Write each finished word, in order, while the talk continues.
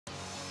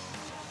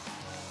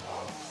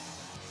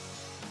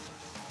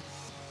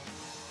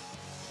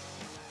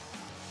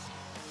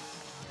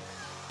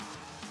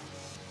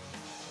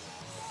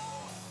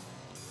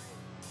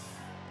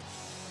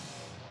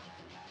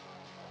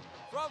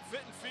from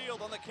Fitton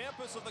Field on the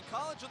campus of the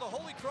College of the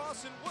Holy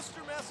Cross in Worcester,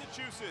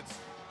 Massachusetts.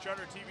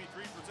 Charter TV3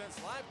 presents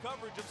live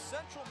coverage of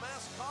Central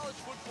Mass College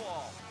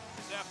football.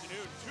 This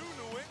afternoon, two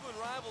New England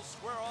rivals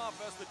square off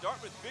as the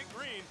Dartmouth Big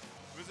Green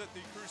visit the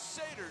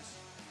Crusaders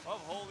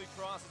of Holy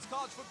Cross. It's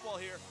college football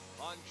here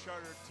on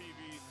Charter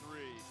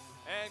TV3.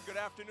 And good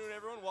afternoon,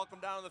 everyone.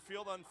 Welcome down to the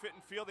field on Fitton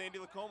Field. Andy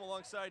Lacombe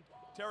alongside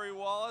Terry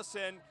Wallace.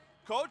 And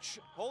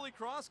Coach, Holy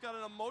Cross got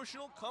an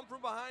emotional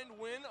come-from-behind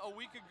win a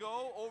week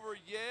ago over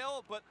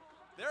Yale, but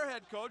their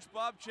head coach,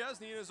 Bob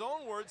Chesney, in his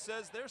own words,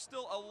 says they're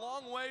still a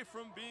long way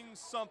from being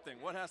something.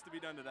 What has to be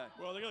done today?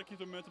 Well, they got to keep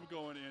the momentum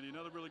going, Andy.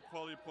 Another really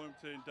quality opponent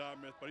today in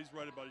Dartmouth, but he's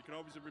right about it. You can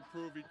always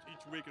improve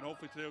each week, and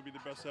hopefully today will be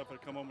the best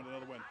effort to come home with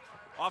another win.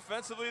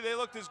 Offensively, they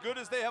looked as good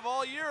as they have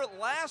all year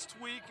last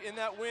week in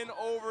that win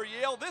over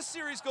Yale. This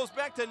series goes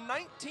back to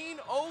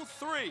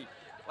 1903.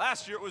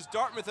 Last year it was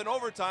Dartmouth in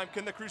overtime.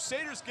 Can the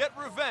Crusaders get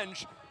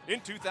revenge in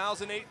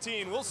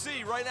 2018? We'll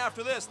see right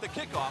after this. The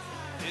kickoff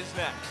is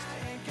next.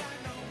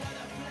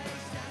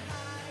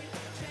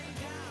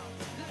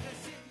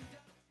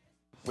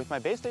 With my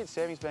Bay State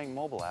Savings Bank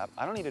mobile app,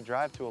 I don't need to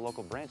drive to a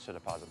local branch to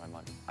deposit my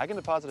money. I can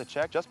deposit a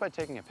check just by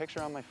taking a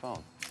picture on my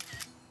phone.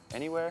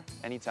 Anywhere,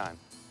 anytime.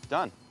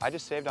 Done. I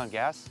just saved on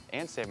gas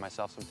and saved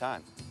myself some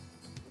time.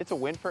 It's a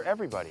win for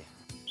everybody.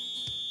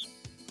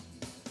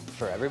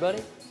 For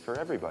everybody? For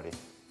everybody.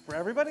 For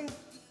everybody?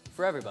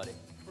 For everybody.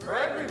 For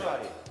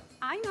everybody.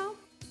 I know.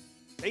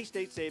 Bay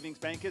State Savings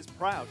Bank is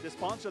proud to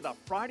sponsor the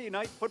Friday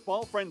Night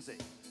Football Frenzy.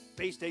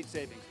 Bay State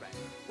Savings Bank.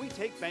 We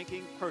take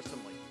banking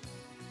personally.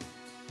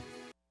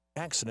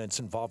 Accidents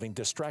involving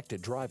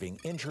distracted driving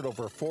injured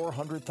over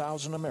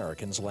 400,000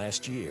 Americans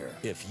last year.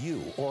 If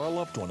you or a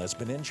loved one has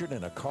been injured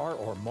in a car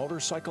or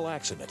motorcycle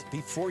accident,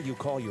 before you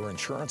call your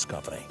insurance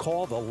company,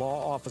 call the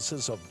law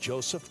offices of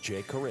Joseph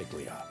J.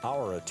 Cariglia.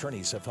 Our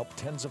attorneys have helped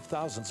tens of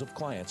thousands of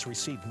clients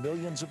receive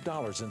millions of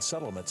dollars in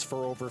settlements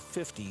for over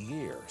 50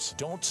 years.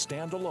 Don't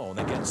stand alone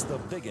against the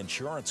big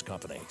insurance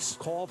companies.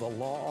 Call the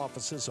law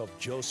offices of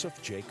Joseph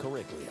J.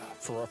 Cariglia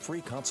for a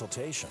free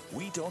consultation.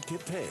 We don't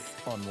get paid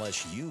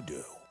unless you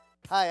do.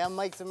 Hi, I'm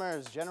Mike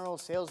Demers, General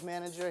Sales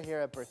Manager here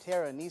at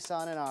Bertera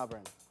Nissan in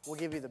Auburn. We'll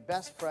give you the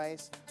best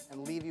price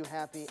and leave you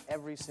happy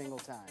every single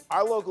time.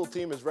 Our local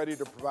team is ready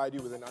to provide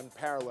you with an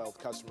unparalleled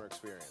customer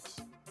experience.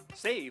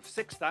 Save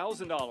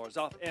 $6,000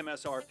 off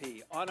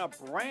MSRP on a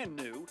brand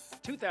new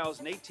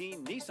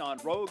 2018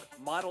 Nissan Rogue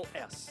Model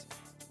S.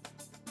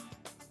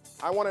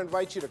 I want to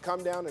invite you to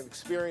come down and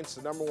experience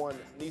the #1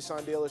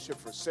 Nissan dealership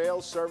for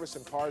sales, service,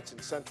 and parts in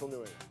Central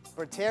New England.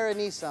 Bertera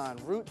Nissan,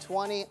 Route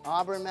 20,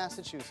 Auburn,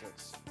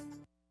 Massachusetts.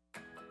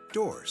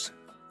 Doors.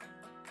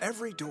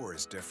 Every door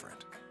is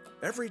different.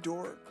 Every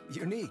door,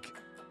 unique.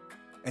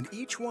 And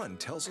each one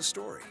tells a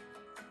story.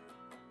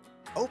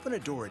 Open a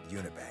door at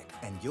Unibank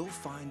and you'll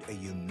find a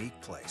unique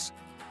place.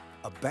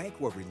 A bank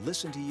where we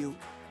listen to you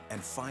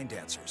and find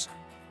answers.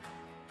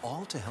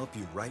 All to help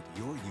you write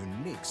your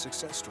unique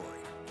success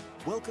story.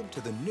 Welcome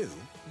to the new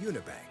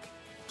Unibank.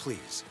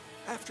 Please,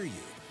 after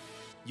you.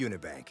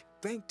 Unibank.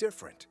 Bank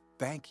different.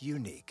 Bank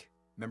unique.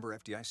 Member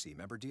FDIC.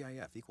 Member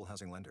DIF. Equal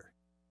housing lender.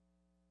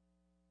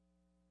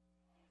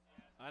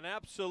 An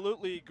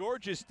absolutely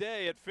gorgeous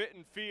day at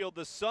Fitton Field.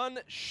 The sun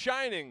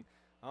shining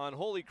on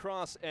Holy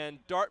Cross and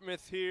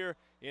Dartmouth here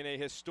in a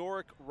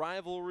historic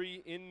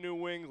rivalry in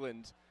New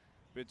England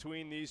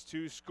between these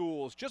two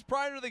schools. Just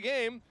prior to the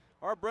game,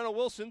 our Brenna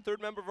Wilson,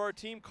 third member of our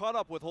team, caught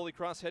up with Holy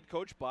Cross head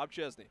coach Bob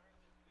Chesney.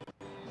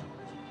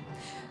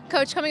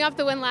 Coach, coming off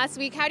the win last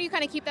week, how do you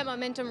kind of keep that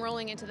momentum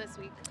rolling into this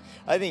week?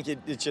 I think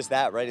it's just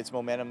that, right? It's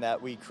momentum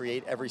that we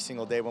create every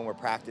single day when we're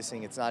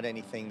practicing. It's not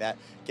anything that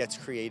gets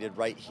created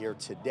right here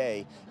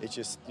today. It's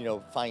just,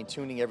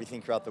 fine-tuning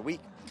everything throughout the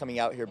week, coming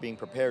out here, being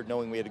prepared,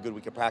 knowing we had a good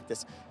week of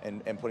practice,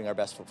 and putting our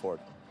best foot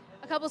forward.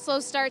 A couple slow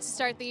starts to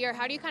start the year.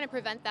 How do you kind of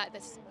prevent that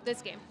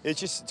this game? It's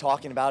just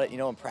talking about it,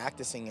 and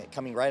practicing it,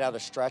 coming right out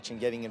of stretch and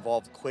getting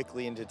involved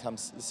quickly into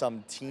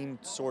some team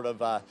sort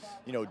of,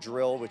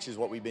 drill, which is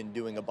what we've been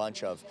doing a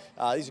bunch of.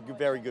 These are a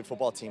very good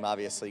football team,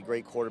 obviously.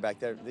 Great quarterback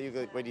there.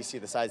 Wait do you see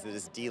the size of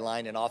this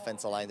D-line and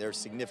offensive line. They're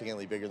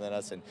significantly bigger than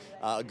us and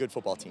a good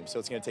football team. So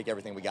it's going to take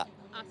everything we got.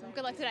 Awesome.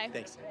 Good luck today.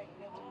 Thanks.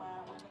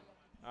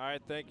 All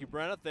right, thank you,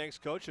 Brenna. Thanks,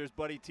 Coach. There's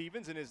Buddy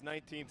Tevens in his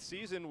 19th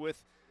season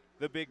with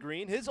the Big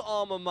Green, his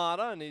alma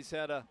mater, and he's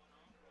had a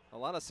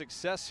lot of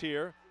success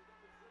here.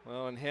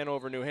 Well, in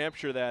Hanover, New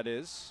Hampshire, that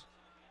is,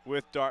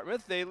 with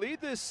Dartmouth. They lead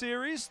this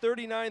series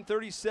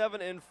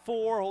 39-37-4.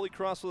 Holy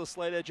Cross with a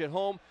slight edge at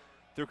home.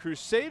 The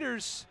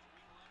Crusaders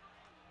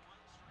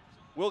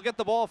will get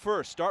the ball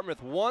first.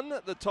 Dartmouth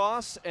won the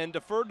toss and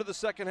deferred to the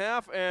second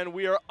half, and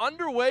we are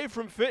underway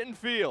from Fitton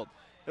Field.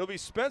 It'll be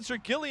Spencer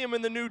Gilliam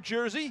in the new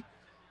jersey.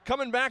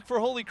 Coming back for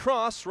Holy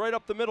Cross, right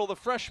up the middle, the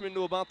freshman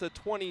to about the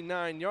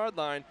 29-yard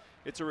line.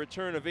 It's a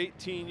return of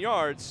 18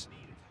 yards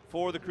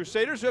for the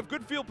Crusaders, who have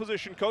good field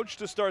position, Coach,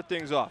 to start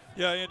things off.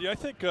 Yeah, Andy, I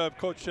think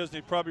Coach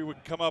Chesney probably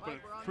would come up in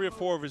 3 or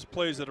 4 of his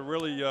plays that are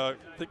really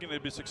thinking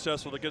they'd be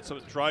successful to get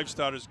some drive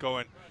starters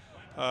going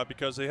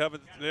because they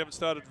haven't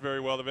started very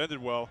well. They've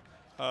ended well.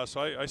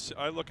 So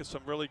I look at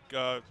some really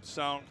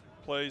sound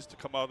plays to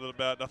come out of the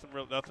bat. Nothing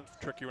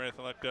tricky or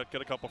anything like that.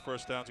 Get a couple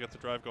first downs, get the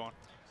drive going.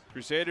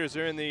 Crusaders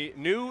are in the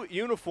new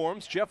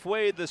uniforms. Jeff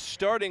Wade, the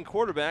starting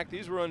quarterback.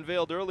 These were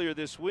unveiled earlier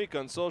this week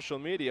on social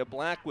media.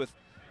 Black with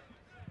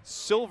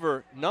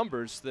silver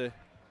numbers. The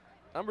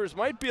numbers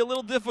might be a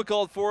little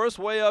difficult for us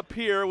way up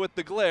here with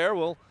the glare.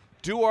 We'll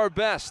do our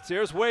best.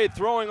 Here's Wade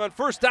throwing on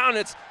first down.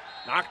 It's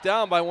knocked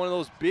down by one of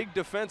those big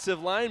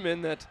defensive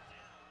linemen that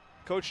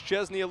Coach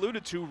Chesney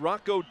alluded to,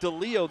 Rocco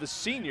DeLeo, the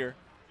senior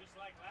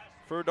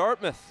for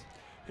Dartmouth.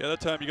 Yeah,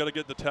 that time you got to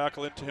get the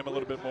tackle into him a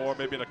little bit more,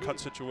 maybe in a cut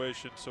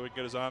situation so he can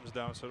get his arms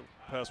down so the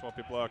pass won't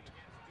be blocked.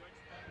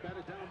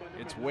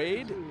 It's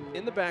Wade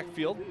in the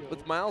backfield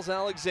with Miles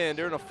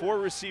Alexander and a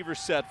 4-receiver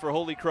set for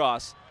Holy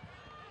Cross.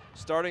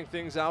 Starting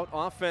things out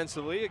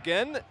offensively.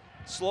 Again,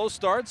 slow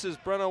starts, as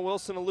Brenna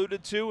Wilson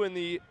alluded to in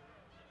the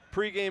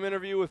pregame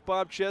interview with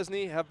Bob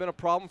Chesney, have been a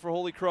problem for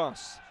Holy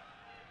Cross.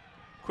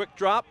 Quick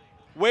drop.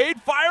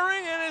 Wade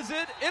firing, and is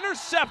it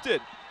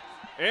intercepted?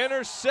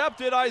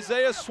 Intercepted.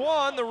 Isaiah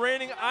Swan, the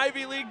reigning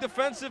Ivy League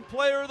Defensive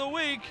Player of the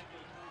Week,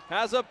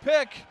 has a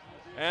pick,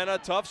 and a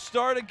tough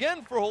start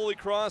again for Holy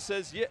Cross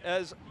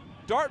as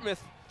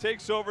Dartmouth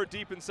takes over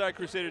deep inside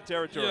Crusader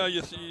territory. Yeah,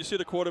 you see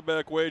the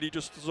quarterback, Wade, he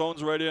just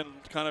zones right in,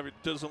 kind of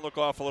doesn't look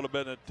off a little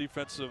bit, and a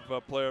defensive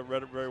player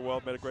read it very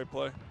well, made a great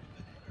play.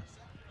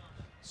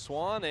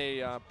 Swan,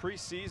 a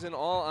preseason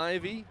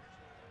All-Ivy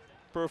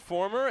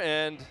performer,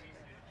 and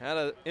had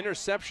an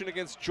interception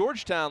against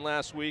Georgetown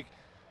last week.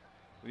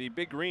 The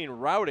Big Green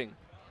routing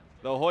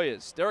the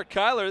Hoyas. Derek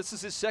Kyler, this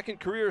is his second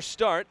career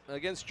start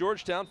against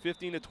Georgetown,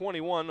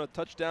 15-21, a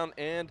touchdown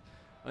and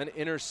an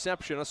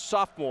interception, a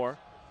sophomore.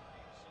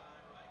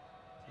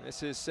 This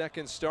is his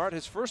second start,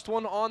 his first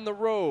one on the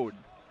road.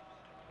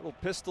 Little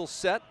pistol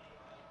set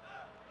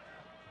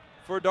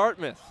for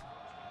Dartmouth.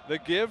 The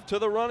give to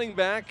the running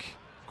back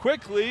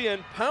quickly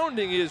and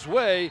pounding his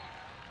way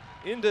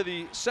into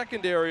the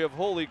secondary of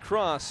Holy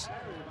Cross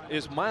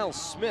is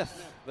Miles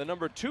Smith, the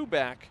number 2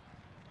 back,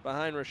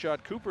 behind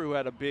Rashad Cooper, who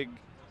had a big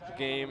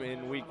game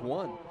in week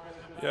 1.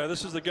 Yeah,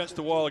 this is against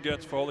the wall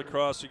against for Holy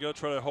Cross. You got to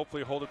try to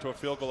hopefully hold it to a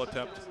field goal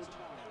attempt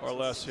or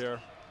less here.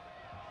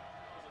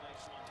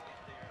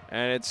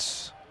 And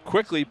it's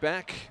quickly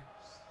back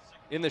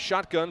in the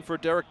shotgun for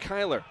Derek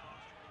Kyler.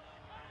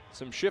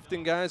 Some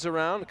shifting guys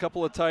around, a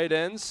couple of tight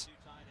ends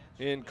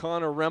in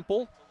Connor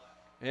Rempel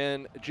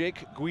and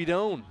Jake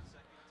Guidone.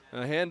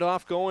 A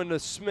handoff going to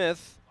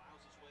Smith,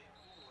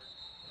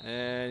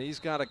 and he's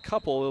got a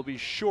couple. He'll be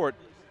short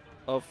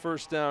of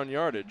first down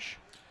yardage.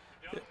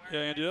 Yeah,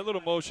 Andy, that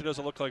little motion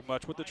doesn't look like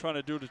much. What they're trying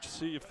to do to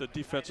see if the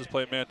defense is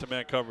playing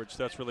man-to-man coverage,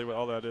 that's really what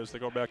all that is. They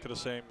go back to the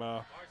same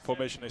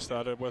formation they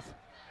started with.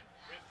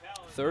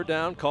 Third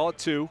down, call it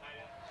 2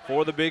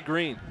 for the Big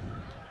Green.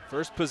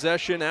 First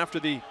possession after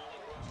the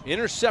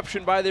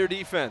interception by their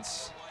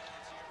defense.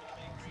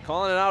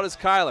 Calling it out is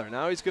Kyler.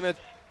 Now he's going to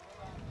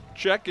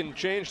check and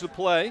change the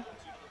play.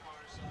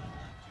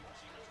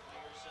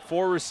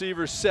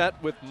 4-receiver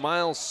set with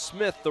Miles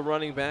Smith, the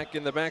running back,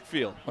 in the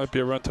backfield. Might be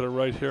a run to the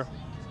right here.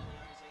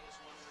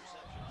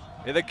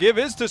 And the give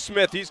is to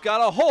Smith. He's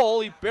got a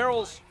hole. He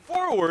barrels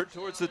forward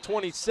towards the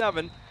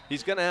 27.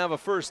 He's going to have a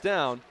first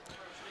down,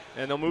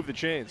 and they'll move the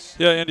chains.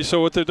 Yeah, Andy,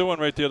 so what they're doing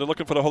right there, they're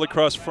looking for the Holy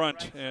Cross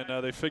front,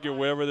 and they figure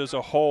wherever there's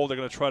a hole, they're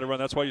going to try to run.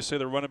 That's why you say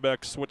the running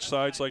back switch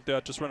sides like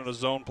that, just running a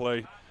zone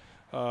play,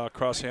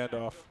 cross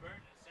handoff.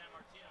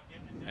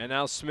 And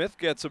now Smith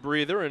gets a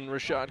breather, and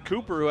Rashad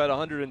Cooper, who had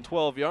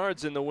 112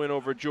 yards in the win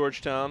over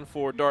Georgetown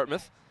for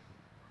Dartmouth,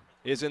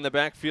 is in the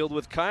backfield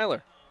with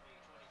Kyler.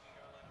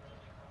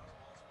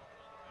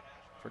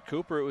 For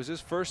Cooper, it was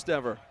his first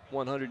ever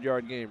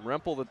 100-yard game.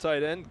 Rempel, the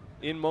tight end,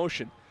 in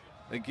motion.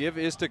 The give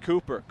is to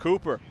Cooper.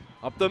 Cooper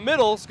up the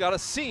middle, he's got a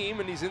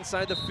seam, and he's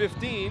inside the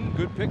 15.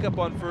 Good pickup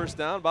on first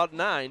down, about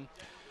 9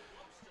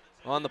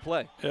 on the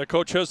play. Yeah,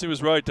 Coach Chesney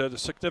was right. There's a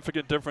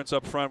significant difference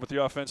up front with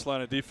the offense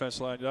line and defense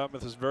line.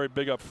 Dartmouth is very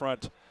big up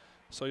front.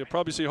 So you'll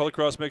probably see Holy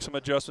Cross make some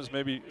adjustments,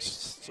 maybe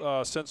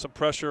send some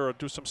pressure or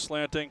do some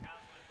slanting,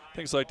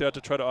 things like that to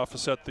try to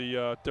offset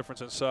the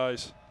difference in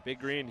size. Big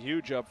Green,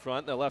 huge up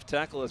front. The left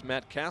tackle is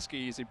Matt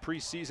Caskey. He's a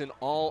preseason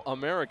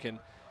All-American.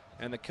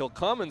 And the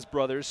Kilcommons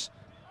brothers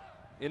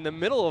in the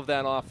middle of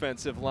that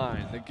offensive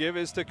line. The give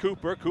is to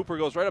Cooper. Cooper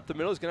goes right up the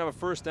middle. He's going to have a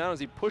first down as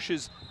he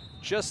pushes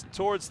just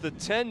towards the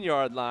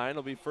 10-yard line.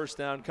 It'll be first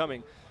down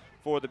coming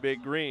for the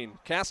Big Green.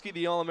 Caskey,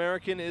 the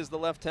All-American, is the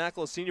left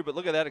tackle, a senior, but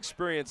look at that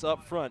experience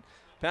up front.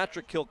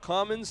 Patrick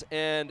Kilcommons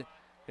and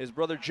his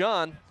brother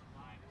John,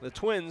 the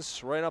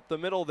twins, right up the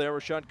middle there.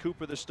 Rashad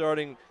Cooper, the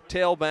starting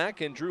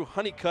tailback, and Drew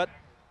Honeycutt.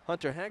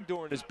 Hunter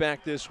Hagdorn is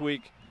back this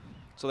week,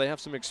 so they have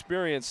some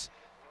experience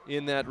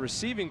in that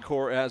receiving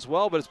core as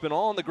well, but it's been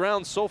all on the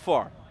ground so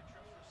far.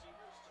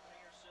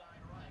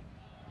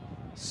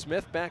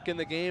 Smith back in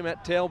the game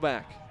at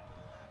tailback.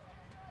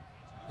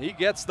 He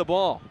gets the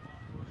ball.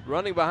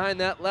 Running behind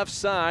that left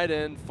side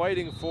and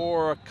fighting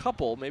for a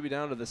couple, maybe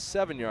down to the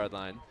 7-yard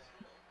line.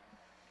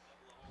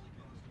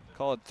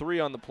 Call it 3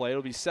 on the play.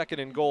 It'll be second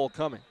and goal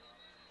coming.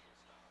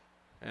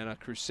 And a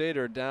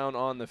Crusader down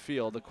on the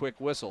field, a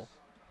quick whistle.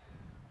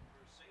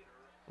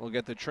 We'll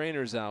get the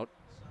trainers out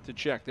to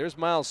check. There's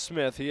Miles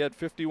Smith. He had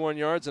 51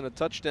 yards and a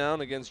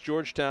touchdown against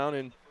Georgetown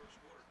in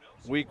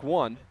week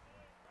 1.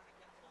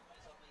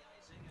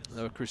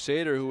 The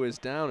Crusader who is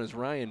down is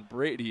Ryan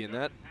Brady, and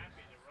that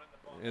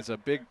is a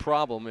big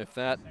problem if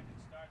that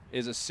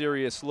is a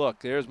serious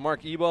look. There's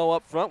Mark Ebo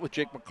up front with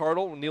Jake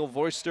McCardle, Neil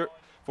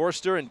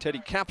Forster, and Teddy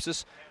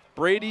Kapsis.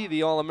 Brady,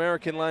 the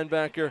All-American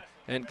linebacker,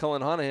 and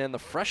Cullen Honahan, the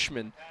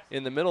freshman,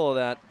 in the middle of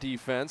that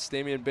defense.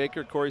 Damian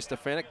Baker, Corey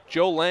Stefanik,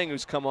 Joe Lang,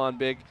 who's come on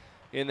big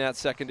in that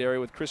secondary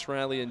with Chris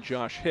Riley and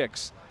Josh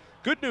Hicks.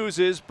 Good news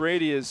is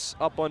Brady is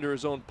up under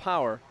his own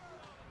power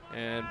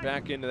and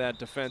back into that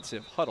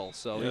defensive huddle.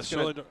 So yeah, he's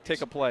going to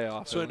take a play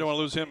off. Certainly don't want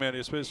to lose him, Andy,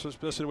 especially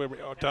the way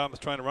Tom is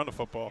trying to run the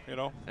football, you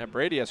know. And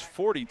Brady has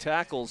 40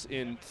 tackles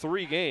in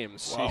 3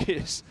 games. Wow. He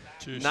is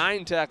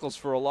 9 tackles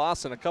for a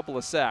loss and a couple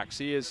of sacks.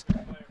 He is,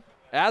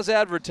 as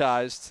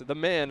advertised, the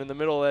man in the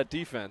middle of that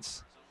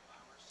defense.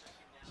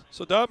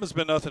 So Dartmouth's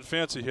been nothing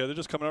fancy here. They're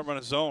just coming up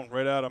running zone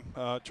right at him,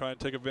 trying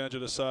to take advantage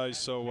of the size.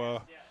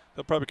 So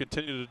they'll probably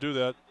continue to do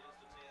that.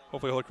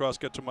 Hopefully Holy Cross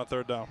gets them on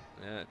 3rd down.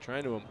 Yeah,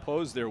 trying to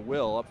impose their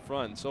will up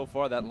front. So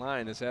far that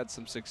line has had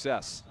some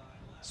success.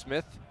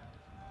 Smith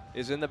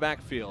is in the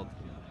backfield.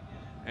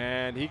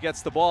 And he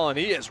gets the ball and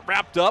he is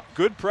wrapped up.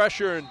 Good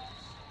pressure and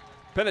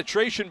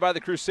penetration by the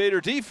Crusader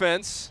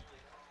defense.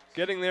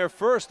 Getting there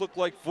first looked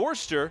like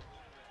Forster,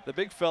 the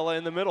big fella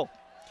in the middle.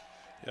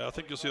 Yeah, I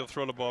think you'll see him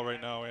throw the ball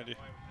right now, Andy.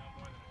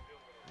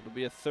 It'll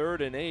be a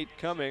 3rd and 8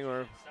 coming,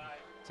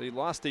 so he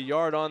lost a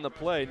yard on the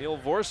play. Neil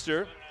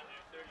Forster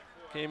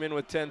came in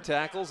with 10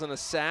 tackles and a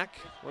sack.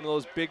 One of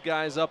those big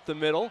guys up the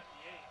middle.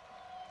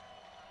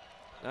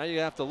 Now you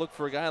have to look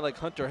for a guy like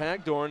Hunter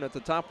Hagdorn at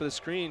the top of the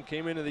screen.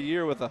 Came into the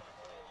year with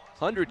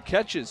 100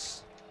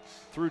 catches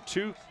through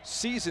 2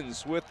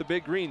 seasons with the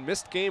Big Green.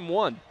 Missed game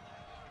 1.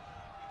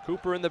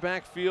 Cooper in the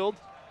backfield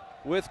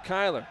with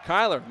Kyler.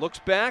 Kyler looks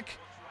back.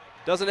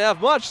 Doesn't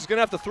have much. He's going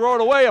to have to throw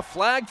it away. A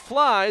flag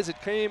flies. It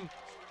came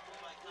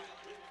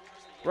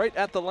right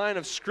at the line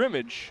of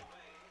scrimmage.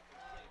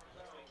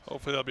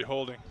 Hopefully they'll be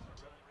holding.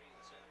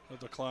 They'll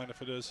decline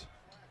if it is.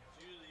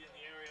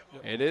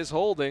 Yep. It is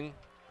holding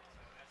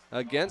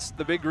against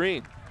the Big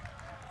Green.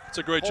 It's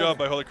a great job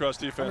by Holy Cross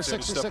defense.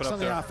 Number 66 on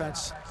the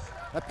offense.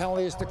 That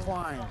penalty is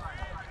declined.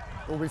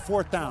 It will be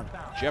 4th down.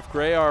 Jeff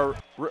Gray, our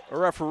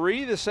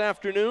referee this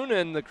afternoon,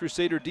 and the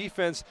Crusader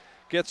defense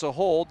gets a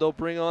hold. They'll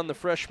bring on the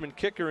freshman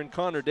kicker and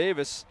Connor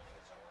Davis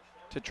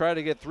to try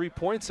to get 3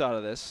 points out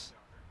of this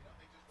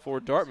for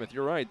Dartmouth.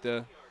 You're right,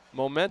 the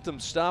momentum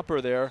stopper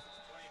there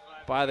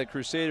by the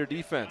Crusader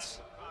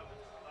defense.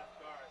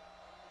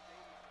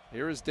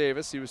 Here is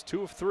Davis. He was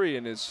 2 of 3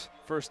 in his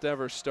first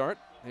ever start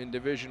in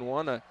Division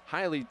I, a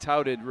highly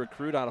touted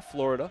recruit out of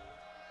Florida.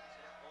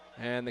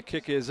 And the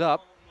kick is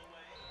up.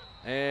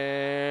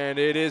 And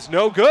it is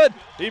no good.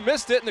 He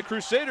missed it, and the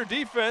Crusader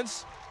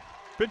defense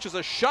pitches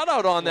a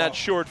shutout on that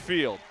short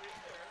field.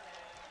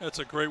 That's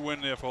a great win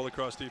there for Holy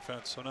Cross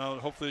defense. So now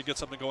hopefully they get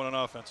something going on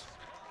offense.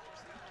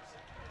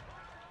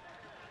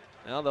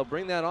 Now they'll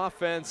bring that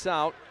offense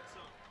out.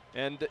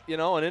 And, you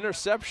know, an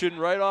interception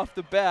right off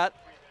the bat.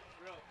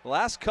 The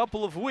last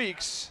couple of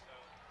weeks,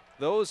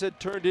 those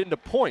had turned into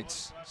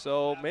points.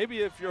 So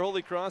maybe if you're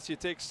Holy Cross, you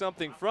take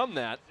something from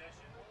that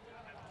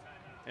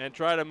and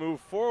try to move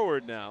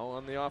forward now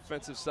on the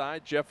offensive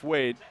side. Jeff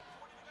Wade.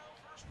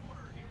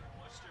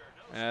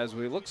 As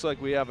we looks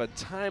like we have a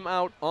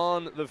timeout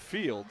on the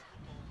field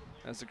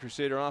as the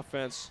Crusader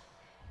offense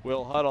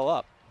will huddle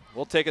up.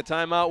 We'll take a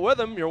timeout with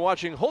them. You're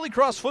watching Holy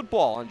Cross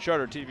football on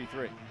Charter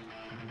TV3.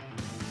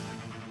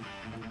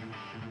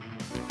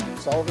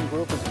 Sullivan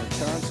Group is an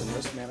insurance and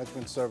risk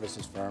management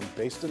services firm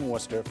based in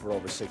Worcester for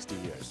over 60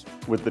 years.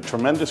 With the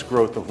tremendous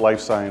growth of life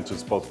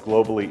sciences both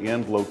globally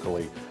and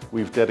locally,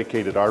 we've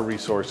dedicated our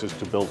resources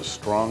to build a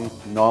strong,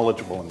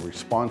 knowledgeable, and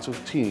responsive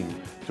team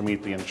to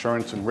meet the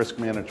insurance and risk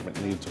management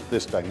needs of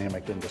this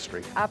dynamic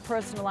industry. Our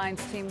personal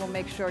lines team will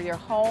make sure your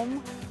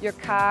home, your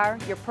car,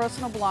 your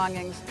personal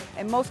belongings,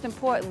 and most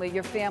importantly,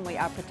 your family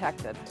are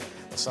protected.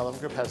 The Sullivan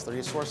Group has the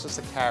resources,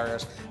 the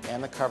carriers,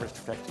 and the coverage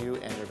to protect you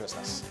and your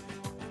business.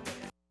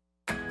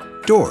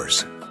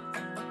 Doors.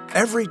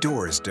 Every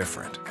door is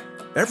different.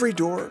 Every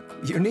door,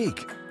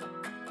 unique.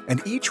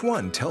 And each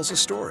one tells a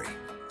story.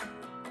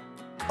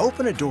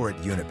 Open a door at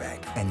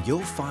Unibank and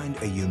you'll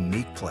find a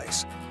unique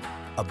place.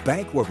 A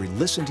bank where we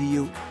listen to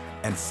you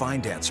and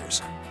find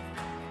answers.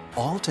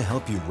 All to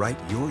help you write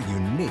your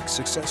unique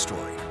success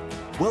story.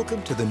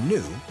 Welcome to the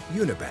new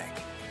Unibank.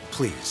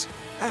 Please,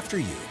 after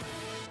you.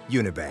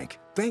 Unibank.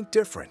 Bank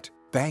different.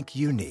 Bank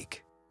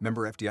unique.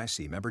 Member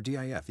FDIC. Member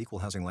DIF. Equal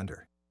housing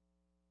lender.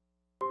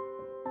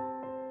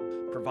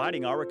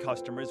 Providing our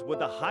customers with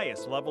the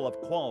highest level of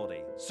quality,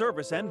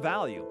 service, and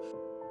value.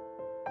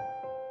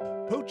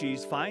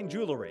 Pucci's Fine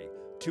Jewelry,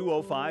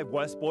 205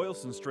 West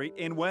Boylston Street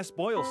in West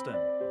Boylston.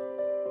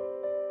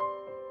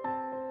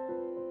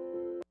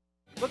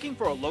 Looking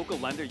for a local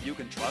lender you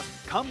can trust?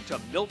 Come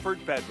to Milford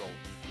Federal.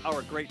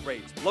 Our great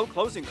rates, low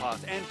closing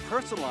costs, and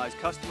personalized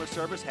customer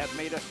service have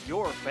made us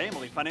your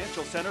family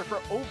financial center for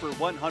over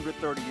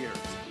 130 years.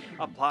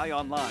 Apply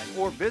online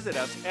or visit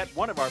us at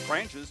one of our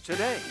branches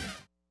today.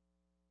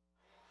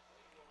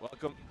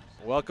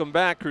 Welcome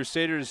back.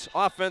 Crusaders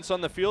offense on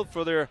the field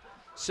for their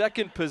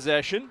second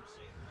possession.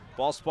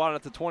 Ball spotted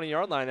at the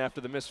 20-yard line after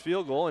the missed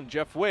field goal, and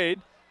Jeff Wade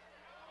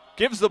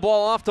gives the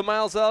ball off to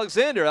Miles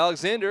Alexander.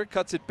 Alexander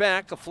cuts it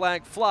back. A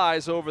flag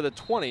flies over the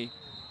 20.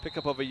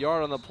 Pickup of a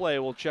yard on the play.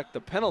 We'll check the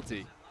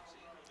penalty.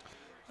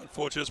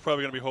 Unfortunately, it's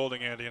probably going to be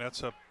holding, Andy, and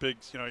that's a big,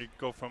 you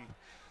go from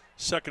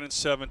 2nd and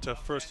 7 to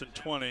 1st and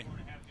 20.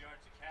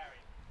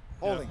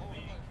 Holding.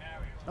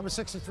 Number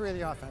 63 of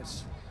the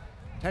offense.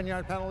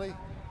 10-yard penalty.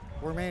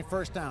 Will remain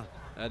first down.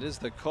 That is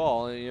the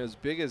call. And, as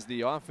big as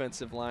the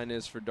offensive line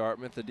is for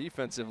Dartmouth, the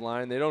defensive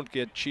line, they don't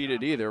get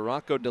cheated either.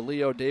 Rocco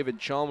DeLeo, David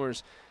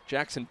Chalmers,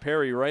 Jackson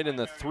Perry right in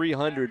the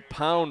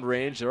 300-pound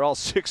range. They're all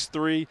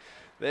 6'3".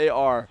 They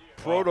are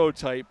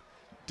prototype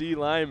D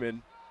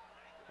linemen,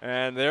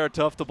 and they're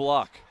tough to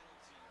block.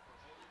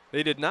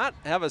 They did not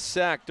have a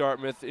sack,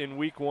 Dartmouth, in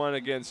week 1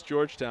 against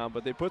Georgetown,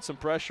 but they put some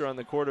pressure on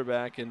the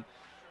quarterback and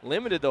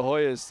limited the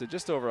Hoyas to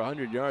just over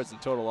 100 yards in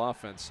total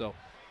offense. So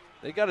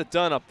they got it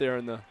done up there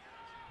in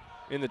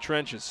the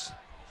trenches.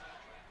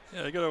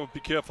 Yeah, you got to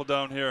be careful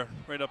down here,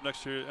 right up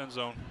next to your end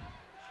zone.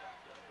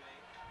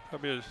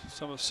 Probably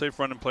some safe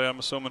running play, I'm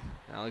assuming.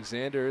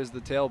 Alexander is the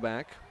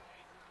tailback.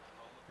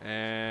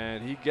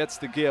 And he gets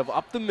the give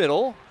up the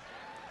middle.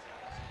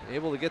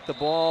 Able to get the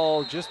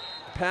ball just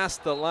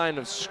past the line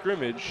of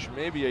scrimmage,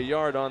 maybe a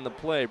yard on the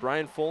play.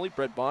 Brian Foley,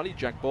 Brett Body,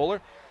 Jack Bowler,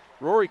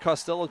 Rory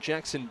Costello,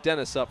 Jackson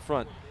Dennis up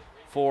front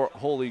for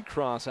Holy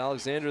Cross.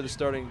 Alexander, the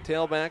starting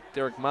tailback.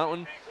 Derek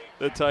Mountain,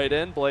 the tight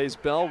end. Blaze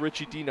Bell,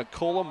 Richie D.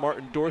 Nicola,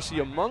 Martin Dorsey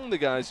among the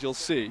guys you'll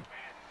see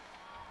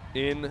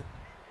in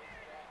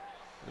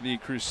the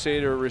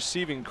Crusader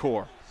receiving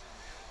corps.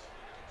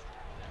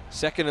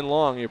 2nd and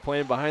long, you're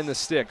playing behind the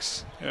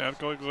sticks. Yeah,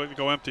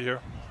 go empty here.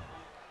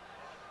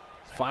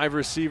 5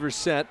 receivers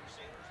set.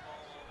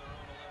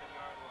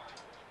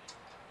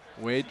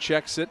 Wade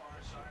checks it.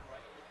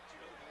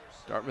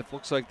 Dartmouth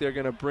looks like they're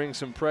going to bring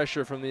some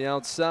pressure from the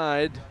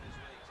outside.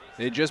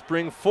 They just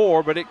bring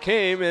 4, but it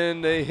came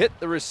and they hit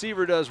the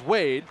receiver, does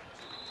Wade.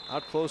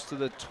 Out close to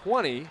the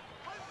 20.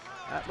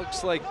 That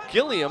looks like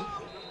Gilliam,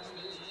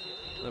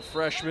 the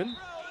freshman,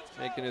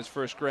 making his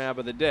first grab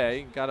of the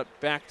day. Got it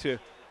back to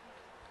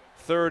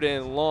 3rd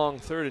and long,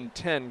 3rd and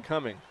 10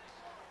 coming.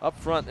 Up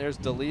front, there's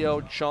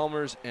DeLeo,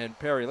 Chalmers, and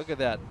Perry. Look at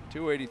that,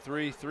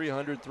 283,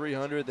 300,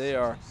 300. They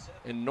are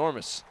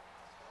enormous.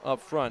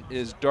 Up front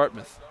is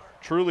Dartmouth,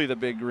 truly the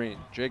big green.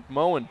 Jake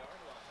Moen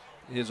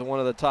is one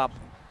of the top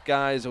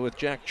guys with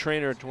Jack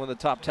Trainer, one of the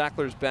top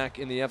tacklers back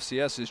in the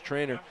FCS, his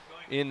trainer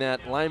in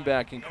that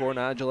linebacking core.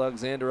 Nigel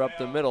Alexander up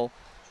the middle.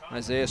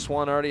 Isaiah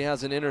Swan already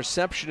has an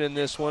interception in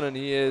this one, and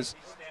he is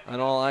an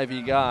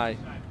all-Ivy guy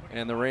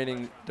and the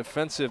reigning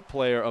defensive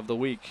player of the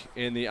week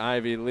in the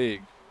Ivy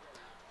League.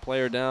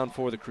 Player down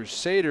for the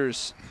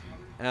Crusaders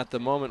at the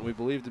moment, we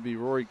believe to be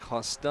Rory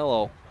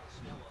Costello,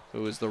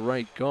 who is the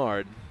right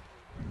guard.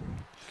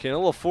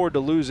 Can't afford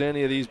to lose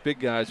any of these big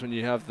guys when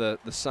you have the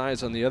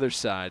size on the other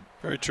side.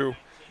 Very true.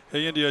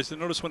 Hey, Andy, I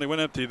noticed when they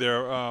went empty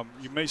there,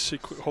 you may see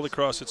Holy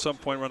Cross at some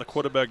point run a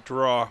quarterback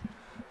draw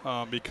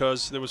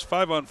because there was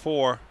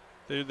 5-on-4.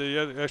 They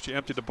actually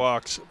emptied the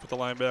box with the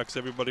linebacks.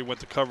 Everybody went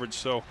to coverage,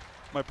 so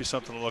might be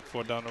something to look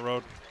for down the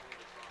road.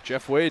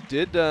 Jeff Wade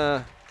did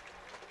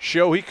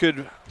show he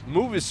could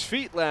move his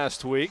feet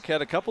last week.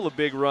 Had a couple of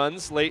big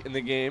runs late in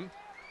the game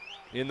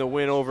in the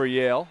win over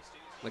Yale,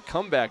 the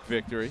comeback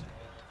victory.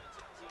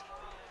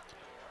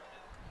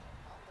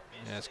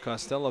 As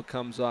Costello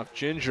comes off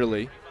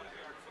gingerly.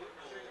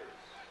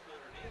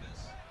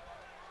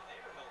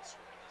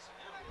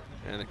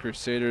 And the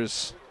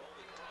Crusaders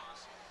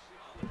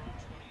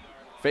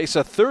face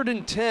a 3rd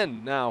and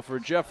 10 now for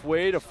Jeff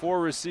Wade, a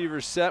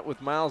 4-receiver set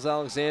with Miles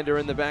Alexander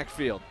in the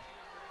backfield.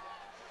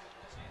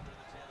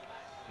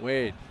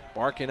 Wade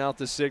barking out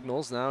the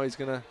signals. Now he's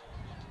going to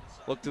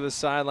look to the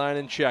sideline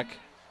and check.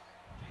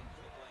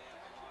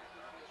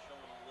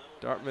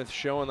 Dartmouth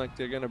showing like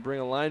they're going to bring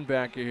a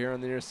linebacker here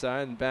on the near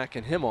side and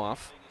backing him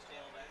off.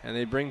 And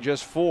they bring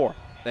just 4.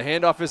 The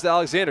handoff is to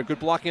Alexander. Good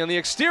blocking on the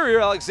exterior.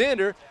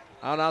 Alexander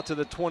out to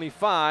the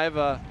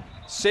 25.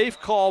 Safe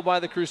call by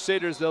the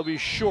Crusaders. They'll be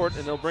short,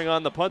 and they'll bring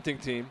on the punting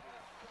team.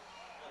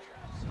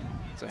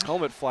 The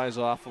helmet flies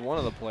off of one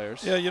of the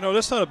players. Yeah,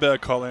 that's not a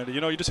bad call, Andy.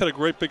 You just had a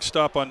great big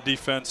stop on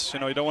defense. You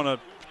don't want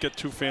to get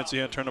too fancy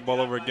and turn the ball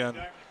over again.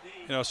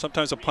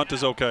 Sometimes a punt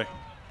is okay.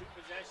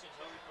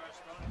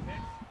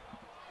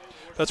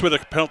 That's where the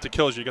penalty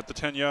kills you. You got the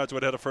 10 yards,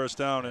 would have had a first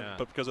down,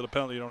 but because of the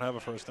penalty, you don't have a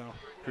first down.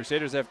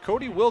 Crusaders have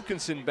Cody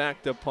Wilkinson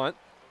back to punt.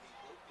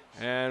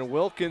 And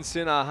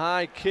Wilkinson, a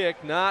high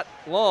kick, not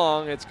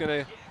long. It's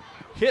going to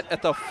hit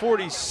at the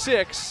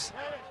 46.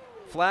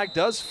 Flag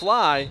does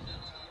fly.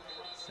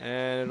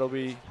 And it'll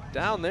be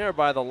down there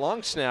by the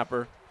long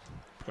snapper,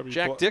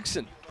 Jack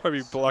Dixon.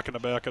 Probably blocking the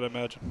back, I'd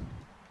imagine.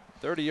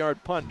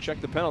 30-yard punt. Check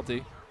the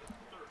penalty.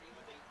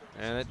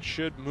 And it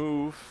should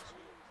move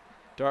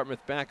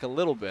Dartmouth back a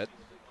little bit.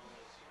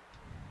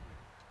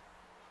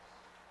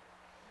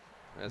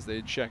 As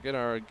they check it,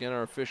 our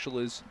official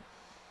is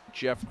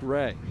Jeff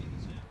Gray.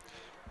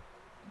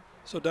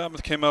 So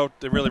Dartmouth came out,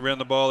 they really ran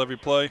the ball every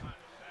play.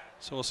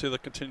 So we'll see if they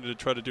continue to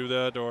try to do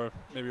that or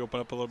maybe open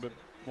up a little bit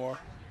more.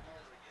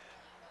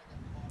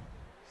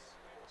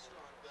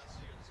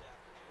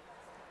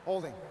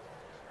 Holding.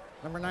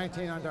 Number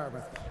 19 on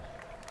Dartmouth.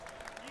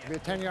 It'll be a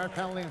 10-yard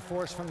penalty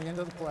enforced from the end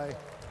of the play.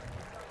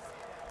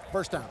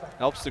 First down.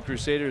 Helps the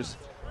Crusaders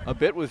a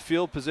bit with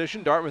field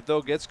position. Dartmouth,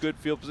 though, gets good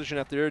field position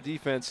after their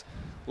defense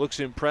looks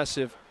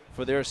impressive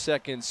for their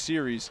second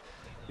series.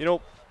 You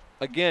know,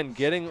 again,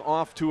 getting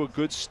off to a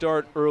good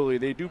start early.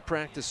 They do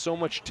practice so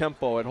much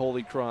tempo at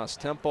Holy Cross.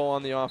 Tempo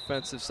on the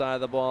offensive side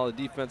of the ball, the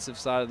defensive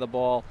side of the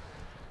ball.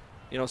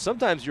 You know,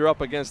 sometimes you're up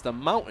against a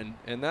mountain,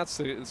 and it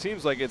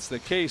seems like it's the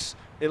case,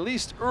 at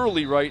least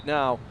early right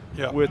now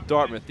with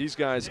Dartmouth. These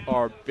guys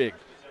are big.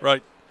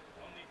 Right.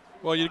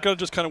 Well, you got to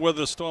just kind of weather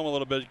the storm a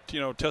little bit, you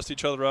know, test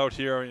each other out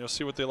here, you know,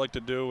 see what they like to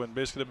do, and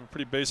basically they've been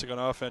pretty basic on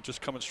offense,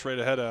 just coming straight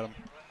ahead at them.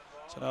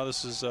 So now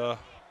this is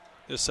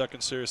his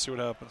second series, see what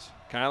happens.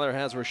 Kyler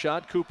has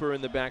Rashad Cooper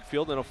in the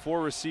backfield and a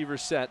 4-receiver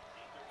set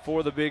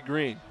for the Big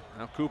Green.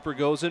 Now Cooper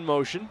goes in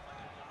motion.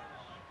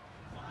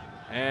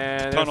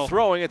 And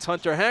throwing, it's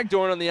Hunter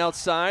Hagdorn on the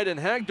outside, and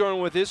Hagdorn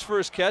with his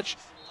first catch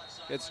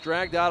gets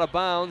dragged out of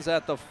bounds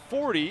at the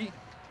 40,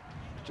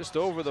 just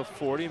over the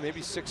 40,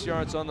 maybe 6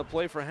 yards on the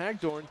play for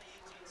Hagdorn.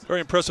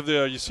 Very impressive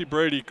there. You see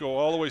Brady go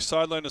all the way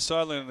sideline to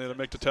sideline there to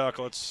make the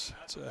tackle. It's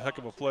a heck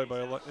of a play by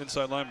an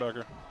inside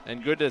linebacker.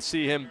 And good to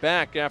see him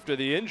back after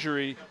the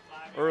injury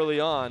early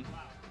on.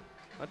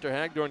 Hunter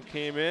Hagdorn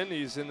came in.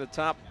 He's in the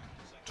top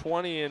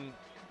 20 in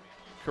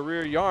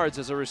career yards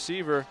as a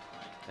receiver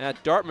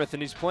at Dartmouth,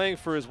 and he's playing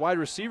for his wide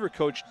receiver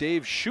coach,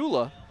 Dave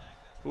Shula,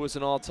 who was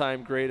an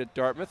all-time great at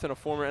Dartmouth and a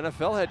former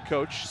NFL head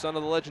coach, son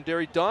of the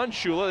legendary Don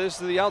Shula.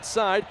 This is the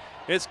outside.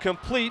 It's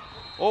complete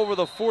over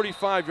the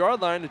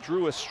 45-yard line to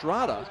Drew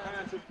Estrada.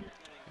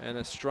 And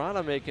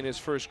Estrada making his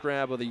first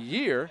grab of the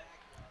year.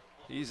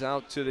 He's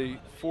out to the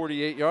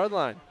 48-yard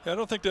line. Yeah, I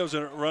don't think that was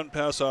a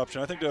run-pass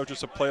option. I think that was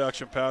just a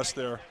play-action pass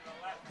there.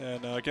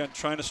 And again,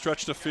 trying to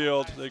stretch the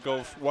field. They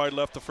go wide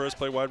left the first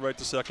play, wide right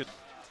the second.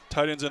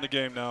 Tight end's in the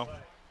game now.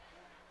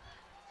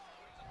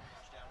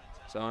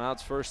 So now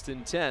it's 1st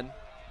and 10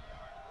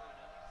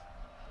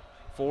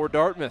 for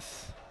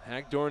Dartmouth.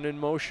 Hagdorn in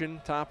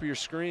motion, top of your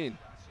screen.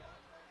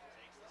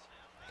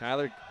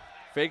 Kyler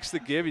fakes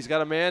the give. He's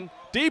got a man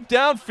deep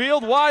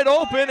downfield, wide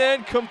open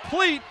and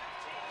complete.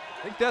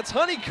 I think that's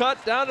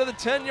Honeycutt down to the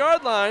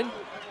 10-yard line.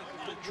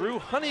 Drew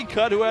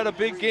Honeycutt, who had a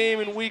big game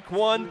in week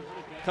 1,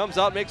 comes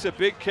out, makes a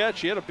big catch.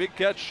 He had a big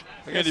catch.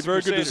 Again,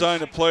 very good design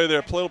to play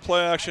there. Little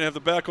play action, have the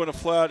back on the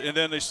flat, and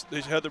then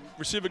they had the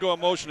receiver go in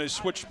motion. They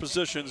switched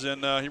positions,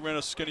 and he ran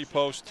a skinny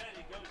post,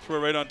 threw it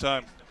right on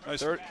time.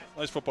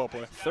 Nice football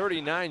play.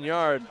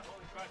 39-yard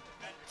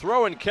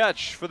throw and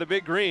catch for the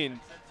Big Green,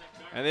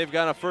 and they've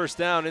got a first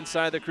down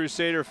inside the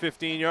Crusader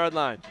 15-yard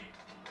line.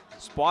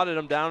 Spotted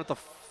him down at the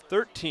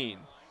 13.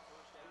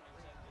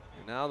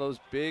 And now those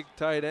big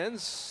tight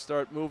ends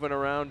start moving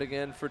around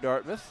again for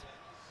Dartmouth.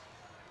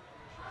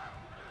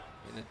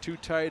 In a 2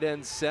 tight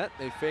end set,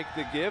 they fake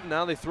the give.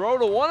 Now they throw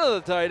to one of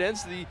the tight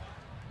ends to the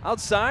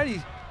outside.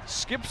 He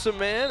skips a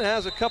man,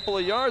 has a couple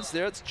of yards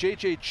there. It's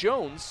J.J.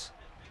 Jones.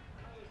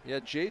 Yeah,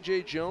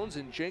 J.J. Jones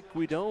and Jake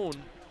Guidone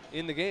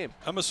in the game.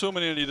 I'm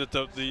assuming, Andy, that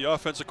the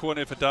offensive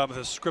coordinator for Dartmouth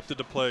has scripted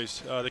the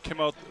plays. They came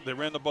out, they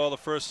ran the ball the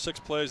first 6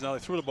 plays. Now they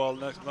threw the ball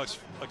the next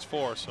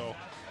 4. So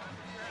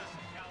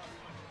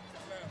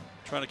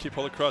trying to keep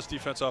Holy Cross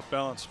defense off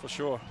balance for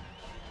sure.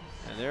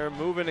 And they're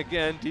moving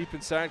again deep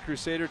inside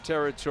Crusader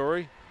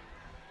territory.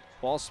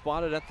 Ball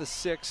spotted at the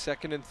 6,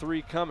 2nd and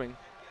 3 coming.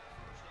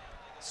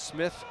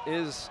 Smith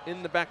is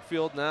in the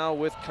backfield now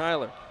with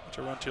Kyler.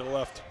 To run to the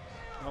left.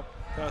 Nope,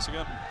 pass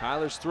again.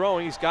 Kyler's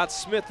throwing. He's got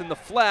Smith in the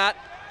flat.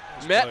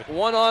 Met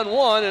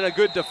one-on-one, and a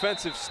good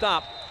defensive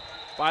stop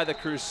by the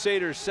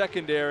Crusaders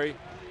secondary.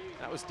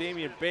 That was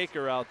Damian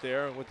Baker out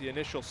there with the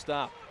initial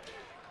stop.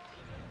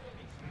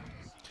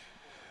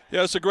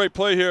 Yeah, it's a great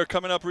play here.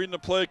 Coming up, reading the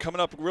play, coming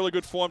up, really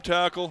good form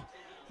tackle.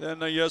 Then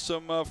he has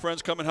some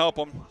friends come and help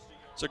him.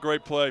 It's a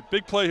great play.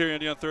 Big play here,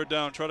 Andy, on 3rd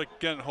down. Try to,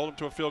 again, hold him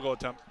to a field goal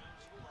attempt.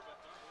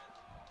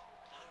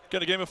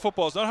 Again, a game of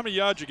football is not how many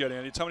yards you get,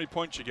 Andy. It's how many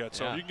points you get.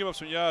 So if you can give up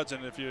some yards,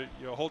 and if you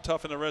hold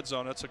tough in the red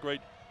zone, that's a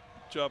great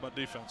job on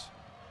defense.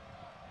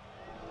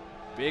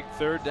 Big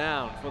 3rd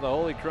down for the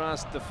Holy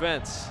Cross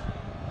defense.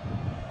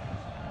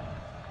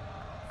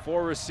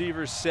 4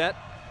 receivers set.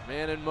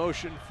 Man in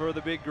motion for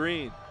the Big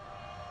Green.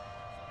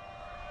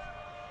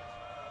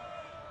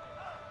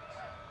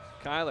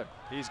 Kyler,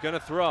 he's going to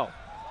throw.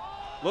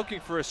 Looking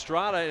for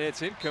Estrada, and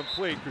it's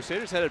incomplete.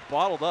 Crusaders had it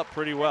bottled up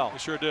pretty well. They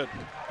sure did.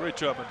 Great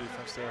job on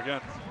defense there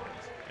again.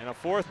 And a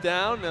 4th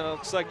down.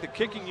 Looks like the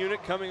kicking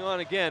unit coming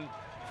on again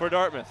for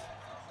Dartmouth.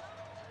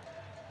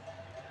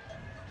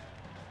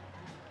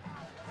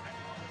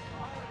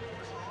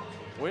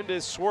 Wind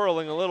is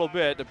swirling a little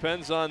bit.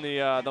 Depends on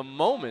the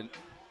moment.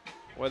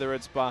 whether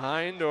it's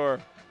behind or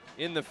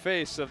in the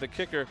face of the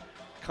kicker,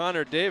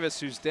 Connor Davis,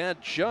 whose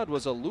dad, Judd,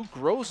 was a Luke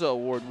Rosa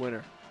Award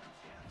winner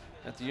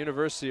at the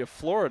University of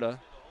Florida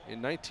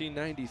in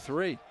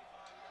 1993.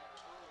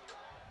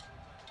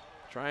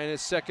 Trying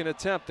his second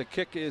attempt. The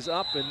kick is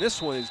up, and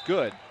this one is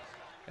good.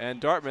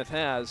 And Dartmouth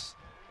has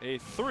a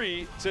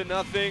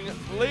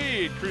 3-0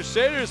 lead.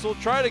 Crusaders will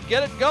try to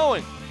get it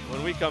going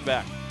when we come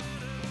back.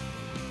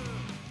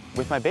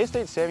 With my Bay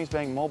State Savings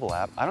Bank mobile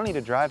app, I don't need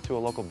to drive to a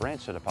local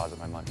branch to deposit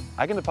my money.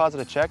 I can deposit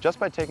a check just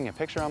by taking a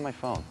picture on my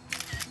phone.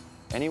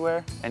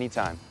 Anywhere,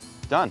 anytime.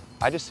 Done.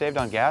 I just saved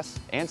on gas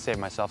and saved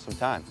myself some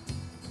time.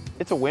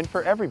 It's a win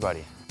for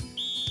everybody.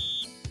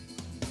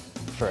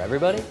 For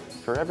everybody?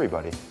 For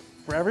everybody.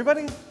 For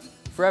everybody?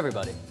 For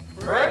everybody.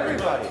 For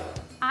everybody.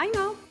 I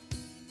know.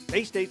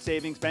 Bay State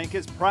Savings Bank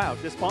is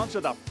proud to sponsor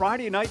the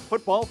Friday Night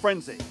Football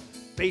Frenzy.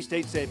 Bay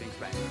State Savings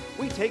Bank.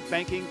 We take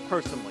banking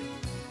personally.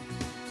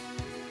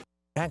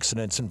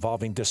 Accidents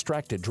involving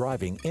distracted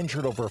driving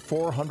injured over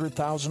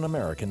 400,000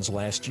 Americans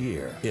last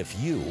year. If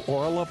you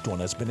or a loved one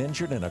has been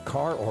injured in a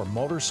car or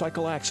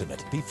motorcycle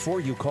accident,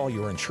 before you call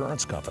your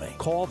insurance company,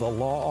 call the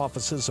law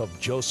offices of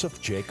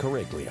Joseph J.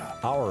 Cariglia.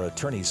 Our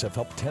attorneys have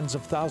helped tens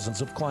of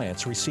thousands of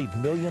clients receive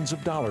millions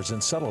of dollars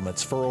in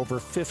settlements for over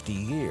 50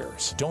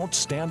 years. Don't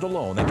stand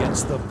alone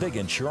against the big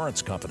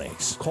insurance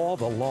companies. Call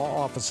the law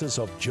offices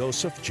of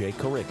Joseph J.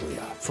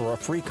 Cariglia for a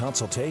free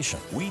consultation.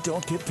 We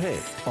don't get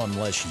paid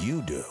unless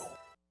you do.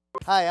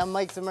 Hi, I'm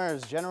Mike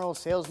Demers, General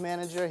Sales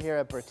Manager here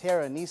at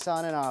Bertera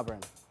Nissan in Auburn.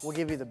 We'll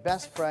give you the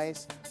best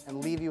price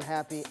and leave you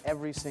happy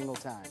every single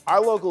time. Our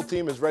local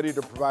team is ready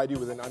to provide you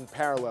with an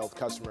unparalleled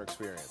customer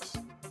experience.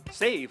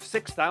 Save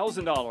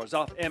 $6,000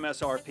 off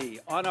MSRP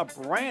on a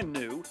brand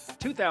new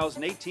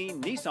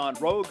 2018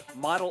 Nissan Rogue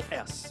Model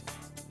S.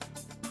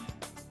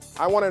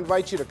 I want to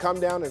invite you to come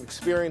down and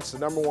experience the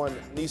 #1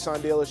 Nissan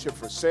dealership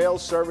for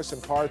sales, service,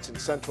 and parts in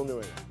Central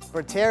New England.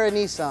 Bertera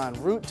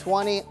Nissan, Route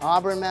 20,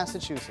 Auburn,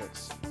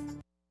 Massachusetts.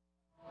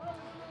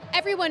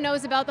 Everyone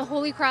knows about the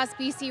Holy Cross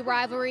BC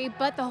rivalry,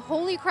 but the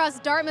Holy Cross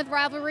Dartmouth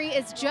rivalry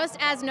is just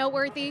as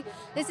noteworthy.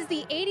 This is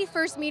the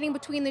 81st meeting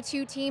between the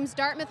two teams,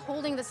 Dartmouth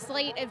holding the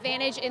slight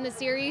advantage in the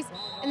series.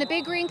 And the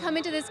Big Green come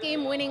into this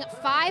game winning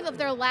 5 of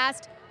their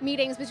last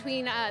meetings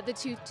between the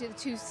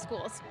two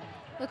schools.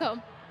 Look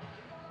home.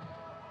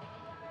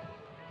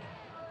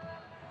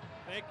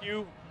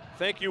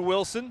 Thank you,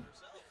 Wilson.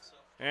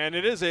 And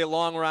it is a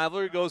long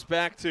rivalry. It goes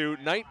back to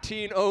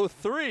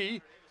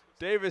 1903.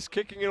 Davis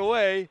kicking it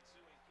away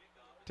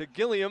to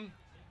Gilliam.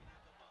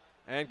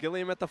 And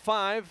Gilliam at the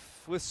 5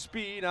 with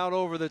speed out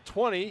over the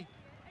 20.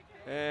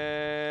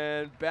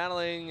 And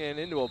battling and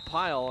into a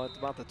pile at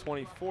about the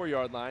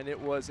 24-yard line. It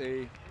was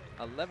a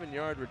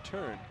 11-yard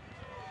return.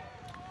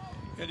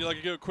 And you'd like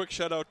to give a quick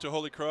shout out to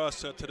Holy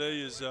Cross. Today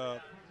is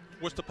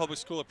Worcester Public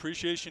School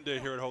Appreciation Day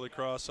here at Holy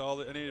Cross.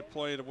 Any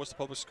employee at Worcester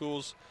Public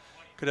Schools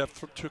could have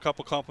a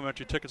couple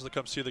complimentary tickets to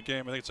come see the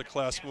game. I think it's a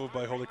class move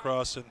by Holy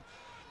Cross, and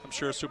I'm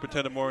sure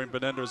Superintendent Maureen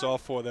Benender is all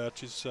for that.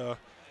 She's done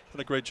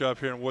a great job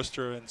here in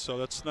Worcester, and so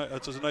that's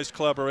a nice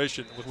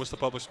collaboration with Worcester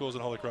Public Schools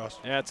and Holy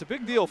Cross. Yeah, it's a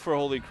big deal for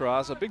Holy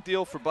Cross, a big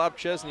deal for Bob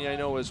Chesney, I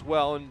know, as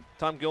well, and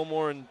Tom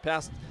Gilmore and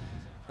past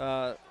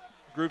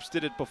groups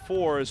did it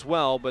before as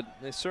well, but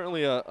there's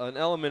certainly an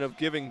element of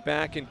giving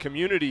back and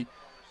community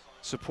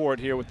support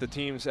here with the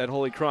teams at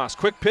Holy Cross.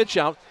 Quick pitch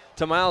out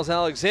to Miles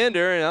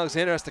Alexander, and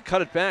Alexander has to cut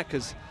it back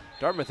because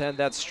Dartmouth had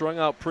that strung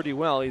out pretty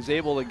well. He's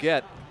able to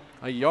get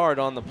a yard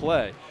on the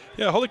play.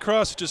 Yeah, Holy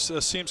Cross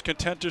just seems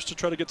content just to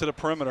try to get to the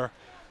perimeter.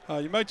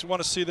 You might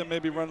want to see them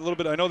maybe run a little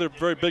bit. I know they're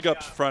very big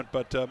up front,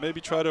 but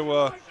maybe try to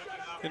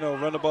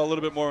run the ball a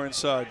little bit more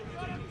inside.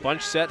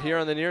 Bunch set here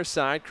on the near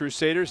side.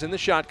 Crusaders in the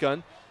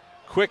shotgun.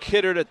 Quick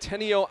hitter to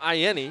Tenio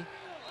Ieni.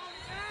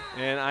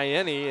 And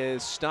Ieni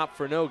is stopped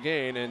for no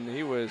gain, and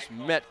he was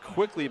met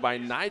quickly by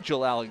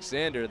Nigel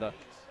Alexander, one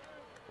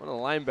of the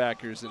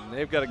linebackers, and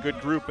they've got a good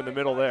group in the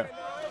middle there.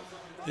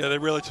 Yeah, they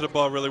really took the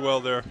ball really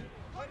well there.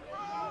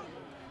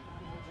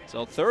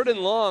 So 3rd and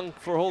long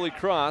for Holy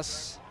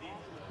Cross.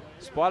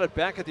 Spotted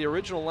back at the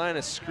original line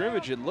of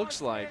scrimmage, it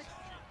looks like.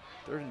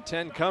 3rd and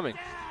 10 coming.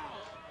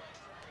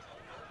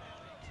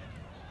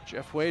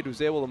 Jeff Wade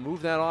was able to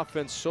move that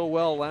offense so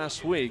well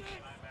last week.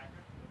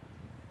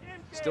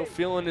 Still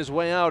feeling his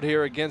way out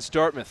here against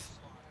Dartmouth.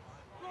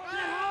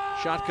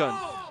 Shotgun.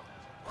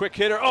 Quick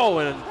hitter. Oh,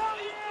 and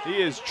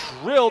he is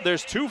drilled.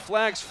 There's 2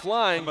 flags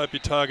flying. He might be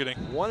targeting.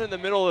 One in the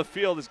middle of the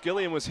field as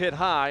Gilliam was hit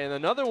high, and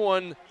another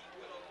one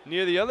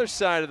near the other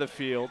side of the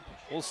field.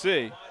 We'll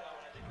see.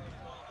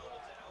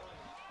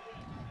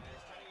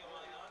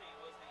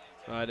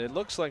 All right, it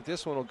looks like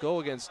this one will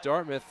go against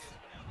Dartmouth.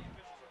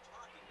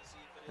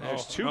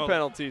 There's 2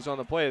 penalties on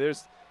the play.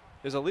 There's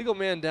a legal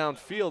man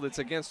downfield. It's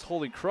against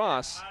Holy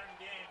Cross.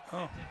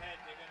 Oh.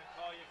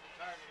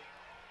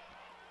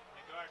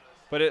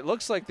 But it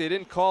looks like they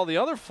didn't call the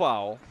other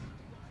foul.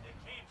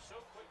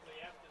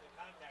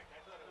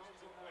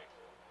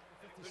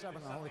 57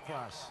 on Holy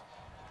Cross.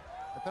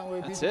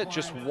 That's it,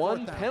 just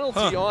 1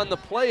 penalty on the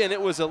play, and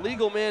it was a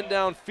legal man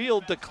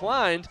downfield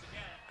declined.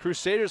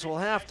 Crusaders will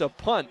have to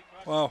punt.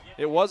 Wow.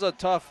 It was a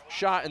tough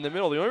shot in the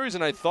middle. The only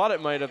reason I thought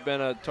it might have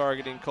been a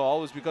targeting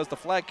call was because the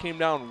flag came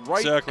down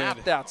right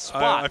at that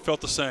spot. I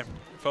felt the same.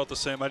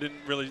 I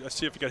didn't really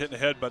see if he got hit in the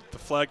head, but the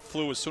flag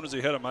flew as soon as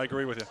he hit him. I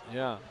agree with you.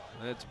 Yeah,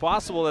 and it's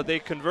possible that they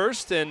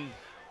conversed and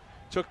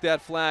took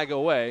that flag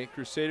away.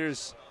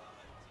 Crusaders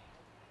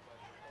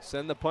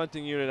send the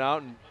punting unit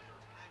out, and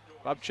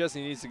Bob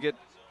Chesney needs to get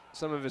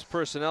some of his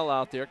personnel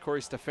out there.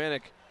 Corey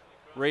Stefanik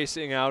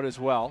racing out as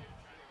well,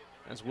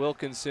 as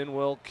Wilkinson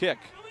will kick.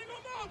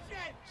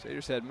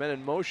 Crusaders had men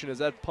in motion as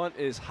that punt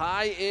is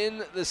high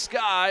in the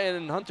sky,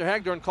 and Hunter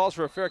Hagdorn calls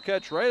for a fair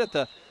catch right at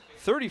the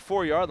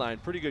 34-yard line.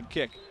 Pretty good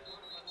kick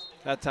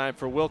that time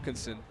for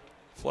Wilkinson.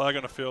 Flag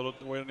on the field,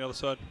 way on the other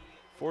side.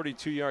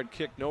 42-yard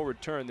kick, no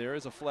return. There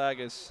is a flag,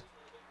 as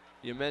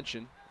you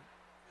mentioned.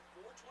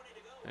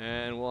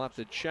 And we'll have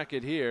to check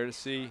it here to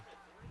see.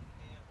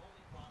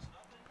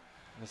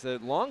 As the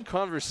long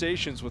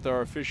conversations with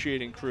our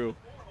officiating crew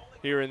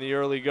here in the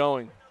early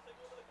going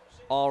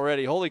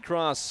already. Holy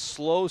Cross,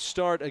 slow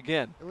start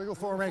again. Illegal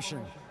formation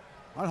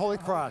on Holy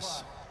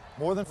Cross.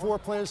 More than 4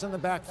 players in the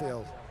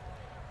backfield.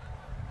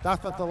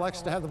 Dartmouth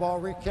elects to have the ball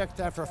re-kicked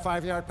after a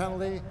 5-yard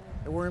penalty.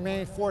 It will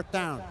remain 4th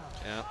down.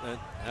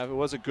 Yeah, it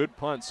was a good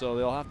punt, so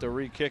they'll have to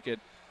re-kick it.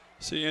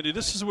 See, Andy,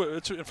 this is what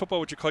it's in football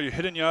what you call your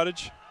hidden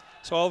yardage.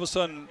 So all of a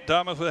sudden,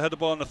 Dartmouth had the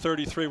ball on the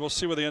 33. We'll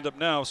see where they end up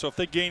now. So if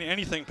they gain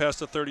anything past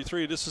the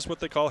 33, this is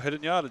what they call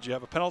hidden yardage. You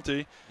have a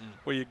penalty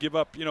where you give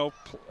up,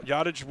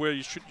 yardage where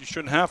you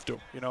shouldn't have to,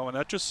 and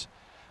that just,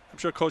 I'm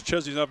sure Coach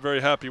Chesney's not very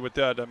happy with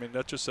that. I mean,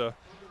 that's just a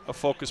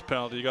focus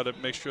penalty. You got to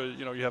make sure,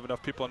 you have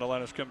enough people on the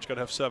line of scrimmage. You got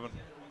to have 7.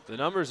 The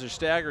numbers are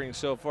staggering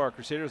so far.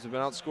 Crusaders have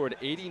been outscored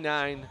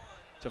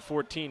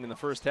 89-14 in the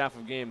first half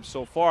of games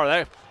so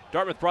far.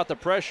 Dartmouth brought the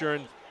pressure,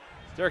 and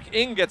Derek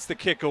Ing gets the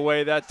kick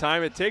away that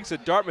time. It takes a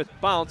Dartmouth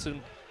bounce,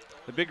 and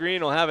the Big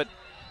Green will have it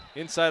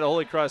inside of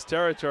Holy Cross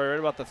territory, right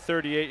about the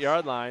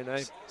 38-yard line.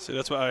 See,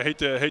 that's why I hate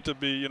to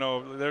be,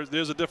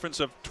 there's a difference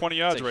of 20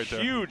 yards right there.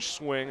 It's a huge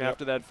swing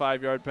after that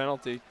 5-yard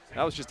penalty.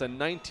 That was just a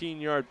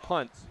 19-yard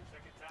punt.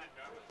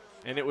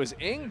 And it was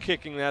Ing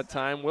kicking that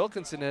time.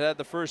 Wilkinson had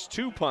the first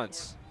 2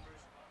 punts.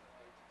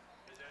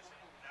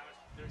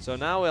 So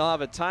now we'll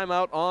have a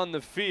timeout on the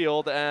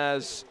field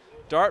as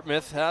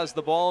Dartmouth has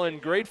the ball in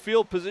great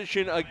field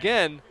position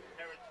again,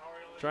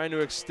 trying to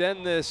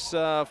extend this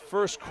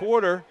first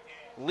quarter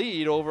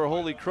lead over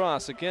Holy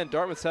Cross. Again,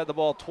 Dartmouth's had the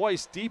ball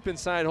twice deep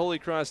inside Holy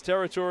Cross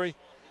territory.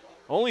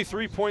 Only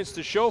 3 points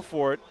to show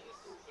for it.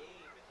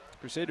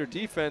 Crusader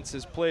defense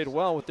has played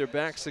well with their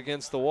backs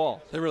against the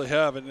wall. They really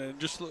have, and you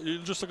just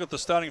look at the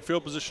starting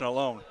field position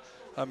alone.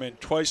 I mean,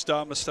 twice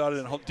Dartmouth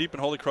started deep in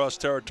Holy Cross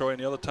territory,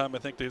 and the other time I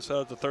think they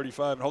started at the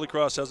 35, and Holy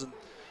Cross hasn't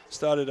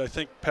started, I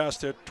think, past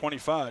their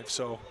 25.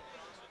 So,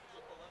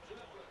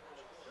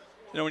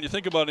 when you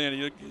think about it,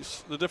 Andy,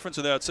 the difference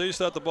in that, say you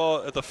start the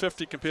ball at the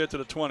 50 compared to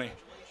the 20,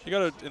 you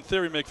got to, in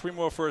theory, make 3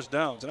 more first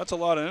downs, and that's a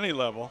lot at any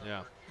level.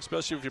 Yeah.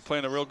 Especially if you're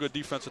playing a real good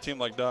defensive team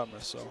like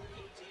Dartmouth. So.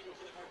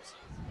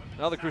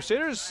 Now the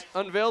Crusaders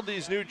unveiled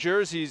these new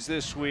jerseys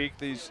this week.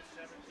 These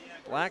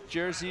black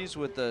jerseys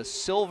with the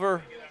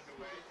silver.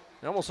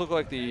 They almost look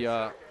like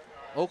the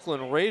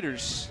Oakland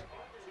Raiders.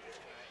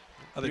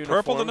 Are they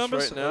purple, the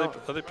numbers? Right now.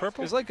 Are they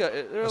purple? It's like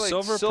they're like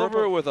silver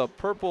purple? with a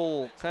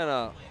purple kind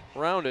of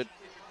around it.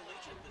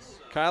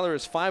 Kyler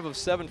is 5 of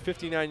 7,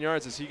 59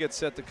 yards as he gets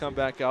set to come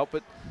back out.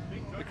 But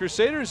the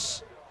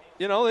Crusaders,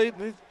 they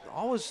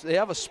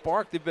have a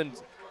spark. They've been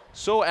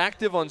so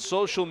active on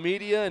social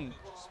media, and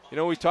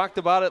we talked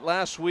about it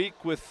last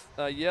week with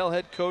Yale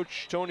head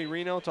coach Tony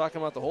Reno,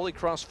 talking about the Holy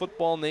Cross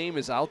football name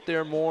is out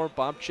there more.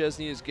 Bob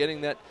Chesney is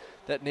getting that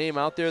name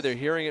out there. They're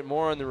hearing it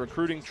more on the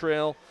recruiting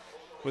trail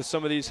with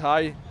some of these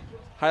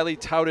highly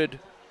touted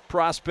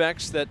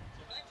prospects that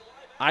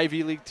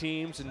Ivy League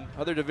teams and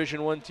other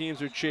Division I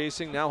teams are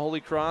chasing. Now Holy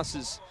Cross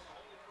is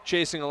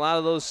chasing a lot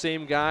of those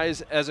same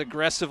guys as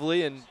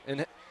aggressively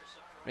and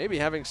maybe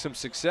having some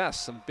success,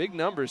 some big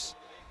numbers.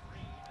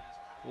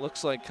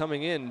 Looks like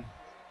coming in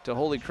to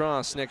Holy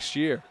Cross next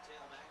year.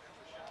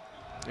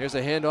 There's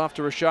a handoff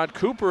to Rashad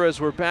Cooper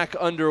as we're back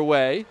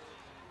underway.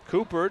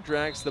 Cooper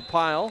drags the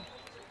pile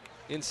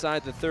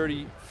inside the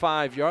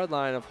 35-yard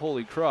line of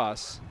Holy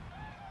Cross.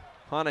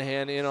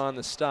 Honahan in on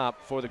the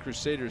stop for the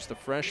Crusaders, the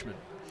freshman.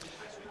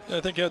 Yeah,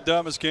 I think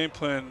Dartmouth's game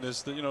plan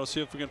is to,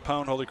 see if we can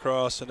pound Holy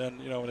Cross, and then,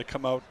 when they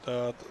come out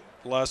the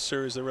last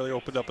series, they really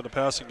opened up in the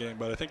passing game.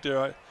 But I think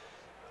their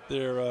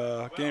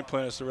game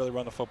plan is to really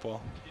run the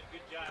football.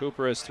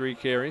 Cooper has 3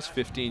 carries,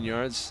 15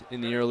 yards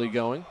in the early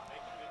going.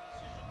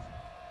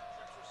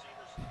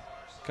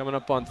 Coming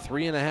up on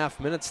 3.5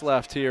 minutes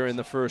left here in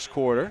the first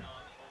quarter.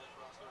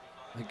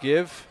 The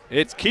give,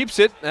 it keeps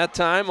it that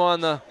time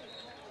on the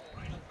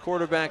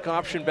quarterback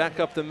option back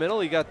up the middle.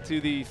 He got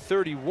to the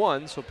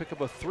 31, so pick up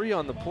a 3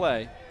 on the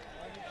play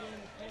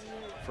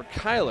for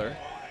Kyler.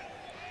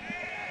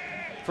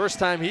 First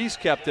time he's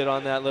kept it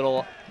on that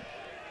little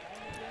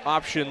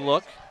option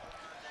look.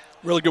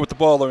 Really good with the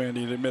ball, though,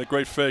 Andy. They made a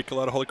great fake. A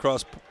lot of Holy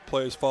Cross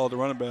players followed the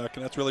running back,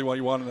 and that's really what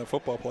you want in that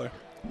football play.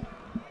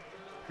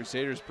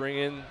 Crusaders bring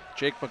in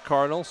Jake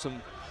McCardle,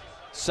 some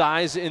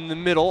size in the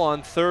middle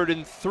on 3rd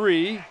and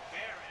 3.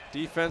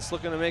 Defense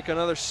looking to make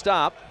another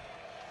stop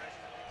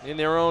in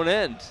their own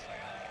end.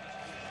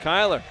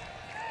 Kyler,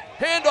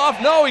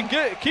 handoff, no,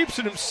 he keeps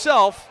it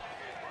himself.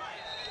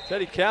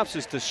 Teddy Capps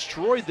has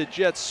destroyed the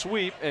jet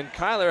sweep, and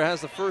Kyler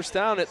has the first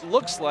down, it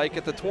looks like,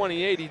 at the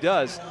 28 he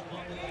does.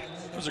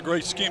 It was a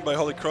great scheme by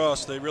Holy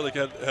Cross. They really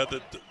had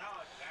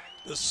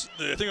this.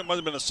 I think it might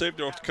have been a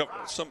safety or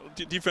some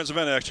defensive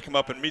end actually come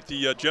up and meet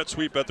the jet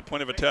sweep at the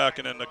point of attack,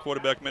 and then the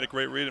quarterback made a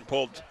great read and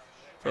pulled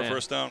for a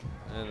first down.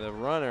 And the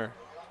runner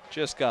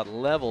just got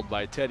leveled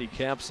by Teddy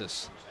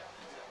Campsis.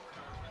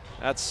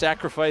 That's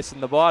sacrificing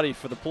the body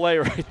for the play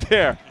right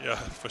there. Yeah,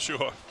 for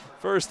sure.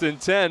 1st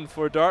and 10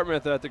 for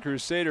Dartmouth at the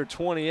Crusader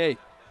 28.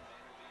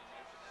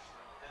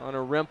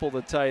 Hunter Rempel,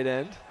 the tight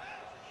end.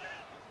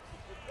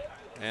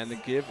 And the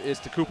give is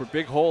to Cooper.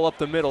 Big hole up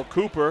the middle.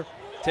 Cooper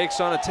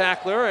takes on a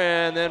tackler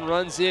and then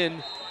runs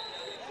in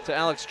to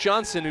Alex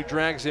Johnson, who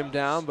drags him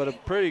down, but a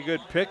pretty good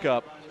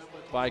pickup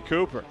by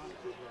Cooper.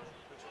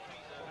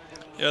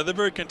 Yeah, they're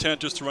very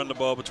content just to run the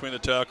ball between the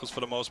tackles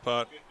for the most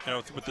part, you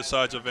know, with the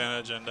size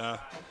advantage. And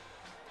like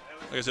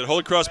I said,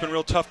 Holy Cross has been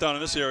real tough down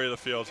in this area of the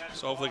field,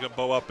 so hopefully they can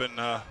bow up and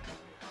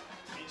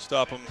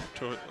stop them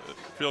to a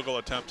field goal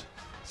attempt.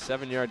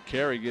 7-yard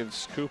carry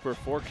gives Cooper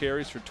 4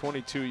 carries for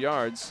 22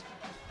 yards.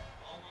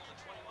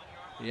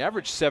 He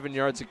averaged 7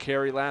 yards a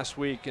carry last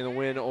week in the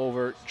win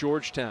over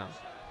Georgetown.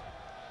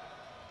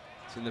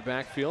 It's in the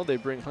backfield. They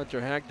bring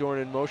Hunter Hagdorn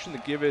in motion. The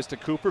give is to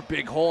Cooper.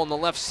 Big hole on the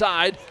left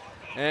side.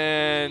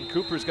 And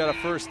Cooper's got a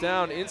first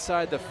down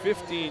inside the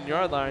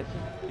 15-yard line.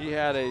 He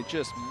had a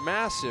just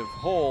massive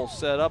hole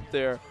set up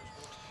there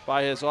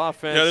by his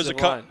offensive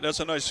line.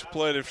 That's a nice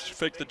play to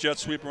fake the jet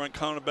sweep and run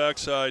counter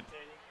backside.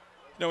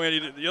 You know,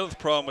 Andy, the other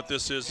problem with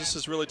this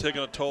is really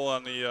taking a toll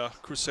on the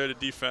Crusader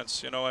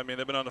defense. You know, I mean,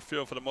 they've been on the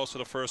field for the most of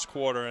the first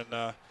quarter,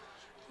 and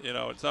you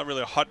know, it's not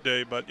really a hot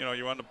day, but you know,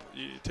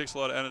 it takes a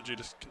lot of energy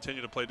to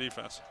continue to play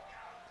defense.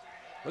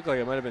 Looked like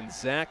it might have been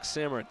Zach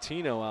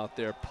Sammartino out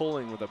there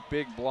pulling with a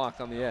big block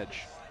on the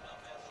edge.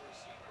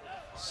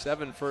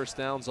 7 first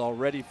downs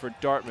already for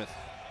Dartmouth.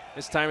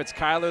 This time it's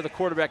Kyler, the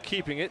quarterback,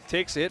 keeping it.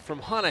 Takes a hit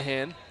from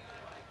Honahan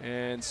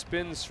and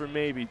spins for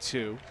maybe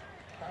 2.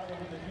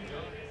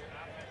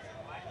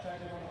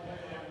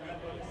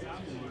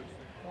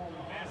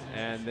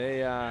 And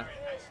they,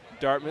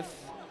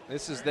 Dartmouth,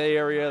 this is the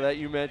area that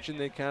you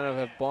mentioned. They kind of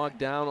have bogged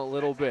down a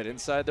little bit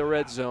inside the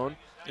red zone.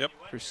 Yep.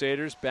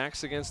 Crusaders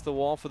backs against the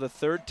wall for the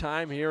 3rd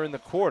time here in the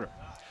quarter.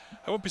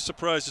 I wouldn't be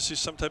surprised to see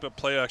some type of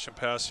play action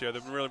pass here.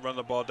 They've really run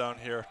the ball down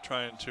here,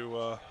 trying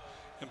to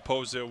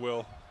impose their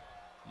will.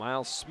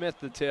 Miles Smith,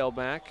 the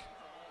tailback,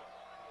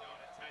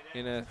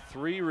 in a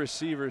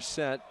 3-receiver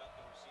set.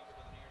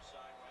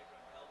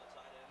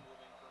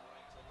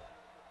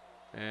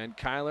 And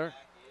Kyler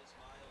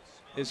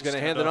is going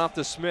to hand it off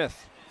to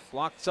Smith.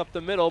 Blocks up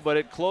the middle, but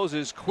it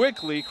closes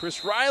quickly.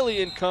 Chris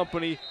Riley and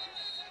company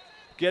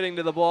getting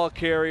to the ball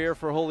carrier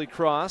for Holy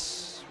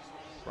Cross.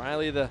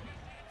 Riley, the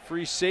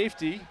free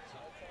safety,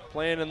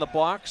 playing in the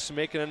box,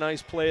 making a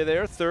nice play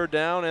there. 3rd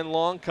down and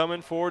long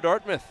coming for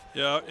Dartmouth.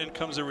 Yeah, in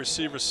comes a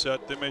receiver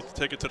set. They may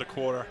take it to the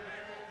quarter,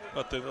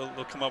 but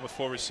they'll come up with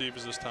 4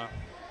 receivers this time.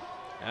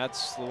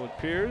 That's what it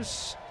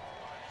appears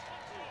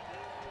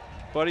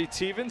Buddy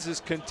Tevens is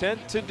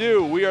content to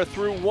do. We are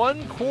through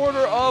 1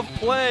 quarter of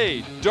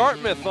play.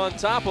 Dartmouth on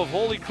top of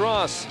Holy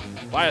Cross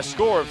by a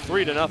score of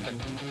 3-0.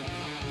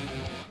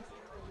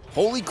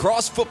 Holy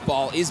Cross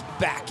football is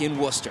back in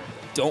Worcester.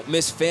 Don't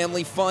miss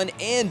family fun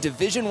and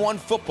Division I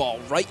football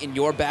right in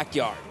your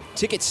backyard.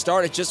 Tickets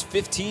start at just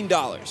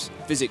 $15.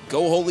 Visit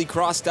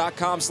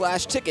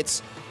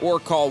goholycross.com/tickets or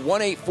call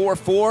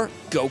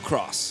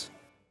 1-844-GO-CROSS.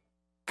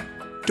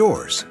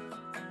 Doors.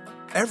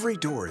 Every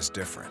door is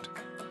different.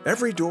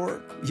 Every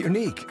door,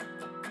 unique.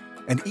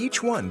 And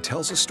each one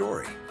tells a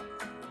story.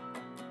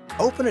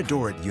 Open a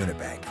door at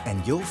Unibank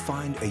and you'll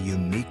find a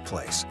unique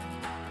place.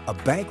 A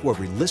bank where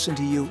we listen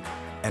to you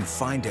and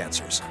find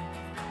answers.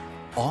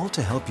 All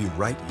to help you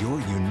write your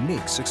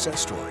unique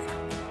success story.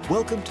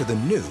 Welcome to the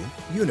new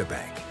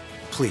Unibank.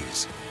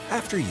 Please,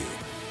 after you.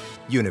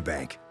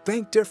 Unibank.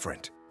 Bank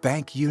different.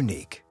 Bank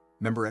unique.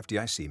 Member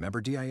FDIC. Member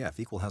DIF.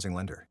 Equal housing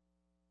lender.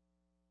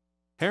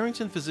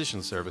 Harrington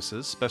Physician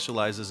Services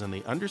specializes in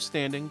the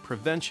understanding,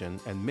 prevention,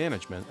 and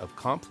management of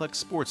complex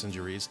sports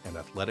injuries and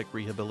athletic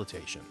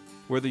rehabilitation.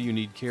 Whether you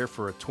need care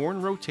for a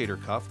torn rotator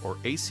cuff or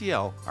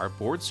ACL, our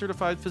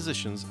board-certified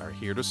physicians are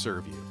here to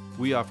serve you.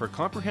 We offer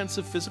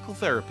comprehensive physical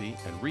therapy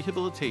and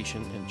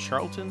rehabilitation in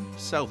Charlton,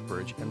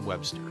 Southbridge, and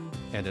Webster,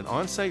 and an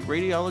on-site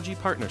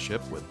radiology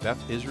partnership with Beth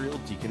Israel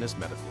Deaconess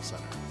Medical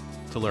Center.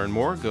 To learn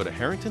more, go to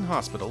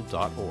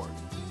harringtonhospital.org.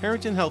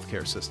 Harrington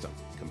Healthcare System.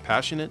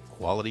 Compassionate,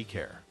 quality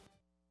care.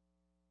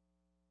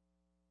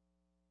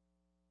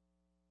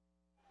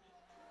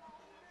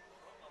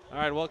 All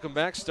right, welcome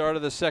back. Start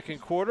of the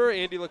 2nd quarter.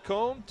 Andy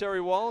Lacombe,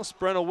 Terry Wallace,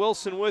 Brenna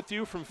Wilson with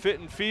you from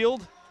Fitton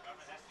Field,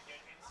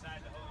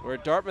 where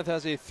Dartmouth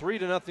has a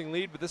 3-0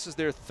 lead, but this is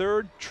their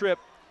 3rd trip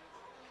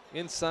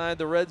inside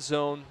the red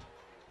zone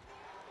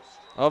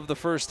of the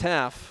first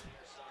half.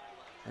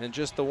 And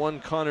just the one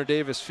Connor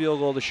Davis field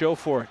goal to show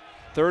for it.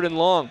 3rd and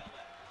long.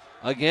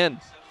 Again.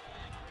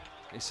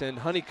 They send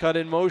Honeycutt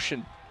in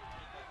motion.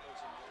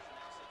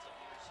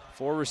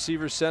 4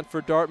 receivers sent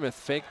for Dartmouth.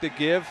 Fake the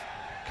give.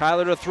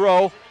 Kyler to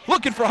throw.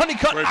 Looking for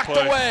Honeycutt. Great knocked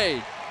play.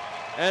 Away.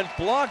 And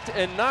blocked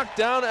and knocked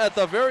down at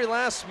the very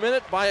last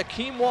minute by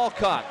Akeem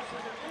Walcott.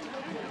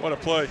 What a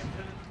play.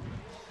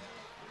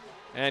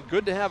 And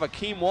good to have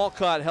Akeem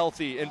Walcott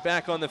healthy and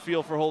back on the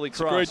field for Holy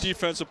Cross. Great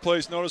defensive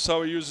plays. Notice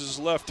how he uses his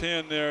left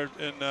hand there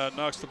and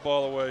knocks the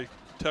ball away.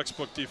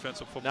 Textbook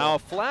defensive football. Now a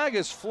flag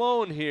is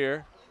flown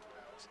here.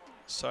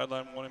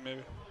 Sideline warning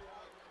maybe.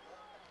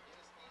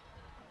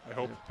 I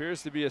hope. It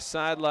appears to be a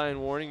sideline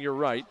warning. You're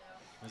right.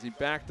 As he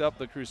backed up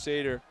the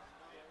Crusader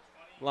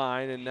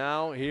line. And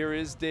now here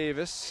is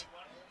Davis.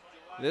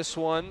 This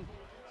one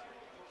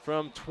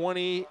from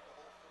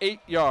 28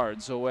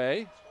 yards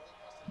away.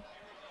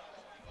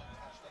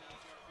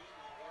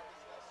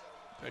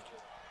 Thank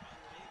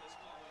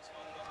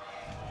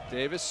you.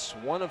 Davis,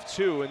 1 of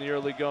 2 in the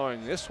early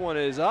going. This one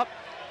is up.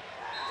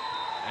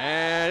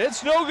 And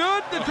it's no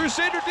good. The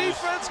Crusader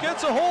defense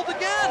gets a hold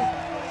again.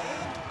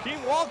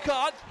 Akeem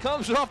Walcott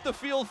comes off the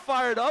field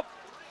fired up.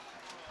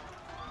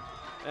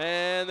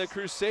 And the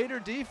Crusader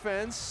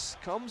defense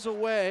comes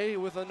away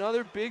with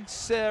another big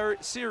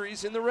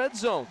series in the red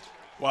zone.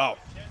 Wow.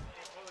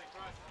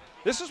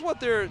 This is what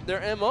their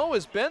MO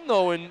has been,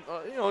 though. And,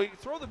 you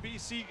throw the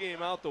BC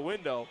game out the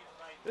window.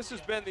 This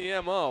has been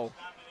the MO.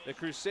 The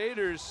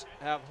Crusaders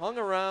have hung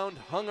around,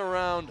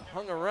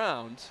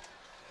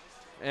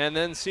 and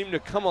then seem to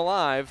come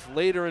alive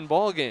later in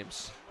ball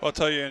games. I'll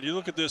tell you, and you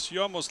look at this,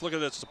 you almost look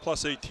at it as a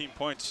plus 18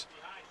 points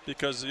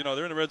because,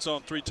 they're in the red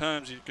zone 3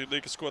 times. They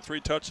could score 3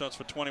 touchdowns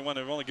for 21.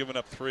 They've only given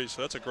up 3,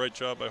 so that's a great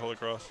job by Holy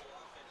Cross.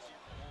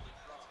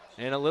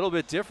 And a little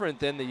bit different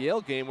than the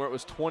Yale game where it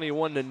was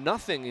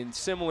 21-0 in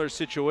similar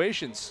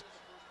situations.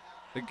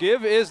 The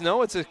give is,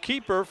 it's a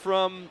keeper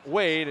from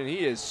Wade, and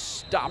he is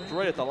stopped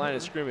right at the line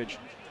of scrimmage.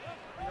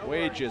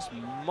 Wade just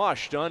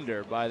mushed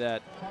under by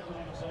that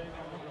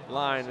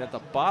line at the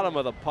bottom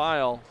of the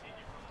pile.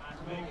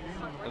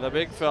 And the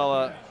big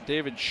fella,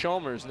 David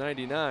Chalmers,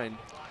 99,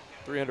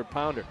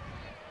 300-pounder.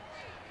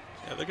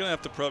 Yeah, they're going to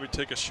have to probably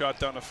take a shot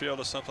down the field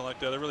or something like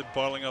that. They're really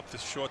bottling up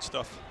this short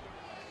stuff,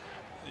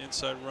 the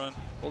inside run.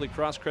 Holy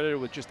Cross credited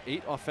with just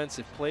 8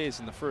 offensive plays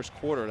in the first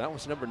quarter. That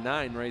was number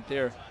 9 right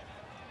there.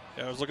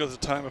 Yeah, I was looking at the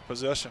time of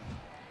possession.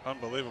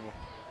 Unbelievable.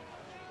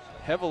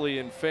 Heavily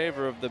in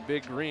favor of the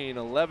Big Green.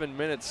 11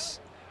 minutes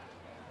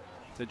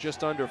to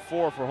just under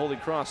 4 for Holy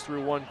Cross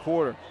through 1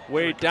 quarter.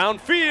 Wade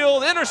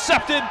downfield,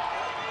 intercepted.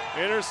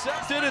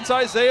 Intercepted, it's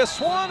Isaiah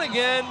Swan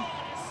again.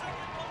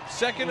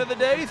 2nd of the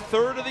day,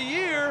 3rd of the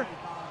year.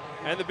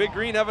 And the Big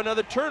Green have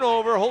another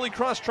turnover. Holy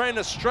Cross trying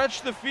to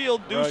stretch the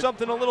field, do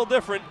something a little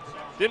different.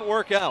 Didn't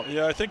work out.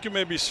 Yeah, I think you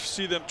maybe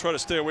see them try to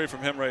stay away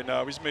from him right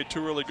now. He's made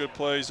 2 really good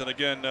plays. And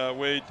again,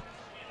 Wade,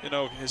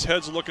 his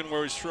head's looking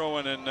where he's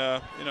throwing.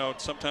 And,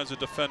 sometimes a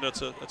defender,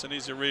 it's an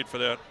easy read for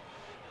that.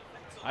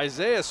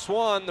 Isaiah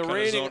Swan, the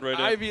reigning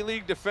Ivy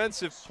League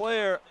Defensive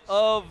Player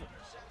of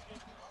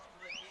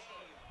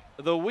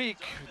the Week,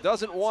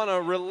 doesn't want to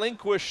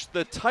relinquish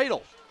the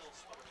title.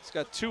 He's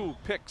got 2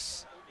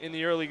 picks in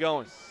the early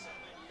going.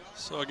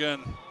 So again,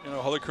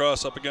 Holy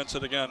Cross up against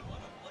it again.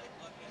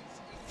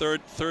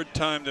 Third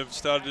time they've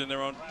started in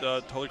their own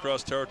Holy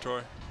Cross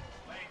territory.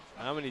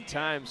 How many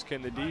times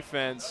can the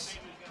defense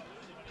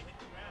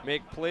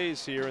make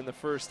plays here in the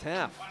first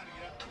half?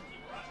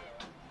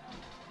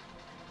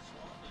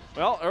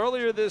 Well,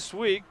 earlier this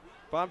week,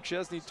 Bob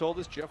Chesney told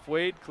us Jeff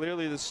Wade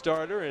clearly the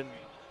starter, and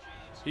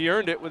he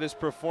earned it with his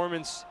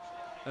performance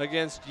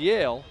against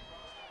Yale.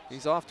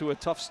 He's off to a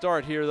tough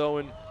start here, though,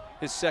 in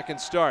his 2nd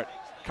start.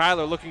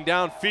 Kyler looking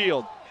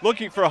downfield,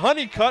 looking for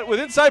Honeycutt with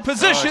inside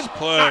position. Nice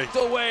play. Knocked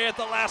away at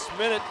the last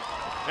minute,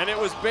 and it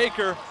was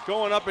Baker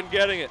going up and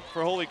getting it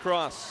for Holy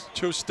Cross.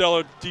 2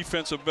 stellar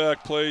defensive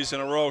back plays in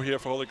a row here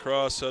for Holy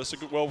Cross. It's a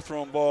good,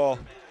 well-thrown ball,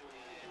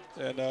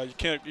 and you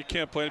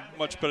can't play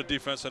much better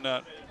defense than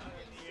that.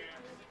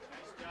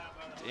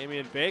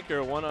 Damian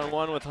Baker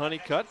one-on-one with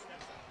Honeycutt.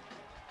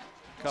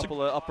 A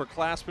couple of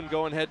upperclassmen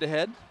going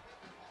head-to-head.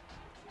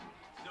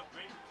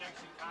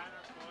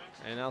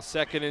 And now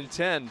 2nd and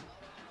 10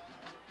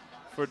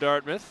 for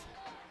Dartmouth.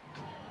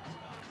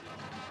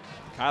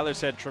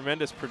 Kyler's had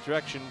tremendous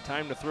protection,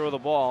 time to throw the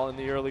ball in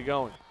the early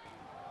going.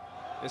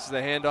 This is the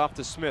handoff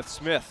to Smith.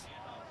 Smith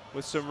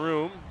with some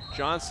room.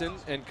 Johnson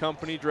and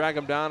company drag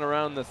him down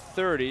around the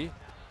 30.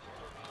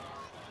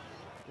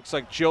 Looks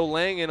like Joe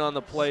Langan on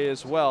the play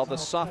as well. The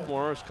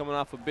sophomore is coming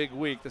off a big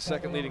week, the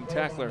 2nd leading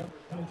tackler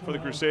for the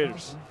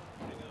Crusaders.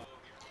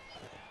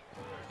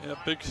 Yeah,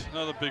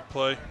 another big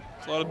play.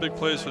 A lot of big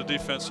plays for the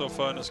defense so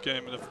far in this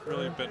game, and they've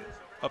really been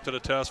up to the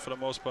task for the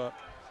most part.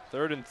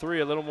 3rd and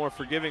 3, a little more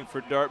forgiving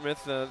for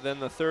Dartmouth than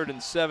the 3rd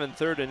and 7,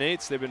 3rd and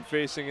 8s they've been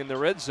facing in the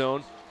red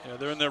zone. Yeah,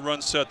 they're in their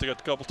run set. They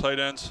got a couple tight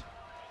ends.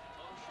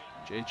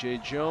 J.J.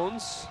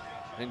 Jones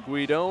and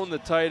Guidon, the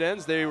tight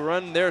ends, they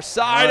run their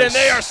side, and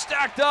they are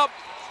stacked up.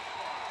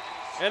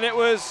 And it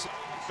was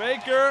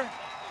Baker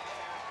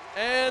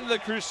and the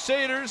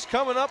Crusaders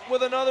coming up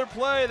with another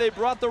play. They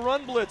brought the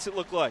run blitz, it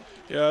looked like.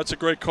 Yeah, it's a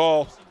great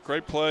call,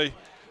 great play.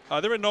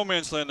 They're in no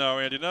man's land now,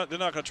 Andy. They're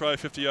not going to try a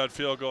 50-yard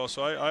field goal,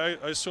 so I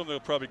assume they'll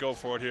probably go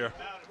for it here.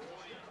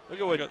 Look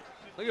at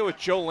what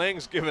Joe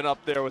Lang's giving up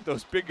there with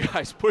those big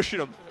guys pushing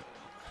him.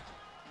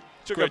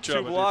 Took Great up two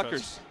job with blockers.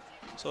 defense.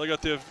 So they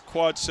got their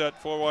quad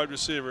set, 4 wide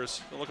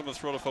receivers. They're looking to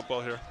throw the football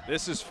here.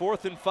 This is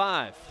 4th and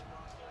 5.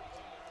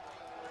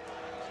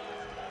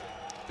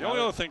 The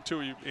only other thing,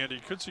 too, Andy,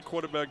 you could see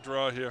quarterback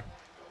draw here.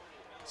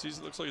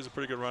 Looks like he's a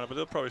pretty good runner, but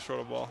they'll probably throw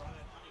the ball.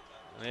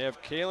 They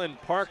have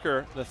Kalen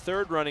Parker, the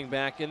 3rd running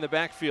back, in the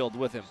backfield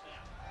with him.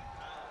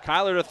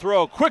 Kyler to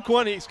throw. Quick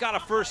one. He's got a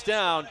first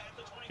down.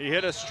 He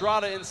hit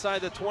Estrada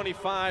inside the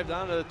 25,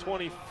 down to the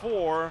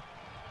 24,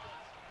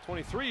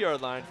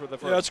 23-yard line for the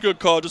first. Yeah, that's a good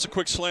call. Just a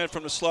quick slant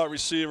from the slot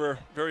receiver.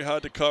 Very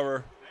hard to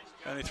cover,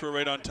 and he threw it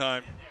right on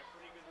time.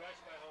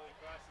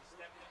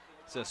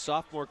 It's a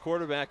sophomore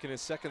quarterback in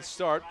his 2nd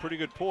start. Pretty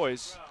good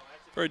poise.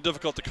 Very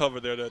difficult to cover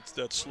there,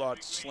 that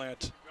slot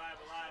slant.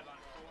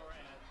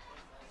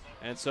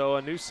 And so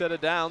a new set of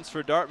downs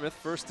for Dartmouth.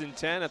 1st and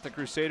 10 at the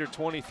Crusader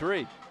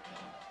 23.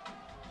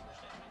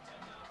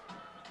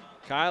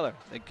 Kyler,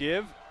 the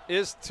give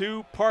is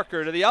to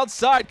Parker to the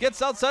outside.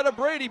 Gets outside of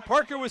Brady.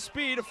 Parker with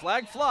speed. A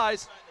flag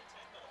flies.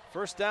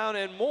 First down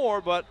and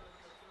more, but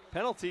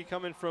penalty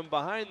coming from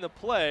behind the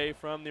play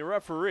from the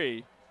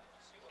referee.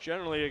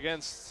 Generally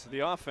against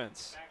the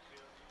offense.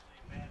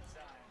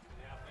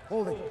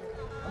 Holding.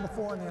 Number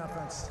 4 in the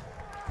offense.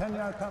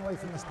 10-yard penalty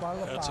from the spot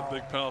of the That's foul. a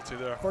big penalty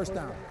there. First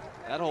down.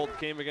 That hold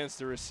came against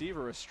the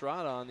receiver,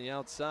 Estrada, on the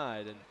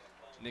outside, and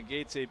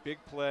negates a big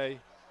play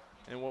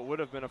and what would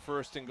have been a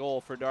 1st and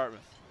goal for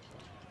Dartmouth.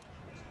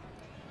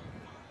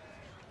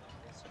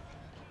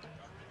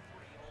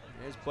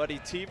 There's Buddy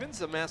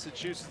Tevens, a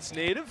Massachusetts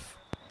native.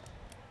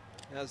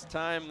 Has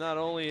time not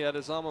only at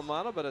his alma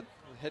mater, but a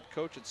head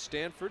coach at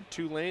Stanford,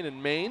 Tulane,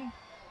 and Maine.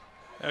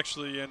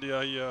 Actually, Andy,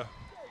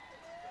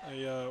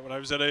 when I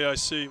was at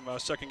AIC, my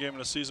 2nd game of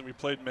the season, we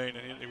played Maine,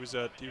 and he was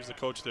the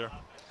coach there.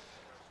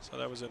 So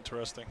that was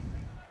interesting.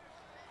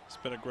 He's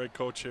been a great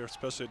coach here,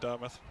 especially at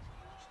Dartmouth.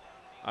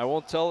 I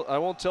won't tell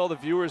the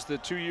viewers the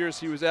 2 years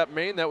he was at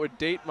Maine. That would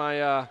date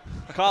my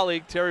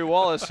colleague Terry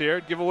Wallace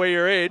here. Give away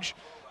your age.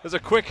 There's a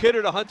quick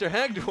hitter to Hunter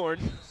Hagdorn.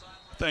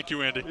 Thank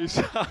you, Andy.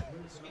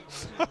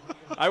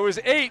 I was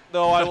 8,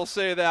 though. I will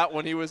say that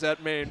when he was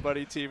at Maine,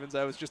 Buddy Tevens.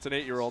 I was just an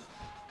 8-year-old.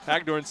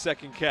 Hagdorn's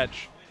 2nd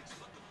catch.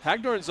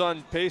 Hagdorn's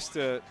on pace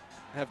to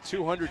have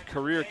 200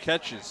 career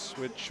catches,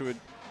 which would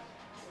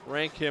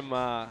rank him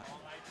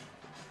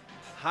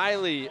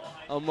highly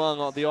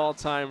among the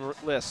all-time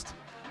list.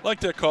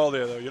 Like that call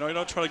there, though. You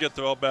don't try to get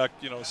the ball back,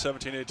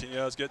 17, 18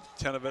 yards, get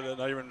 10 of it, and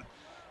now you're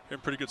in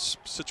pretty good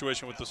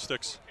situation with the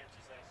sticks.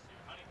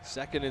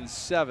 2nd and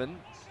 7.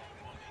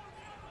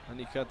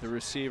 Honeycutt, the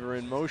receiver,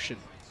 in motion.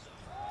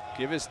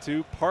 Give is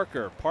to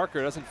Parker.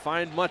 Parker doesn't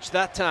find much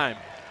that time.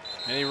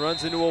 And he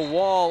runs into a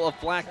wall of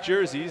black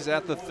jerseys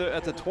at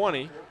the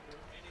 20.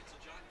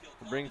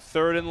 We'll bring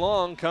 3rd and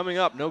long coming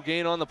up. No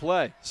gain on the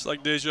play. It's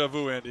like deja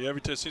vu, Andy.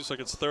 Every time it seems like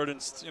it's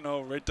 3rd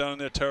and, right down in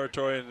their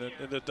territory,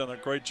 and they've done a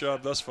great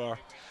job thus far.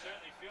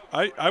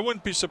 I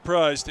wouldn't be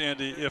surprised,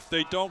 Andy, if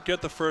they don't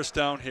get the first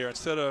down here.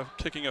 Instead of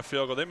kicking a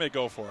field goal, they may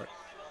go for it.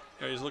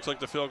 It looks like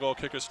the field goal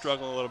kicker's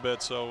struggling a little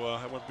bit, so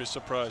I wouldn't be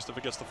surprised if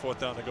it gets the 4th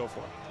down to go for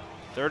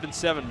it. 3rd and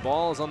 7.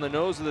 Ball is on the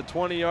nose of the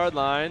 20-yard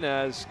line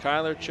as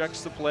Kyler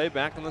checks the play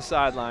back on the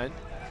sideline.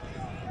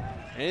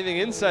 Anything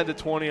inside the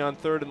 20 on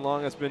 3rd and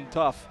long has been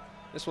tough.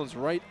 This one's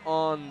right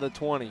on the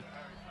 20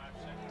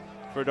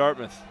 for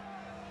Dartmouth.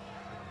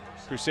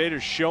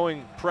 Crusaders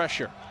showing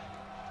pressure.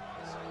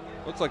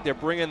 Looks like they're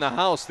bringing the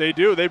house. They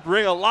do. They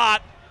bring a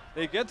lot.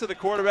 They get to the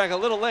quarterback a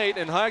little late,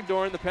 and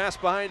Hagdorn, the pass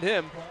behind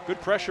him.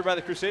 Good pressure by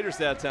the Crusaders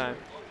that time.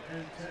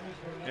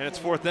 And it's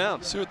 4th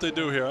down. See what they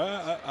do here.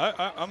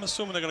 I'm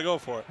assuming they're going to go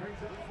for it.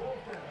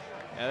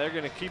 Yeah, they're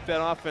going to keep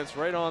that offense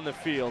right on the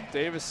field.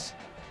 Davis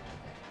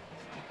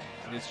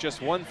is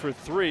just 1 for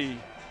 3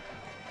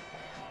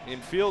 in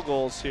field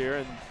goals here,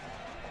 and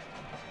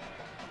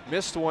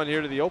missed one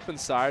here to the open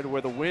side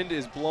where the wind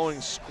is blowing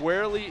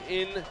squarely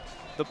in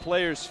the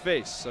player's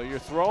face. So you're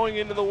throwing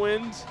into the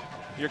wind,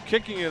 you're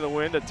kicking into the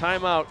wind. A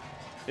timeout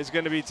is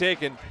going to be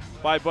taken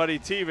by Buddy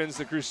Tevens.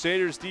 The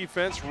Crusaders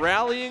defense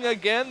rallying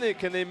again.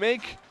 Can they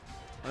make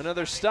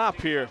another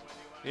stop here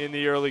in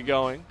the early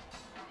going?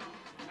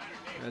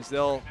 As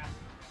they'll.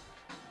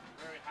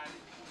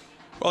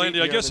 Well,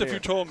 Andy, I guess if you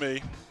told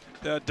me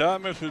that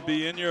Dartmouth would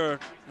be in your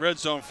red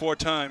zone 4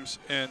 times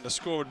and the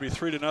score would be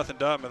 3-0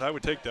 Dartmouth, I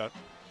would take that.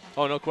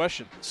 Oh, no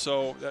question.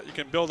 So you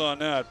can build on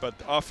that, but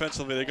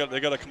offensively they got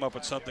to come up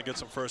with something, get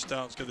some first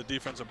downs, give the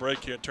defense a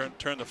break here,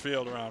 turn the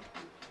field around.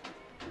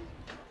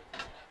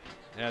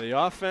 Yeah, the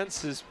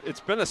offense it's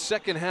been a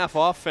second half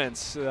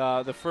offense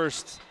the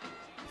first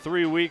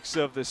 3 weeks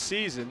of the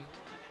season.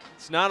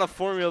 It's not a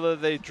formula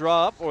they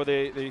draw up or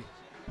they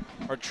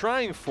are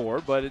trying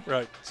for, but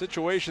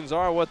situations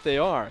are what they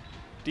are.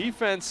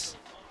 Defense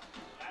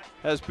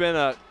has been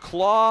a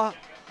claw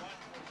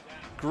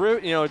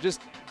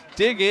just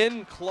dig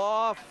in,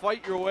 claw,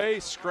 fight your way,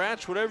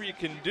 scratch, whatever you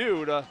can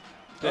do to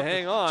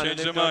hang on. Change and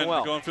their they've done mind.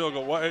 well. Going field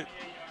goal.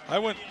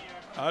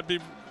 I'd be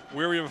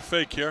weary of a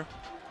fake here.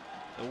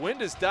 The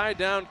wind has died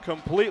down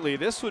completely.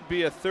 This would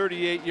be a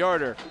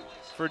 38-yarder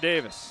for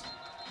Davis.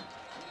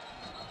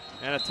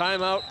 And a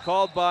timeout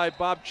called by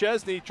Bob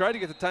Chesney. Tried to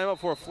get the timeout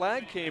before a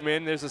flag came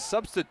in. There's a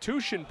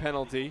substitution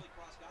penalty.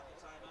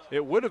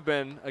 It would have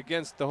been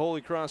against the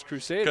Holy Cross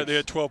Crusaders. They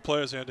had 12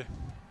 players, Andy.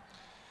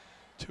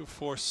 2,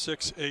 4,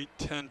 6, 8,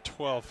 10,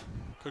 12.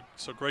 Good,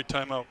 so great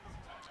timeout.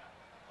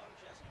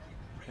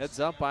 Heads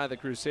up by the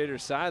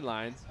Crusaders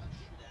sideline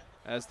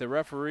as the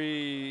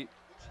referee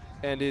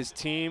and his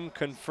team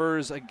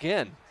confers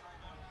again.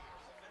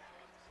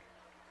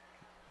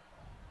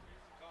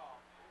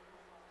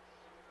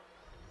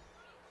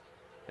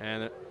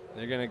 And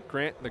they're going to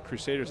grant the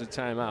Crusaders a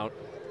timeout.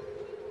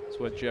 That's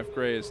what Jeff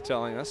Gray is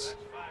telling us.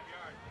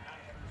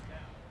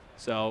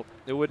 So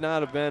it would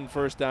not have been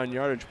first down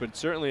yardage, but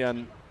certainly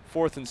on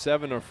 4th and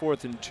 7 or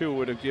 4th and 2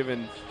 would have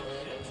given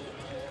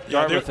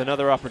Dartmouth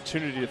another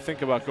opportunity to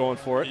think about going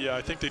for it. Yeah,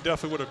 I think they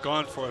definitely would have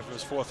gone for it if it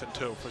was 4th and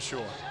 2, for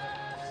sure.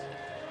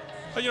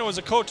 But, as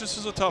a coach, this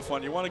is a tough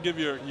one. You want to give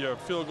your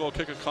field goal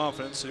kicker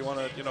confidence. You want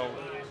to,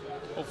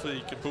 hopefully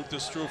you can boot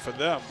this through for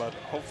them, but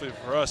hopefully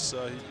for us,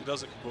 he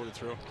doesn't boot it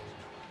through.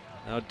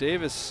 Now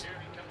Davis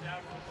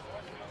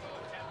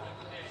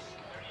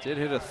did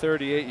hit a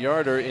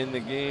 38-yarder in the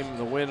game,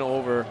 the win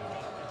over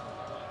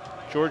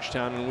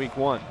Georgetown in week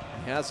 1.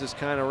 He has this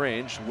kind of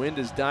range. Wind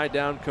has died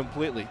down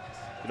completely.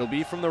 It'll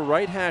be from the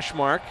right hash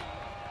mark.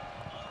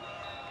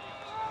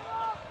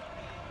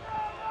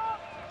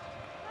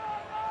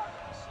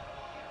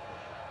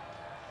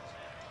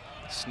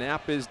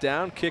 Snap is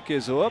down, kick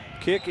is up,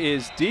 kick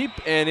is deep,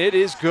 and it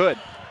is good.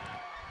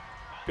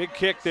 Big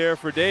kick there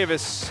for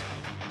Davis.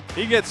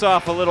 He gets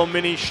off a little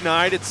mini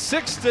schneid. It's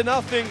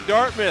 6-0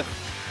 Dartmouth.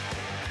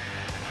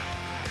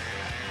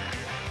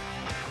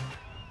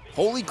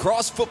 Holy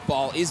Cross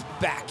football is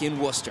back in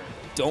Worcester.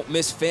 Don't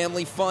miss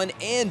family fun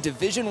and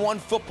Division I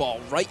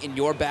football right in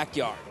your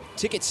backyard.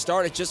 Tickets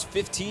start at just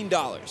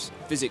 $15.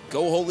 Visit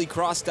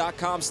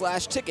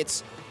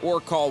goholycross.com/tickets or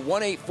call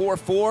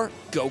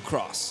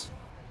 1-844-GO-CROSS.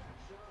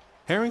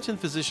 Harrington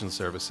Physician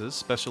Services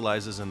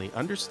specializes in the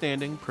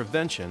understanding,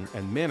 prevention,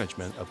 and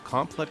management of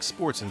complex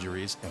sports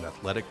injuries and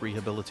athletic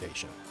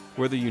rehabilitation.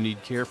 Whether you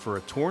need care for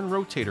a torn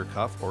rotator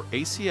cuff or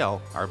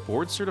ACL, our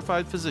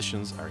board-certified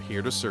physicians are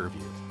here to serve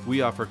you.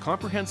 We offer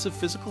comprehensive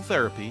physical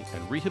therapy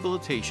and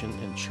rehabilitation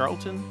in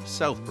Charlton,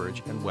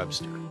 Southbridge, and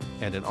Webster,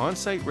 and an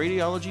on-site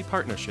radiology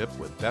partnership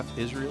with Beth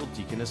Israel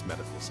Deaconess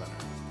Medical Center.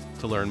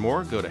 To learn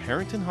more, go to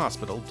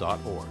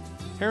harringtonhospital.org.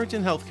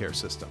 Harrington Healthcare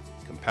System.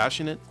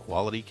 Compassionate,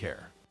 quality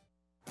care.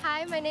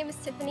 Hi, my name is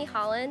Tiffany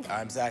Holland.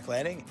 I'm Zach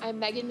Lanning. I'm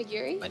Megan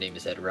McGeary. My name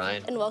is Ed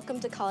Ryan. And welcome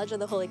to College of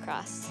the Holy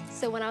Cross.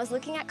 So when I was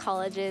looking at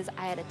colleges,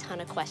 I had a ton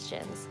of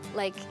questions.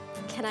 Like,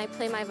 can I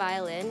play my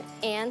violin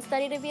and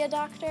study to be a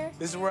doctor?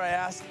 This is where I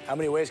ask, how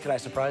many ways can I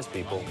surprise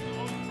people?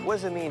 What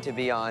does it mean to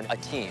be on a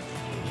team?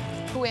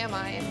 Who am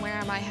I and where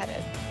am I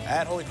headed?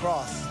 At Holy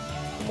Cross.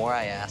 The more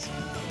I ask,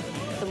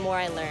 the more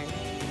I learn.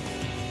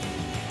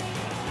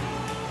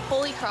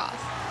 Holy Cross.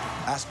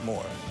 Ask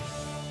more.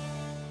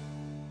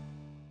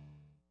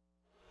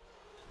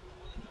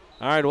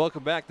 All right,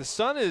 welcome back. The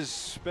sun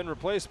has been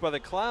replaced by the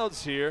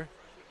clouds here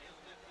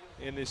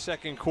in the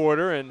second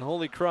quarter, and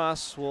Holy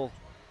Cross will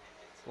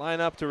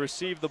line up to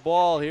receive the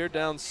ball here,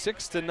 down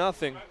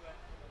 6-0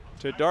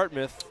 to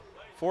Dartmouth.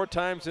 4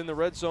 times in the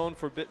red zone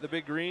for the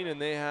Big Green, and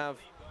they have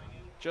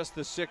just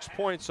the 6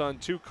 points on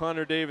 2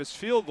 Connor Davis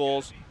field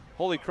goals.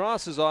 Holy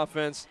Cross's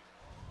offense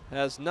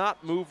has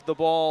not moved the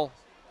ball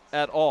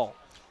at all.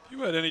 If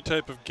you had any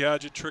type of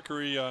gadget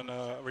trickery on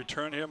a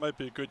return here, it might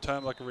be a good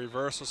time, like a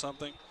reverse or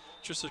something,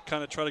 just to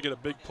kind of try to get a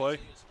big play.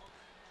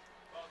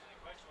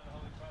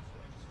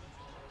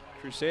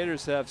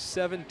 Crusaders have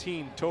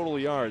 17 total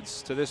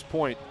yards to this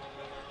point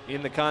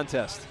in the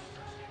contest.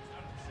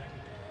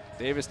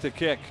 Davis to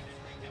kick.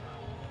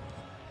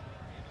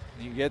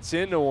 He gets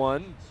into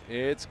one.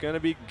 It's going to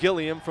be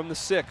Gilliam from the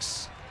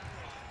 6.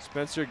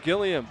 Spencer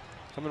Gilliam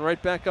coming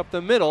right back up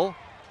the middle.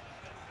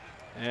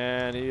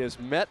 And he is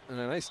met, and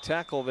a nice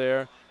tackle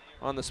there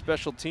on the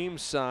special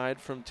teams side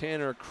from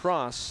Tanner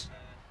Cross,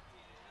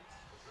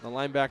 the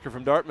linebacker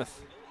from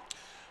Dartmouth.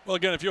 Well,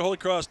 again, if you're Holy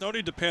Cross, no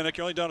need to panic.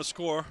 You're only down a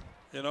score.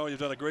 You know, you've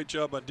done a great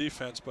job on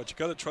defense, but you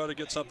got to try to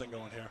get something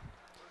going here.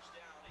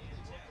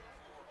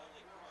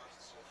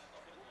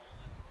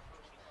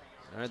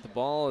 All right, the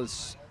ball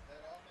is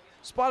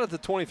spotted at the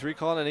 23,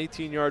 calling an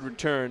 18-yard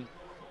return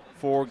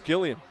for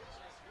Gilliam.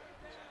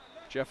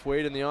 Jeff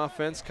Wade in the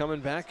offense coming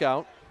back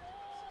out.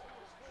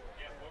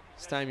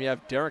 This time you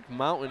have Derek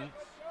Mountain,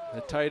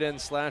 the tight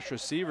end /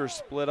 receiver,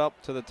 split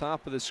up to the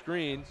top of the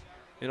screen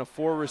in a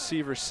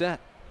 4-receiver set.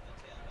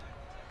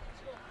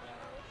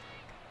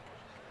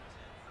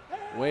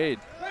 Wade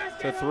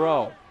to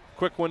throw.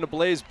 Quick one to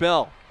Blaze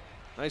Bell.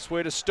 Nice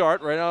way to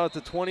start right out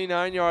at the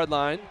 29-yard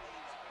line.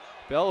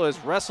 Bell is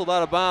wrestled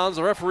out of bounds.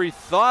 The referee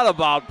thought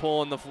about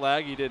pulling the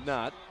flag. He did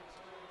not.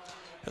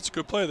 That's a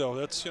good play, though.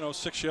 That's,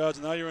 6 yards.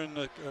 Now you're in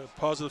a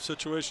positive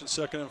situation,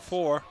 2nd and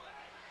 4.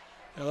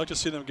 I'd like to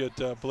see them get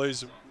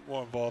Blaze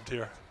more involved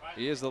here.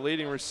 He is the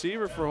leading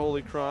receiver for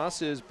Holy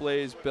Cross. Is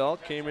Blaze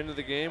Belt. Came into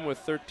the game with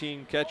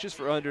 13 catches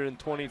for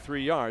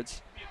 123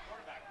 yards.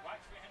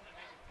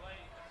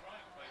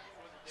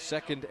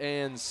 2nd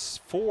and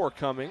 4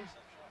 coming.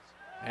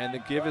 And the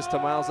give is to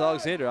Miles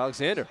Alexander.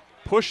 Alexander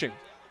pushing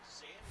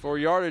for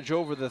yardage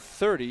over the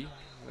 30.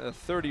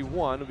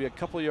 31 will be a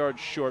couple yards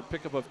short.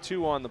 Pickup of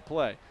 2 on the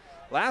play.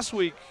 Last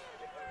week,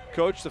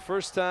 Coach, the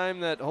first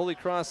time that Holy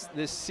Cross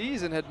this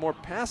season had more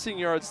passing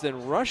yards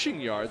than rushing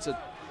yards. A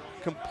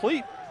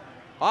complete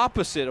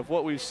opposite of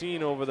what we've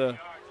seen over the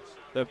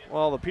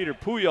Peter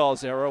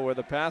Pujols era, where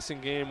the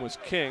passing game was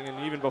king,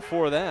 and even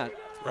before that.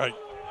 Right.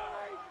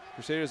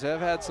 Crusaders have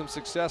had some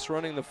success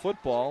running the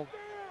football.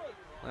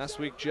 Last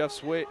week,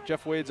 Jeff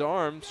Wade's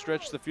arm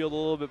stretched the field a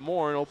little bit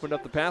more and opened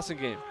up the passing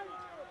game.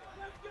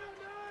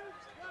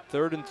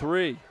 3rd and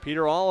 3.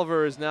 Peter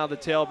Oliver is now the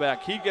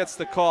tailback. He gets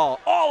the call.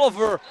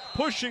 Oliver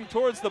pushing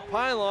towards the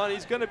pylon.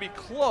 He's going to be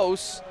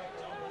close.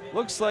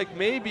 Looks like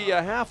maybe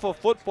a half a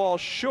football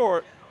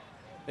short.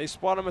 They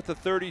spot him at the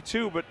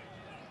 32, but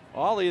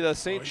Ollie, the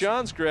St.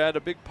 John's grad,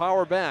 a big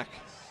power back.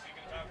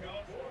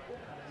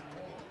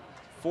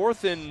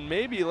 4th and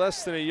maybe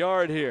less than a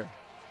yard here.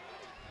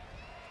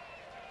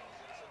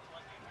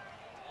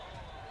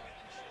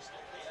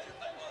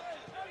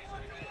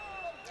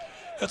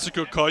 That's a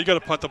good call. You got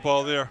to punt the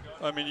ball there.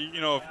 I mean,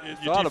 your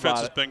defense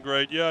has been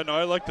great. Yeah, no,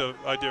 I like the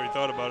idea. He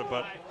thought about it,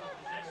 but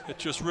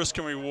it's just risk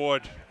and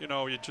reward.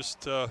 You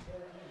just.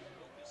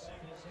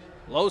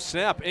 Low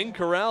snap,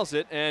 corrals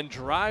it and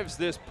drives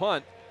this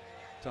punt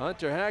to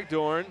Hunter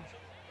Hagdorn.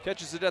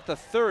 Catches it at the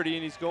 30,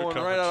 and he's going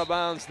right out of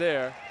bounds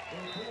there.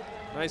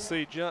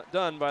 Nicely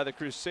done by the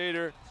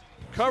Crusader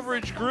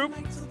coverage group.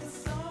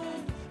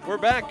 We're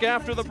back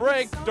after the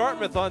break.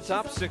 Dartmouth on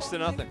top,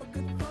 6-0.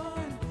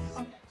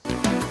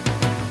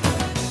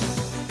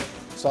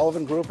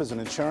 Sullivan Group is an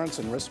insurance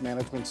and risk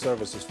management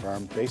services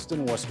firm based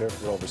in Worcester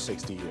for over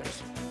 60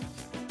 years.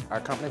 Our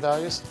company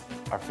values?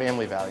 Our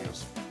family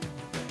values.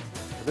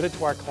 Committed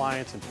to our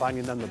clients and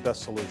finding them the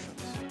best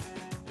solutions.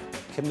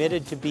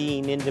 Committed to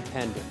being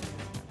independent.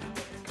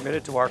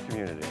 Committed to our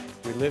community.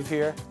 We live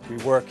here, we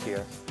work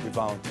here, we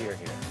volunteer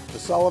here. The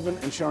Sullivan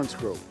Insurance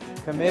Group.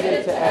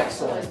 Committed to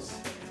excellence.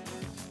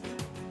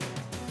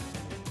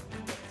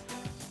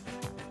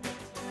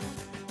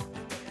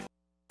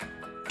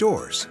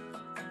 Doors.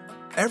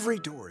 Every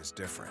door is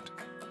different.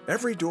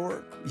 Every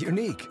door,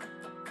 unique.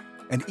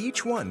 And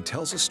each one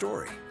tells a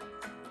story.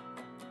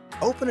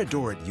 Open a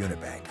door at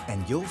Unibank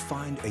and you'll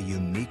find a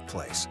unique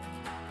place.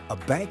 A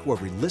bank where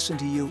we listen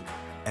to you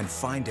and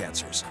find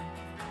answers.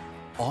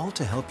 All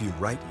to help you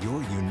write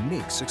your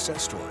unique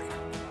success story.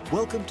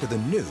 Welcome to the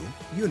new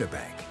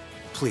Unibank.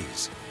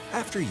 Please,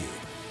 after you.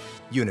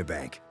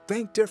 Unibank.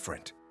 Bank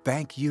different.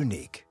 Bank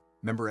unique.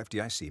 Member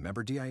FDIC.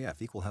 Member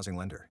DIF. Equal housing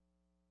lender.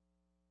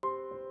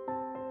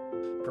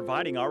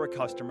 Providing our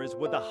customers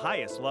with the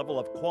highest level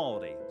of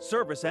quality,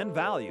 service, and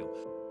value.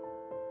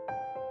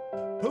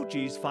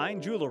 Pucci's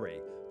Fine Jewelry,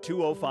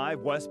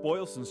 205 West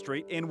Boylston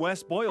Street in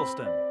West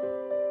Boylston.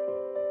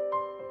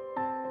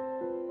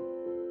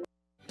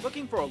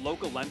 Looking for a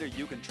local lender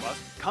you can trust?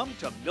 Come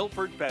to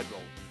Milford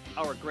Federal.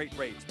 Our great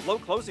rates, low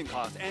closing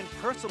costs, and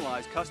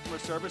personalized customer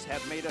service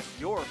have made us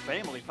your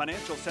family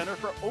financial center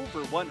for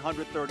over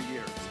 130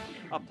 years.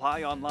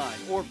 Apply online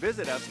or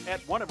visit us at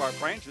one of our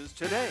branches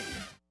today.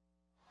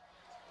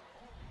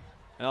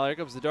 Now here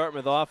comes the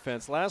Dartmouth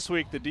offense. Last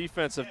week, the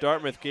defense of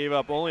Dartmouth gave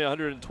up only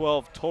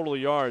 112 total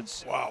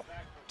yards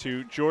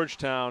to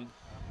Georgetown.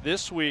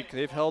 This week,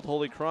 they've held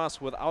Holy Cross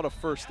without a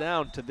first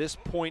down to this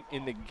point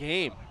in the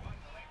game.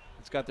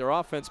 It's got their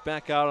offense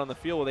back out on the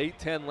field with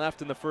 8:10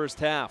 left in the first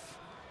half.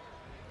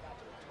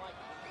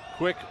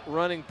 Quick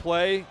running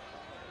play.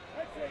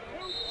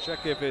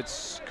 Check if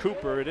it's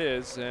Cooper. It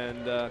is,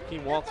 and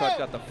Keem Walcott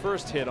got the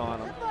first hit on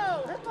him.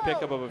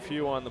 Pickup of a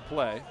few on the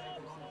play.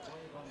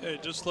 Hey,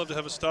 just love to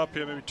have a stop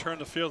here, maybe turn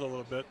the field a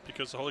little bit,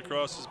 because the Holy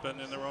Cross has been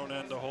in their own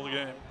end the whole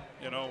game,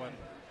 and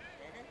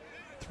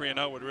 3 and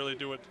out would really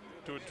do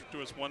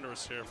its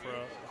wonders here for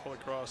Holy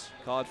Cross.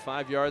 Call it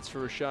 5 yards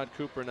for Rashad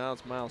Cooper. Now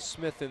it's Miles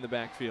Smith in the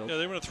backfield. Yeah,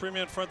 they were in a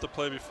 3-man front to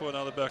play before.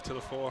 Now they're back to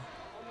the 4.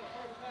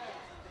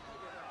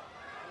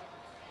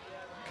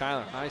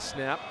 Kyler, high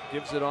snap,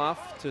 gives it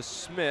off to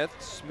Smith.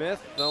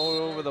 Smith,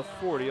 though, over the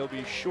 40. He'll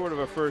be short of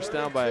a first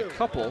down by a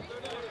couple.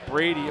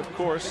 Brady, of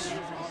course,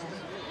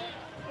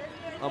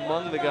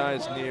 among the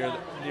guys near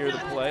the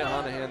play.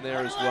 Honahan there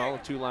as well,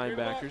 2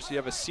 linebackers. You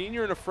have a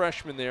senior and a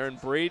freshman there, and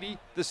Brady,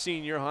 the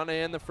senior,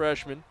 Honahan, the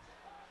freshman.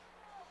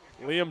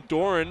 Liam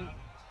Doran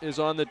is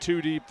on the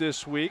 2 deep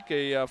this week,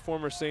 a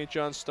former St.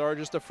 John's star,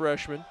 just a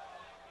freshman.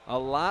 A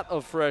lot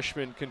of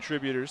freshman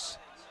contributors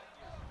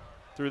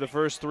through the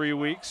first 3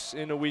 weeks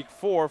into week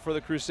 4 for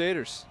the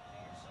Crusaders.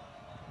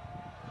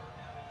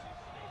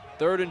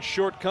 3rd and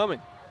short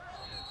coming.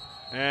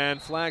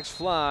 And flags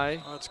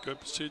fly. Oh, that's good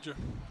procedure.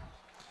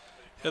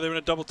 Yeah, they were in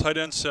a double tight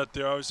end set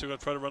there. Obviously, going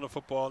to try to run the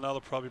football. Now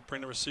they'll probably bring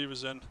the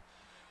receivers in.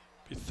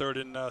 Be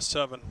 3rd and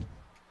 7.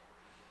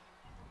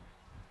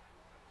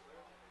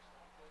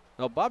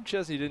 Now, Bob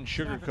Chesney didn't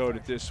sugarcoat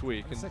it this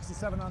week. And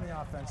 67 on the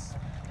offense.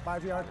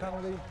 5-yard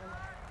penalty.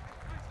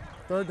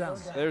 3rd down.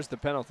 There's the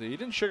penalty. He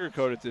didn't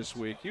sugarcoat it this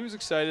week. He was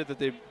excited that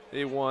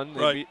they won.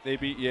 They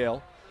beat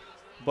Yale.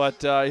 But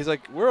he's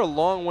like, we're a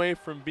long way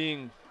from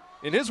being,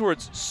 in his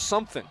words,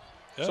 something.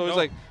 Yeah, so he's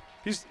like,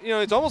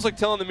 it's almost like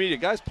telling the media,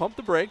 guys, pump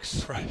the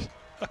brakes. Right.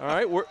 All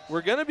right,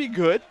 we're going to be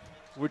good.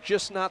 We're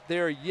just not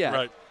there yet.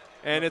 Right.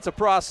 And it's a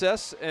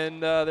process,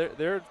 and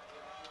their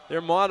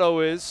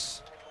motto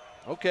is,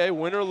 okay,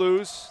 win or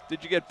lose,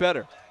 did you get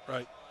better?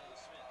 Right.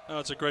 No,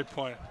 that's a great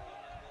point.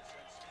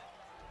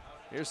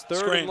 Here's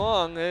 3rd and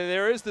long, and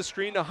there is the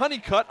screen to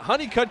Honeycutt.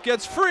 Honeycutt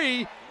gets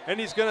free, and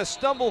he's going to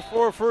stumble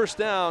for a 1st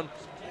down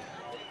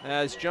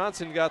as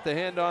Johnson got the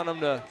hand on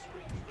him to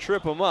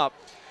trip him up.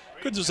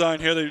 Good design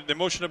here. They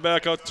motion it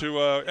back out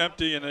to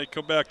empty, and they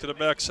go back to the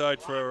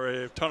backside for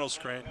a tunnel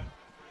screen.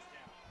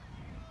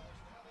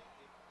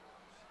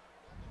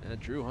 And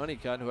Drew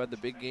Honeycutt, who had the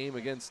big game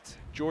against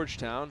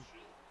Georgetown,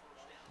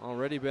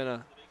 already been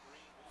a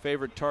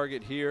favorite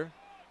target here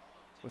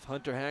with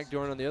Hunter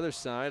Hagdorn on the other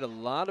side. A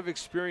lot of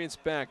experience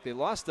back. They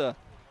lost a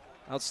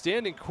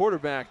outstanding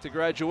quarterback to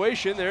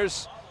graduation.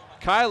 There's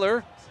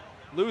Kyler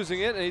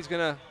losing it, and he's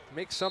going to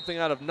make something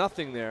out of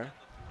nothing there.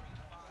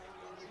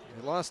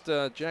 They lost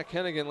Jack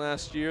Hennigan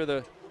last year,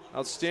 the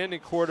outstanding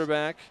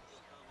quarterback,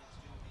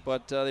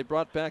 but they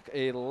brought back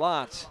a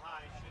lot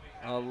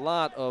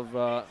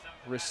of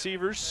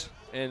receivers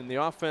and the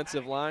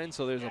offensive line,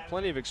 so there's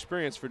plenty of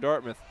experience for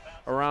Dartmouth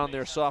around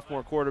their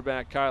sophomore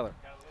quarterback, Kyler.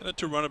 And the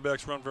 2 running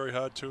backs run very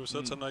hard, too, so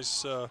that's a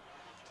nice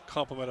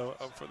complement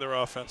for their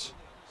offense.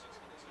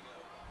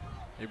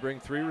 They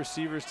bring 3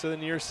 receivers to the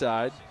near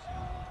side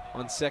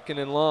on 2nd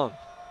and long.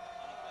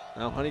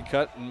 Now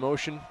Honeycutt in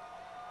motion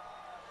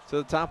to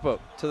the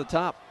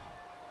top.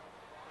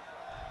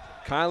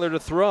 Kyler to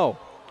throw.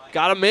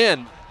 Got him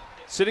in.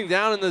 Sitting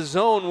down in the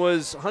zone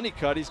was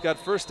Honeycutt. He's got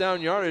 1st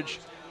down yardage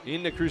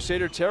into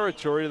Crusader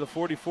territory to the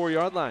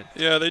 44-yard line.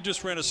 Yeah, they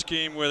just ran a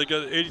scheme where they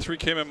got 83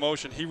 came in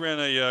motion. He ran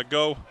a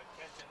go.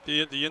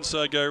 The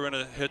inside guy ran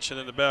a hitch, and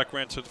then the back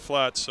ran to the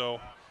flat. So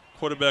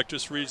quarterback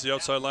just reads the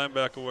outside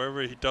linebacker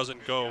wherever he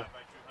doesn't go.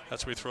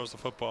 That's where he throws the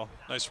football.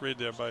 Nice read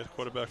there by the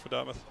quarterback for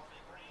Dartmouth.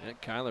 And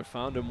Kyler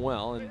found him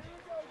well, and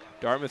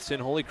Dartmouth's in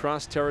Holy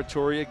Cross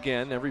territory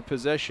again. Every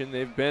possession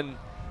they've been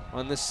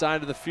on this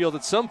side of the field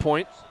at some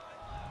point.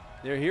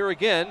 They're here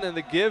again, and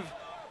the give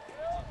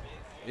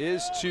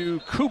is to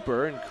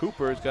Cooper, and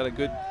Cooper's got a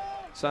good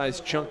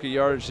sized chunk of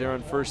yardage there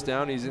on 1st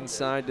down. He's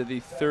inside to the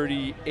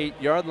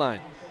 38-yard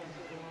line.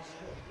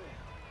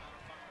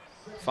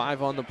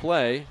 5 on the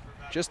play,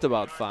 just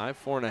about 5,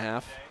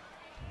 4.5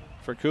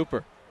 for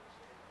Cooper.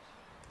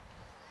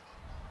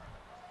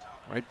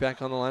 Right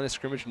back on the line of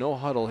scrimmage, no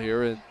huddle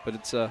here, but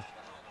it's a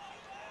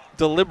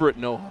deliberate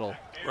no huddle.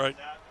 Right.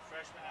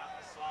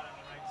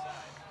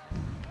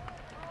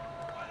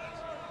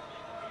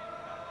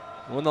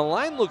 When the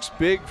line looks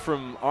big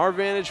from our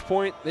vantage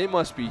point, they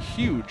must be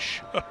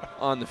huge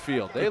on the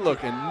field. They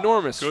look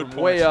enormous from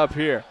way up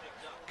here.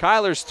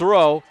 Kyler's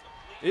throw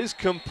is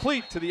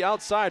complete to the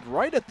outside,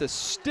 right at the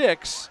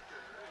sticks.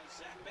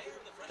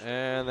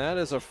 And that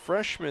is a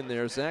freshman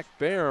there, Zach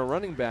Baer, a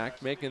running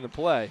back, making the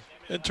play.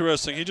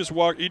 Interesting. He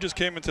just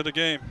came into the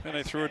game, and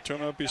they threw it to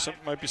him.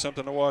 Might be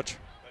something to watch.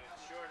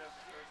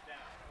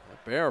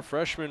 Baer, a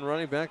freshman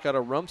running back out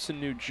of Rumson,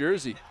 New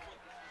Jersey.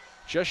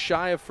 Just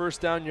shy of 1st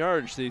down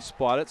yardage, they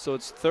spot it, so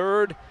it's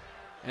 3rd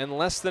and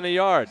less than a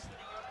yard.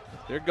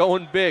 They're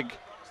going big.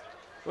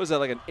 What was that,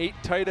 like an 8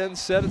 tight end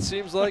set, it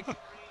seems like?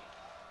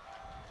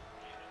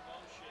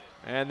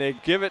 And they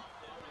give it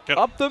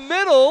up the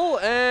middle,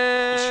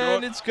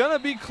 and it's going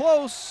to be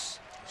close.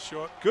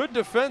 Short. Good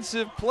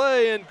defensive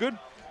play and good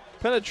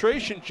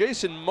penetration.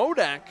 Jason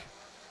Modak,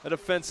 a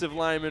defensive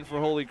lineman for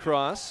Holy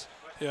Cross.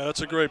 Yeah,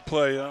 that's a great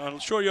play. On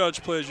short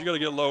yardage plays, you got to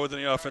get lower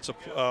than the offensive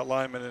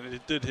lineman, and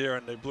it did here,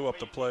 and they blew up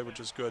the play, which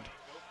is good.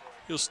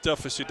 You'll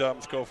definitely see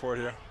Dartmouth go for it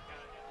here.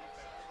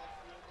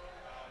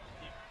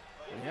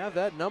 We have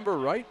that number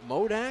right,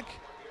 Modak.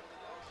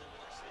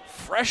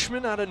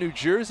 Freshman out of New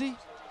Jersey,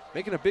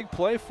 making a big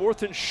play,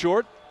 4th and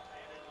short.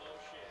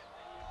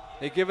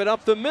 They give it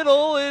up the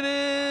middle. It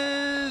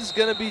is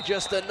going to be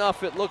just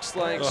enough, it looks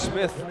like.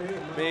 Smith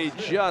may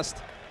just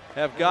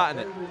have gotten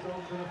it.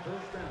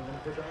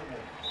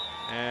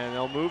 And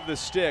they'll move the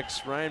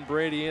sticks. Ryan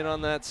Brady in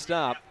on that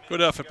stop. Good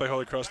effort by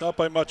Holy Cross. Not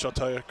by much, I'll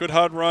tell you. Good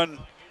hard run.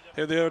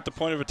 Hey, they're at the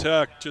point of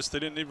attack. Just they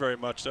didn't need very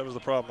much. That was the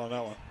problem on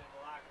that one.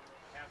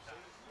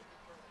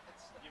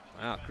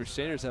 Wow,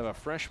 Crusaders have a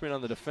freshman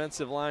on the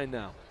defensive line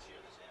now.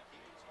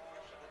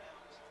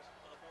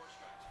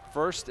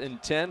 1st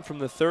and 10 from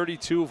the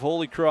 32 of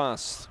Holy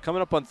Cross.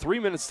 Coming up on 3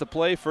 minutes to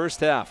play, 1st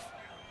half.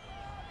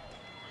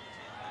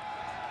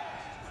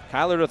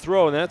 Kyler to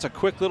throw, and that's a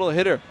quick little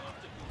hitter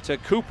to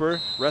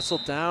Cooper,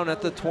 wrestled down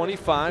at the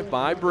 25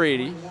 by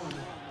Brady.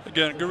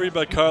 Again, good read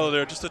by Kyler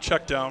there, just a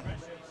check down.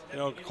 You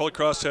know, Holy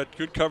Cross had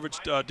good coverage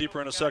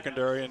deeper in the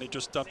secondary, and he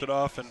just dumped it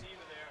off, and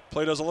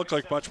Play doesn't look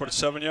like much, but it's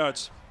 7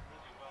 yards.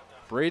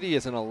 Brady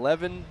is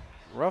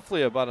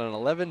roughly about an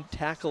 11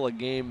 tackle a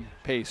game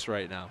pace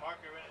right now.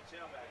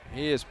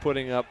 He is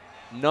putting up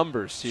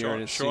numbers here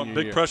in his senior showing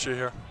big year. pressure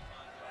here.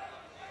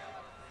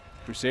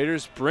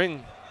 Crusaders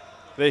bring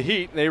the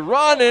heat. They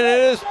run, and it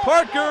is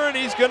Parker, and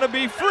he's going to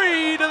be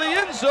free to the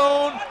end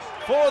zone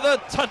for the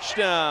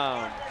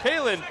touchdown.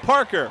 Kalen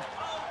Parker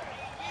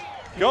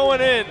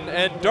going in,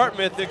 and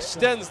Dartmouth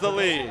extends the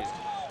lead.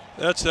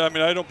 I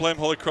mean, I don't blame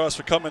Holy Cross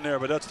for coming there,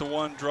 but that's the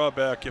one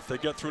drawback. If they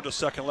get through the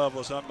second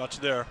level, there's not much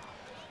there.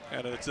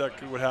 And it's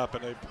exactly what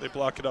happened. They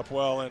block it up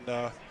well,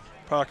 and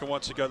Parker,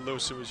 once he got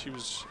loose, he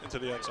was into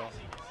the end zone.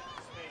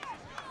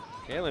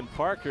 Kalen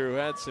Parker, who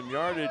had some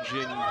yardage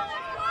in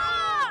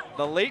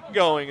the late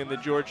going in the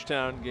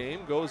Georgetown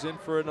game, goes in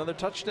for another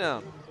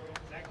touchdown.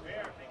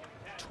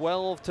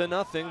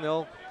 12-0.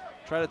 They'll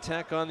try to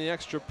tack on the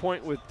extra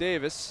point with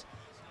Davis,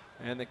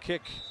 and the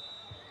kick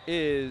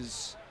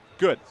is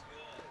good.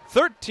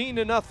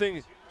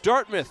 13-0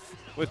 Dartmouth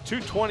with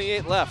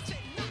 2:28 left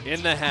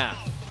in the half.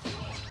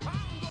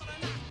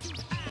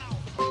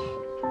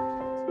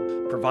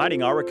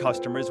 Providing our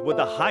customers with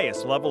the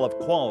highest level of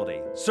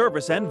quality,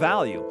 service, and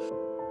value.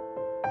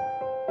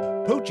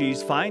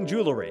 Poochie's Fine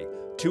Jewelry,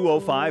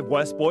 205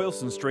 West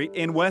Boylston Street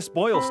in West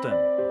Boylston.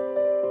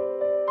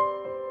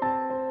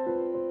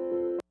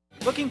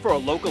 Looking for a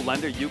local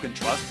lender you can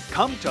trust?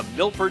 Come to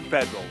Milford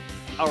Federal.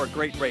 Our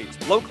great rates,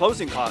 low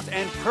closing costs,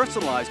 and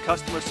personalized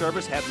customer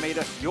service have made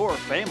us your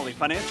family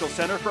financial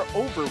center for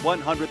over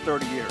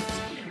 130 years.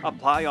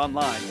 Apply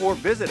online or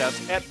visit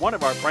us at one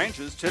of our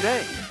branches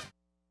today.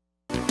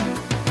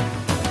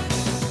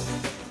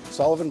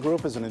 Sullivan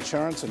Group is an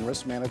insurance and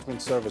risk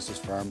management services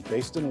firm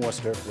based in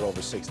Worcester for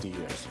over 60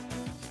 years.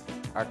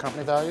 Our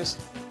company values?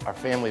 Our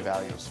family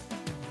values.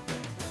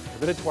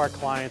 Committed to our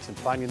clients and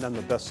finding them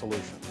the best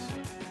solutions.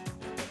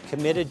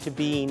 Committed to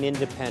being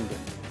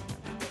independent.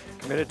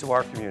 Committed to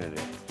our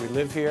community. We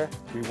live here,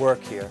 we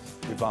work here,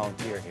 we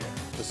volunteer here.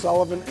 The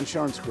Sullivan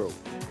Insurance Group.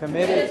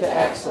 Committed to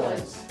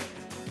excellence.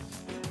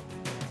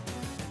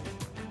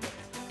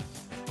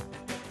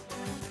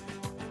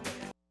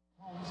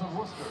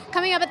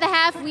 Coming up at the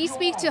half, we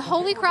speak to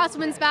Holy Cross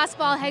women's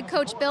basketball head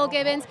coach Bill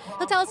Gibbons.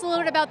 He'll tell us a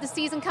little bit about the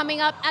season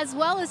coming up, as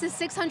well as his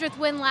 600th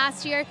win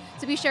last year,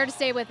 so be sure to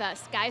stay with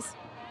us, guys.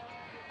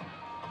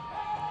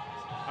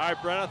 All right,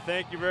 Brenna,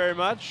 thank you very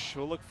much.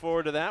 We'll look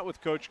forward to that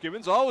with Coach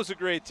Gibbons. Always a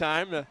great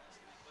time to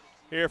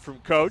hear from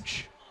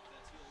Coach.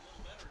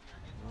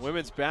 The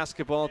women's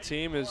basketball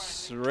team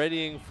is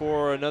readying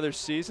for another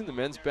season. The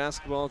men's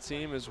basketball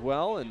team as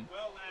well. And,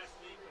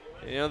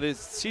 you know, the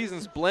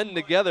seasons blend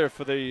together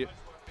for the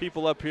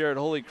people up here at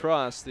Holy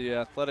Cross, the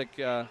athletic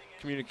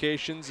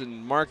communications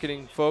and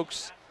marketing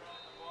folks.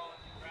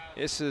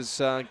 This is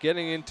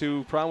getting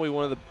into probably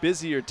one of the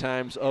busier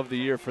times of the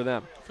year for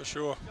them. For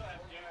sure.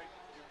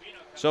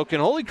 So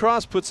can Holy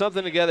Cross put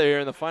something together here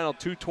in the final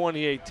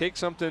 2:28, take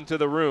something to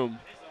the room,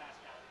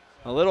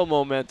 a little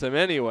momentum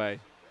anyway,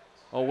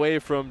 away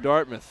from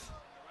Dartmouth.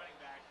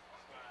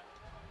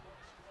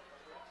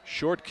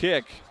 Short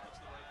kick.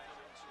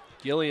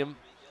 Gilliam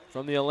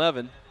from the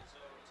 11.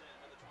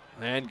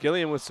 And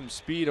Gilliam with some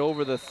speed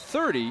over the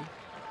 30.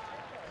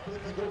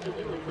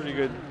 Pretty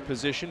good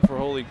position for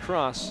Holy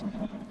Cross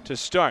to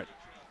start.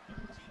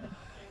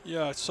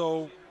 Yeah,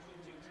 so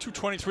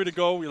 2:23 to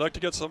go. We like to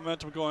get some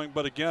momentum going,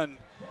 but again,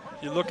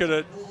 you look at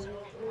it,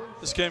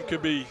 this game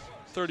could be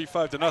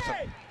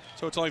 35-0.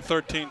 So it's only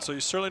 13, so you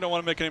certainly don't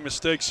want to make any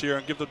mistakes here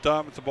and give the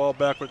Dartmouth the ball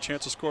back with a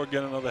chance to score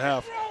again in another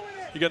half.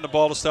 You're getting the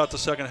ball to start the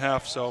second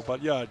half, so,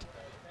 but yeah,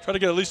 try to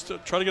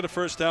get a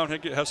first down,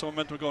 have some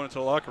momentum going into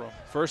the locker room.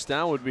 First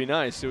down would be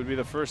nice. It would be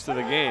the first of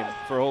the game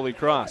for Holy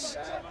Cross.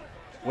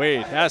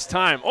 Wade has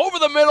time over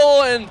the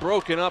middle and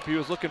broken up. He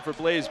was looking for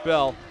Blaze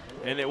Bell,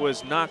 and it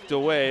was knocked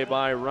away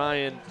by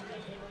Ryan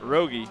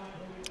Rogie.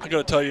 I got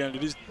to tell you, Andy,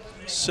 these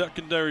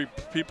secondary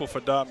people for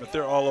Dartmouth,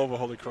 they're all over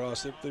Holy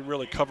Cross. They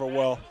really cover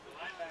well.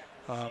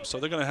 So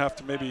they're going to have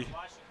to maybe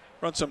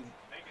run some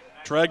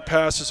drag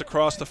passes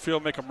across the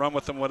field, make them run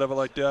with them, whatever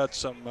like that,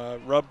 some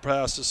rub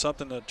passes,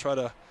 something to try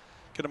to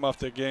get them off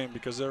their game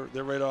because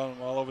they're right on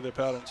them all over their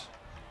patterns.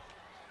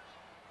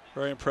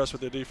 Very impressed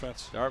with their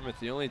defense. Dartmouth,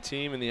 the only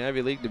team in the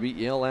Ivy League to beat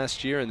Yale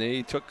last year, and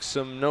they took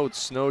some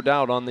notes, no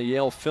doubt, on the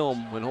Yale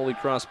film when Holy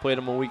Cross played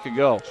them a week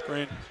ago.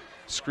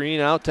 Screen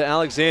out to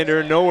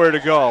Alexander, nowhere to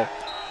go.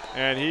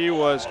 And he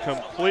was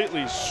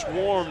completely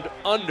swarmed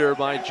under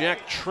by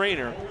Jack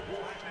Traynor.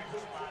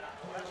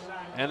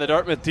 And the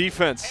Dartmouth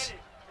defense.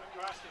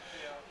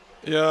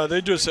 Yeah,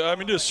 they just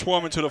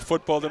swarm into the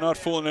football. They're not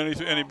fooling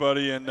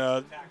anybody, and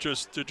they're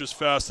just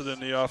faster than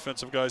the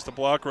offensive guys to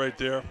block right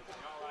there.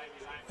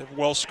 They're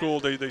well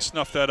schooled. They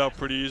snuff that out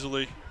pretty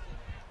easily.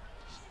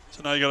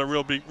 So now you got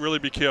to really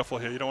be careful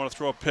here. You don't want to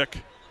throw a pick.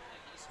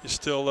 You're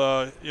still,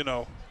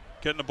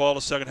 getting the ball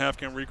the second half,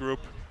 can regroup.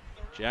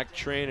 Jack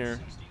Traynor,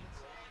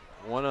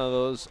 one of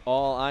those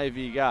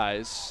all-Ivy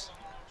guys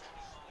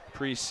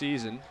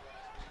preseason.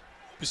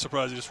 Be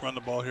surprised you just run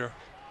the ball here.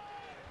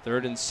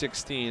 3rd and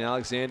 16.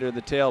 Alexander,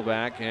 the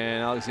tailback,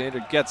 and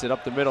Alexander gets it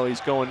up the middle.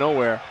 He's going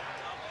nowhere.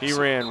 He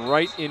ran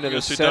right into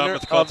the center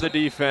of the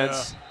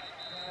defense.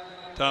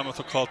 Yeah. Dartmouth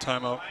will call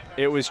timeout.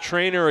 It was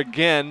Trainer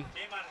again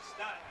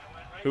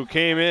who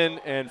came in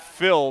and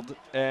filled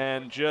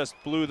and just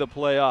blew the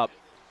play up.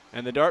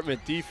 And the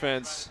Dartmouth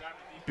defense,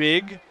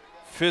 big,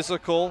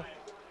 physical,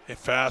 and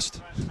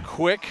fast,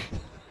 quick.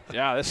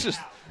 Yeah, this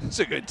is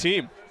a good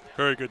team.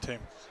 Very good team.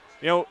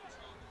 You know,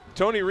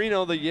 Tony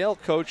Reno, the Yale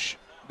coach,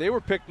 they were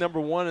picked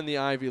 #1 in the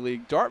Ivy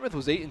League. Dartmouth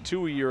was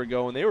 8-2 a year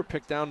ago, and they were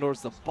picked down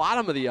towards the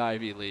bottom of the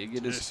Ivy League.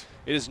 It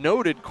is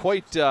noted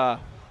quite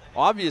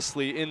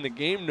obviously in the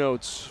game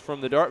notes from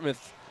the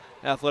Dartmouth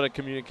athletic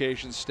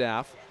communications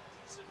staff.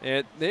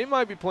 And they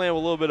might be playing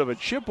with a little bit of a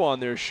chip on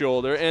their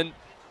shoulder. And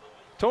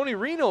Tony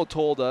Reno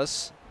told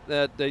us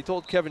that they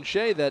told Kevin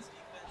Shea that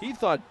he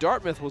thought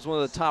Dartmouth was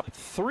one of the top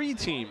 3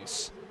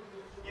 teams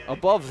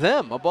above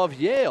them, above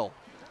Yale,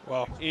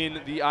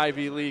 in the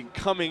Ivy League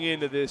coming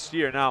into this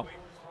year. Now,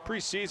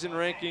 preseason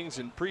rankings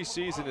and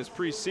preseason is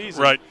preseason.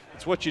 Right.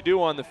 It's what you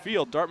do on the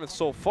field. Dartmouth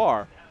so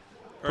far,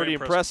 pretty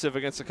impressive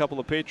against a couple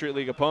of Patriot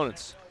League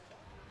opponents.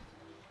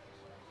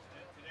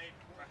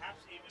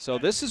 So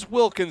this is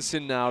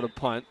Wilkinson now to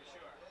punt.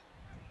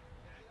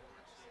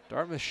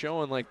 Dartmouth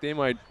showing like they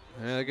might,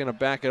 they're going to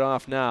back it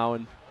off now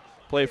and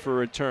play for a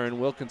return.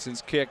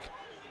 Wilkinson's kick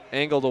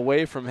angled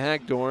away from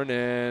Hagdorn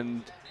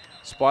and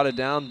spotted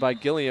down by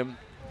Gilliam,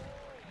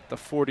 the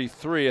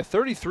 43. A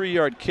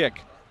 33-yard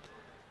kick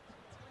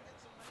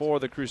for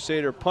the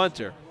Crusader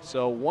punter.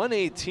 So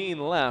 1:18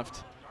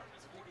 left.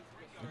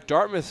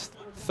 Dartmouth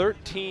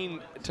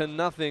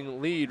 13-0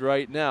 lead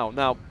right now.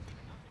 Now,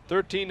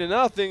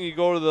 13-0, you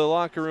go to the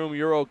locker room,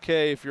 you're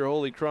okay. If you're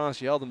Holy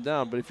Cross, you held them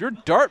down. But if you're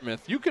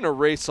Dartmouth, you can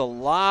erase a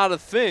lot of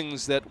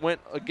things that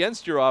went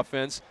against your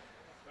offense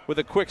with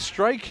a quick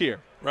strike here.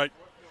 Right.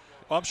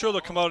 Well, I'm sure they'll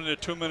come out in a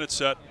 2-minute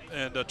set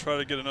and try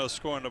to get another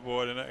score on the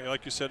board. And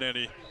like you said,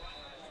 Andy,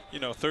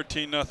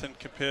 13-0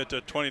 compared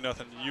to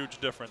 20-0, huge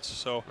difference.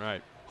 So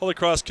Holy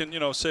Cross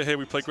can, say, hey,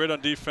 we played great on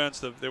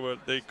defense.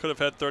 They could have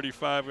had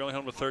 35. We only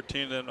held them with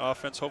 13. And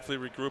offense, hopefully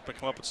regroup and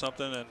come up with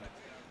something.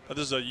 But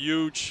this is a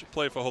huge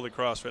play for Holy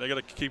Cross. Right? They got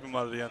to keep them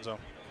out of the end zone.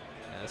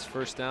 Yeah, this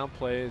first down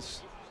play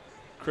is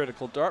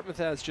critical. Dartmouth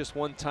has just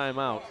one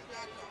timeout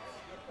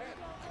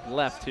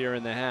left here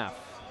in the half.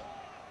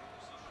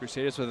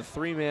 Crusaders with a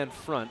 3-man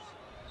front.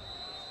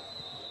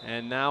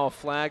 And now a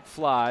flag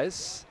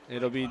flies.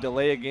 It'll be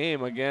delay a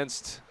game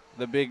against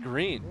the Big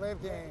Green. Delay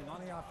of game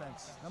on the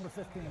offense, number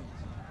 15.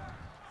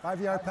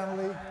 5-yard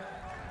penalty,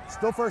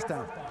 still first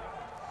down.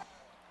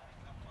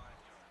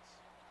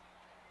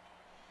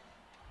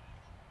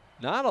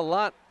 Not a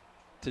lot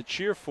to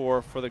cheer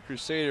for the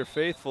Crusader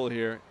faithful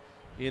here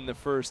in the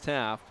first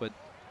half, but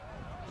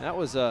that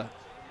was a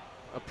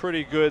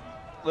pretty good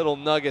little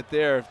nugget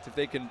there. If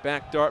they can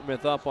back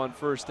Dartmouth up on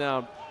first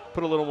down,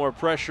 put a little more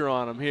pressure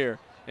on them here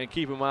and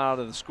keep them out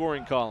of the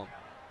scoring column.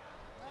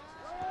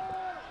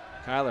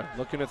 Kyler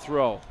looking to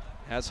throw.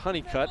 Has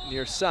Honeycutt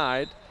near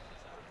side,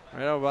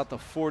 right out about the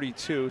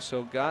 42,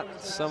 so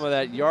got some of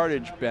that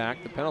yardage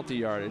back, the penalty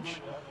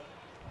yardage.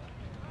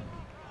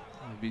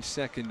 It'll be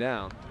second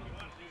down.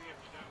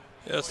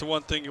 Yeah, that's the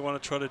one thing you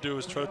want to try to do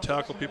is try to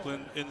tackle people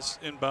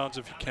inbounds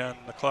if you can.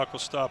 The clock will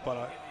stop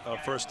on a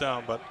first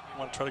down, but you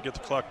want to try to get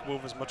the clock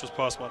moving as much as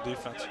possible on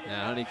defense.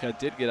 Yeah, Honeycutt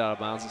did get out of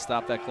bounds and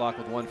stop that clock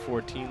with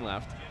 1:14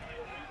 left.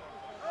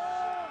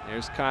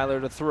 There's Kyler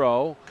to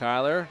throw.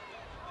 Kyler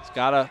has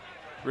got a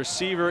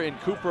receiver in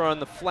Cooper on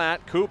the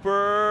flat.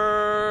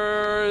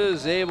 Cooper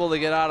is able to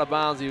get out of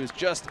bounds. He was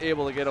just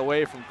able to get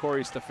away from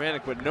Corey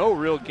Stefanik, but no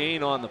real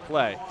gain on the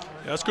play. Yeah,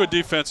 that's good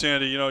defense,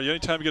 Andy.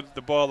 Anytime you get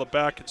the ball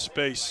back in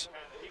space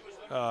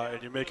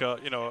and you make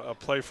a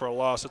play for a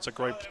loss, it's a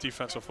great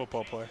defensive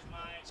football play.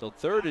 So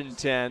 3rd and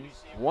 10,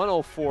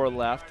 1:04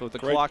 left with the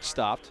clock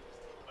stopped.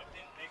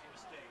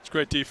 It's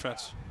great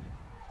defense.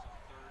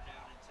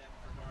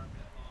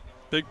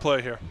 Big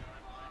play here.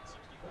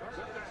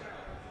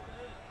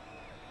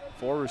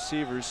 4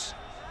 receivers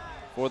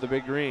for the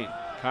Big Green.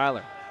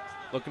 Kyler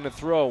looking to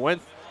throw.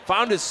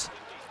 Found his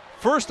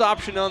first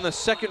option on the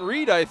second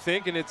read, I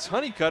think, and it's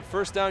Honeycutt,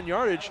 first down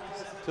yardage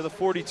to the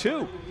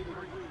 42.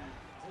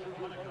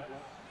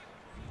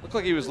 Looked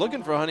like he was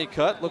looking for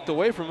Honeycutt, looked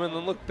away from him, and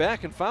then looked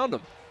back and found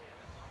him.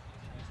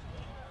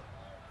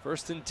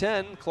 1st and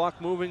 10,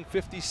 clock moving,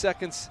 50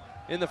 seconds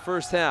in the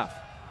first half.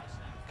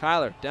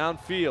 Kyler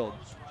downfield,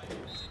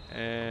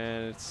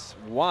 and it's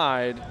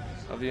wide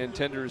of the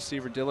intended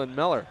receiver, Dylan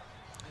Meller.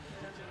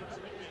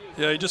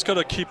 Yeah, you just got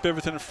to keep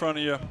everything in front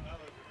of you.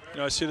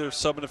 I see they're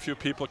subbing a few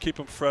people, keep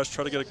them fresh,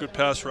 try to get a good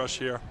pass rush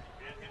here.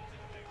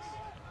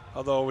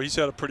 Although he's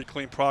had a pretty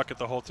clean pocket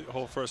the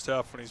whole first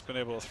half when he's been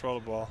able to throw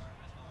the ball.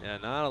 Yeah,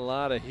 not a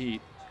lot of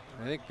heat.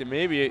 I think that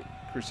maybe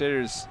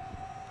Crusaders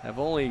have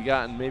only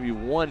gotten maybe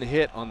 1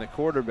 hit on the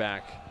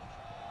quarterback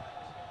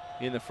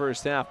in the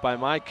first half by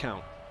my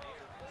count.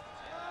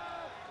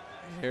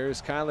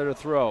 Here's Kyler to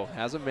throw.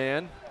 Has a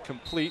man,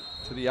 complete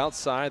to the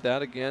outside.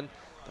 That again,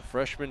 the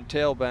freshman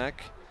tailback,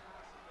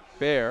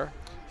 Bear.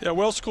 Yeah,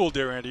 well schooled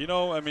there, Andy. You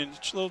know, I mean,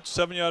 a little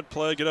 7-yard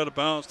play, get out of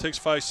bounds, takes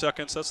 5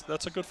 seconds.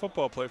 That's a good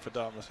football play for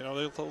Dartmouth. You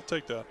know, they'll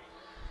take that.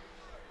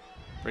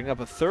 Bring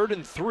up a 3rd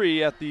and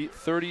 3 at the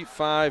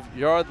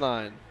 35-yard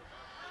line.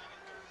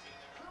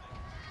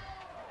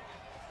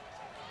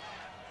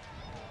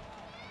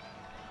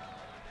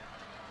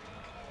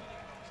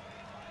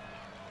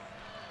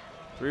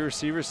 Three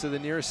receivers to the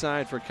near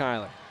side for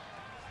Kyler.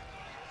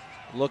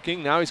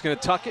 Looking, now he's going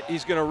to tuck it,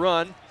 he's going to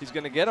run, he's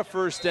going to get a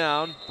first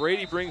down.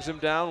 Brady brings him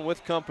down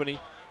with company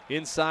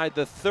inside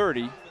the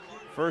 30.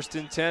 1st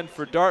and 10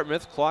 for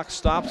Dartmouth. Clock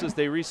stops as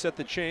they reset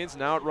the chains.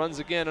 Now it runs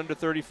again under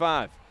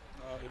 35.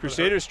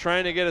 Crusaders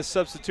trying to get a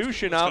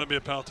substitution out. It's going to be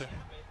a penalty.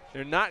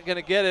 They're not going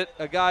to get it,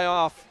 a guy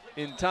off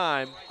in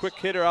time. Quick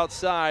hitter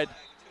outside,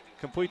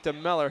 complete to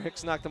Meller.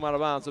 Hicks knocked him out of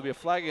bounds. There'll be a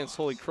flag against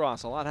Holy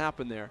Cross. A lot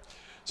happened there.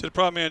 See, the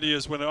problem, Andy,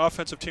 is when an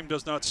offensive team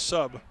does not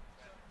sub,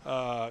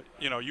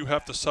 you know, you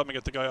have to sub and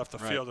get the guy off the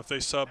field. If they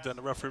sub, then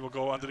the referee will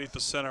go underneath the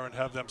center and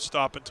have them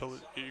stop until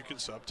you can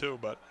sub too.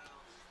 But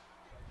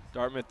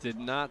Dartmouth did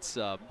not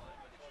sub.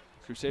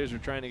 Crusaders were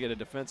trying to get a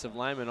defensive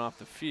lineman off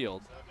the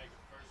field.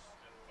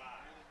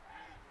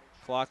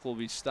 Clock will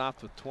be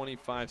stopped with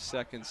 25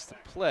 seconds to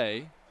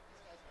play.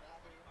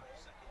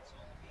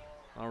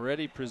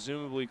 Already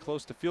presumably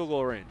close to field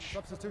goal range.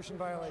 Substitution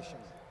violation.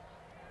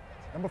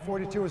 Number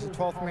 42 is the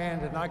 12th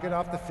man, did not get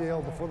off the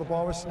field before the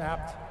ball was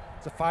snapped.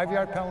 It's a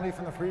 5-yard penalty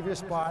from the previous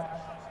spot.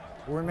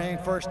 Will remain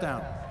first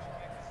down.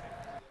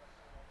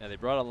 Yeah, they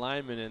brought a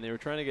lineman in. They were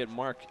trying to get a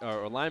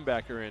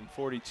linebacker in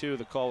 42.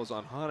 The call was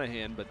on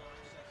Honahan, but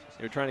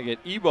they were trying to get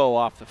Ebo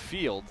off the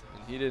field,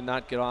 and he did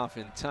not get off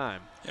in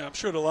time. Yeah, I'm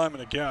sure the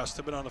linemen are gassed.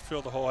 They've been on the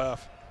field the whole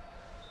half.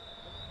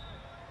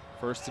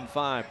 1st and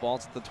 5.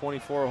 Ball's at the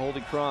 24,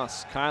 Holy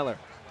Cross. Kyler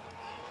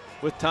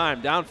with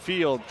time,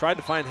 downfield, tried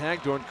to find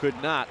Hagdorn,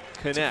 could not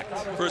connect.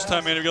 First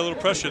time, man, you get a little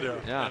pressure there.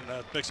 Yeah. And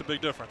that makes a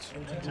big difference.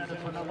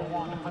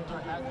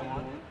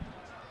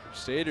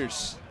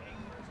 Crusaders.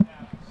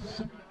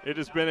 It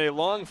has been a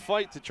long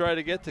fight to try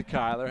to get to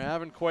Kyler.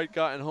 Haven't quite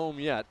gotten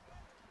home yet.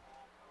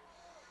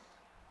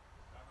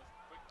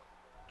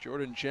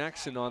 Jordan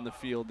Jackson on the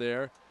field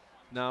there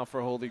now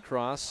for Holy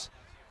Cross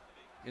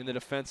in the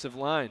defensive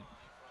line.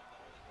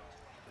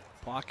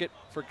 Pocket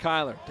for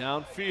Kyler,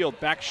 downfield,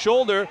 back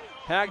shoulder,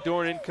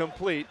 Hagdorn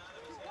incomplete.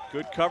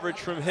 Good coverage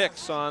from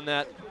Hicks on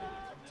that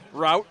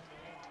route.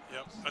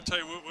 Yep, I tell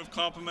you, we've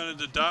complimented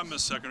the Dartmouth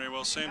secondary.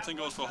 Well, same thing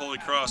goes for Holy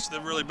Cross.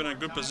 They've really been in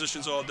good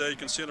positions all day. You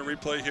can see in the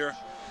replay here.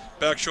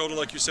 Back shoulder,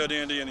 like you said,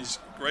 Andy, and he's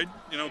great,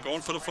 you know,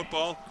 going for the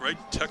football. Great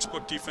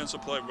textbook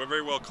defensive play. We're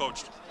very well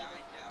coached.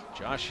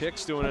 Josh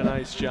Hicks doing a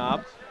nice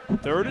job.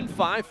 3rd and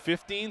 5,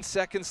 15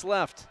 seconds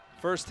left,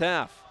 first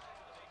half.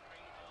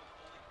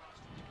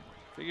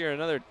 Figure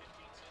another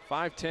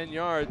 5-10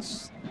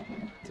 yards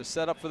to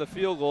set up for the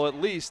field goal at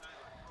least.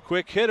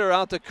 Quick hitter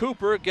out to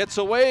Cooper, gets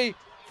away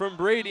from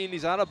Brady, and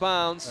he's out of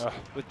bounds.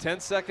 With 10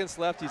 seconds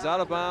left, he's out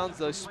of bounds.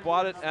 They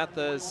spot it at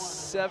the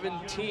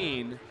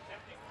 17.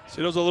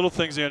 See, those are little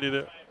things,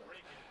 Andy.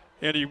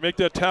 Andy, you make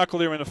that tackle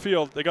there in the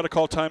field, they got to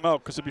call timeout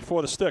because it's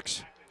before the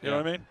sticks. You know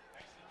what I mean?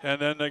 And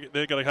then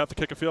they got to have to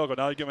kick a field goal.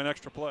 Now you give them an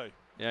extra play.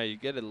 Yeah, you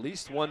get at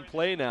least one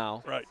play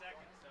now. Right.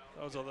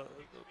 That was a big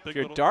if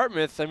you're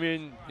Dartmouth, I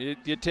mean,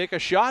 you take a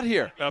shot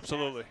here.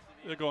 Absolutely.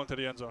 They're going to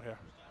the end zone here.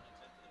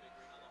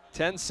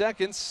 10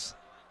 seconds,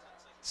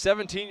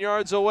 17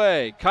 yards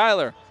away.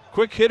 Kyler,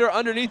 quick hitter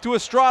underneath to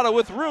Estrada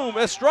with room.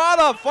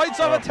 Estrada fights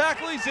off a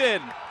tackle, he's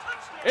in.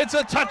 It's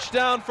a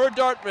touchdown for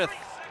Dartmouth.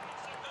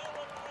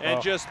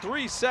 And just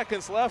 3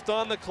 seconds left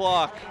on the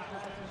clock.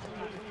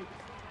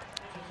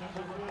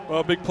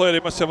 Well, big play. They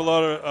must have a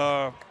lot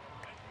of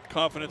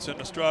confidence in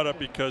Estrada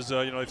because,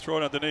 you know, they throw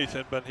it underneath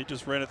it, but he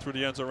just ran it through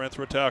the end zone, ran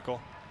through a tackle.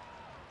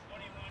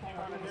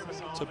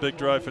 It's a big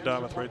drive for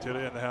Dartmouth right to the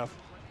end of the half.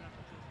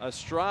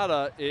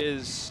 Estrada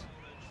is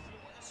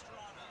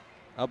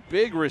a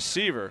big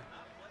receiver,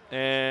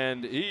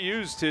 and he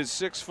used his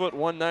 6',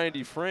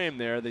 190 frame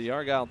there, the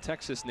Argyle,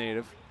 Texas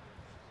native,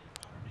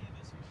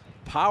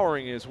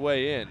 powering his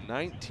way in.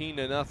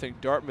 19-0,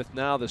 Dartmouth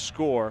now the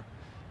score.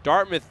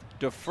 Dartmouth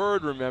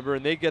deferred, remember,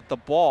 and they get the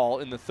ball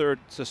in the third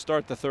to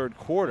start the third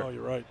quarter. Oh,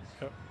 you're right.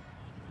 Yep.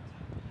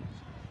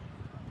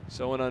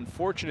 So an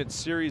unfortunate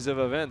series of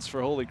events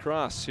for Holy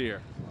Cross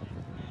here.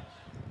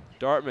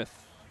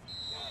 Dartmouth,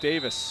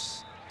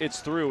 Davis, it's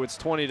through. It's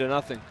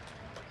 20-0.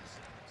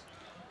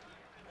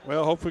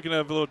 Well, hope we can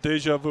have a little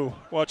deja vu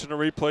watching the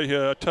replay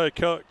here. I tell you,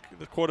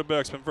 the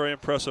quarterback's been very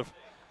impressive.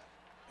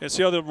 And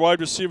see how the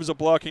wide receivers are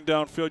blocking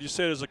downfield. You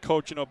say it as a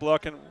coach, you know,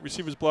 blocking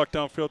receivers block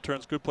downfield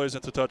turns good plays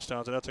into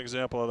touchdowns, and that's an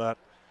example of that.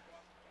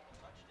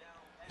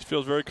 He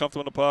feels very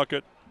comfortable in the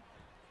pocket.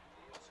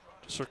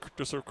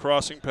 Just a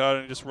crossing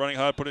pattern, just running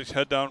high, putting his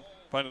head down,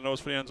 finding a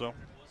nose for the end zone.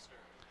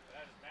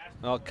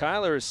 Well,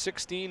 Kyler is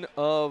 16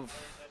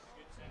 of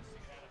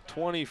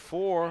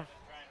 24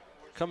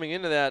 coming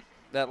into that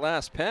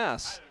last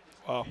pass.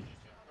 Wow.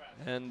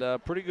 And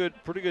pretty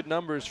good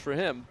numbers for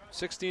him.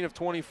 16 of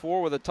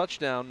 24 with a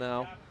touchdown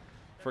now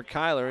for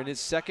Kyler in his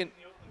second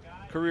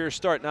career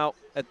start. Now,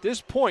 at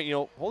this point, you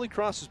know, Holy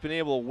Cross has been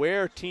able to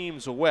wear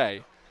teams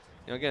away.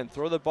 You know, again,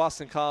 throw the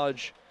Boston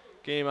College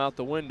game out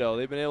the window.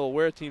 They've been able to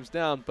wear teams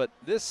down, but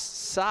this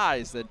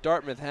size that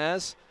Dartmouth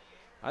has,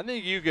 I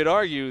think you could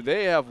argue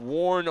they have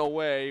worn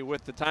away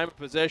with the time of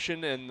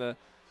possession and the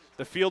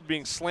field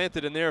being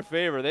slanted in their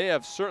favor. They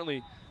have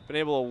certainly been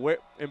able to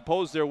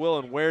impose their will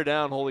and wear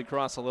down Holy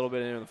Cross a little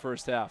bit in the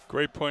first half.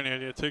 Great point,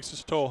 Andy. It takes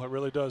its toll. It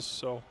really does.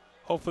 So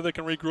hopefully they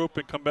can regroup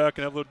and come back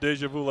and have a little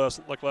deja vu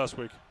like last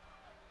week.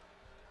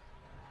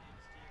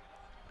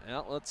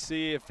 Well, let's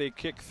see if they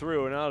kick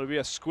through. Now it'll be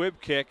a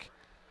squib kick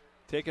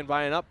taken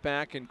by an up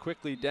back and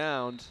quickly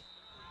downed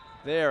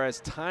there as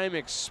time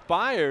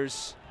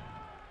expires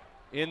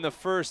in the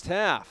first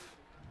half.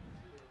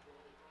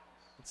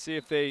 Let's see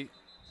if they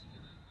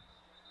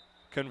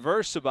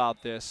converse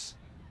about this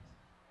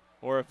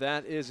or if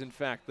that is in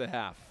fact the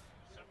half.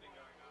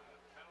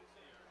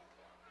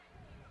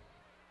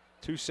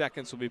 2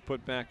 seconds will be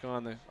put back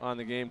on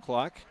the game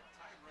clock.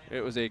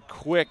 It was a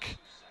quick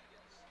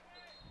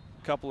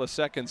couple of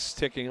seconds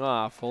ticking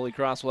off. Holy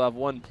Cross will have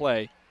one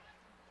play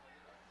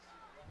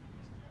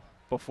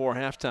before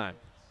halftime.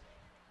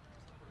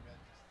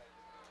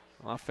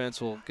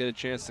 Offense will get a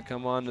chance to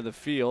come onto the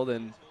field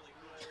and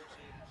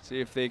see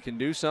if they can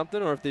do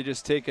something or if they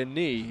just take a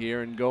knee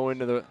here and go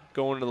into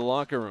the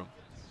locker room.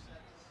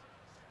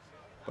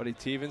 Buddy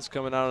Tevens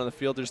coming out on the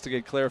field just to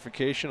get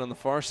clarification on the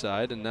far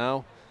side, and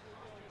now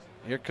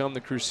here come the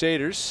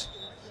Crusaders.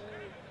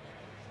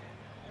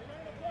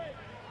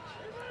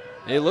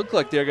 They look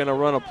like they're going to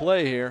run a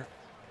play here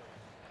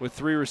with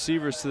 3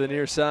 receivers to the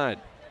near side.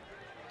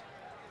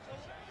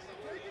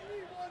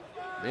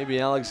 Maybe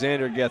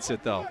Alexander gets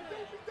it though.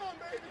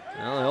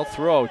 Well, he'll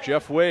throw.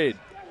 Jeff Wade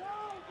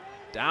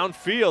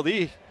downfield.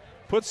 He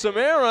puts some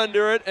air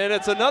under it, and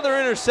it's another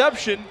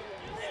interception.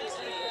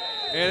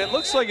 And it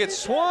looks like it's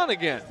Swan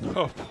again.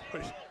 Oh,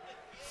 boy.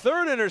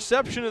 Third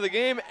interception of the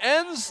game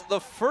ends the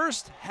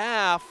first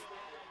half,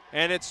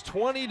 and it's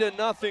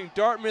 20-0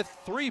 Dartmouth.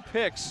 3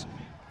 picks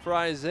for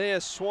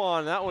Isaiah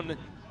Swan. That one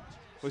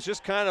was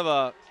just kind of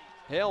a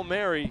Hail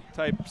Mary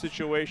type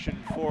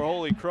situation for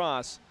Holy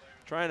Cross,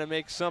 trying to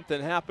make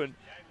something happen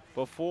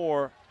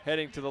before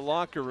heading to the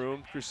locker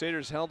room.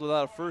 Crusaders held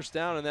without a first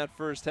down in that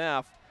first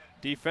half.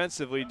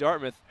 Defensively,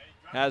 Dartmouth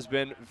has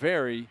been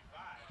very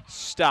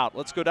stout.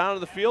 Let's go down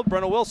to the field.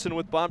 Brenna Wilson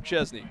with Bob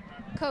Chesney.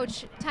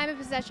 Coach, time of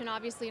possession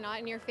obviously not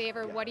in your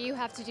favor. What do you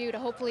have to do to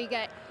hopefully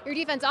get your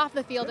defense off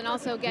the field and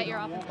also get your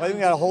offense? I think we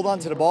got to hold on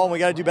to the ball, and we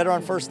got to do better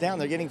on first down.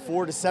 They're getting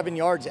 4 to 7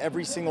 yards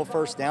every single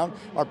first down.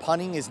 Our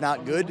punting is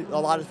not good. A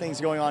lot of things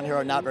going on here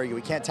are not very good.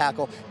 We can't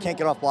tackle, can't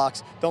get off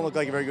blocks. Don't look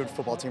like a very good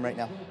football team right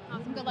now.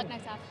 Awesome. Good luck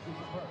next half.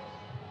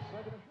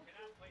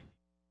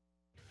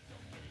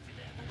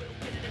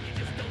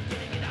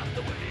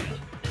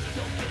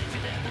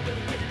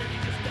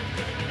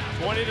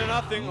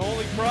 20-0,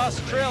 Holy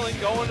Cross trailing,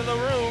 going to the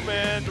room,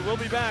 and we'll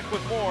be back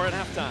with more at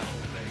halftime.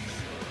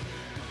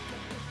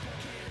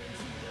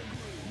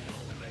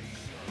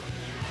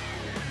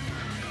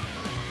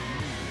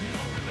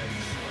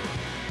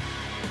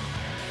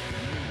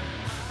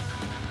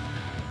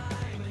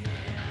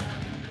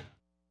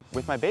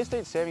 With my Bay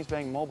State Savings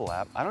Bank mobile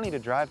app, I don't need to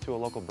drive to a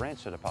local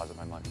branch to deposit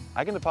my money.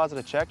 I can deposit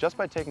a check just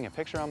by taking a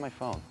picture on my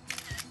phone.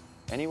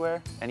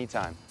 Anywhere,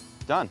 anytime.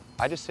 Done.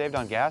 I just saved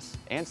on gas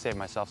and saved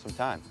myself some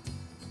time.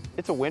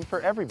 It's a win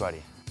for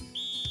everybody.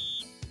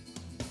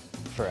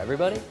 For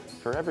everybody?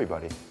 For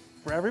everybody.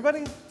 For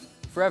everybody?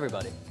 For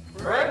everybody.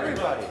 For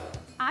everybody.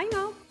 I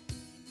know.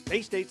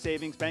 Bay State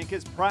Savings Bank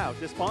is proud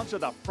to sponsor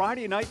the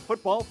Friday Night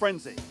Football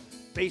Frenzy.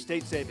 Bay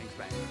State Savings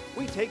Bank.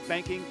 We take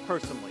banking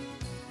personally.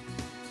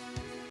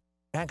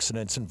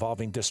 Accidents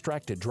involving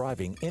distracted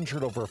driving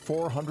injured over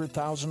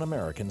 400,000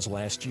 Americans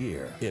last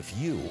year. If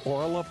you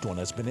or a loved one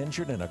has been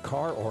injured in a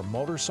car or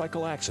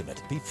motorcycle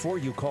accident, before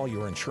you call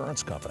your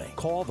insurance company,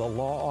 call the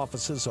law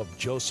offices of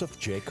Joseph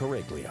J.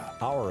 Cariglia.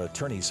 Our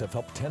attorneys have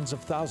helped tens of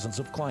thousands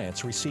of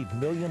clients receive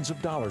millions of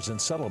dollars in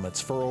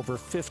settlements for over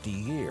 50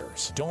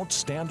 years. Don't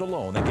stand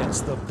alone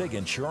against the big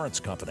insurance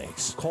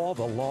companies. Call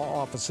the law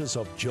offices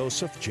of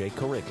Joseph J.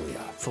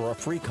 Cariglia for a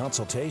free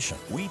consultation.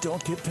 We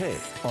don't get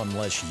paid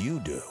unless you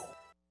do.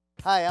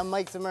 Hi, I'm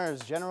Mike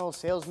Demers, General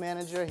Sales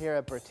Manager here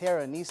at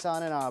Bertera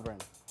Nissan in Auburn.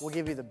 We'll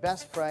give you the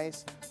best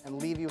price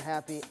and leave you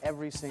happy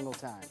every single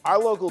time. Our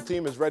local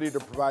team is ready to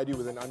provide you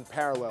with an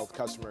unparalleled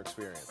customer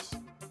experience.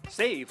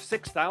 Save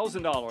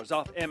 $6,000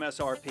 off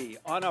MSRP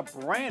on a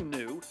brand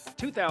new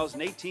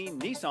 2018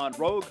 Nissan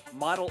Rogue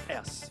Model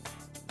S.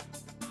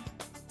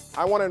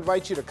 I want to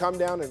invite you to come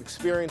down and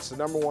experience the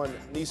 #1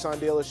 Nissan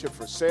dealership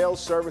for sales,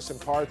 service, and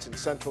parts in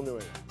Central New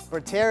England.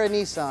 Bertera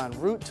Nissan,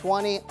 Route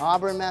 20,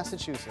 Auburn,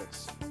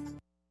 Massachusetts.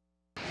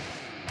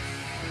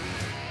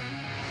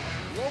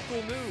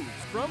 Local news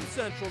from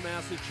Central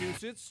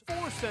Massachusetts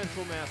for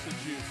Central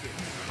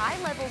Massachusetts.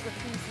 High levels of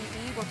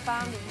PCB were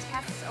found in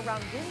tests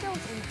around windows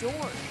and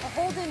doors. A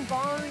Holden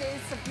barn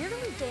is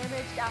severely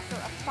damaged after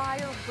a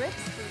fire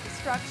rips through the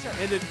structure.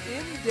 And an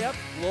in-depth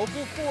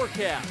local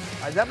forecast.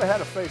 I never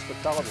had a face for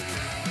television.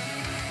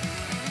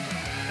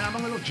 And I'm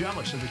a little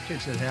jealous of the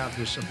kids that have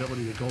this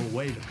ability to go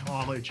away to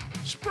college.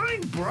 Spring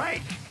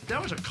break!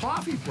 That was a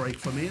coffee break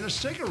for me and a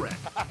cigarette.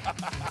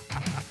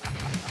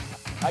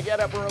 I get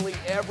up early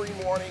every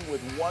morning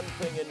with one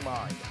thing in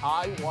mind.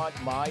 I want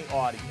my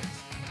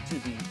audience to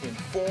be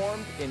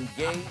informed,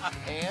 engaged,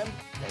 and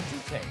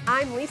entertained.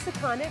 I'm Lisa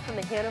Condit from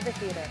the Hanover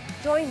Theater.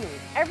 Join me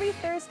every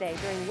Thursday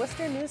during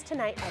Worcester News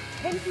Tonight at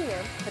 10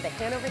 p.m. for the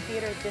Hanover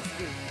Theater This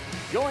Week.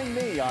 Join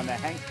me on the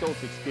Hank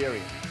Stoltz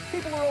Experience.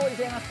 People are always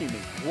asking me,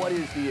 what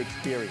is the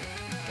experience?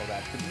 Well,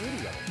 that's the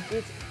beauty of it.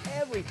 It's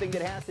everything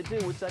that has to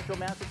do with Central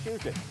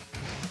Massachusetts.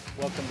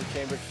 Welcome to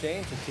Chamber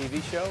Exchange, a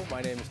TV show.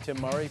 My name is Tim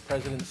Murray,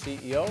 President and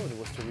CEO of the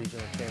Worcester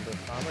Regional Chamber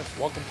of Commerce.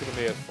 Welcome to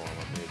the Mayor's Forum.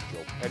 I'm Mayor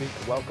Joe Petty.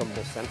 Welcome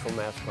to Central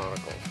Mass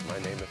Chronicles. My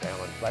name is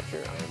Alan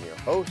Fletcher. I am your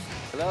host.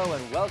 Hello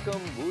and welcome,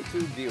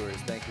 WooTube viewers.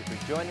 Thank you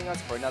for joining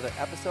us for another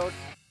episode.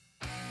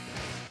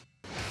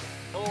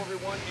 Hello,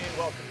 everyone, and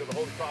welcome to the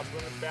Holy Cross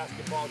Women's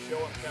Basketball Show.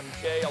 I'm Kevin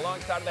Shea,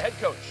 alongside the head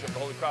coach of the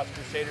Holy Cross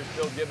Crusaders,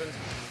 Bill Gibbons.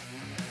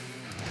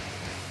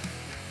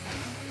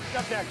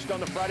 Up next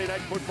on the Friday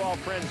Night Football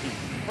Frenzy.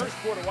 First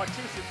quarter,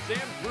 Wachusett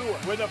Sam Brewer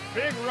with a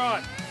big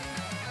run.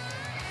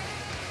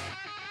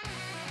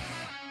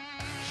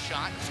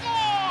 Shot,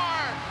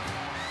 score!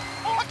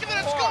 Oh, look at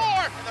that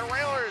score! And the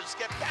Railers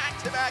get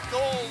back-to-back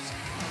goals.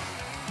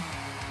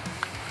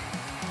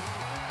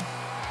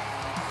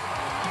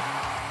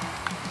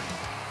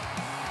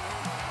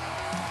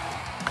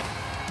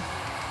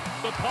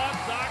 The Pop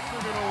Sox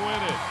are going to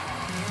win it.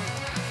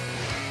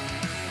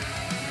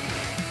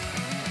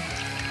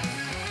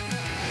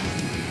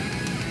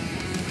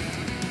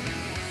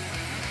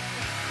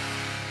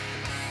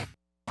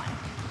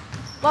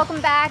 Welcome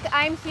back.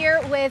 I'm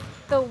here with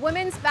the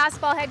women's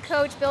basketball head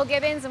coach, Bill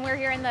Gibbons, and we're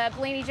here in the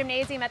Blaney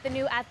Gymnasium at the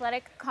new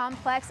athletic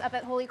complex up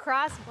at Holy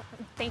Cross.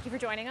 Thank you for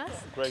joining us.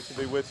 Great to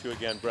be with you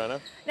again,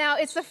 Brenna. Now,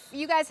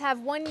 you guys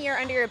have 1 year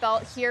under your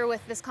belt here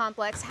with this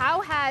complex.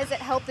 How has it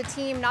helped the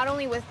team, not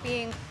only with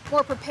being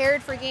more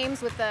prepared for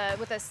games with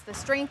the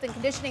strength and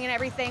conditioning and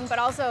everything, but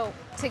also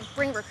to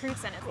bring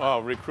recruits in as well?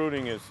 Oh,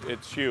 recruiting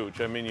it's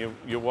huge. I mean,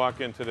 you walk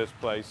into this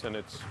place and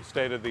it's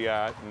state of the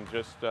art and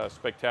just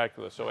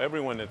spectacular. So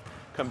everyone that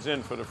comes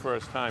in for the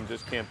first time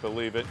just can't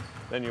believe it.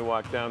 Then you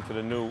walk down to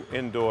the new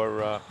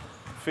indoor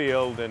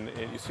field and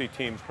you see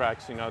teams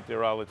practicing out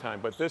there all the time.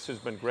 But this has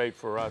been great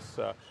for us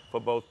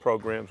for both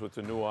programs with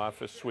the new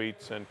office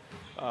suites and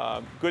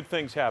good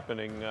things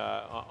happening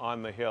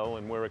on the Hill,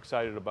 and we're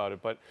excited about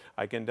it. But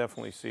I can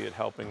definitely see it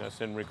helping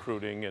us in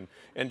recruiting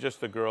and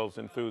just the girls'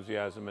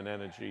 enthusiasm and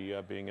energy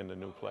being in the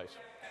new place.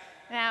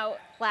 Now,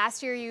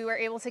 last year you were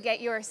able to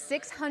get your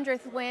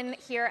 600th win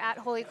here at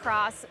Holy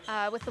Cross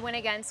with the win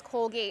against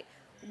Colgate.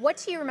 What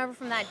do you remember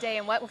from that day,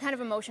 and what kind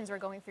of emotions were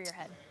going through your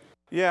head?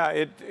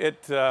 Yeah,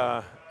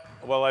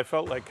 well, I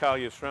felt like Kyle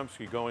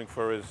Yastrzemski going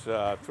for his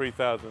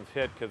 3,000th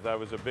hit because I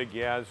was a big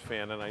Yaz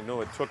fan, and I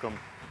knew it took him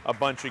a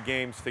bunch of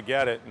games to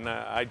get it, and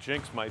I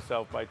jinxed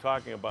myself by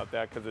talking about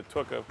that because it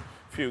took a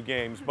few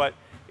games. But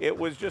it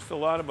was just a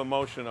lot of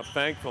emotion, of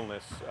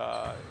thankfulness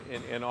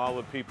in all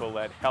the people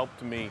that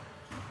helped me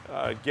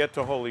get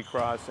to Holy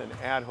Cross and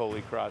at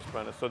Holy Cross,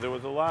 Brenna. So there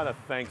was a lot of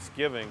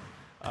Thanksgiving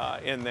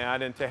in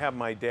that, and to have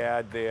my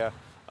dad there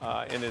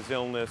in his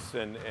illness,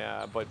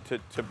 but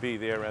to be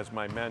there as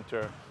my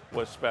mentor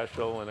was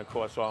special, and of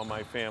course all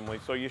my family.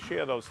 So you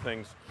share those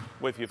things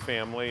with your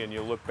family and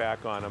you look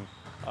back on them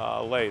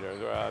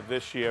later.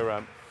 This year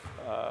I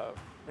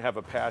have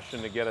a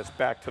passion to get us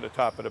back to the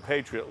top of the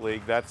Patriot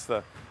League. That's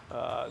the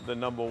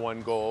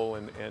 #1 goal,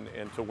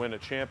 and to win a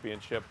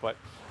championship. But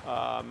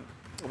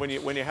when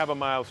you have a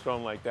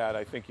milestone like that,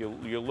 I think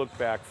you look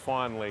back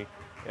fondly,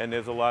 and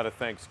there's a lot of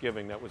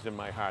Thanksgiving that was in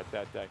my heart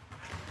that day.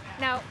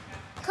 Now,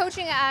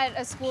 coaching at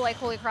a school like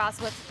Holy Cross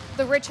with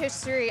the rich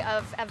history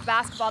of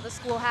basketball the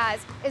school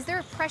has, is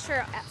there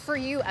pressure for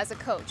you as a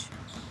coach?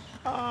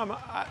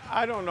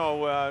 I don't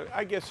know.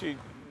 I guess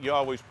you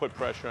always put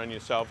pressure on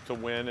yourself to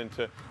win,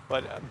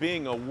 but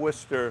being a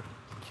Worcester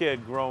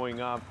kid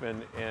growing up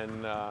and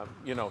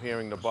you know,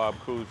 hearing the Bob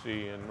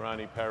Cousy and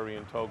Ronnie Perry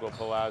and Togo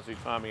Palazzi,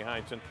 Tommy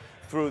Heinsohn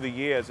through the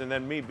years, and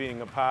then me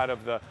being a part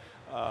of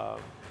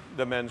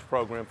the men's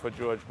program for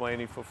George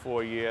Blaney for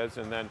 4 years,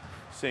 and then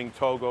seeing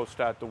Togo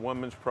start the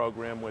women's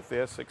program with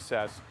their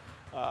success.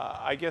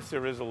 I guess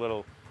there is a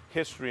little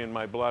history in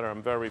my blood, or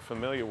I'm very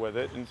familiar with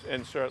it,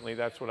 and certainly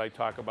that's what I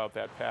talk about,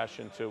 that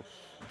passion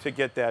to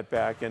get that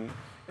back, and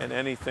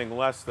anything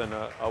less than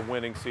a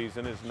winning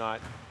season is not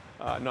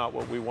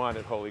what we want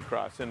at Holy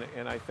Cross,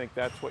 and I think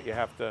that's what you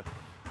have to,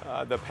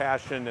 the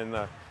passion and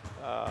the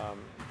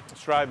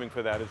striving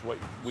for that is what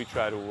we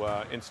try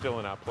to instill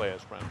in our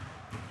players, Brent.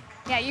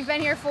 Yeah, you've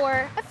been here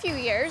for a few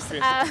years.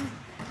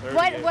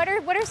 What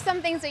are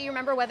some things that you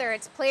remember, whether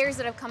it's players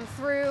that have come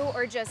through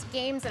or just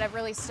games that have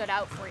really stood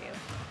out for you?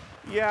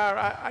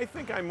 Yeah, I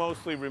think I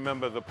mostly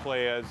remember the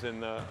players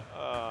and the,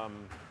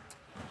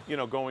 you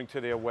know, going to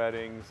their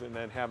weddings and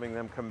then having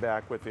them come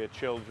back with their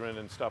children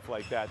and stuff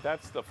like that.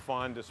 That's the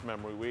fondest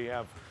memory. We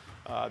have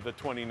the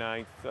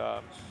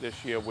 29th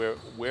this year.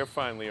 We're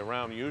finally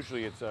around.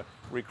 Usually it's a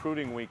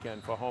recruiting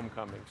weekend for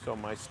homecoming, so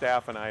my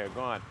staff and I are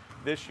gone.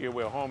 This year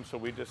we're home, so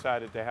we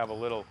decided to have a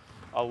little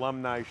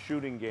alumni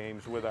shooting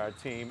games with our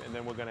team, and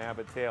then we're going to have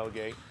a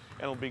tailgate,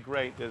 and it'll be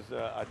great. There's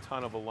a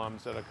ton of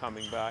alums that are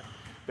coming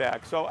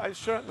back. So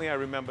I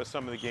remember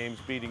some of the games,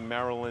 beating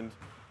Maryland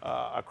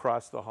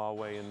across the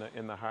hallway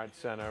in the Hart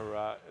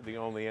Center, the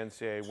only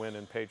NCAA win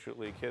in Patriot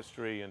League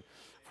history, and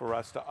for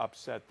us to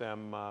upset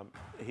them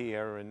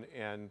here,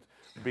 and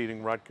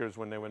beating Rutgers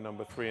when they were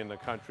number 3 in the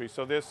country.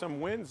 So there's some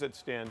wins that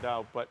stand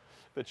out, but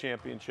the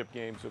championship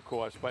games, of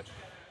course. But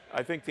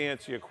I think to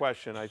answer your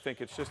question, I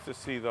think it's just to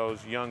see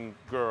those young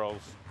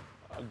girls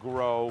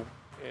grow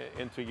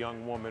into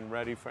young women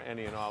ready for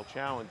any and all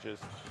challenges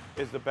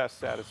is the best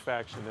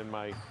satisfaction in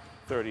my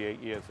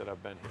 38 years that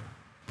I've been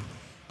here.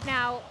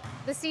 Now,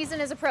 the season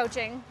is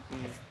approaching.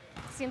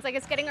 Seems like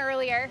it's getting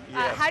earlier.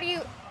 Yes. How do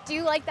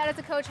you like that as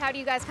a coach? How do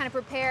you guys kind of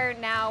prepare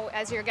now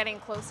as you're getting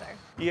closer?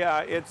 Yeah,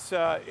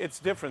 it's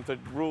different. The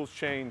rules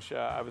change.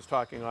 I was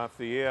talking off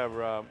the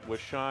air with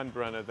Sean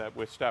Brenner that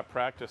we start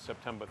practice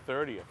September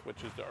 30th,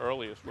 which is the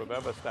earliest we've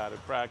ever started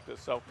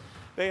practice. So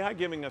they are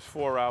giving us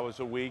 4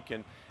 hours a week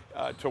and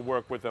to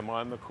work with them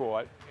on the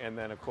court. And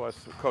then, of course,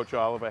 Coach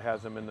Oliver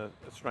has them in the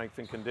strength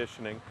and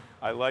conditioning.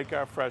 I like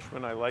our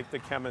freshmen. I like the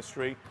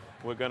chemistry.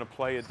 We're going to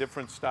play a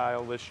different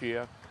style this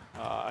year.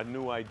 A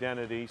new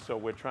identity, so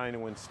we're trying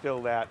to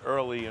instill that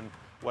early in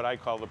what I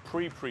call the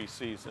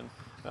pre-preseason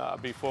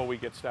before we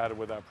get started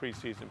with our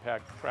preseason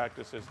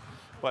practices.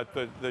 But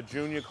the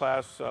junior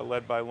class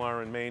led by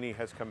Lauren Maney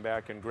has come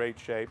back in great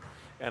shape,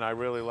 and I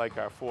really like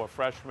our 4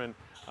 freshmen.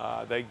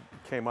 They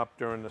came up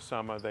during the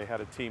summer. They had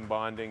a team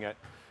bonding at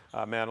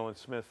Madeline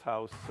Smith's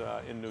house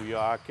in New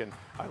York, and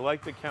I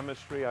like the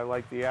chemistry, I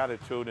like the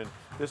attitude, and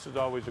this is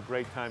always a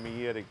great time of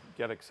year to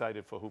get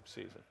excited for hoop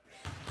season.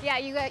 Yeah,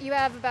 you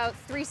have about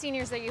 3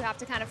 seniors that you have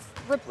to kind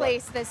of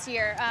replace this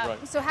year.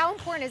 So how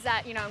important is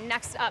that,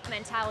 next up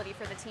mentality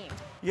for the team?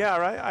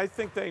 Yeah, I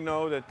think they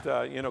know that,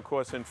 of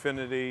course,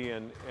 Infinity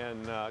and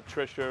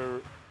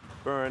Trisha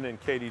Byrne and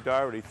Katie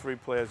Doherty, 3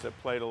 players that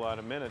played a lot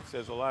of minutes.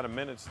 There's a lot of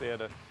minutes there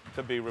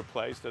to be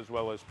replaced, as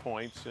well as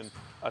points and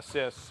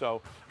assists.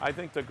 So I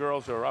think the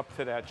girls are up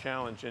to that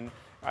challenge, and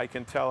I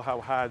can tell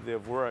how hard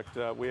they've worked.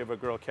 We have a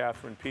girl,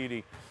 Catherine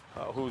Peaty,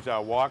 who's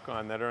our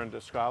walk-on that earned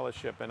a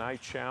scholarship, and I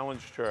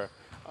challenged her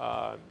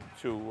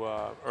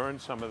to earn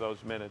some of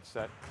those minutes,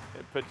 that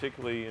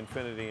particularly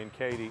Infinity and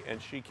Katie, and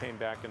she came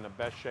back in the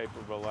best shape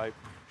of her life.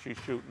 She's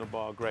shooting the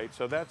ball great.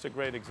 So that's a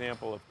great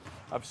example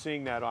of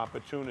seeing that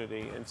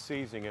opportunity and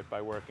seizing it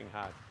by working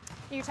hard.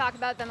 You talked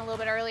about them a little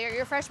bit earlier.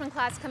 Your freshman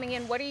class coming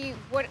in, what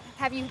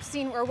have you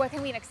seen, or what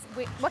can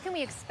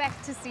we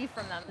expect to see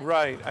from them?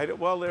 Right.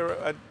 Well,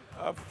 there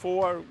are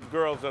 4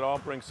 girls that all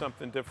bring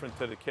something different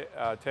to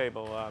the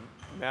table.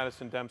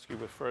 Madison Dembski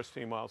was first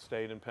team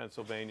All-State in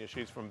Pennsylvania.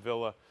 She's from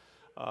Villa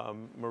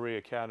Marie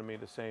Academy,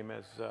 the same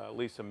as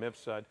Lisa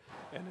Mifsud,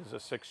 and is a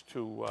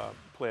 6'2"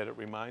 player that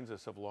reminds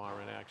us of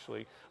Lauren,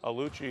 actually.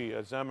 Aluchi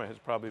Azema has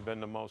probably been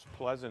the most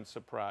pleasant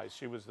surprise.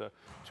 She was the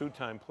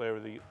 2-time player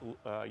of the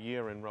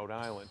year in Rhode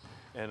Island,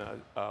 and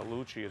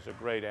Aluchi is a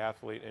great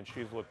athlete, and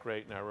she's looked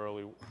great in our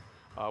early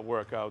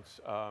workouts.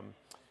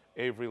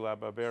 Avery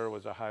LaBarbera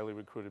was a highly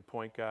recruited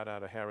point guard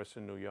out of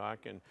Harrison, New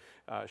York, and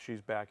she's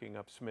backing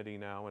up Smitty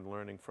now and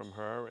learning from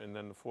her. And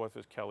then the 4th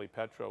is Kelly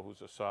Petro,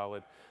 who's a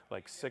solid,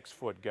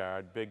 6-foot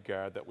guard, big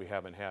guard that we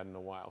haven't had in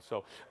a while.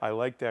 So I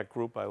like that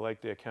group, I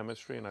like their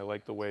chemistry, and I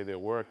like the way they're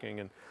working,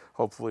 and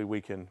hopefully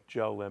we can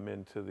gel them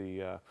into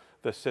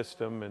the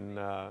system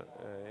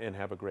and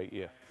have a great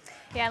year.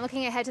 Yeah, and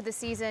looking ahead to the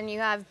season, you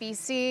have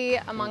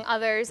BC, among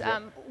others.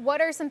 Yep.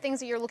 What are some things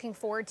that you're looking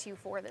forward to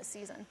for this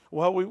season?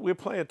 Well, we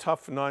play a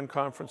tough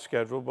non-conference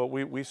schedule, but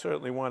we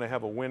certainly want to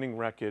have a winning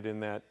record in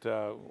that.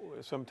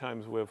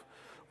 Sometimes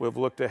we've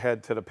looked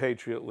ahead to the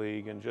Patriot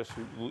League and just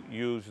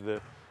used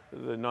the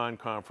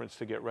non-conference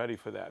to get ready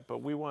for that.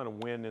 But we want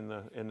to win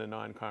in the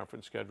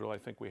non-conference schedule. I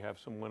think we have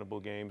some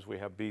winnable games. We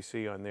have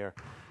BC on their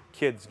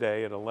Kids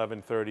Day at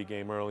 11:30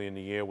 game early in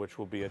the year, which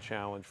will be a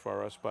challenge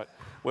for us. But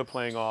we're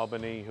playing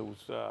Albany,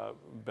 who's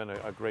been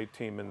a great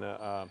team in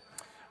the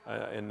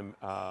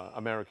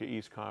America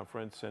East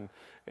Conference,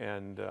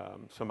 and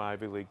some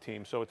Ivy League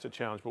teams. So it's a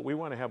challenge. But we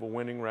want to have a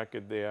winning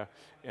record there,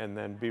 and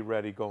then be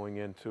ready going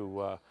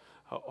into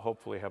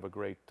hopefully have a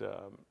great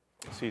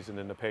season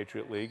in the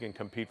Patriot League and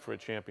compete for a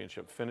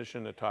championship, finish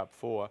in the top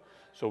 4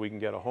 so we can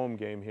get a home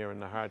game here in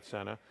the Hart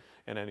Center,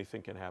 and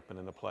anything can happen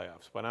in the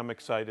playoffs. But I'm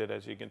excited.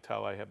 As you can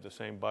tell, I have the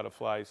same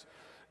butterflies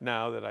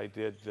now that I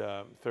did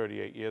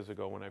 38 years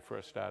ago when I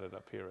first started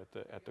up here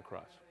at the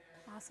Cross.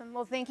 Awesome.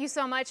 Well, thank you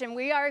so much, and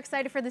we are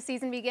excited for the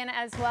season to begin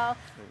as well.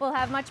 We'll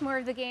have much more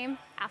of the game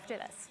after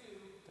this.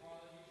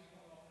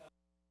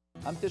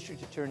 I'm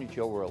District Attorney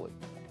Joe Worley,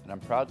 and I'm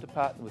proud to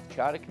partner with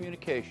Charter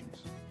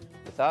Communications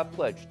with our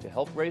pledge to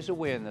help raise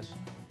awareness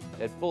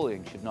that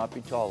bullying should not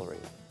be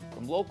tolerated.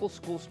 From local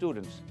school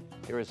students,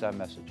 here is our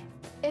message.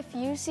 If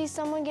you see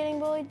someone getting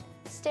bullied,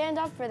 stand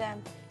up for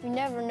them. You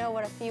never know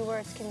what a few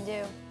words can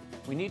do.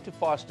 We need to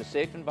foster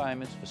safe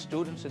environments for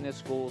students in their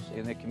schools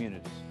and their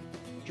communities.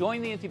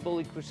 Join the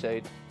anti-bully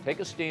crusade. Take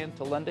a stand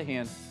to lend a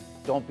hand.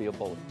 Don't be a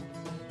bully.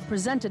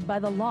 Presented by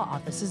the law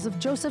offices of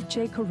Joseph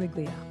J.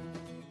 Corriglia.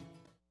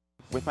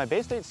 With my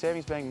Bay State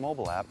Savings Bank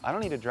mobile app, I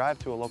don't need to drive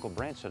to a local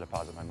branch to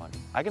deposit my money.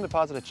 I can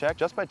deposit a check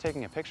just by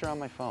taking a picture on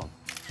my phone.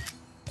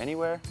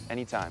 Anywhere,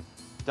 anytime.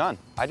 Done.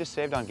 I just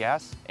saved on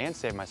gas and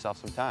saved myself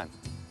some time.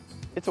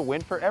 It's a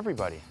win for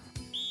everybody.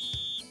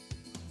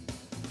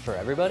 For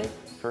everybody?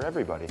 For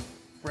everybody.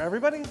 For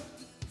everybody?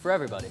 For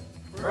everybody.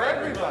 For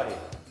everybody.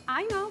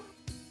 I know.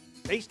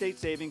 Bay State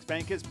Savings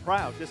Bank is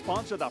proud to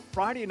sponsor the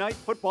Friday Night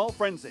Football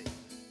Frenzy.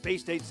 Bay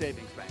State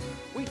Savings Bank.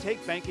 We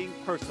take banking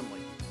personally.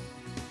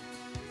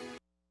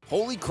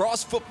 Holy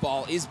Cross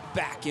football is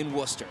back in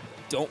Worcester.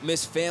 Don't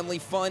miss family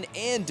fun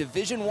and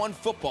Division I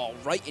football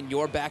right in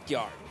your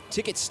backyard.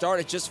 Tickets start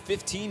at just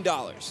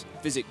 $15.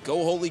 Visit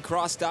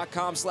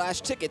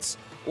goholycross.com/tickets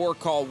or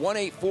call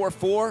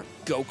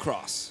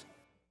 1-844-GO-CROSS.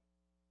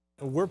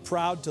 We're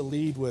proud to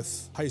lead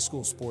with high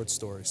school sports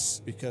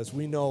stories because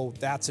we know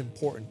that's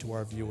important to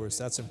our viewers,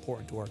 that's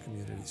important to our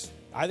communities.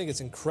 I think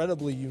it's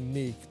incredibly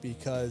unique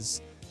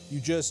because you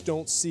just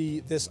don't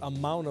see this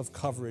amount of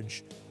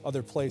coverage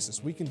other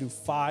places. We can do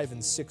 5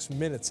 and 6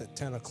 minutes at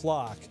 10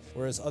 o'clock,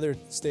 whereas other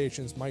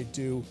stations might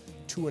do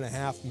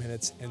 2.5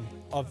 minutes, and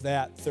of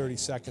that, 30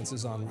 seconds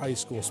is on high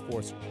school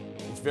sports.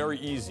 It's very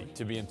easy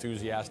to be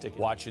enthusiastic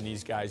watching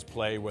these guys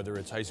play, whether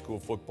it's high school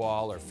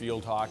football or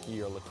field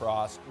hockey or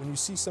lacrosse. When you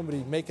see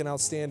somebody make an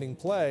outstanding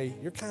play,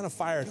 you're kind of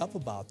fired up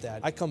about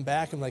that. I come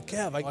back and I'm like,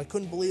 Kev, I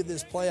couldn't believe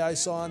this play I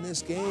saw in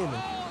this game.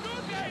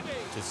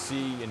 To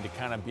see and to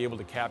kind of be able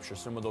to capture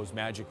some of those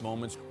magic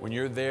moments when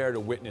you're there to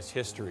witness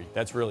history,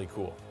 that's really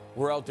cool.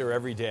 We're out there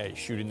every day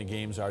shooting the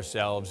games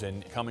ourselves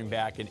and coming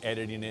back and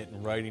editing it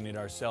and writing it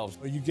ourselves.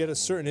 You get a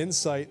certain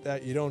insight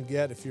that you don't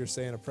get if you're,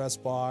 say, in a press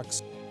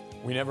box.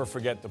 We never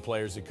forget the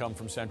players that come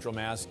from Central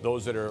Mass.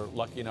 Those that are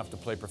lucky enough to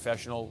play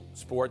professional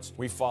sports,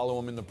 we follow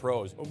them in the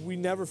pros. We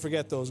never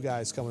forget those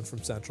guys coming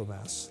from Central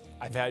Mass.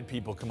 I've had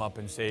people come up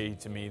and say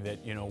to me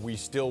that, you know, we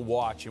still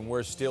watch and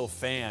we're still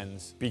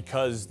fans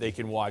because they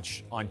can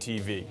watch on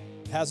TV.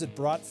 Has it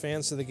brought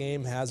fans to the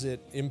game? Has it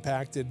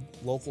impacted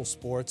local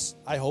sports?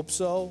 I hope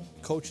so.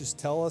 Coaches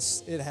tell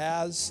us it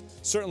has.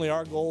 Certainly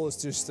our goal is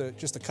just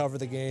to cover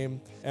the game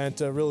and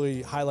to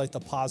really highlight the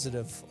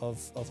positive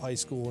of high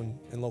school and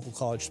local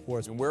college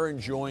sports. And we're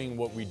enjoying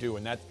what we do,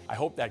 and that I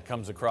hope that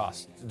comes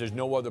across. There's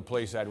no other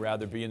place I'd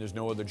rather be, and there's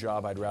no other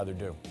job I'd rather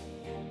do.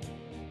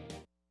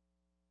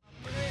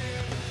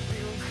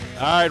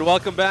 All right,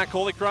 welcome back.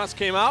 Holy Cross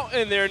came out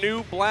in their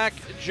new black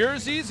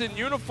jerseys and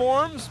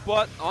uniforms,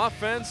 but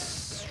offense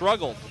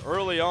struggled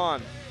early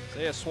on.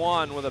 Isaiah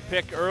Swan with a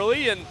pick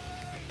early, and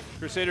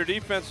Crusader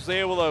defense was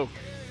able to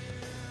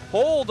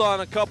hold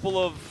on a couple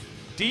of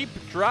deep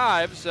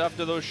drives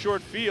after those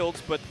short fields,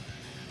 but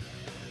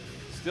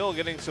still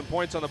getting some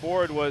points on the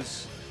board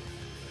was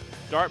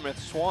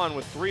Dartmouth. Swan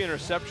with 3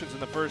 interceptions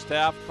in the first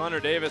half. Connor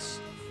Davis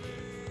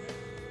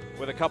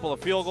with a couple of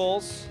field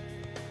goals.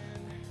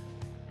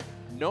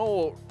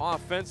 No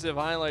offensive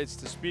highlights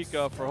to speak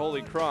of for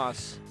Holy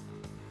Cross.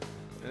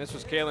 And this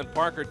was Kalen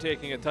Parker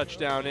taking a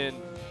touchdown in.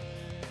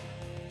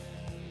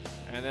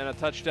 And then a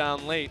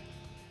touchdown late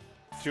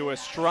to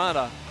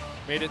Estrada.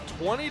 Made it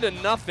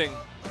 20-0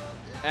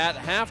 at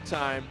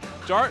halftime.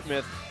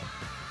 Dartmouth,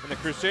 and the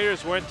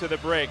Crusaders went to the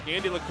break.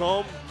 Andy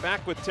Lacombe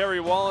back with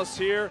Terry Wallace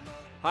here,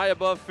 high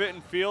above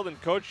Fitton Field.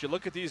 And coach, you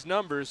look at these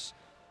numbers,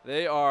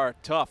 they are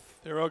tough.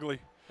 They're ugly.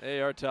 They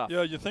are tough.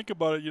 Yeah, you think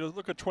about it, you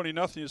look at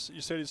 20-0,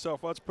 you say to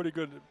yourself, well, that's pretty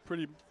good,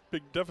 pretty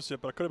big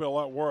deficit, but it could have been a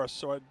lot worse.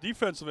 So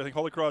defensively, I think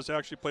Holy Cross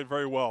actually played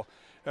very well,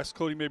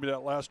 excluding maybe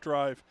that last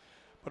drive.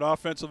 But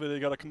offensively, they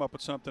got to come up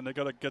with something. They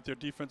got to get their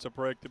defensive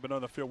break. They've been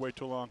on the field way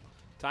too long.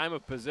 Time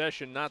of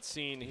possession not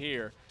seen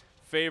here.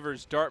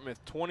 Favors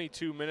Dartmouth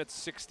 22 minutes,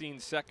 16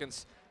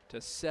 seconds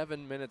to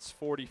 7 minutes,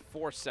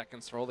 44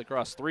 seconds for Holy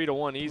Cross.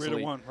 3-1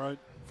 easily. 3-1, right.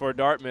 For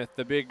Dartmouth,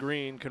 the Big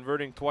Green,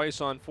 converting twice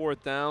on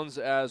 4th downs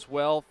as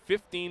well.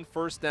 15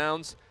 first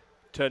downs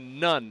to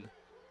none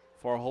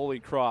for Holy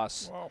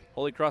Cross. Wow.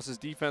 Holy Cross's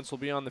defense will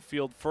be on the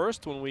field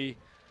first when we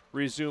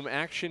resume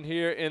action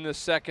here in the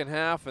second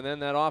half, and then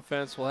that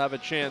offense will have a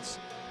chance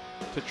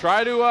to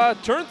try to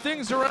turn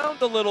things around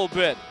a little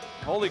bit.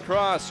 Holy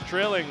Cross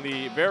trailing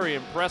the very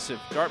impressive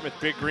Dartmouth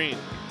Big Green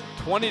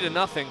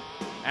 20-0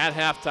 at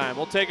halftime.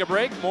 We'll take a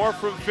break. More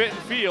from Fitton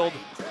Field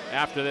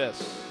after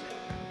this.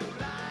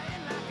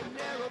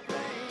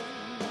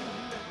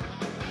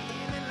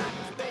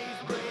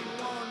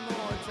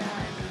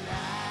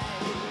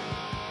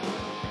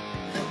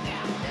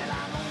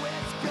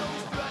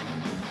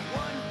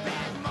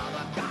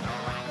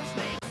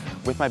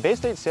 With my Bay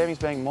State Savings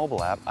Bank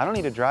mobile app, I don't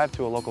need to drive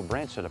to a local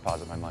branch to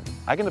deposit my money.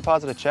 I can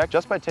deposit a check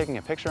just by taking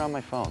a picture on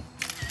my phone.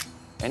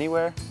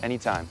 Anywhere,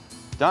 anytime.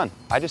 Done.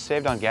 I just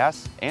saved on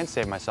gas and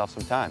saved myself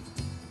some time.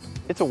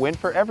 It's a win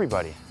for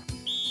everybody.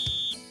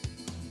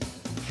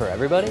 For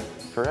everybody?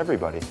 For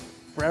everybody.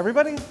 For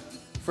everybody?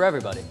 For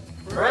everybody.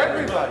 For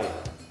everybody.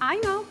 I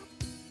know.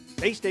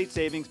 Bay State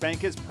Savings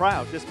Bank is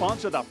proud to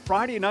sponsor the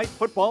Friday Night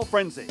Football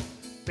Frenzy.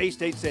 Bay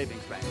State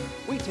Savings Bank.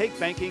 We take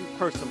banking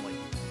personally.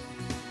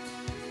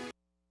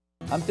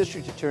 I'm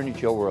District Attorney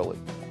Joe Worley,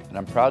 and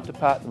I'm proud to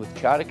partner with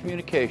Charter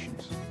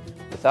Communications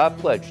with our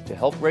pledge to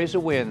help raise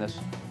awareness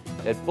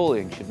that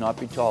bullying should not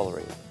be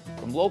tolerated.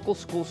 From local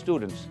school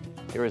students,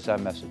 here is our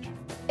message.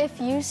 If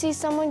you see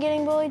someone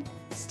getting bullied,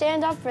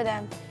 stand up for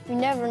them. You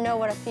never know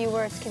what a few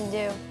words can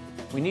do.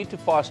 We need to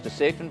foster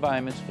safe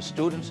environments for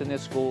students in their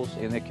schools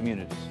and their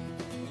communities.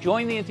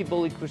 Join the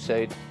Anti-Bully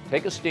Crusade,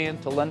 take a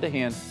stand to lend a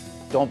hand,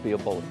 don't be a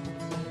bully.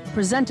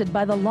 Presented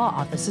by the law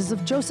offices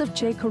of Joseph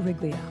J.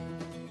 Corriglia.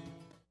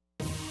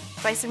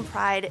 Bison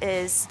Pride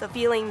is the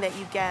feeling that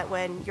you get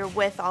when you're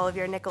with all of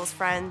your Nichols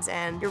friends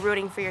and you're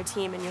rooting for your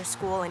team and your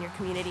school and your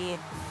community.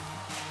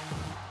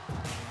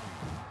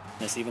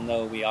 Even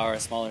though we are a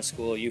smaller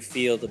school, you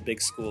feel the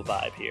big school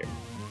vibe here.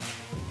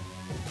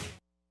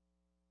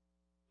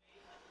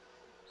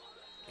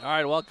 All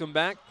right, welcome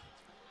back.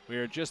 We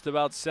are just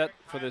about set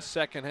for the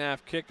second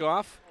half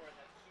kickoff.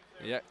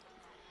 Yeah,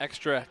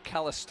 extra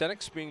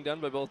calisthenics being done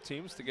by both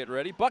teams to get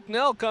ready.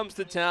 Bucknell comes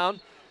to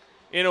town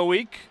in a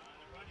week,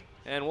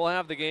 and we'll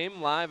have the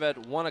game live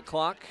at 1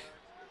 o'clock.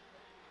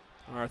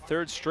 Our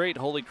third straight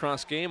Holy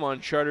Cross game on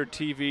Charter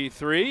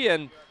TV3,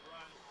 and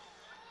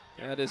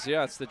that is,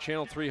 it's the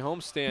Channel 3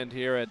 homestand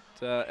here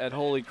at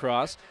Holy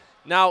Cross.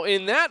 Now,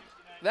 in that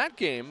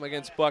game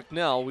against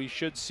Bucknell, we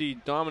should see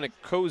Dominic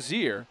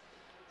Cozier,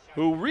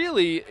 who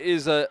really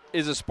is a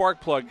spark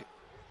plug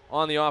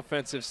on the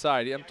offensive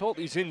side. I'm told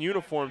he's in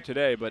uniform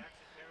today, but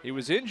he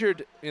was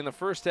injured in the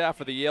first half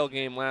of the Yale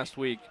game last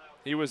week.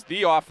 He was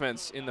the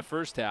offense in the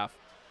first half,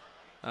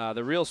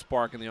 the real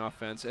spark in the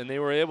offense, and they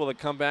were able to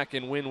come back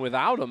and win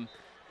without him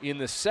in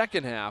the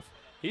second half.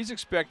 He's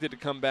expected to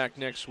come back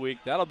next week.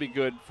 That'll be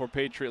good for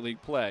Patriot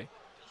League play.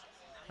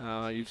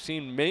 You've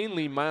seen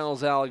mainly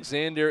Miles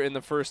Alexander in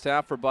the first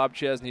half for Bob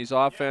Chesney's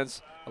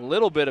offense, a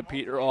little bit of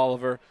Peter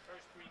Oliver,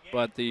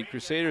 but the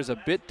Crusaders a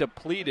bit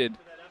depleted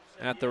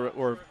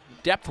or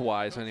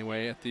depth-wise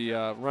anyway, at the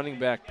running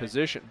back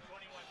position.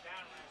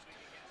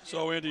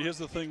 So, Andy, here's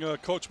the thing.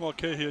 Coach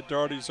Mulcahy at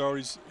Dart, he's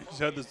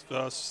had this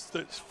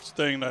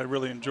thing that I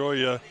really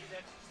enjoy.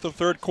 The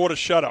third quarter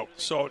shutout.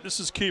 So this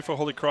is key for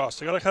Holy Cross.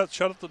 They got to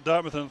shut out the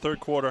Dartmouth in the third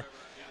quarter,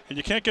 and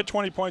you can't get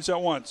 20 points at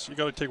once. You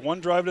got to take one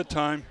drive at a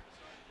time,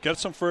 get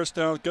some first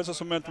down, get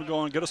some momentum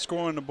going, get a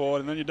score on the board,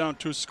 and then you're down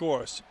 2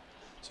 scores.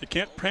 So you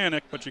can't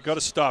panic, but you got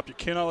to stop. You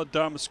cannot let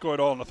Dartmouth score at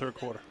all in the third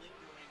quarter.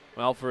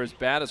 Well, for as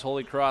bad as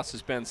Holy Cross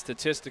has been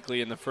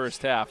statistically in the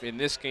first half, in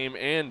this game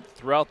and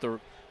throughout the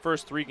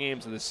first 3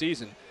 games of the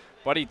season,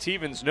 Buddy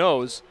Tevens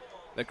knows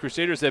the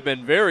Crusaders have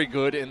been very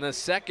good in the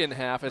second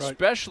half,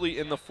 especially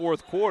in the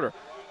fourth quarter.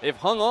 They've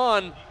hung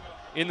on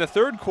in the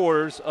third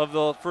quarters of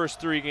the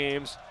first 3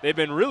 games. They've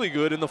been really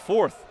good in the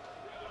fourth.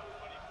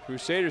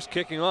 Crusaders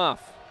kicking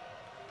off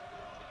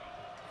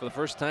for the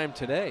first time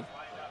today,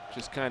 which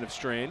is kind of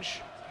strange.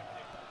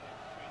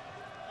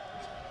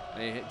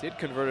 They did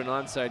convert an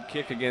onside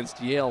kick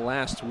against Yale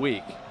last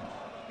week.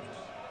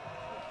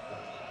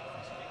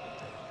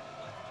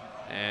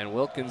 And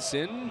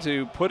Wilkinson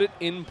to put it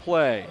in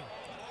play.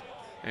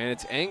 And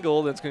it's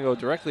angled, it's going to go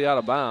directly out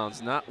of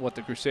bounds, not what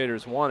the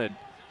Crusaders wanted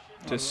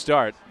to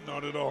start.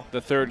 Not at all.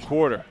 The third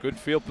quarter. Good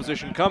field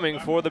position coming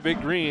for the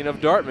Big Green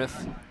of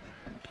Dartmouth.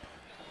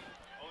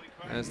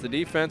 As the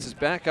defense is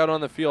back out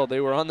on the field, they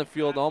were on the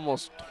field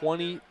almost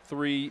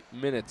 23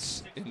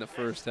 minutes in the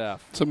first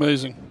half. It's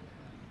amazing.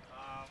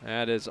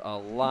 That is a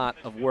lot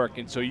of work.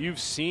 And so you've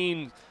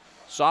seen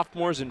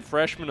sophomores and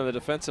freshmen on the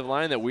defensive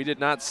line that we did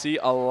not see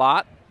a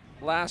lot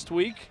last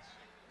week.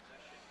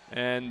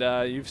 And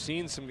you've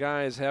seen some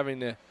guys having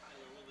to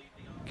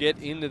get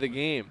into the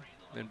game.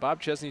 And Bob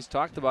Chesney's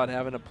talked about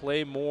having to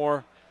play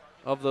more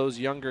of those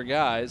younger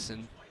guys,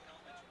 and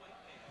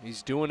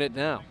he's doing it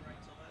now.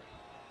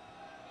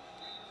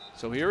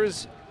 So here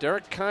is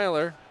Derek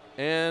Kyler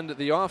and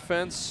the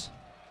offense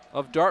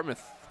of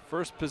Dartmouth.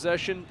 First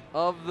possession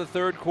of the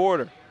third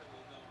quarter.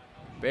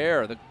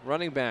 Bear, the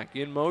running back,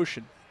 in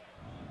motion.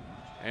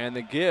 And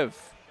the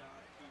give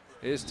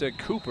is to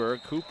Cooper.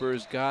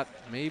 Cooper's got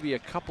maybe a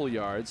couple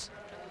yards.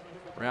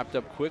 Wrapped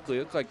up quickly.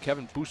 Looks like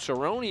Kevin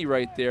Busaroni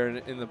right there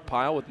in the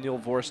pile with Neil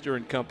Vorster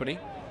and company.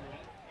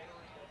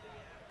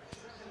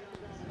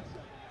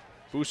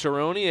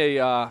 Busaroni,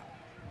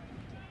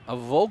 a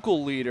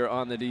vocal leader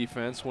on the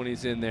defense when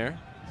he's in there.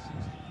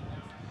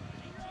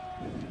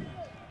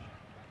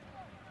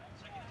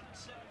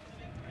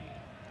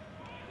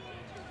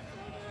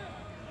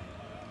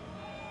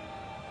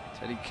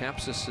 Teddy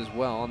Capsis as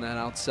well on that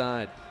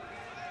outside.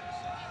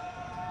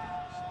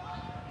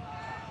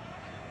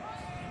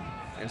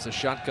 There's a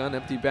shotgun,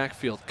 empty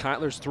backfield.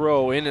 Kyler's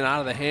throw in and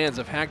out of the hands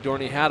of Hagdorn.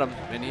 He had him,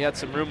 and he had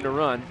some room to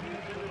run.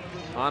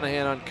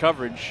 Monahan on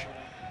coverage.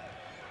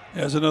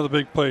 Yeah, there's another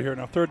big play here.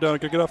 Now, third down,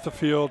 get off the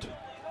field.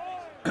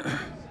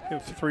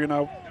 Give 3 and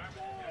out.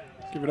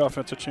 Give an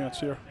offense a chance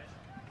here.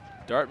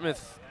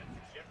 Dartmouth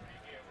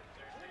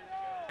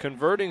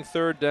converting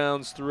third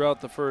downs throughout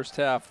the first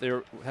half. They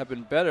were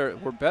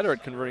better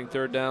at converting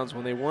third downs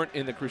when they weren't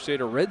in the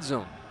Crusader red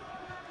zone.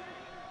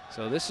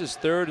 So this is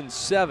 3rd and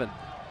 7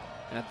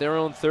 at their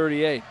own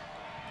 38.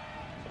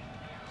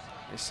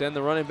 They send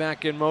the running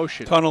back in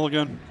motion. Tunnel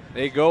again.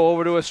 They go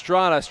over to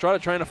Estrada. Estrada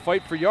trying to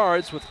fight for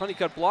yards with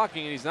Honeycutt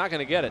blocking, and he's not going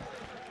to get it.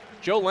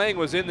 Joe Lang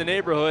was in the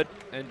neighborhood,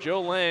 and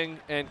Joe Lang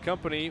and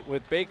company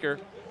with Baker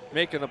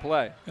making the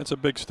play. It's a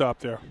big stop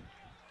there.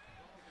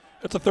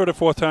 It's the 3rd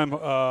or 4th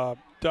time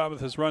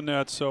Dartmouth has run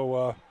that,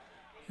 so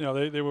you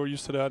know they were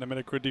used to that and made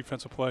a good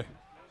defensive play.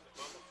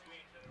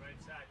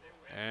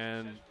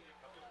 And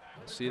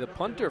see the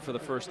punter for the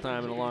first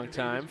time in a long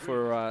time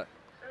for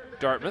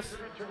Dartmouth.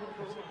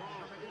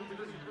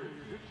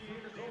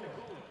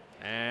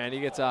 And he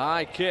gets a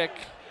high kick.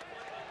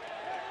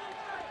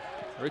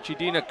 Richie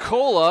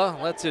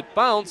DiNicola lets it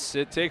bounce.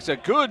 It takes a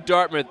good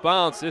Dartmouth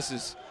bounce. This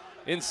is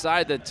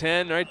inside the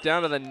 10, right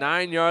down to the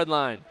 9-yard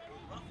line.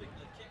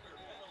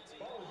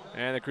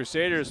 And the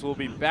Crusaders will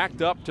be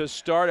backed up to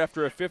start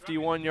after a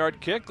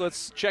 51-yard kick.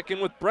 Let's check in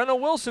with Brenna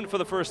Wilson for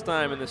the first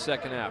time in the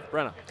second half.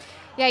 Brenna.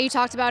 Yeah, you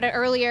talked about it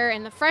earlier,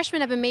 and the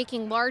freshmen have been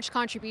making large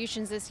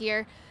contributions this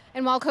year.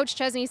 And while Coach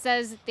Chesney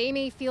says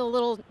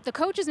the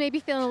coaches may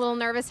be feeling a little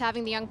nervous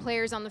having the young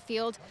players on the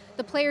field,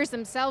 the players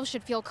themselves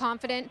should feel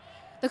confident.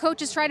 The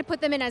coaches try to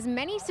put them in as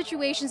many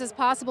situations as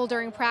possible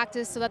during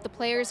practice so that the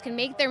players can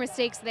make their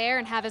mistakes there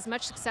and have as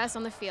much success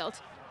on the field.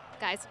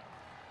 Guys.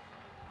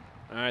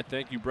 All right,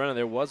 thank you, Brenna.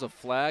 There was a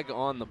flag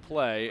on the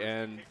play,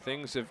 and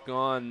things have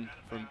gone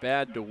from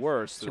bad to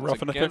worse.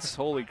 It's against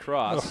Holy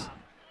Cross. Oh.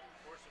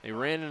 They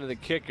ran into the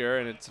kicker,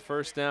 and it's a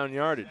first down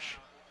yardage.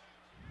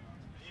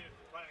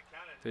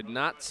 Did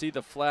not see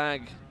the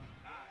flag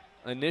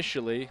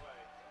initially,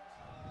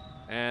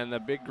 and the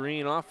Big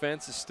Green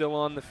offense is still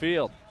on the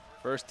field.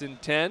 1st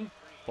and 10,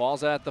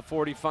 ball's at the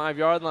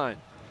 45-yard line.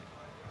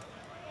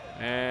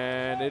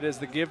 And it is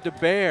the give to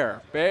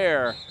Bear.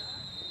 Bear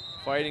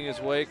fighting his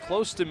way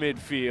close to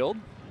midfield.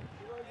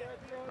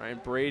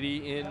 Ryan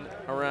Brady in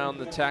around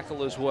the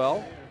tackle as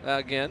well,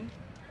 again.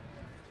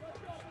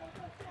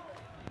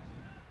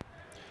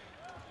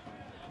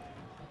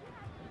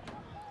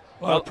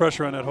 A lot of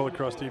pressure on that Holy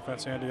Cross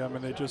defense, Andy. I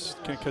mean, they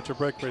just can't catch a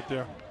break right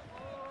there.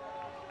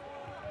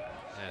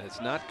 And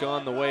it's not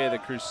gone the way of the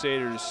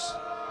Crusaders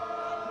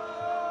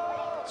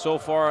so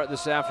far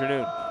this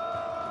afternoon.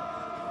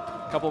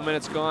 A couple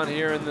minutes gone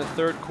here in the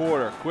 3rd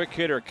quarter. Quick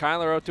hitter,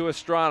 Kyler out to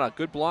Estrada.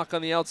 Good block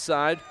on the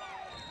outside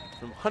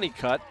from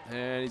Honeycutt,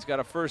 and he's got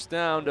a first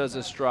down, does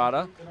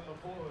Estrada.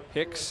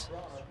 Hicks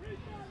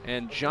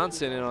and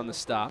Johnson in on the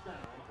stop.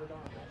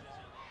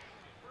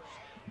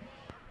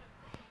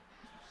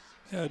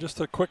 Yeah, just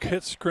a quick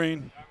hit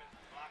screen.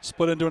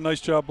 Split into a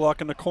nice job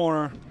blocking the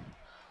corner.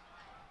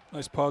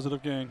 Nice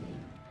positive gain.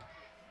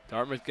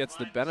 Dartmouth gets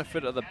the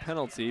benefit of the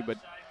penalty, but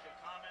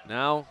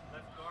now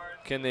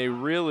can they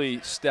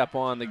really step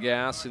on the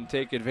gas and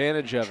take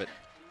advantage of it?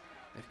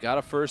 They've got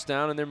a first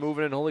down and they're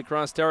moving in Holy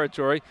Cross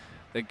territory.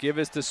 The give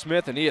is to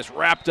Smith, and he is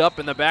wrapped up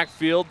in the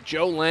backfield.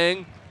 Joe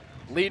Lang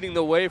leading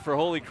the way for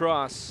Holy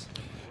Cross.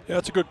 Yeah,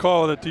 that's a good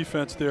call of the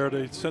defense there.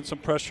 They sent some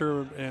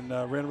pressure and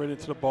ran right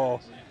into the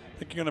ball.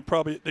 I think you're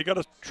going to they got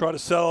to try to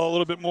settle a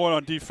little bit more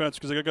on defense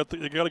because they got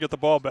to get the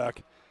ball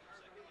back.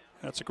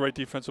 That's a great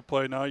defensive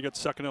play. Now you get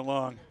 2nd and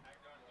long.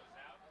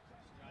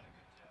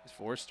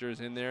 Forster's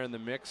in there in the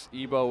mix.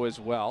 Ebo as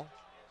well.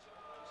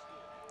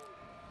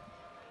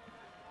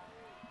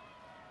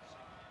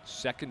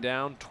 2nd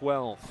down,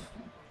 12.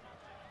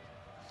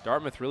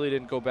 Dartmouth really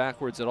didn't go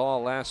backwards at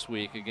all last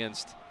week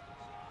against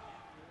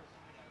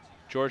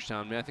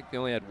Georgetown. I mean, I think they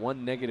only had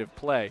 1 negative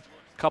play.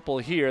 Couple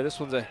here. This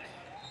one's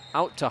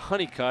out to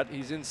Honeycutt.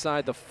 He's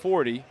inside the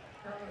 40.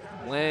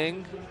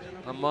 Lang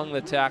among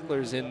the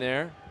tacklers in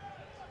there.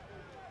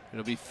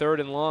 It'll be 3rd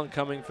and long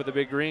coming for the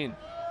Big Green.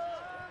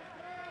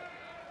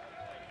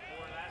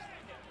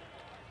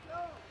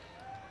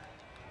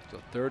 So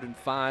 3rd and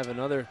 5,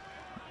 another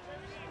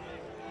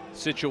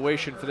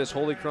situation for this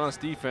Holy Cross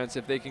defense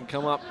if they can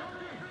come up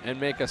and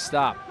make a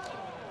stop.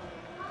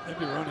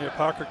 Maybe Ronnie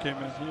Parker came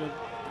in here.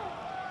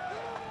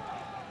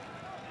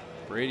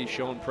 Brady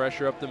showing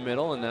pressure up the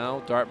middle, and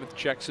now Dartmouth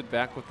checks it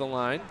back with the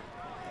line.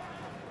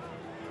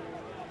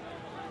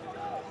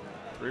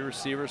 3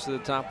 receivers to the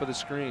top of the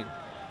screen.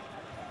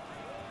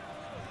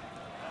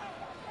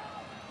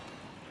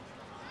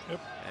 Yep.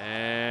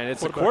 And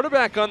it's the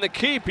quarterback on the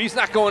keep. He's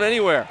not going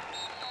anywhere.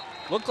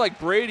 Looked like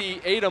Brady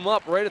ate him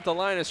up right at the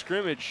line of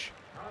scrimmage.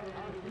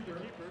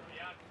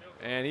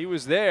 And he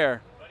was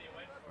there.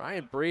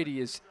 Ryan Brady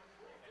is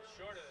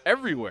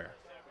everywhere.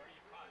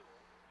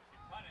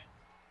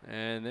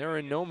 And they're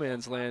in no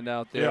man's land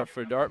out there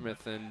for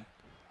Dartmouth. And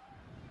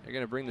they're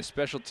going to bring the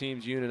special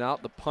teams unit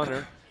out, the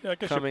punter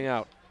coming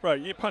out. Right,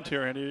 you punt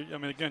here, Andy. I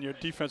mean, again, your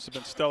defense has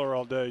been stellar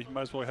all day. You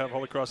might as well have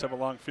Holy Cross have a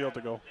long field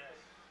to go.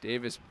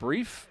 Davis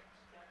Brief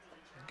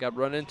got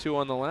run into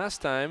on the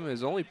last time,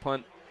 his only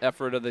punt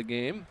effort of the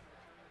game.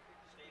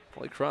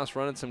 Holy Cross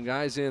running some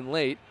guys in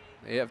late.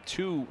 They have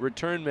 2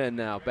 return men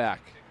now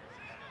back.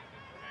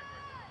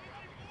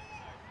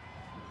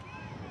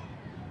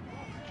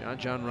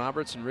 John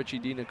Roberts and Richie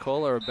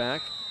DiNicola are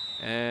back,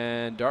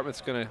 and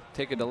Dartmouth's going to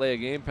take a delay of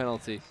game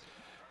penalty.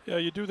 Yeah,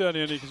 you do that,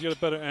 Andy, because you get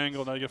a better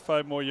angle. Now you get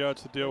 5 more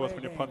yards to deal with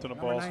when you're punting the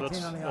ball, so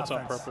that's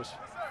on purpose.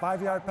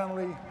 5-yard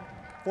penalty,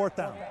 4th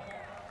down.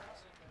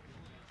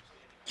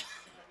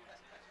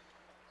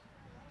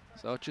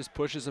 So it just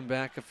pushes them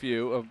back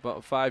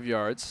about 5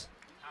 yards.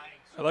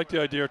 I like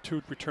the idea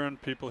to return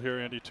people here,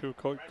 Andy, too.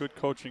 Good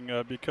coaching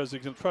because you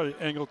can try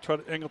to angle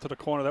to the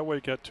corner. That way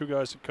you get 2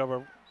 guys to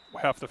cover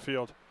half the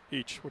field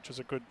each, which is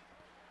a good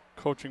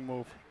coaching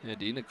move. Yeah,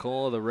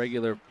 DiNicola, the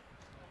regular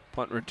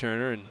punt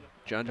returner, and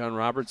John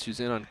Roberts, who's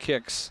in on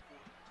kicks.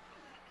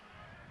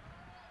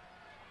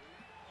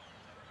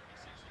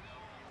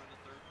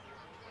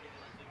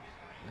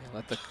 They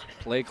let the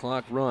play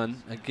clock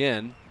run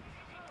again.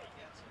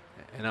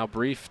 And now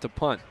Brief to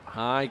punt.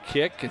 High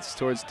kick, it's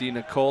towards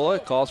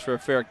DiNicola, calls for a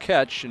fair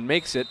catch and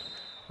makes it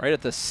right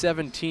at the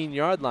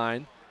 17-yard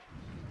line.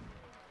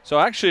 So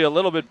actually a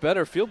little bit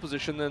better field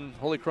position than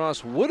Holy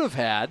Cross would have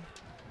had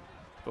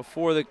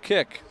before the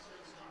kick.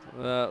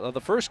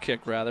 The first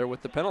kick, rather,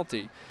 with the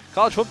penalty.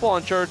 College football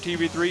on Charter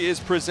TV3 is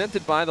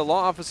presented by the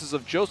law offices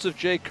of Joseph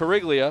J.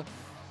 Cariglia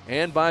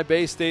and by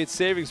Bay State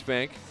Savings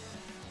Bank.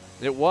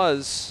 It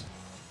was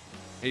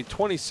a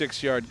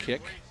 26-yard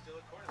kick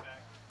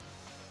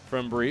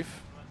from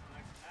Brief.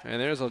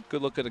 And there's a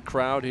good look at the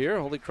crowd here.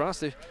 Holy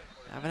Cross, they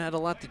haven't had a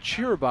lot to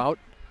cheer about,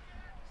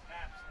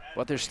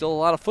 but there's still a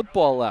lot of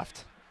football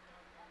left.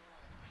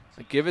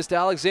 A give us to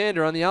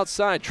Alexander on the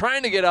outside,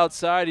 trying to get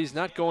outside. He's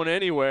not going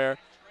anywhere.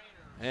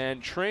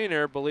 And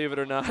Trainer, believe it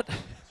or not,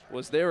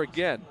 was there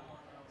again.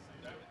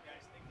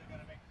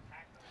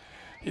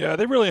 Yeah,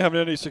 they really haven't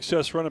had any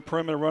success running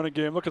perimeter running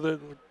game. Look at the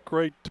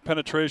great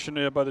penetration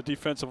there by the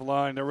defensive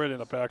line. They're right in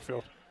the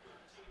backfield.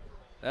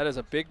 That is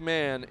a big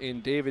man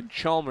in David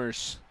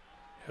Chalmers.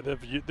 Yeah,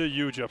 they're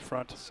huge up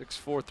front.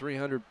 6'4",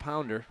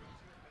 300-pounder.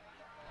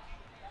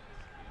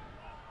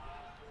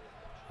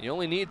 You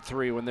only need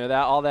 3 when they're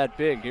all that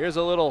big. Here's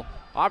a little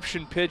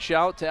option pitch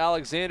out to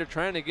Alexander,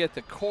 trying to get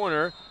the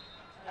corner.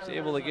 He's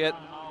able to get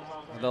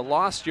the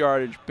lost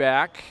yardage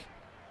back.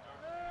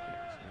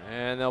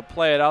 And they'll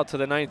play it out to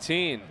the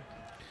 19.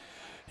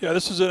 Yeah,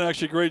 this is an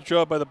actually great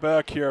job by the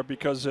back here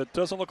because it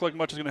doesn't look like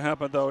much is going to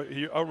happen, though.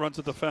 He outruns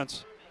the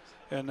defense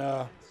and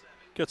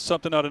gets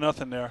something out of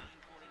nothing there.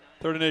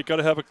 3rd and 8, got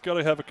to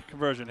have a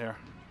conversion here.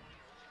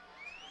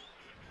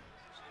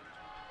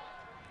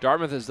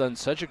 Dartmouth has done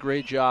such a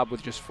great job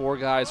with just 4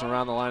 guys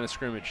around the line of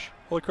scrimmage.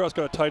 Holy Cross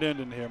got a tight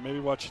end in here. Maybe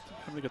watch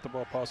him to get the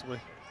ball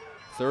possibly.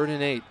 3rd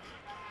and 8.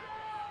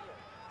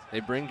 They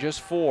bring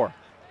just 4.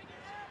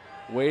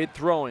 Wade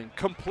throwing,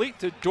 complete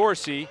to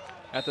Dorsey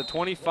at the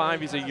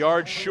 25. He's a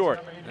yard short.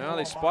 Now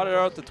they spotted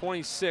out the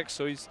 26,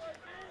 so he's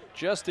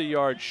just a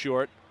yard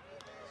short.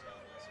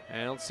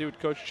 And let's see what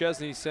Coach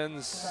Chesney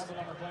sends.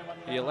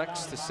 He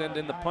elects to send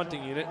in the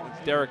punting unit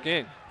with Derek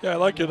Ng. Yeah, I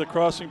like the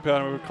crossing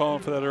pattern. We were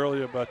calling for that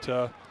earlier, but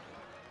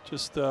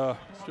just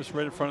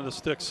right in front of the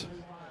sticks.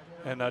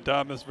 And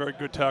Dartmouth's a very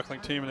good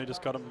tackling team, and they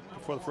just got him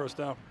before the 1st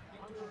down.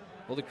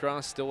 Holy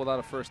Cross still without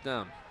a 1st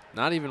down.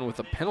 Not even with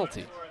a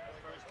penalty.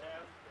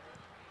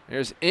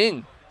 There's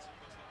Ng.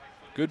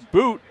 Good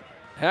boot.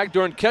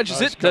 Hagdorn catches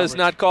it. Does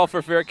not call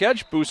for fair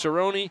catch.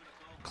 Busaroni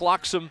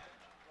clocks him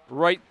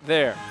right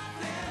there.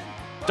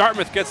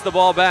 Dartmouth gets the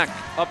ball back,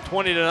 up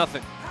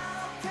 20-0.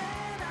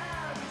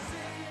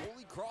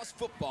 Holy Cross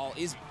football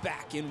is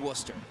back in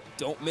Worcester.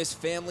 Don't miss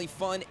family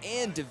fun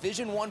and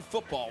Division I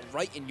football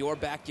right in your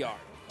backyard.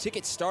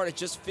 Tickets start at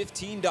just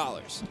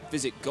 $15.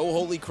 Visit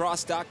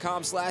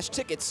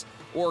goholycross.com/tickets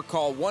or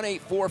call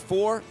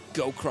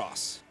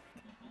 1-844-GO-CROSS.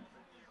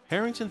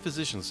 Harrington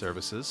Physician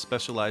Services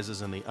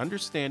specializes in the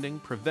understanding,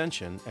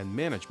 prevention, and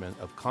management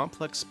of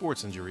complex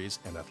sports injuries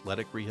and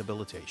athletic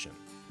rehabilitation.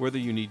 Whether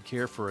you need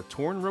care for a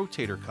torn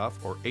rotator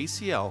cuff or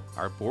ACL,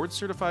 our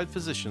board-certified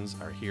physicians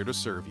are here to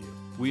serve you.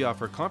 We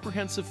offer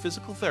comprehensive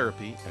physical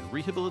therapy and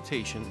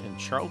rehabilitation in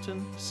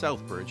Charlton,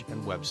 Southbridge,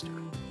 and Webster,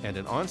 and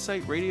an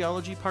on-site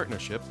radiology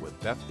partnership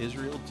with Beth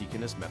Israel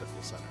Deaconess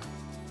Medical Center.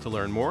 To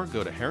learn more,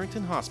 go to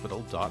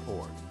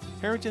harringtonhospital.org.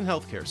 Harrington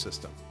Healthcare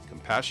System.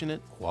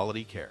 Compassionate,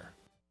 quality care.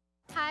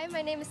 Hi,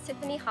 my name is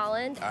Tiffany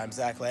Holland. I'm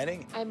Zach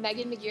Lanning. I'm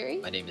Megan McGeary.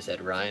 My name is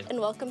Ed Ryan. And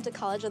welcome to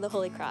College of the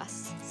Holy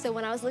Cross. So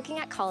when I was looking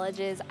at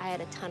colleges, I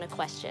had a ton of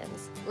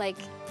questions. Like,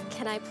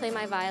 can I play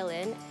my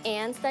violin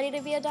and study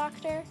to be a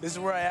doctor? This is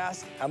where I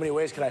ask, how many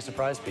ways can I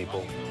surprise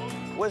people?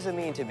 What does it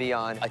mean to be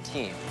on a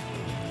team?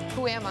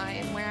 Who am I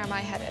and where am I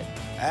headed?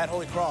 At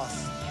Holy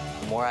Cross.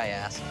 The more I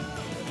ask,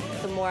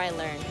 The more I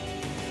learn.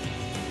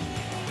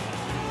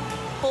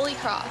 Holy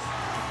Cross.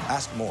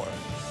 Ask more.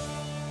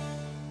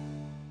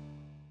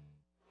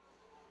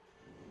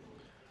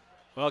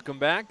 Welcome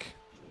back.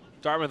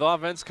 Dartmouth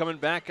offense coming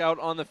back out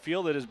on the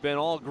field. It has been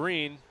all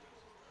green,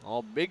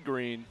 all big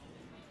green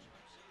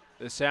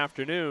this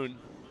afternoon.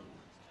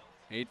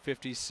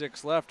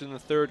 8:56 left in the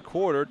 3rd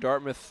quarter.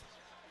 Dartmouth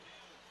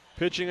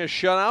pitching a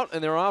shutout,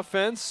 and their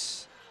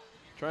offense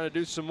trying to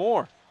do some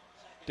more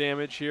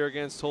damage here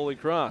against Holy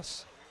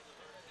Cross.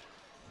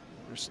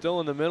 They're still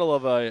in the middle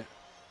of a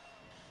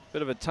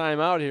bit of a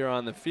timeout here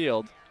on the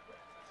field.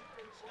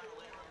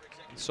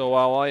 So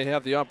while I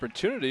have the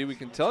opportunity, we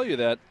can tell you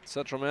that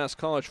Central Mass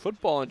College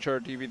football on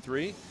Charter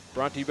TV3,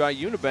 brought to you by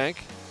Unibank,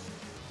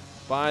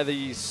 by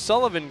the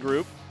Sullivan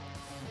Group,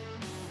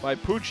 by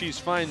Pucci's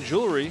Fine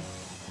Jewelry,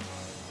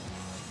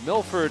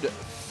 Milford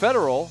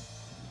Federal,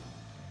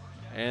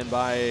 and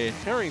by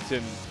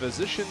Harrington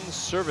Physician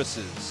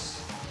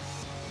Services.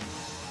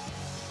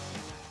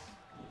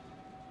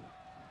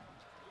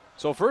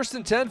 So 1st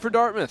and 10 for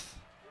Dartmouth.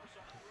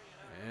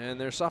 And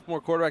their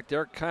sophomore quarterback,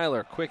 Derek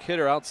Kyler, quick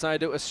hitter outside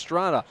to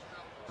Estrada.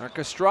 Mark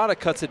Estrada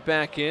cuts it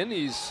back in.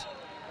 He's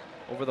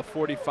over the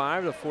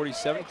 45 to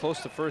 47,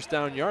 close to first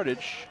down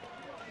yardage.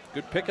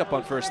 Good pickup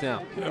on first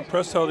down. Yeah,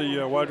 impressed how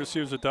the wide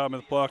receivers at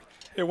Dartmouth blocked.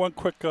 Hey, one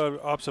quick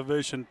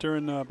observation.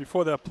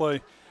 Before that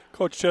play,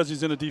 Coach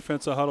Chesney's in the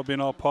defensive huddle being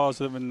all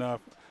positive and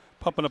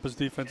pumping up his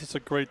defense. It's a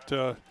great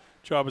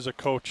job as a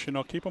coach. You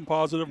know, keep them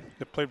positive.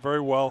 They played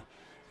very well.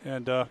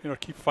 And,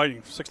 keep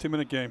fighting.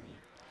 60-minute game.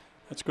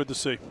 That's good to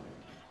see.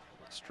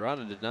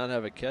 Estrada did not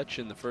have a catch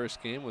in the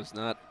first game, was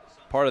not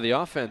part of the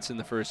offense in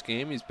the first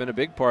game. He's been a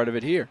big part of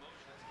it here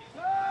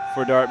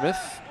for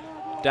Dartmouth.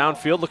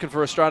 Downfield looking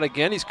for Estrada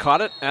again. He's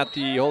caught it at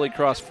the Holy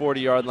Cross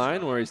 40-yard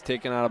line where he's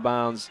taken out of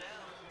bounds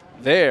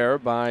there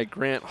by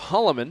Grant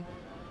Holloman.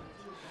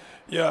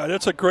 Yeah,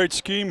 that's a great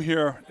scheme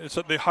here.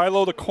 They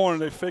high-low the corner.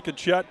 They fake a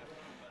jet,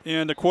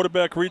 and the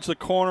quarterback reads the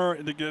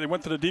corner. They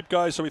went to the deep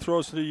guy, so he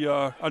throws to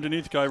the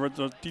underneath guy, runs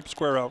a deep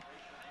square out.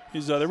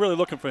 They're really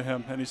looking for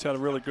him, and he's had a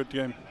really good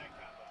game.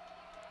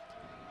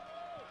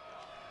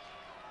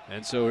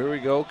 And so here we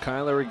go,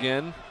 Kyler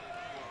again.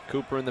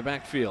 Cooper in the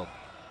backfield.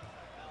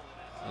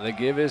 The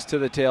give is to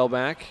the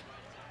tailback,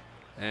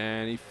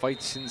 and he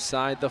fights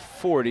inside the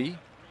 40.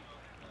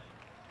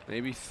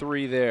 Maybe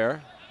 3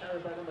 there.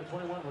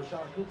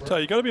 So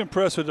you got to be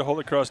impressed with the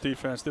Holy Cross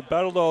defense. They've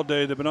battled all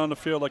day. They've been on the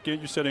field, like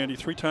you said, Andy,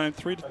 three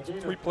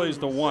plays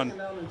to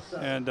 1,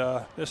 and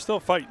they're still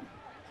fighting.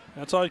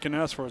 That's all you can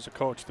ask for as a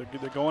coach.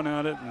 They're going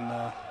at it,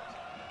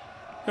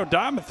 and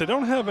Dartmouth, they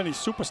don't have any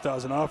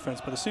superstars in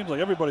offense, but it seems like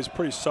everybody's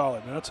pretty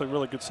solid, and that's a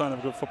really good sign of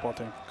a good football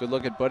team. Good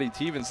look at Buddy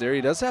Tevens there.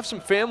 He does have some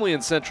family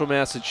in Central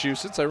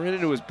Massachusetts. I ran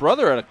into his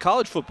brother at a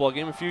college football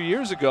game a few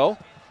years ago.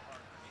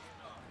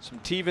 Some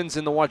Tevens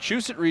in the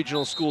Wachusett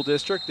Regional School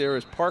District. There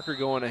is Parker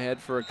going ahead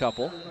for a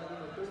couple.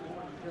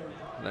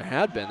 And there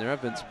have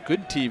been some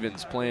good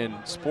Tevens playing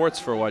sports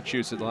for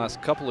Wachusett the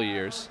last couple of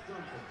years.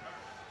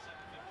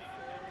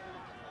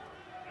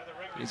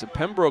 He's a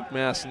Pembroke,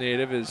 Mass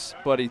native, is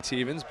Buddy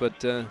Tevens, but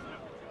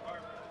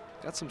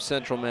got some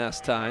Central Mass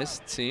ties,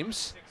 it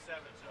seems.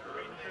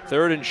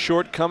 3rd and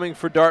short coming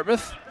for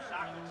Dartmouth.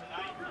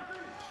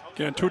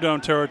 Again,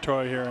 2-down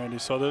territory here, Andy,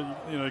 so that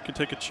you can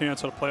take a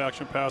chance at a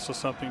play-action pass or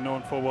something,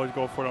 knowing full well you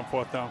go for it on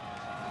 4th down.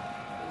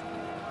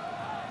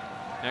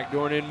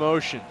 Agdorn in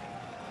motion.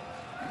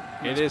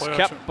 It is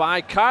kept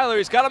by Kyler.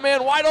 He's got a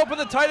man wide open,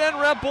 the tight end,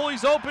 Rempel.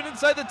 He's open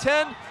inside the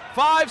 10,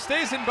 5,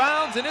 stays in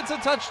bounds, and it's a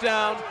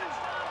touchdown.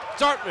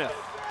 Dartmouth.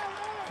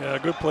 Yeah,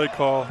 good play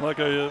call. Like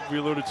we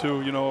alluded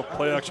to,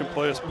 play-action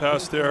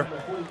pass there.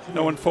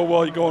 Knowing full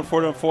well you're going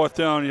for it on 4th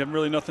down, you have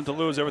really nothing to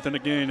lose, everything to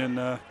gain,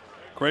 and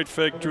great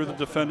fake, drew the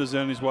defenders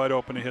in. He's wide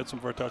open. He hits him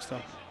for a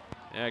touchdown.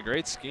 Yeah,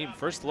 great scheme.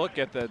 First look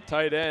at the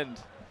tight end,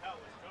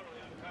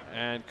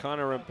 and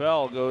Connor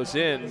Rempel goes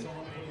in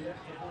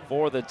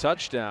for the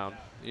touchdown.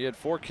 He had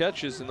 4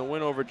 catches in the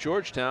win over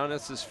Georgetown.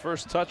 That's his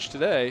first touch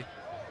today.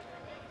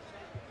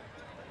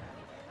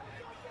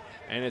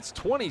 And it's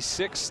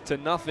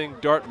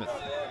 26-0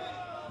 Dartmouth.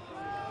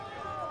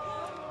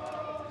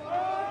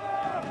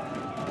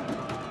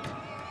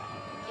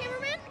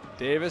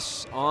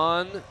 Davis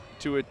on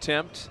to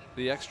attempt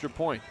the extra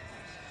point.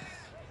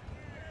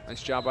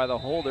 Nice job by the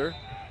holder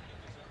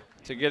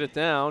to get it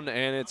down,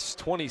 and it's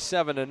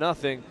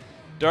 27-0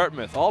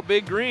 Dartmouth. All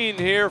big green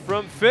here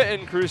from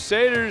Fitton.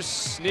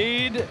 Crusaders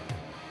need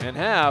and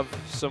have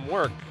some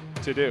work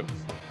to do.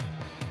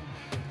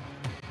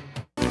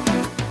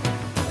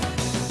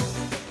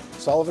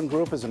 Sullivan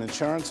Group is an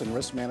insurance and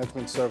risk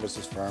management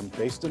services firm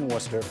based in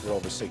Worcester for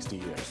over 60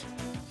 years.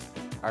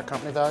 Our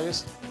company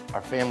values?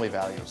 Our family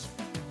values.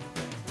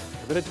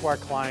 Committed to our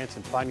clients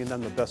and finding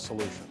them the best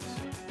solutions.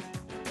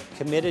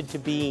 Committed to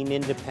being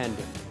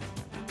independent.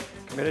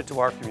 Committed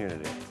to our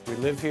community. We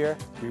live here,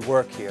 we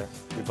work here,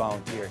 we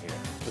volunteer here.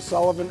 The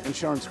Sullivan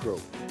Insurance Group.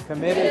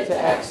 Committed to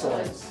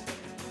excellence.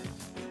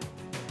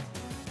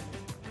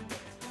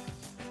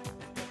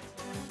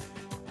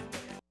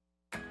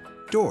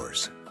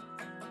 Doors.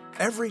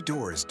 Every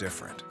door is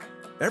different.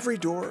 Every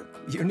door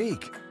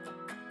unique.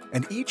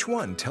 And each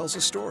one tells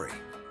a story.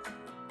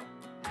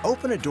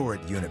 Open a door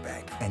at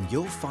Unibank and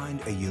you'll find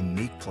a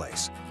unique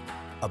place.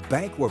 A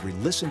bank where we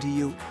listen to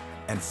you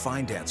and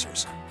find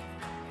answers.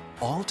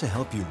 All to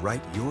help you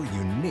write your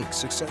unique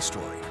success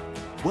story.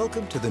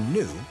 Welcome to the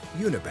new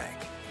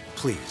Unibank.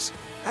 Please,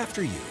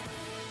 after you.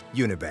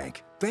 Unibank.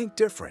 Bank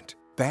different.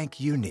 Bank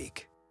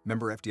unique.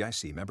 Member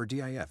FDIC. Member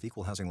DIF.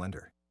 Equal housing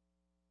lender.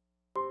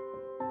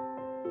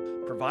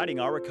 Providing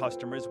our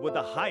customers with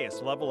the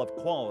highest level of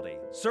quality,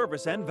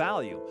 service, and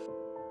value.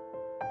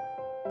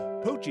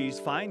 Poochie's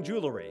Fine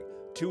Jewelry,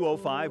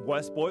 205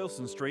 West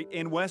Boylston Street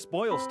in West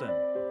Boylston.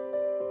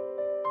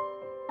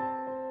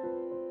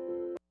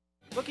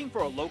 Looking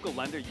for a local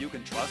lender you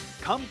can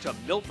trust? Come to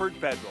Milford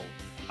Federal.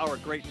 Our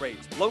great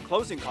rates, low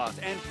closing costs,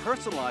 and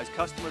personalized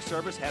customer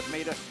service have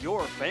made us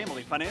your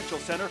family financial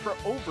center for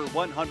over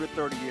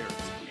 130 years.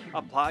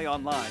 Apply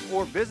online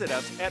or visit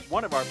us at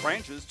one of our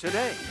branches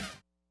today.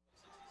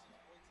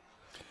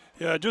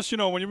 Yeah, just,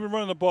 when you've been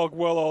running the ball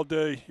well all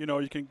day,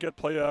 you can get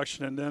play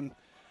action, and then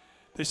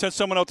they sent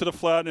someone out to the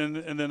flat, and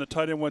then the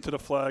tight end went to the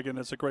flag, and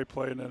it's a great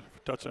play, and then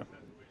touchdown.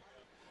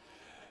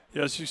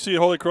 Yes, you see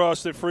Holy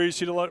Cross, they freeze,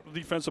 see the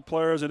defensive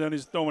players, and then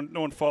no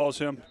one follows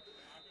him.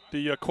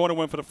 The corner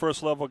went for the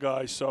first level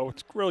guy, so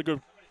it's really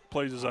good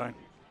play design.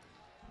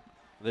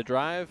 The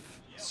drive,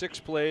 6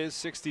 plays,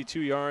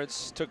 62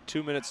 yards, took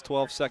 2 minutes,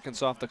 12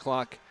 seconds off the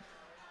clock,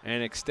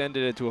 and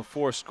extended it to a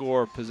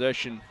 4-score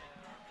possession,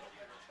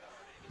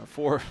 a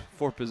four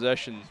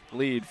possession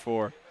lead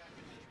for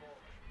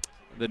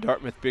the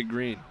Dartmouth Big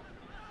Green.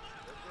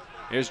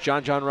 Here's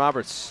John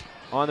Roberts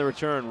on the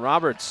return.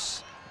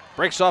 Roberts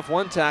breaks off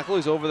one tackle.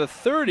 He's over the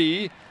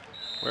 30,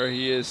 where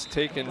he is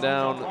taken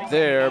down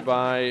there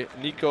by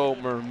Nico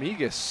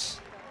Mermigas,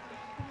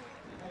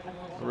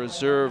 a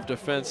reserve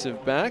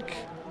defensive back.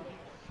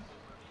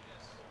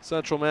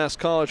 Central Mass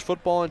College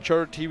Football and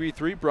Charter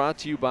TV3 brought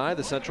to you by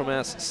the Central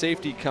Mass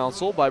Safety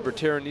Council, by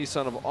Bertera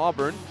Nissan of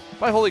Auburn,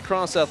 by Holy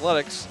Cross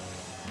Athletics,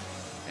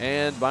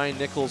 and by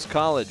Nichols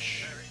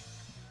College.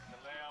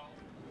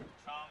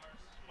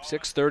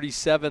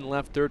 6:37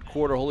 left, third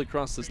quarter. Holy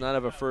Cross does not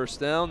have a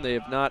first down. They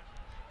have not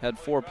had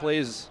 4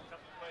 plays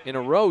in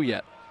a row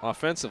yet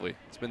offensively.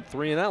 It's been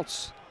 3 and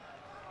outs.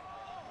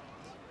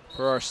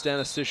 For our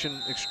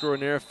statistician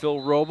extraordinaire,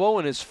 Phil Robo,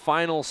 in his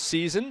final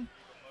season.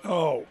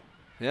 Oh.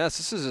 Yes,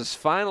 this is his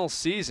final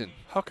season.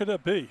 How could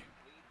that be?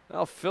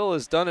 Well, Phil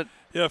has done it.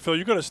 Yeah, Phil,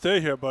 you got to stay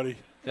here, buddy.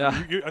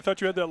 Yeah. I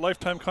thought you had that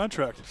lifetime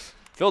contract.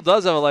 Phil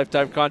does have a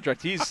lifetime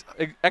contract. He's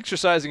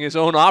exercising his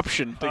own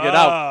option to get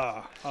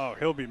out. Oh,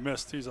 he'll be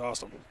missed. He's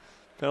awesome.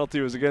 Penalty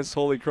was against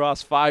Holy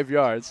Cross, 5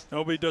 yards.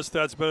 Nobody does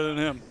stats better than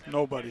him.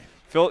 Nobody.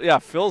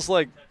 Phil's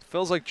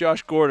like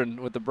Josh Gordon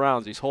with the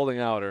Browns. He's holding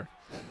out, or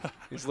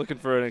he's looking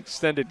for an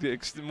extended,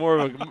 more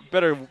of a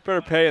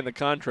better pay in the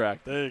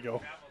contract. There you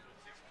go.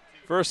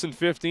 1st and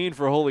 15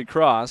 for Holy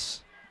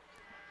Cross.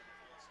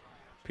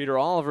 Peter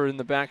Oliver in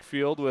the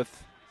backfield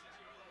with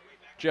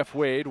Jeff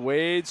Wade.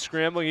 Wade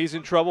scrambling. He's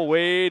in trouble.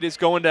 Wade is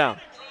going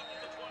down.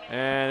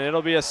 And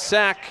it'll be a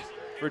sack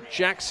for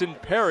Jackson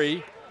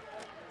Perry.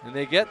 And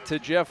they get to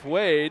Jeff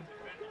Wade.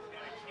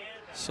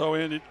 So,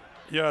 Andy,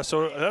 yeah,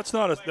 so that's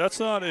not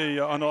on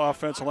the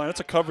offensive line.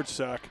 That's a coverage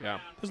sack. Yeah.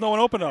 There's no one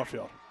open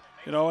outfield.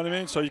 You know what I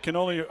mean? So you can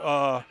only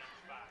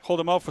hold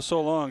them out for so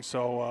long.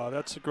 So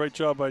that's a great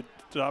job by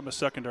Dartmouth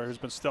secondary, who's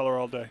been stellar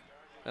all day.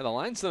 And the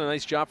line's done a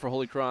nice job for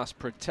Holy Cross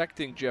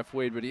protecting Jeff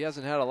Wade, but he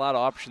hasn't had a lot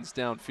of options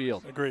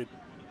downfield. Agreed.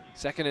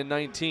 2nd and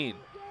 19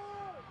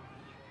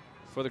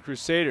 for the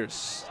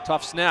Crusaders.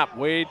 Tough snap.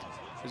 Wade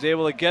is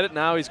able to get it.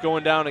 Now he's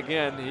going down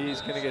again.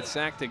 He's going to get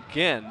sacked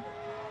again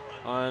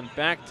on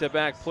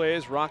back-to-back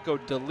plays. Rocco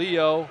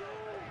DeLeo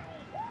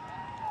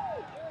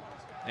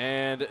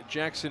and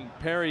Jackson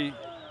Perry,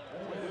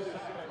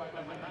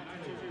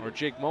 or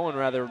Jake Moen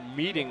rather,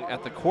 meeting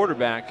at the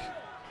quarterback.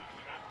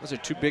 Those are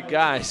 2 big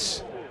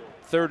guys.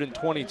 3rd and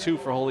 22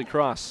 for Holy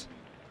Cross.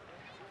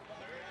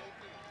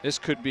 This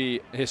could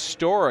be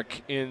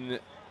historic in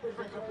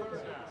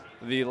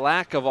the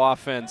lack of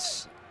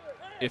offense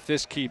if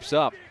this keeps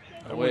up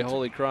the way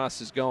Holy Cross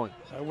is going.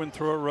 I wouldn't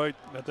throw it right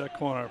at that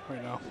corner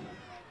right now.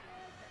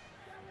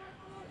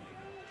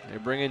 They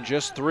bring in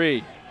just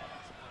 3.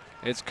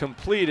 It's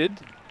completed,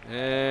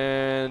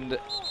 and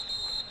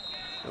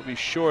it'll be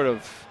short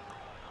of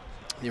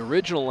the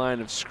original line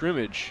of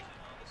scrimmage.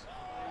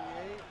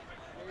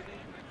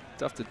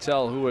 Tough to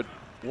tell who it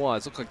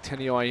was. Looks like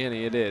Tenio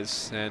Ayeni, it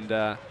is.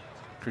 And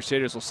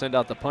Crusaders will send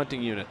out the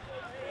punting unit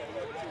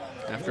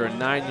after a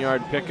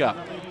 9-yard pickup.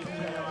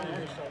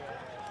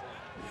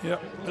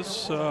 Yep,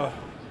 this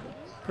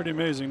pretty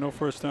amazing. No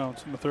first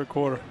downs in the 3rd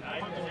quarter.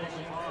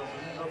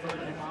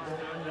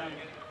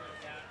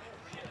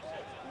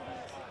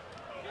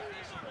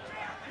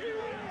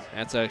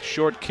 That's a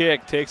short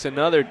kick, takes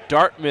another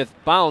Dartmouth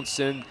bounce,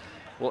 and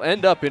will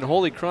end up in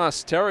Holy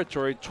Cross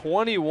territory.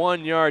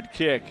 21-yard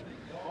kick.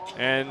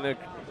 And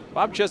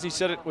Bob Chesney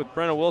said it with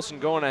Brenna Wilson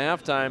going to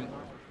halftime.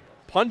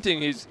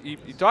 Punting, he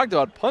talked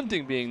about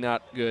punting being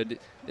not good.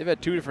 They've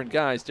had 2 different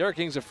guys. Derek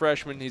King's a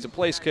freshman. He's a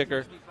place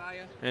kicker.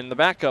 And the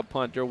backup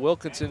punter,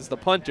 Wilkinson's the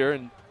punter,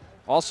 and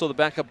also the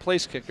backup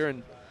place kicker.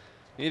 And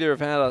neither have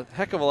had a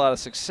heck of a lot of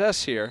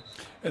success here.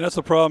 And that's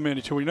the problem,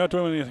 Andy, too. When you're not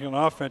doing anything on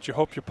offense, you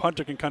hope your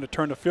punter can kind of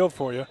turn the field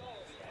for you.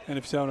 And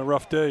if he's having a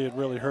rough day, it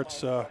really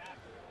hurts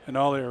in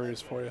all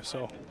areas for you.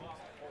 So,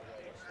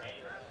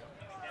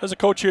 as a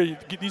coach here, you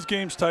get these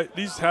games tight.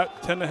 These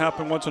tend to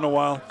happen once in a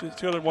while. You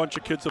got to want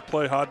your kids to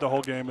play hard the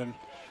whole game and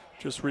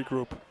just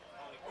regroup.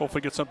 Hopefully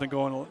get something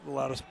going the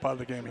latter part of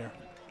the game here.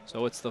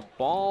 So it's the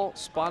ball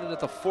spotted at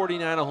the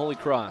 49 of Holy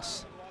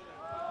Cross.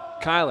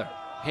 Kyler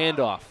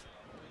Handoff.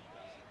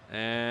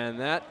 And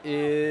that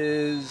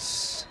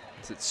is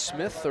it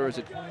Smith or is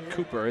it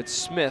Cooper? It's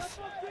Smith.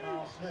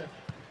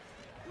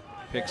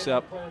 Picks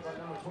up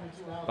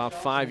about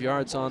 5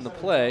 yards on the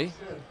play.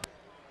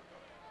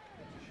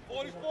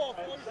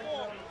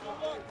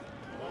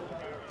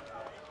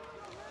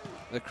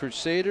 The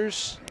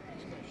Crusaders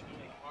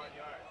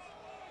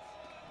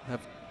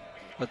have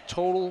a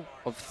total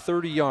of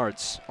 30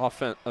 yards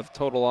of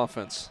total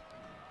offense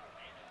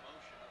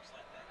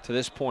to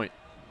this point.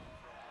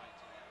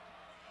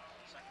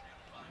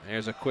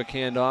 There's a quick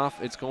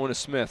handoff. It's going to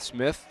Smith.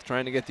 Smith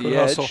trying to get the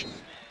edge. Hustle.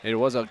 It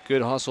was a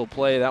good hustle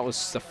play. That was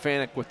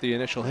Stefanik with the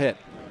initial hit.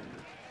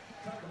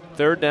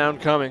 Third down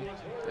coming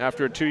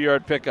after a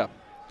 2-yard pickup.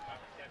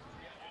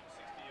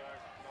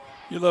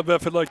 You love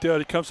effort like that.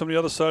 He comes from the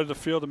other side of the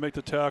field to make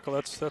the tackle.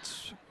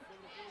 That's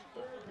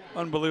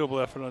unbelievable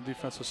effort on the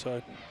defensive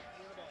side.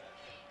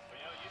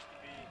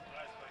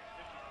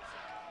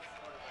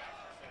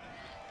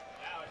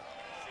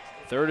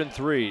 Third and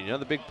 3.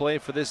 Another big play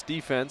for this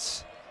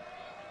defense.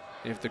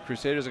 If the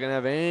Crusaders are going to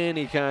have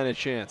any kind of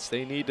chance,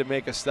 they need to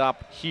make a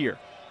stop here.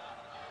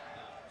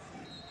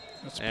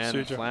 And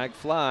the flag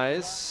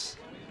flies.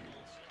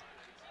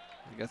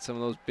 We got some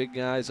of those big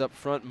guys up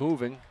front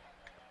moving.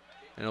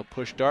 And it'll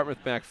push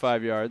Dartmouth back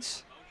 5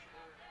 yards.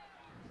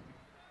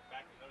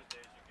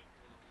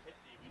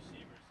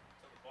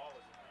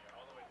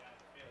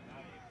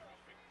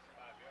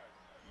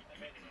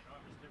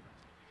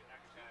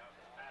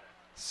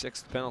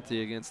 Sixth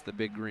penalty against the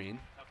Big Green.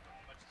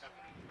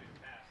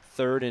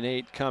 3rd and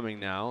 8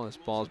 coming now. This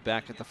ball's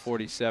back at the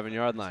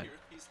 47-yard line.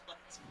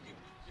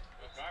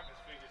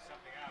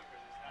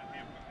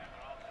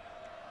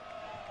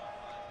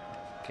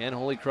 Can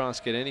Holy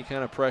Cross get any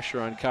kind of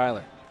pressure on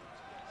Kyler?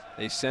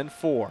 They send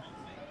 4.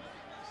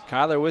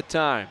 Kyler with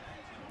time.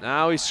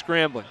 Now he's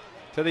scrambling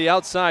to the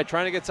outside,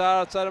 trying to get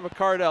outside of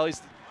McCardell.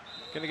 He's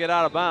going to get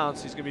out of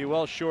bounds. He's going to be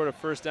well short of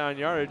first down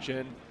yardage,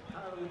 and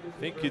I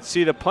think you'd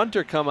see the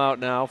punter come out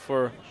now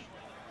for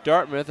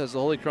Dartmouth as the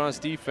Holy Cross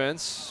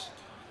defense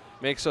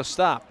makes a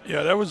stop.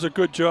 Yeah, that was a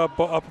good job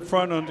up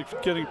front on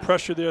getting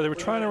pressure there. They were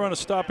trying to run a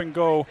stop and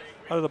go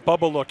out of the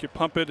bubble look. You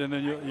pump it, and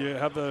then you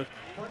have the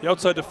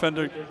outside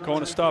defender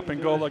going to stop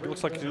and go like it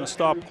looks like he's in a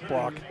stop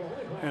block.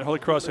 And Holy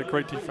Cross had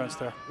great defense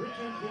there.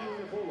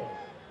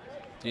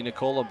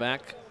 DiNicola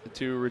back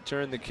to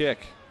return the kick.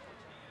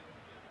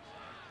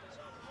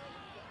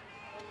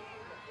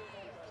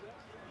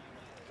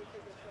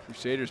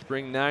 Crusaders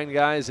bring 9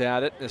 guys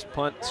at it. This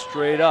punt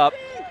straight up.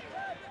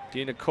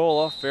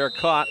 DiNicola, fair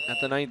caught at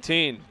the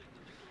 19.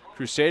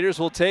 Crusaders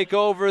will take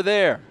over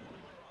there,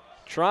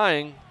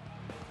 trying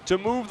to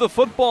move the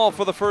football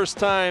for the first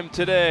time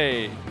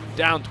today.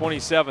 Down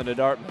 27 to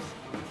Dartmouth.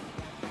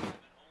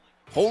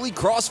 Holy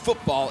Cross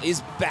football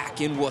is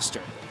back in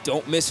Worcester.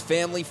 Don't miss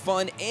family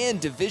fun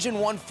and Division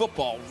I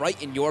football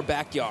right in your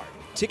backyard.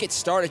 Tickets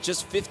start at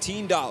just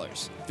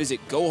 $15. Visit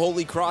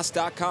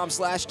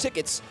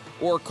goholycross.com/tickets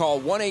or call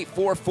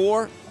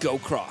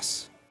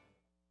 1-844-GO-CROSS.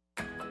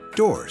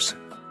 Doors.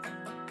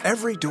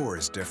 Every door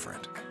is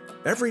different.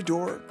 Every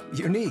door,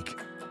 unique.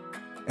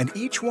 And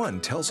each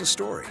one tells a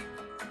story.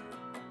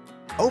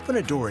 Open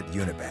a door at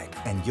Unibank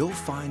and you'll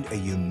find a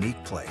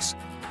unique place.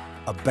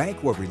 A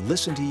bank where we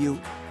listen to you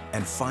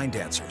and find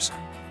answers.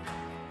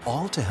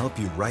 All to help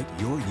you write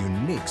your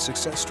unique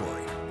success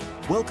story.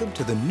 Welcome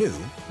to the new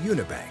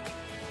Unibank.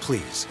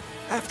 Please,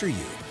 after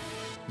you.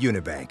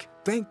 Unibank.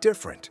 Bank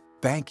different.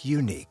 Bank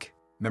unique.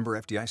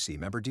 Member FDIC.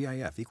 Member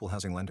DIF. Equal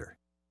housing lender.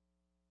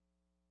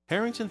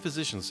 Harrington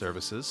Physician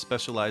Services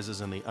specializes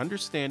in the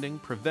understanding,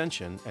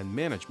 prevention, and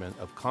management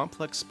of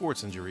complex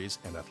sports injuries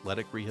and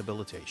athletic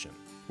rehabilitation.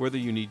 Whether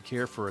you need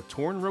care for a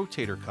torn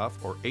rotator cuff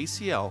or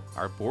ACL,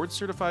 our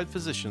board-certified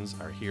physicians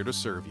are here to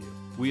serve you.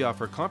 We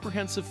offer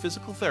comprehensive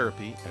physical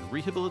therapy and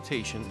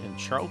rehabilitation in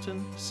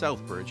Charlton,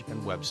 Southbridge,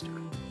 and Webster,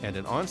 and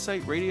an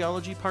on-site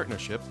radiology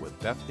partnership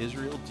with Beth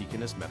Israel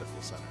Deaconess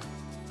Medical Center.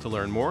 To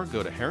learn more,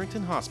 go to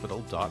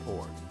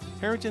harringtonhospital.org.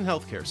 Harrington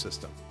Healthcare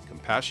System.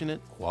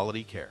 Compassionate,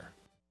 quality care.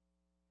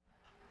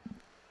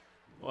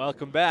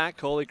 Welcome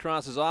back. Holy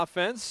Cross's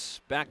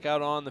offense back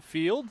out on the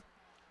field.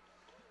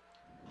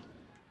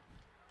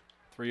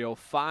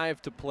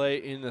 3:05 to play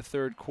in the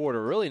third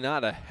quarter. Really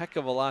not a heck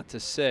of a lot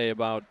to say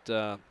about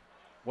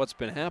what's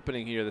been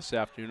happening here this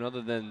afternoon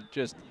other than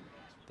just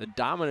the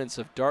dominance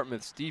of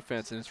Dartmouth's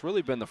defense. And it's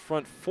really been the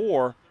front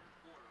four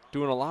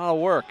doing a lot of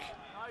work.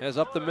 As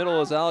up the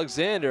middle is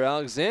Alexander.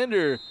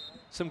 Alexander,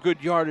 some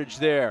good yardage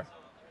there.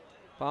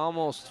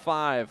 Almost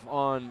 5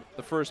 on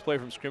the first play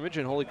from scrimmage,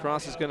 and Holy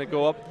Cross is going to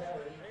go up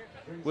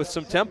with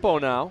some tempo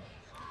now.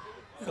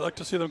 I'd like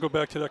to see them go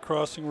back to that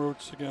crossing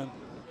routes again.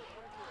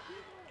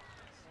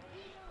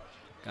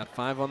 Got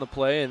 5 on the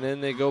play, and then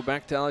they go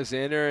back to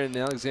Alexander, and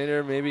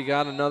Alexander maybe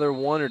got another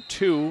 1 or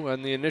 2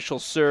 on the initial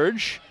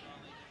surge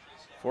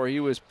before he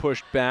was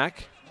pushed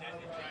back.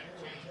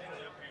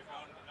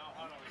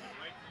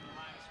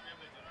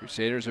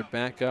 Crusaders are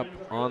back up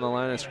on the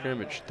line of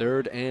scrimmage,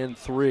 3rd and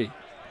 3.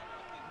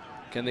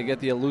 Can they get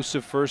the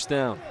elusive first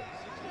down?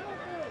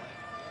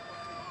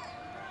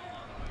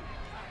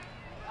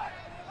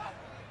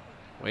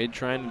 Wade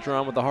trying to draw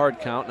him with the hard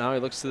count. Now he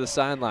looks to the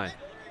sideline.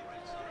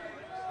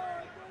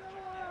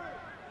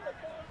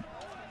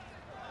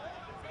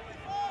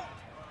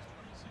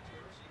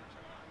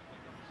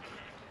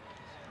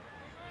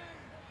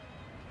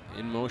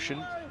 In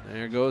motion.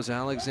 There goes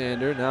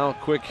Alexander. Now a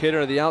quick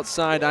hitter to the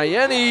outside.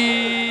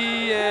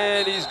 Ayeni,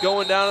 and he's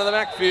going down to the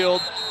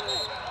backfield.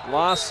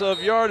 Loss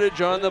of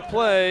yardage on the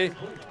play.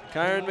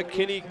 Kyron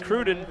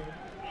McKinney-Cruden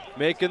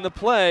making the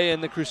play,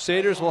 and the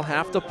Crusaders will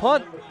have to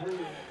punt.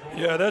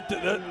 Yeah,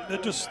 they're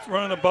just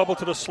running a bubble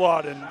to the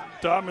slot, and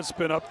Dartmouth's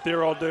been up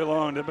there all day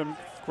long. They've been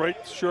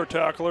great sure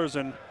tacklers,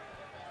 and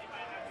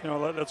you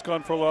know that's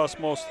gone for a loss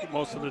most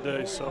of the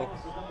day. So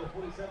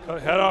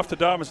head off to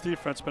Dartmouth's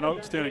defense, been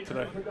outstanding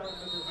today.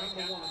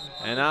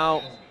 And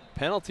now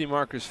penalty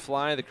markers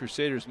fly. The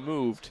Crusaders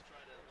moved,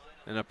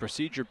 and a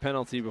procedure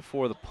penalty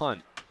before the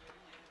punt.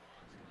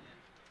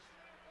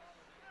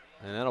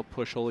 And that'll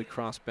push Holy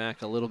Cross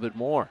back a little bit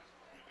more.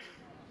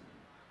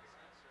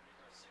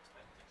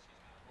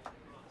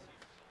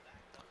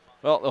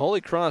 Well, the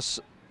Holy Cross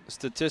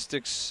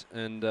statistics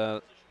and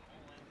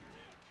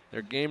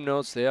their game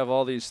notes, they have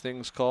all these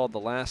things called the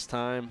last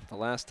time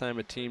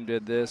a team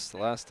did this, the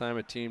last time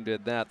a team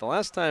did that. The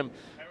last time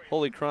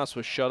Holy Cross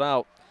was shut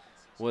out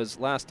was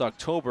last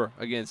October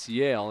against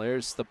Yale.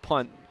 There's the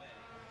punt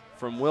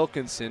from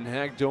Wilkinson.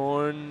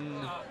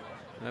 Hagdorn,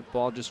 that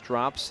ball just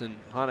drops, and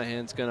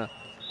Honahan's going to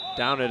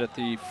down it at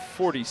the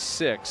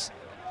 46.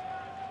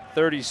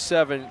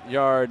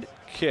 37-yard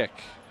kick.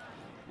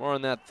 More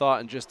on that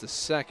thought in just a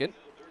second.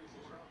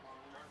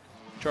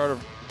 Charter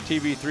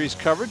TV3's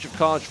coverage of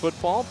college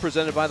football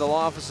presented by the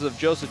law offices of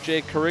Joseph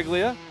J.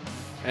 Cariglia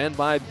and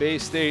by Bay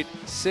State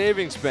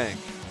Savings Bank.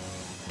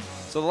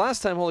 So the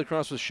last time Holy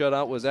Cross was shut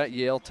out was at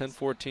Yale,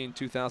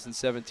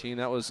 10-14-2017.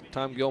 That was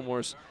Tom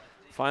Gilmore's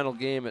final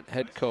game at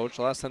head coach.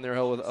 The last time they were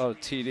held with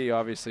TD,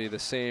 obviously the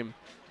same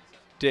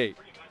date.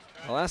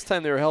 The last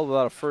time they were held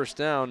without a first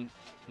down,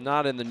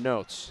 not in the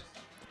notes.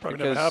 Probably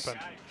never happened.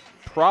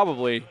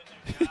 Probably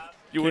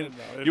you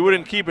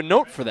wouldn't keep a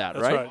note for that,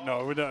 that's right? Right.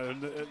 No,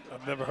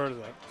 I've never heard of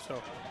that. So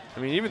I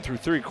mean, even through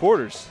 3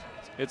 quarters,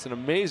 it's an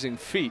amazing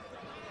feat.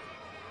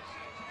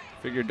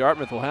 Figure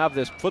Dartmouth will have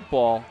this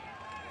football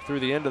through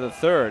the end of the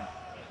third.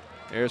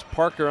 There's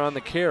Parker on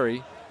the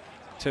carry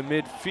to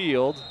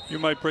midfield. You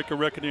might break a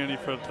record, Andy,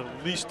 for the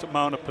least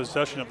amount of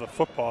possession of the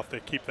football if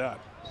they keep that.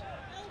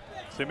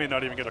 So they may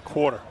not even get a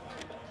quarter.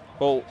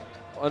 Well,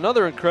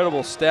 another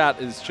incredible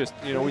stat is just,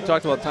 you know, we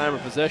talked about time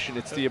of possession.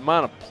 It's the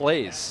amount of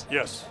plays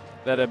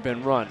that have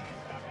been run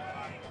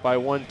by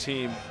one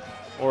team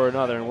or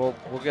another, and we'll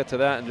get to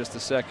that in just a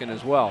second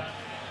as well.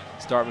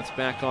 Dartmouth's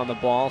back on the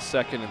ball,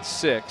 2nd and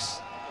 6.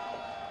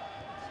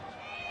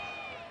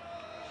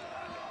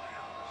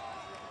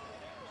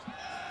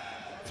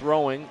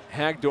 Throwing,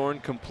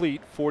 Hagdorn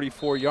complete,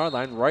 44-yard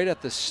line, right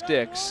at the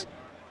sticks.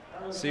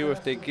 See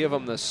if they give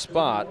him the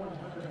spot.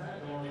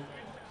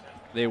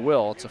 They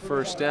will. It's a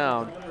first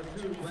down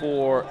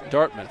for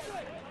Dartmouth.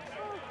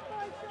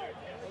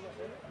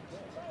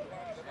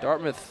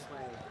 Dartmouth,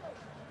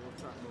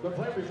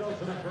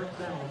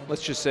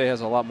 let's just say, has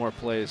a lot more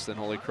plays than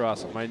Holy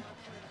Cross.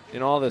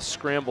 In all this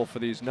scramble for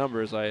these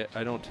numbers, I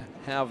don't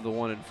have the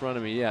one in front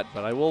of me yet,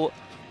 but I will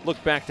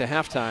look back to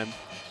halftime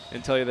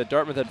and tell you that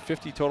Dartmouth had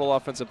 50 total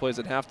offensive plays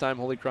at halftime.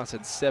 Holy Cross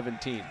had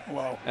 17.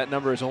 Wow. That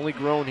number has only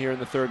grown here in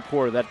the third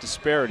quarter. That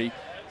disparity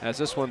as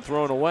this one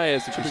thrown away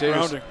as the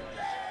Crusaders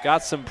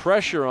got some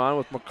pressure on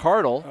with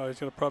McCardle. He's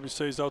going to probably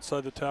say he's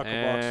outside the tackle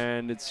box.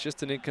 And it's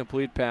just an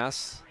incomplete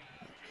pass.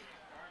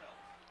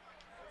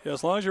 Yeah,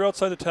 as long as you're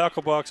outside the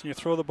tackle box and you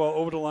throw the ball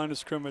over the line of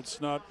scrimmage,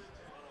 it's not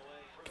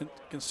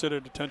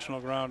considered intentional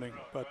grounding,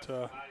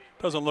 but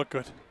doesn't look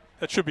good.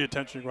 That should be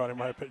intentional grounding, in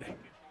my opinion.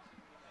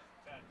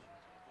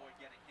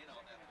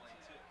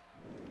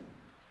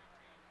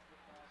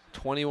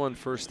 $21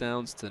 first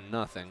downs to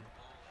nothing.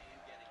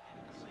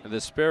 The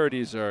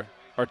disparities are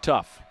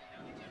tough.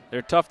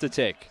 They're tough to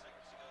take.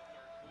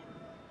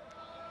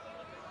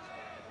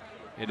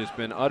 It has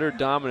been utter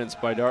dominance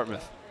by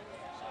Dartmouth.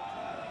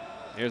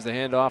 Here's the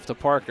handoff to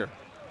Parker.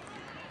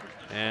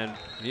 And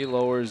he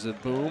lowers the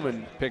boom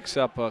and picks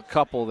up a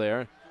couple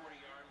there.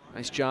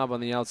 Nice job on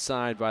the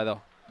outside by the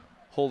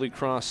Holy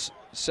Cross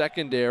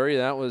secondary.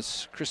 That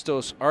was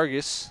Christos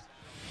Argis.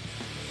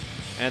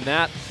 And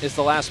that is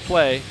the last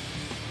play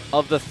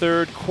of the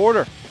third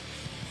quarter.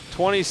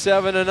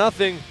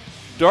 27-0.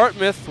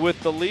 Dartmouth with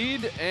the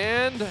lead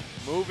and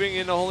moving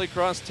into Holy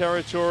Cross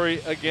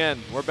territory again.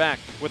 We're back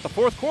with the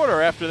fourth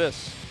quarter after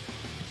this.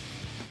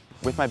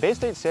 With my Bay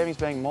State Savings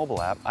Bank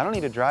mobile app, I don't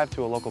need to drive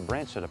to a local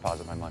branch to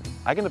deposit my money.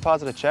 I can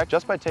deposit a check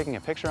just by taking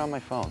a picture on my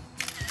phone.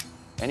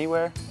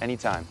 Anywhere,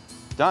 anytime.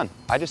 Done.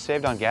 I just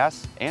saved on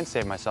gas and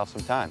saved myself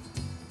some time.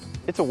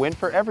 It's a win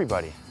for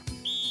everybody.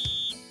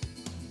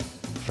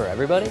 For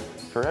everybody?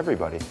 For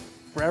everybody.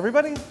 For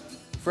everybody?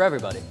 For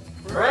everybody.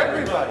 For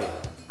everybody.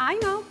 I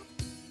know.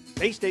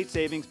 Bay State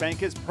Savings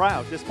Bank is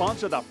proud to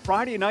sponsor the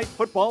Friday Night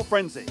Football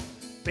Frenzy.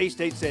 Bay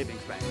State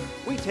Savings Bank.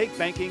 We take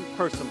banking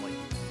personally.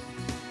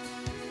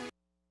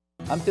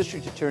 I'm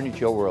District Attorney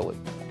Joe Early,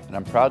 and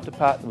I'm proud to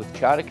partner with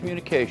Charter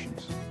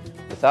Communications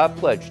with our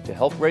pledge to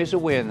help raise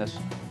awareness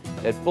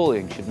that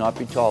bullying should not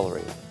be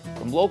tolerated.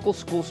 From local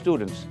school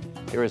students,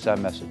 here is our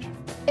message.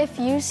 If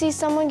you see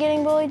someone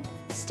getting bullied,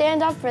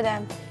 stand up for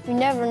them. You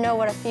never know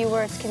what a few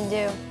words can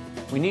do.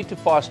 We need to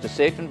foster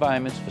safe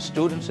environments for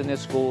students in their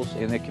schools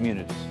and their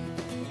communities.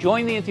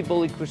 Join the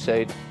anti-bully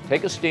crusade,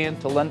 take a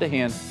stand to lend a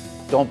hand,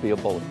 don't be a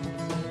bully.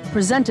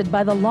 Presented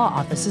by the law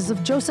offices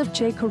of Joseph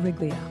J.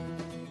 Corriglia.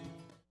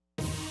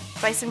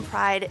 Bison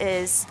Pride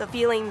is the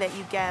feeling that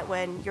you get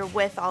when you're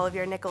with all of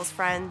your Nichols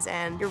friends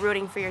and you're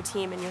rooting for your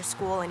team and your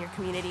school and your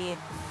community.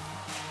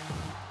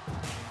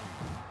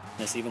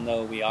 Even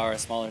though we are a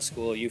smaller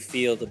school, you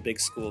feel the big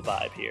school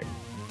vibe here.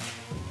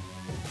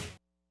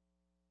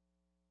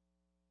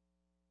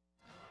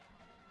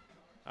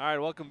 All right,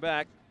 welcome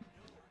back.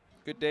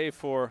 Good day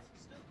for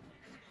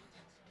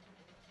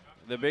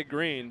the Big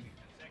Green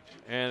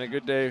and a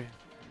good day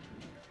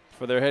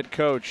for their head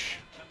coach,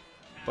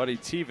 Buddy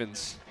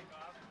Tevens.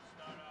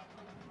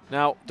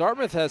 Now,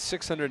 Dartmouth has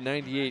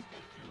 698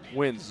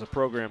 wins as a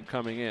program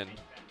coming in.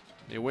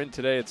 They win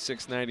today at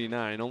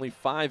 699. Only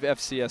 5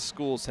 FCS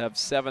schools have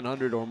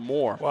 700 or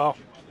more. Wow.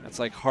 That's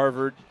like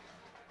Harvard,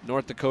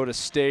 North Dakota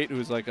State,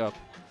 who's like a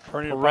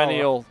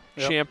Perennial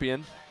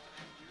champion.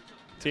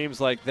 Teams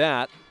like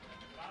that.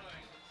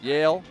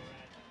 Yale.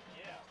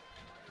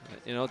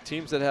 You know,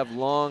 teams that have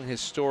long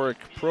historic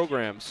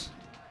programs.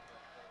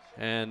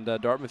 And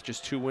Dartmouth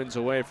just 2 wins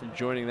away from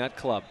joining that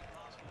club.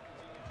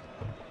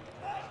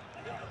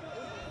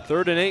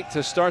 3rd and 8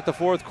 to start the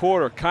 4th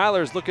quarter.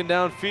 Kyler's looking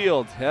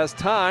downfield, has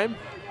time.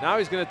 Now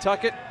he's going to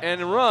tuck it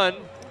and run.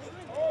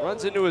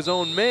 Runs into his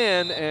own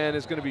man and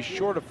is going to be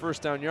short of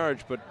first down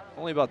yards, but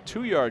only about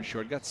 2 yards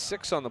short. Got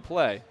 6 on the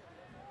play.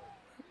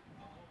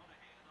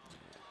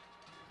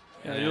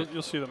 Yeah,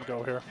 you'll see them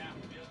go here.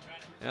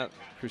 Yeah,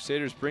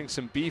 Crusaders bring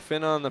some beef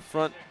in on the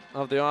front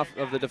of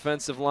the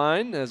defensive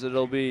line, as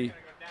it'll be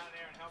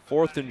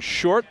 4th and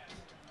short.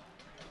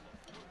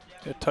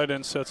 Yeah, tight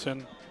end sets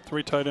in.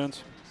 3 tight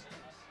ends.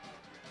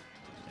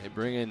 They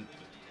bring in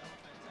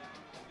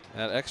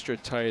that extra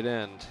tight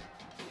end,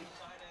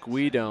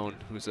 Guidon,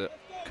 who's a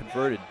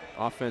converted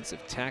offensive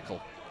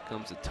tackle,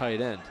 becomes a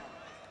tight end.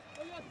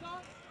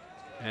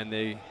 And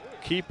they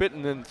keep it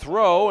and then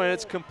throw, and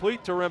it's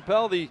complete to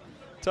Rempel, the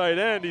tight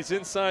end. He's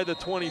inside the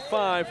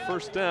 25,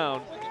 first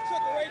down.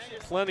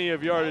 Plenty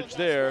of yardage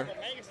there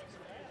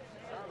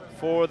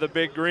for the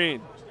Big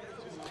Green.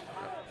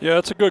 Yeah,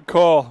 it's a good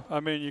call. I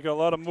mean, you got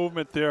a lot of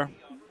movement there.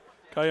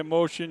 Guy in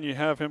motion, you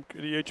have him,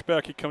 the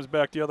H-back, he comes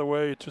back the other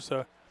way. It's just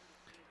a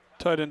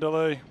tight end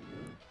delay.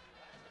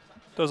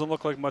 Doesn't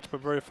look like much, but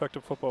very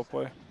effective football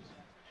play.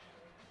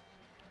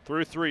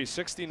 Through 3,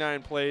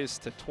 69 plays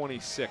to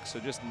 26, so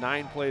just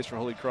 9 plays for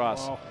Holy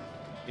Cross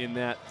in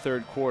that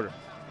 3rd quarter.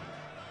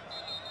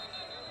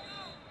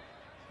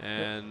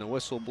 And the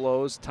whistle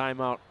blows,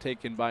 timeout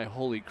taken by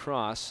Holy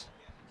Cross.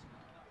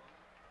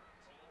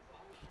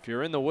 If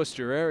you're in the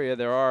Worcester area,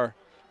 there are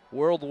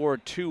World War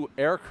II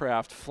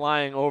aircraft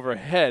flying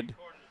overhead.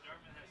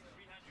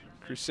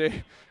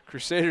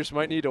 Crusaders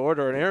might need to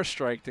order an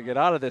airstrike to get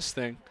out of this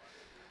thing.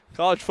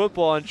 College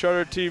football on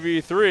Charter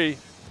TV3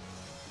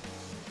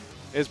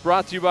 is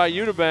brought to you by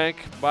Unibank,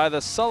 by the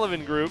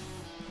Sullivan Group,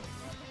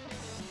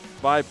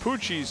 by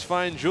Pucci's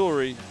Fine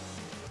Jewelry,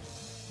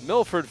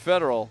 Milford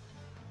Federal,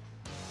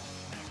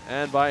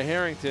 and by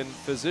Harrington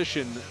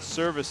Physician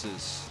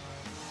Services.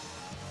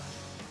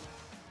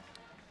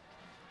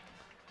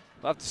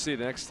 We'll have to see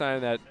the next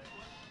time that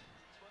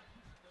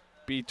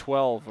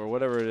B12 or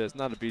whatever it is,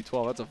 not a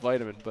B12, that's a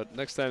vitamin, but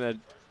next time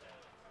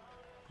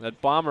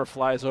that bomber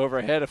flies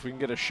overhead, if we can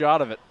get a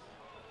shot of it.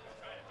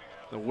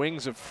 The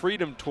Wings of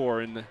Freedom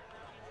tour in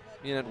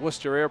at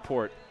Worcester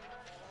Airport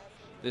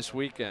this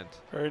weekend.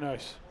 Very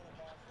nice.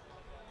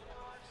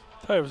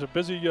 It was a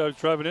busy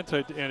driving into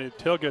it, and the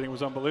tailgating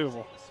was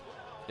unbelievable.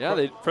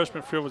 Yeah,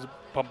 freshman field was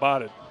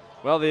bombarded.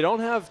 Well, they don't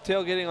have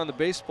tailgating on the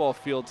baseball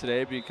field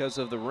today because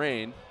of the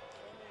rain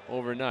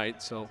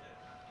overnight, so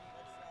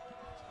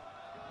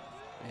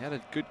they had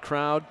a good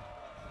crowd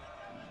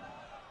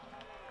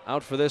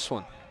out for this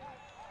one.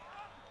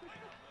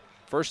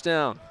 First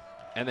down,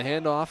 and the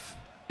handoff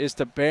is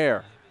to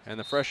Bear, and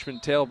the freshman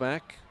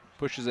tailback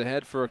pushes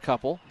ahead for a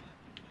couple.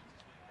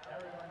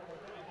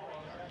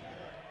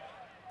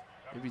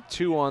 Maybe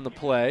 2 on the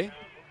play.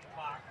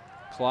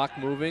 Clock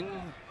moving,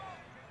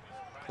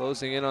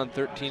 closing in on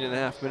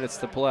 13.5 minutes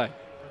to play.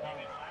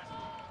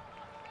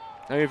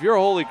 Now, if you're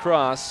Holy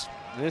Cross,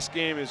 and this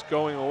game is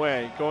going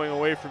away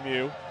from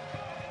you,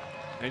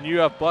 and you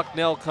have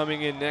Bucknell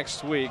coming in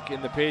next week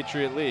in the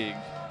Patriot League,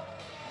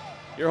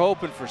 you're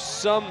hoping for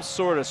some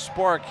sort of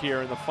spark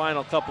here in the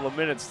final couple of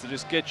minutes to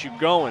just get you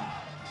going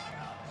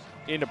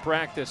into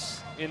practice,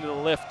 into the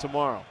lift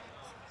tomorrow.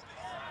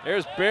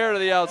 There's Bear to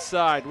the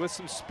outside with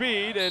some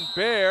speed, and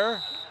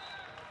Bear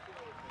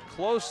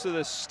close to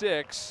the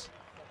sticks,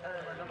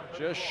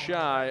 just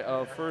shy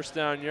of first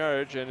down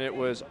yardage, and it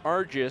was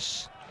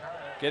Argis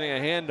getting a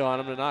hand on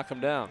him to knock him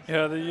down.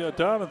 Yeah, the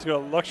Dartmouth's got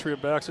a luxury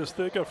of backs.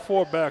 They got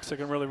 4 backs that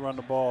can really run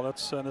the ball.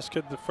 That's this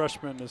kid, the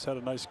freshman, has had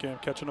a nice game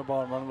catching the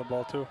ball and running the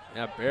ball too.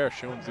 Yeah, Bear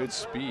showing good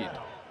speed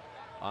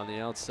on the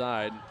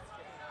outside.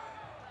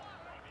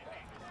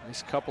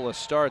 Nice couple of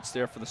starts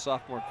there for the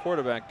sophomore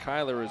quarterback,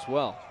 Kyler, as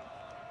well.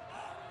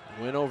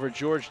 Win over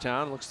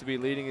Georgetown, looks to be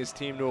leading his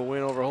team to a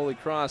win over Holy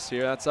Cross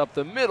here. That's up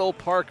the middle.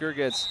 Parker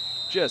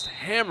gets just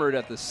hammered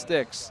at the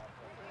sticks.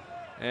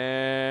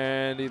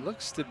 And he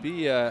looks to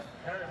be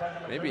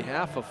maybe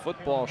half a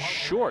football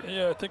short.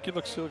 Yeah, I think he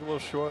looks a little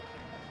short.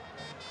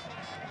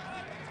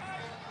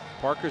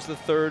 Parker's the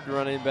 3rd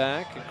running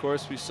back. Of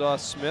course, we saw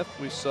Smith.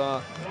 We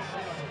saw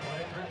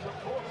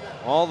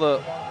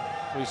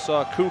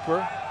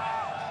Cooper.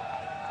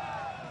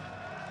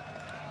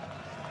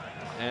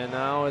 And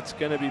now it's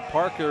going to be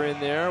Parker in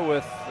there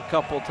with a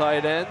couple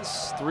tight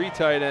ends, 3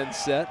 tight ends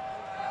set.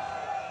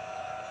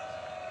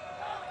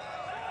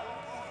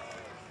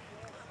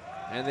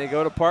 And they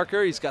go to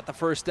Parker. He's got the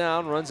first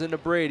down, runs into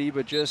Brady,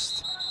 but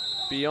just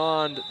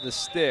beyond the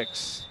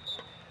sticks.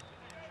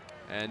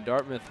 And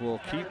Dartmouth will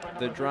keep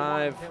the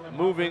drive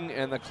moving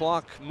and the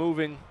clock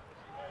moving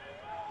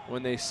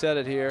when they set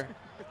it here.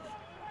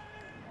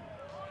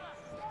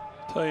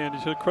 Tell you,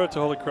 Andy, credit to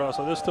Holy Cross.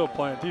 They're still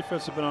playing.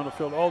 Defense has been on the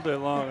field all day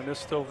long, and they're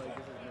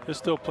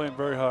still playing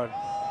very hard.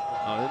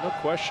 Oh, there's no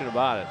question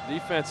about it.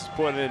 Defense is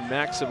putting in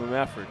maximum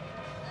effort.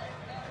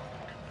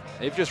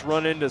 They've just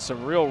run into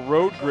some real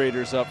road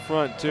graders up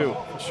front, too.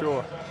 Oh, for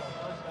sure.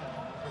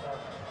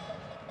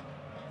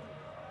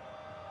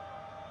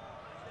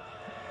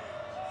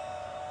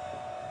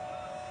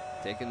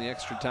 Taking the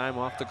extra time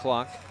off the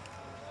clock.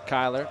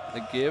 Kyler,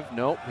 the give,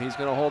 nope, he's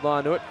going to hold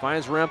on to it.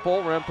 Finds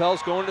Rempel.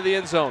 Rempel's going to the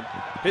end zone.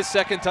 His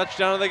 2nd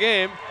touchdown of the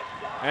game.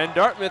 And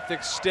Dartmouth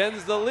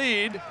extends the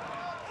lead.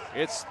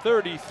 It's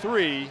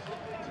 33-0.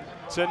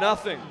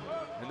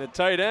 And the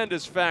tight end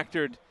is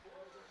factored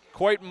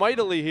quite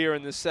mightily here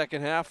in the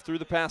second half through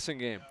the passing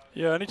game.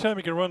 Yeah, anytime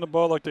you can run the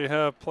ball like they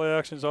have, play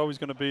action is always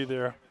going to be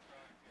there.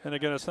 And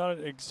again, it's not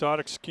an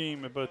exotic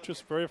scheme, but it's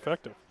just very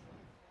effective.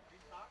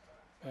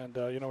 And,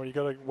 you know, when you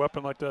got a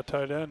weapon like that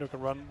tight end who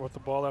can run with the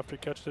ball after he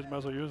catches it, you might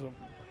as well use him.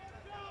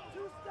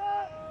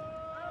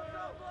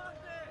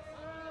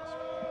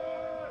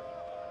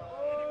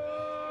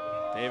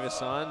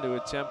 Davis on to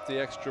attempt the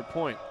extra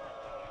point.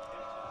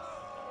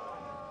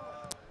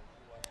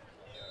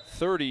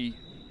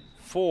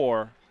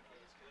 34-0.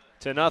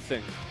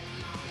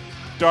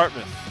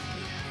 Dartmouth.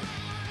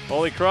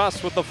 Holy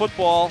Cross with the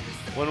football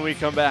when we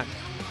come back.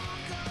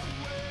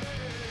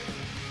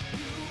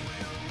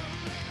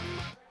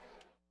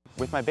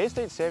 With my Bay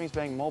State Savings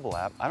Bank mobile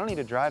app, I don't need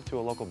to drive to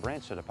a local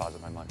branch to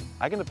deposit my money.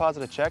 I can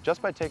deposit a check just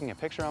by taking a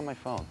picture on my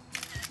phone.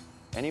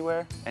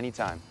 Anywhere,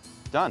 anytime.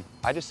 Done.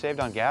 I just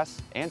saved on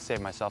gas and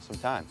saved myself some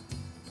time.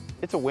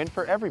 It's a win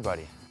for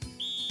everybody.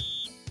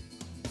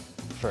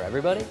 For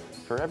everybody?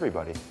 For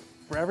everybody.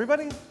 For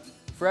everybody?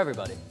 For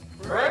everybody.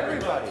 For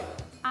everybody.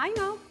 I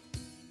know.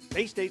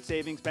 Bay State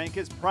Savings Bank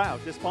is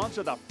proud to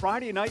sponsor the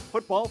Friday Night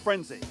Football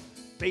Frenzy.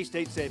 Bay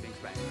State Savings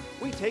Bank.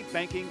 We take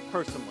banking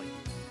personally.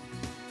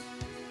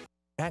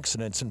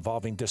 Accidents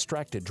involving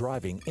distracted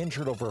driving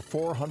injured over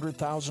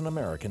 400,000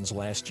 Americans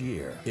last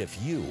year.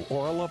 If you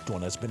or a loved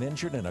one has been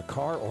injured in a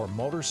car or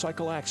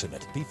motorcycle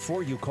accident,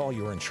 before you call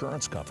your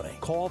insurance company,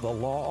 call the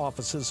law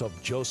offices of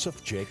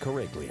Joseph J.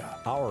 Corriglia.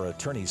 Our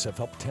attorneys have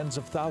helped tens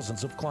of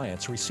thousands of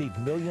clients receive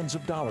millions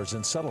of dollars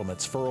in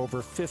settlements for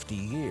over 50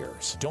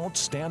 years. Don't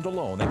stand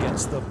alone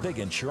against the big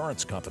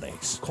insurance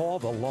companies. Call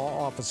the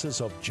law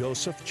offices of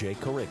Joseph J.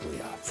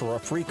 Corriglia for a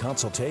free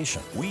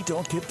consultation. We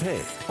don't get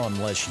paid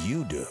unless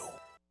you do.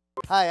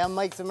 Hi, I'm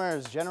Mike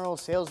Demers, General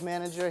Sales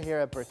Manager here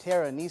at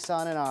Bertera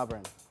Nissan in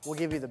Auburn. We'll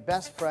give you the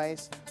best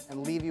price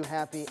and leave you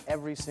happy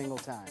every single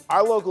time.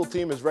 Our local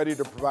team is ready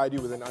to provide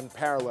you with an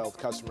unparalleled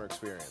customer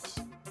experience.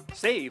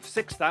 Save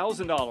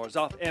 $6,000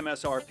 off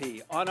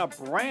MSRP on a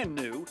brand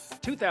new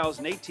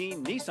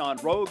 2018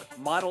 Nissan Rogue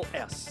Model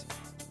S.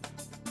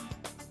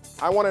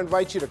 I want to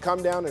invite you to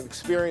come down and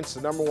experience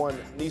the #1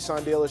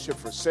 Nissan dealership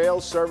for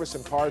sales, service,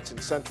 and parts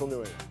in Central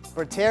New England.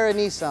 Bertera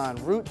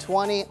Nissan, Route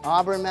 20,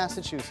 Auburn,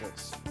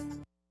 Massachusetts.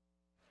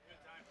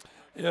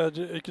 Yeah,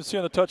 you can see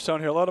on the touchdown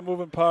here, a lot of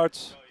moving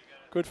parts.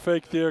 Good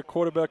fake there.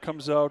 Quarterback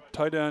comes out.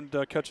 Tight end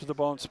catches the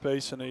ball in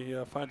space, and he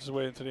finds his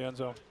way into the end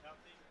zone.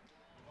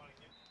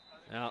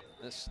 Now,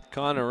 this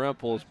Connor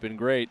Rempel has been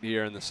great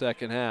here in the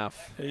second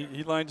half.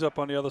 He lines up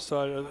on the other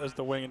side as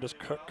the wing and just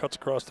cuts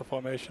across the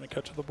formation and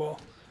catches the ball.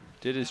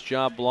 Did his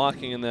job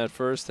blocking in that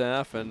first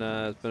half, and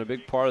has been a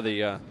big part of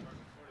the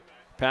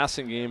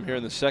passing game here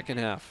in the second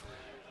half.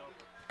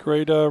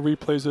 Great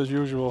replays as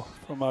usual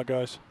from our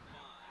guys.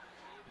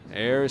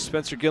 There's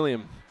Spencer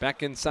Gilliam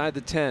back inside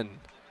the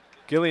 10.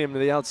 Gilliam to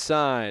the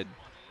outside.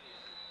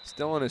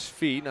 Still on his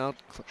feet, out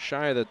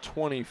shy of the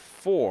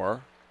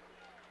 24.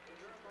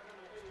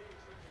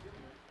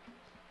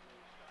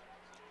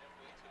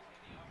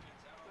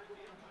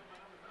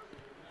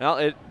 Well,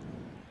 it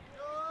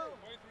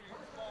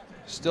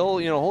still,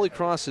 Holy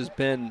Cross has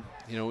been,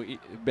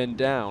 been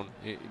down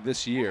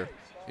this year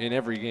in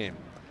every game.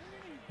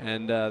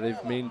 And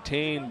they've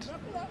maintained,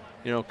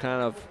 you know,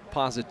 kind of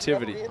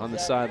positivity on the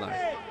sideline.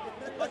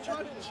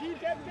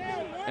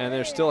 And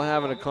they're still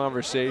having a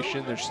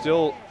conversation. They're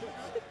still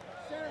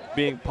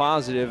being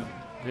positive.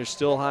 There's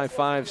still high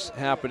fives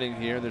happening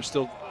here. There's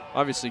still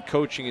obviously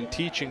coaching and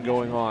teaching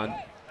going on,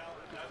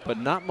 but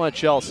not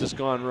much else has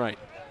gone right.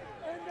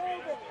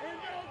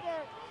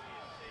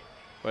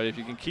 But if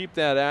you can keep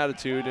that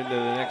attitude into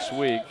the next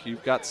week,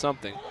 you've got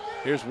something.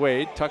 Here's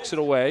Wade, tucks it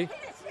away.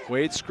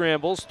 Wade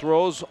scrambles,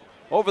 throws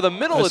over the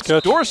middle. Nice It's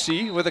catch.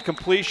 Dorsey with a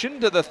completion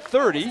to the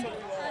 30.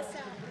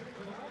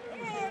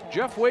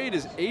 Jeff Wade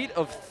is 8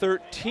 of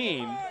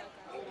 13.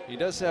 He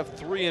does have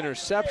 3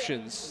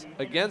 interceptions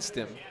against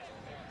him,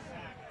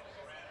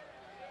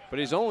 but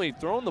he's only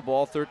thrown the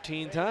ball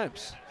 13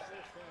 times.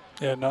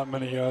 Yeah, not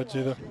many yards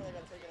either.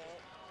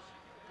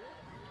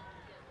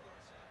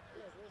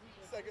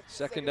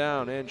 Second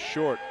down and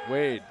short.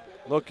 Wade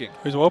looking.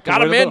 He's open.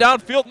 Got a right man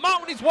above. downfield.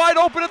 Mountain, he's wide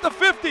open at the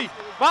 50.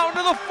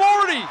 Mountain to the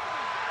 40.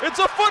 It's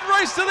a foot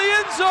race to the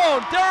end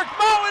zone. Derek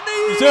Mountain,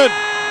 He's in.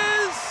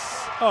 is.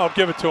 Oh,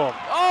 give it to him.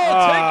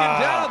 Taken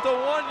down at the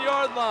 1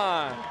 yard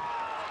line.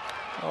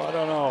 Oh, I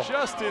don't know.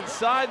 Just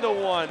inside the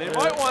 1. They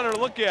might want to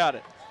look at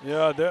it.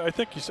 Yeah, I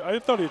think I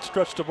thought he had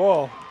stretched the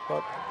ball,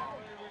 but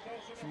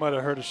he might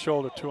have hurt his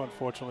shoulder too,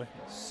 unfortunately.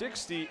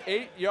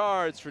 68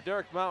 yards for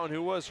Derek Mountain,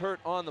 who was hurt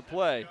on the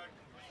play.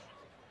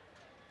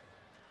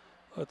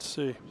 Let's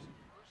see.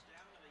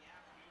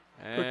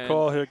 And Good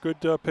call here. Good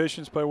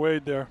patience by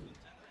Wade there.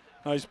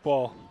 Nice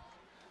ball.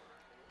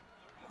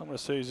 I'm going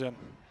to say he's in.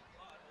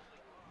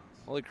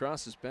 Holy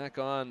Cross is back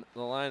on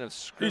the line of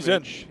scrimmage. He's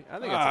in. I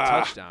think that's a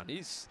touchdown.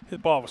 His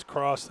ball was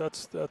crossed.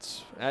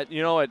 That's.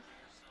 You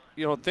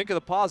know, think of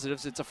the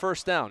positives. It's a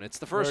first down. It's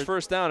the first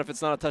first down if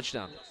it's not a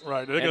touchdown.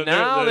 Right. And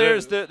now there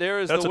is the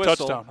that's whistle. That's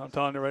a touchdown. I'm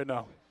telling you right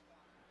now.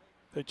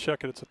 They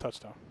check it. It's a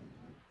touchdown.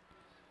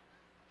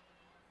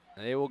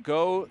 They will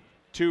go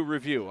to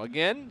review.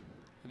 Again,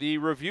 the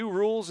review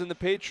rules in the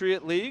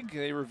Patriot League,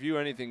 they review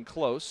anything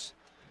close.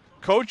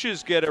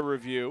 Coaches get a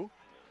review.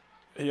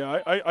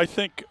 Yeah, I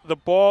think the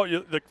ball,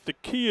 the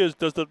key is,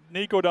 does the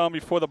knee go down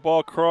before the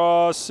ball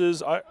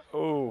crosses?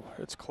 Oh,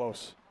 it's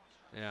close.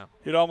 Yeah.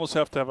 You'd almost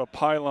have to have a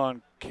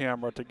pylon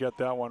camera to get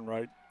that one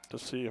right to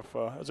see if,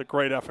 it's a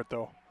great effort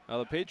though. Now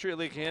the Patriot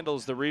League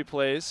handles the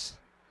replays.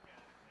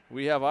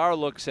 We have our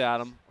looks at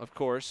them, of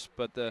course,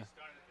 but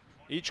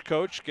each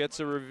coach gets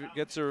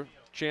a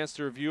chance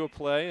to review a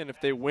play, and if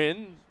they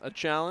win a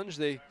challenge,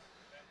 they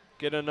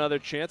get another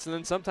chance, and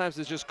then sometimes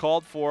it's just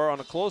called for on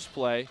a close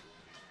play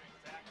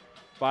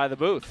by the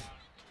booth.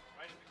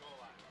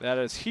 That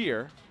is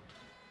here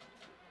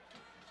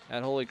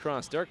at Holy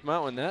Cross. Derek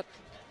Mountain, that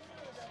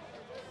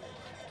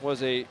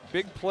was a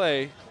big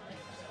play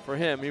for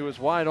him. He was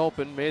wide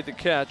open, made the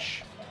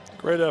catch.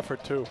 Great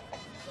effort too.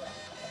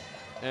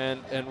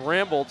 And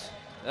rambled.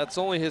 That's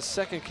only his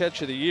second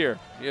catch of the year.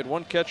 He had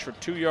 1 catch for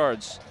 2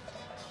 yards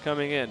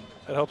coming in.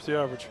 That helps the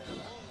average.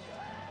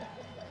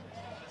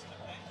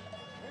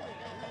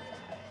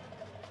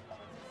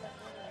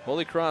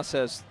 Holy Cross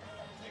has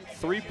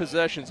 3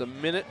 possessions,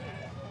 1 minute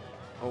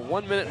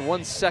and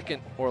 1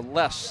 second or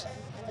less.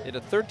 They had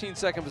a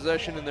 13-second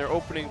possession in their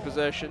opening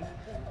possession.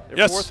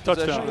 Their fourth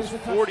possession was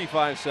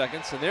 45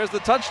 seconds, and there's the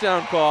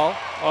touchdown call.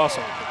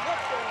 Awesome.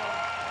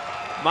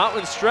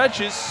 Mountain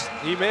stretches.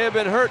 He may have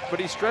been hurt, but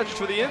he stretched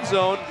for the end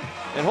zone,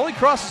 and Holy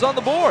Cross is on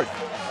the board.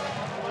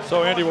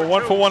 So, Andy, we're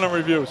 1 for 1 on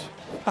reviews.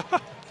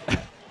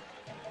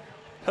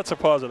 That's a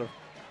positive.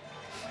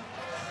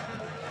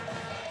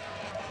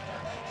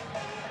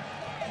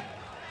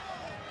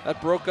 That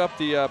broke up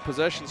the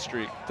possession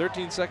streak.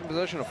 13-second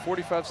possession, a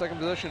 45-second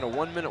possession, a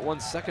 1 minute, 1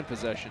 second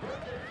possession.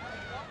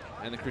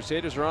 And the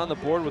Crusaders are on the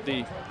board with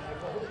the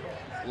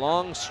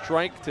long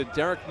strike to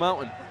Derek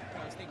Mountain.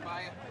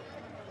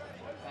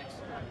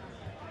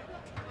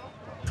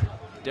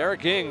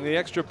 Derek Ing, the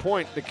extra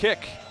point, the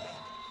kick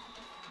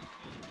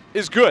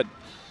is good.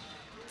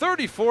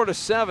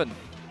 34-7.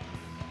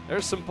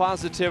 There's some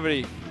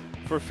positivity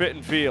for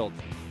Fitton Field.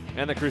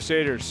 And the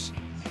Crusaders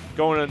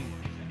going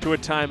to a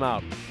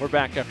timeout. We're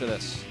back after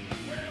this.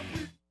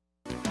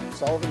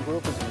 Sullivan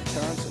Group is an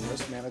insurance and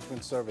risk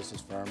management services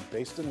firm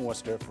based in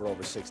Worcester for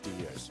over 60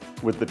 years.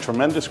 With the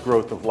tremendous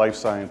growth of life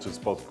sciences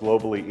both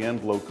globally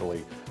and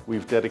locally,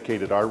 we've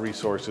dedicated our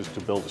resources to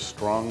build a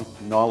strong,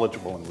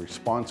 knowledgeable, and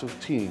responsive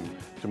team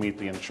to meet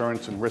the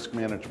insurance and risk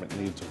management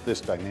needs of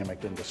this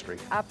dynamic industry.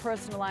 Our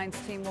personal lines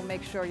team will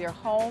make sure your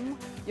home,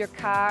 your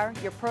car,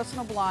 your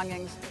personal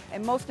belongings,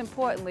 and most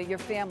importantly, your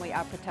family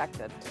are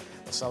protected.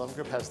 The Sullivan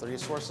Group has the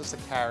resources, the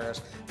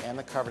carriers, and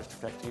the coverage to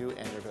protect you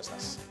and your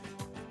business.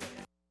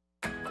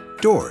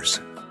 Doors.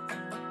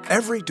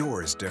 Every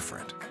door is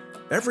different.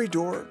 Every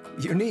door,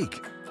 unique.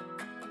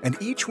 And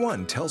each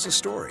one tells a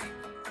story.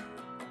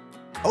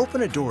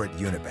 Open a door at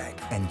Unibank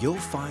and you'll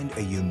find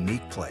a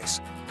unique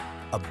place.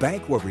 A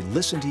bank where we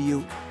listen to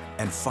you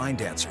and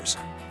find answers.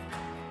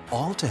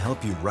 All to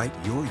help you write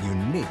your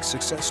unique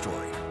success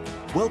story.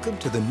 Welcome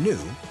to the new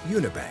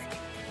Unibank.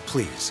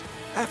 Please,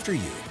 after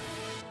you.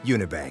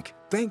 Unibank.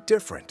 Bank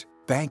different.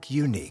 Bank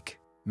unique.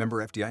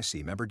 Member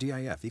FDIC, member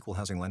DIF, equal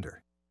housing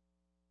lender.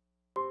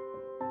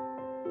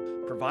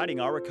 Providing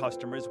our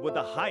customers with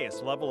the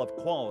highest level of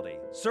quality,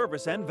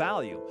 service, and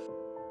value.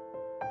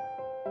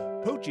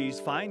 Pucci's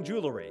Fine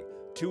Jewelry,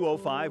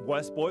 205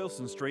 West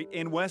Boylston Street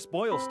in West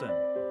Boylston.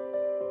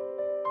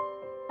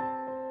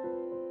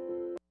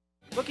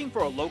 Looking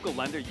for a local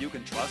lender you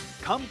can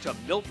trust? Come to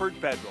Milford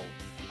Federal.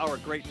 Our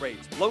great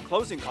rates, low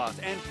closing costs,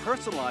 and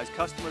personalized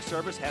customer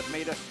service have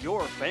made us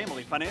your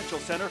family financial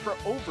center for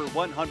over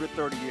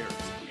 130 years.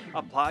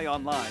 Apply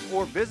online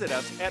or visit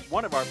us at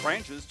one of our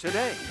branches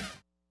today.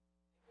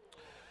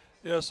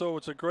 Yeah, so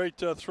it's a great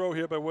throw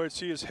here by Wade.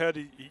 See his head,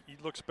 he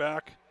looks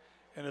back,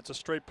 and it's a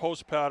straight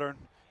post pattern.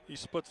 He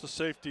splits the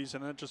safeties,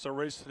 and then just a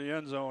race to the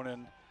end zone.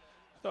 And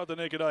I thought the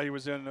naked eye he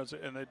was in,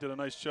 and they did a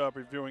nice job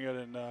reviewing it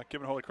and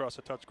giving Holy Cross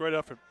a touch. Great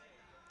effort.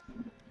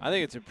 I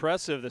think it's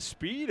impressive, the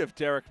speed of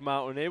Derek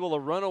Mountain, able to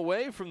run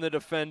away from the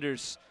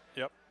defenders.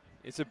 Yep.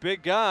 It's a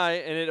big guy,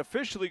 and it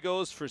officially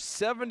goes for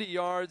 70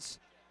 yards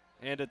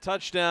and a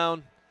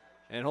touchdown.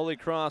 And Holy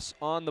Cross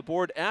on the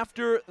board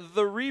after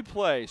the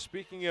replay.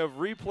 Speaking of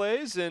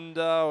replays and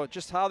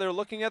just how they're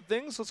looking at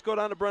things, let's go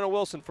down to Brenna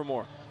Wilson for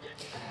more.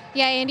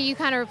 Yeah, Andy, you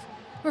kind of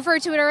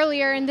referred to it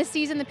earlier. In this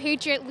season, the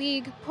Patriot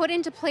League put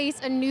into place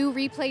a new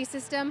replay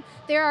system.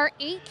 There are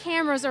 8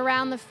 cameras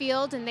around the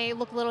field, and they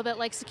look a little bit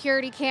like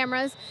security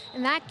cameras,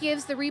 and that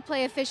gives the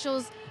replay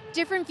officials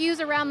different views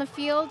around the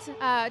field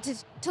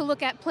to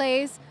look at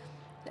plays.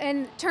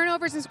 And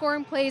turnovers and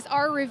scoring plays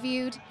are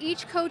reviewed.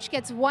 Each coach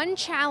gets 1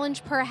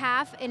 challenge per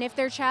half, and if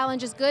their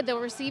challenge is good, they'll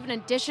receive an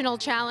additional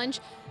challenge.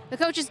 The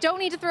coaches don't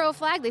need to throw a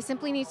flag. They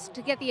simply need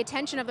to get the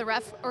attention of the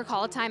ref or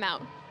call a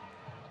timeout.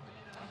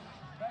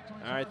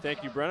 All right,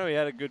 thank you, Brenna. We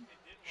had a good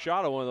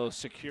shot of one of those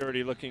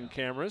security-looking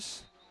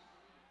cameras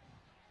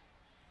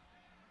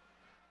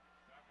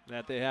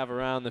that they have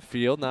around the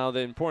field. Now,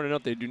 the important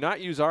note, they do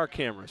not use our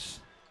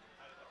cameras.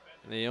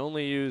 They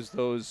only use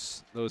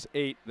those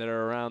 8 that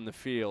are around the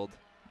field.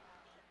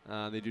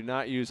 They do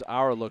not use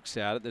our looks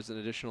at it. There's an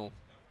additional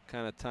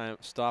kind of time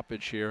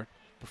stoppage here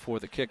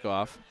before the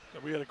kickoff.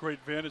 We had a great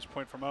vantage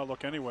point from our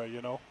look anyway,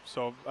 you know,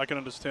 so I can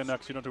understand that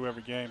because you don't do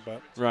every game.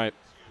 But right.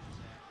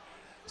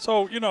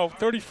 So, you know,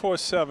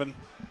 34-7,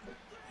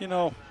 you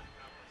know,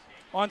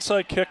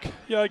 onside kick,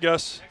 yeah, I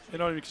guess, you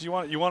know, because you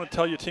want to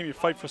tell your team you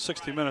fight for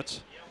 60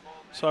 minutes.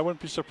 So I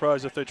wouldn't be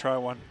surprised if they try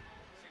one.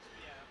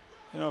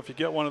 You know, if you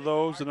get one of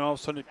those and all of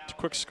a sudden a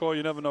quick score,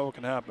 you never know what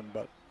can happen.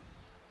 But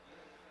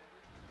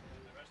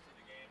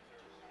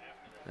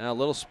a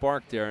little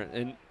spark there,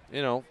 and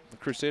you know the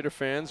Crusader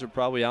fans are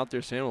probably out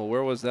there saying, "Well,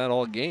 where was that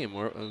all game?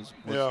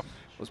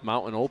 Was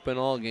Mountain open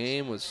all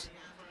game? Was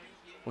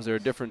there a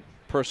different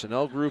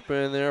personnel group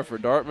in there for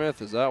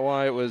Dartmouth? Is that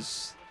why it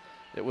was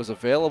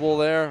available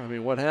there? I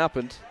mean, what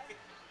happened?"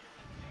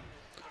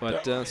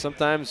 But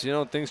sometimes you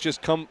know things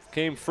just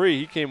came free.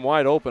 He came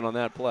wide open on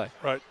that play.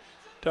 Right.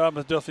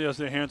 Dartmouth definitely has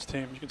their hands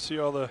team. You can see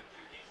all the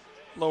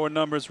lower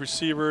numbers,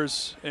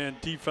 receivers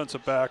and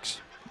defensive backs.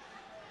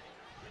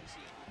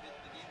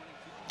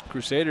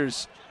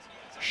 Crusaders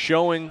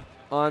showing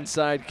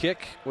onside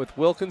kick with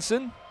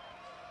Wilkinson.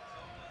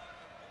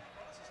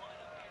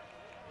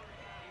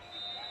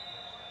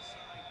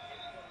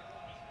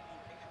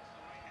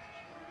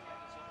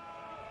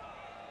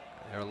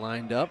 They're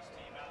lined up.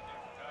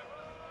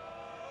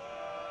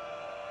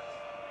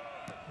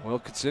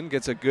 Wilkinson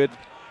gets a good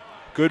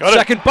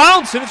second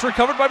bounce, and it's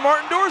recovered by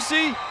Martin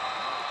Dorsey.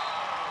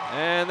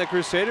 And the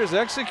Crusaders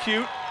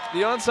execute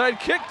the onside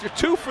kick. They're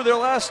 2 for their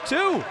last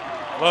 2.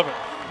 Love it.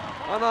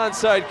 On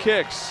onside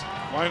kicks.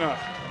 Why not?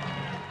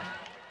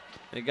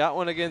 They got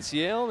one against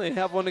Yale, and they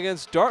have one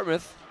against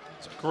Dartmouth.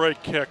 It's a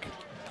great kick.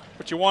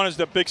 What you want is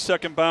that big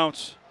second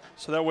bounce,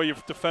 so that way your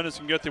defenders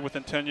can get there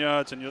within 10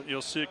 yards, and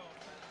you'll see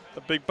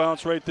the big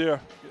bounce right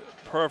there.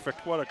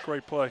 Perfect. What a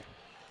great play.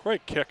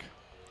 Great kick.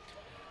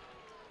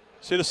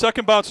 See, the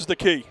second bounce is the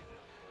key,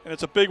 and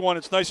it's a big one.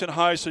 It's nice and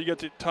high, so you get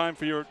the time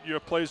for your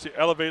plays to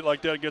elevate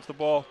like that and get the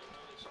ball.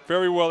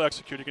 Very well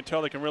executed. You can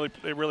tell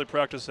they really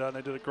practice that, and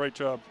they did a great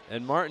job.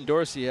 And Martin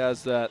Dorsey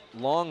has that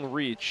long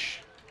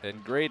reach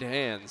and great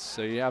hands,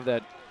 so you have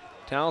that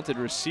talented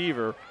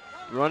receiver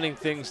running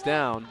things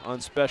down on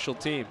special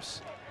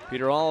teams.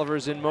 Peter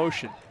Oliver's in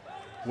motion.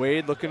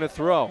 Wade looking to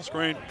throw.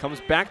 Screen.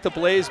 Comes back to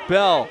Blaze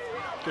Bell.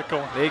 Get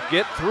going. They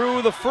get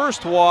through the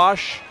first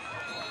wash,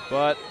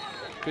 but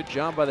good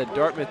job by the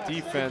Dartmouth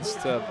defense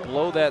to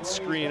blow that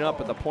screen up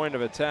at the point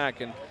of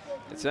attack. And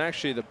it's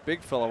actually the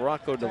big fella,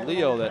 Rocco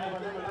DeLeo,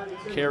 that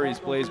carries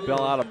Blaze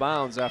Bell out of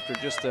bounds after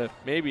just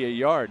maybe a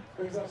yard.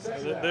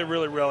 They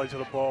really rallied to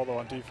the ball, though,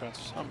 on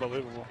defense.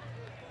 Unbelievable.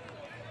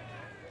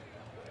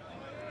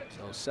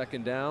 So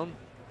second down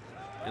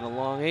and a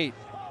long 8.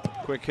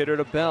 Quick hitter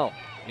to Bell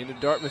into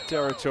Dartmouth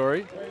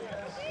territory.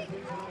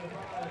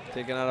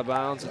 Taken out of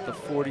bounds at the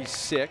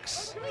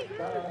 46.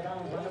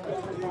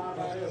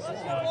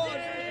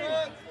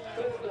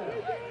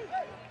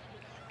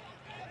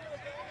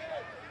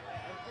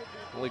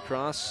 Holy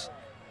Cross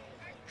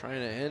trying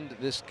to end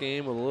this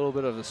game with a little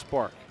bit of a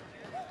spark.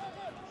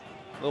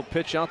 Little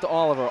pitch out to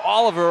Oliver.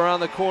 Oliver around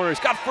the corner. He's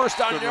got first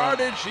down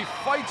yardage. He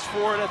fights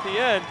for it at the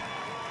end.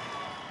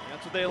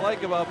 That's what they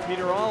like about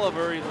Peter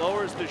Oliver. He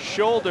lowers the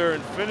shoulder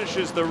and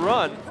finishes the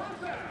run.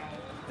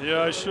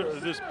 Yeah,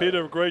 this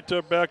Peter, great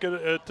back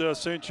at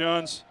St.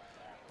 John's.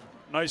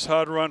 Nice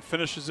hard run,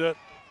 finishes it.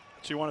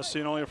 That's what you want to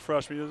see in only a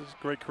freshman. He has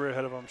a great career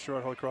ahead of him, I'm sure,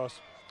 at Holy Cross.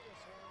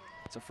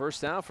 It's a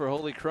first down for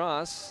Holy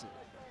Cross.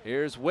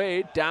 Here's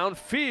Wade,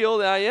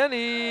 downfield,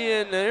 Ayeni,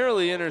 and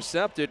nearly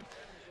intercepted.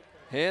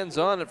 Hands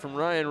on it from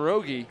Ryan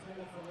Rogie.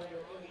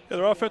 Yeah,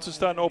 their offense is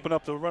starting to open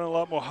up. They're running a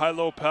lot more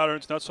high-low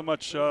patterns, not so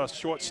much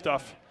short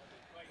stuff,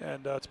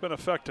 and it's been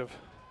effective.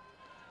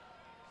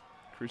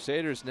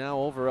 Crusaders now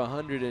over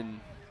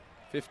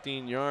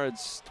 115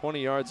 yards,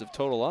 20 yards of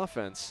total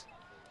offense.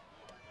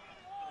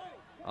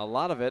 A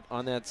lot of it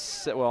on that,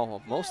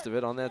 well, most of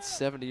it on that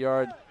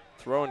 70-yard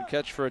throw and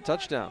catch for a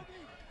touchdown.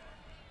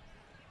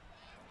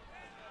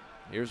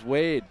 Here's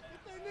Wade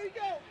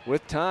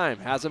with time,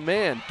 has a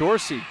man,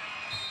 Dorsey.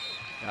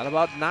 Got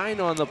about 9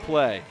 on the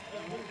play.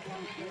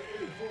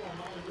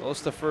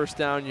 Close to first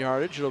down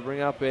yardage. It'll bring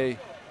up a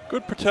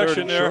good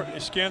protection there. He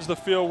scans the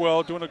field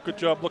well, doing a good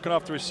job looking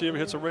off the receiver.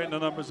 Hits it right in the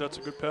numbers. That's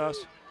a good pass.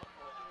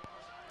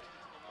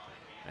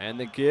 And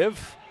the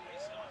give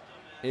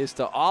is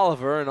to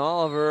Oliver, and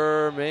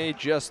Oliver may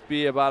just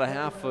be about a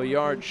half a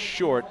yard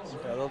short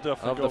of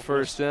the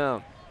first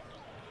down.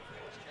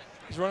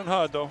 He's running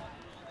hard though.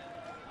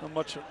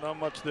 Not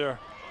much there.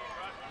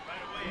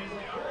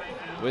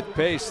 With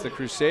pace, the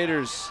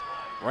Crusaders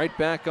right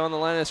back on the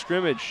line of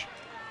scrimmage.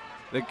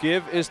 The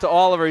give is to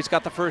Oliver. He's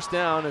got the first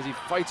down as he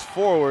fights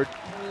forward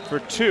for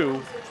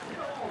 2.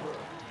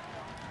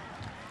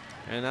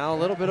 And now a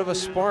little bit of a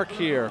spark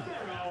here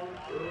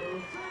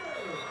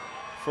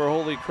for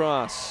Holy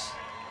Cross.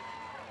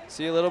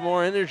 See a little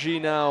more energy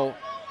now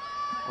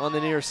on the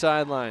near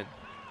sideline.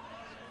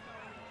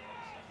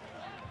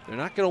 They're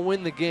not going to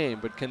win the game,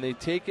 but can they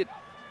take it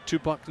to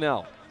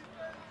Bucknell?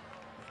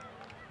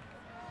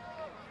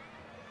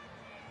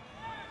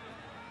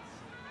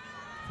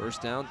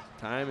 First down,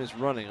 time is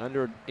running,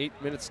 under 8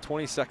 minutes,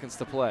 20 seconds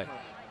to play.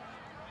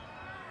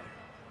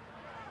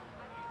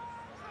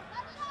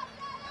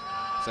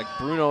 It's like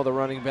Bruno, the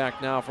running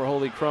back now for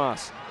Holy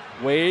Cross.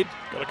 Wade.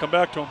 Got to come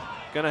back to him.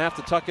 Going to have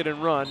to tuck it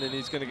and run, and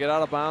he's going to get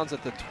out of bounds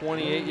at the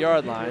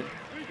 28-yard line.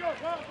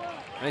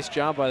 Nice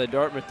job by the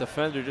Dartmouth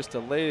defender just to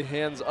lay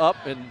hands up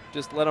and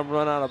just let him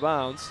run out of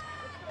bounds.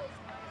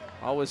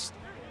 Always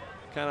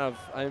kind of,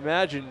 I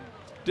imagine,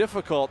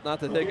 difficult not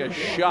to take a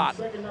shot.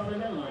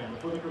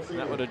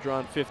 That would have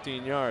drawn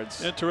 15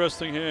 yards.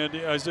 Interesting here,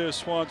 Andy. Isaiah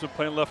Swan's been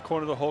playing left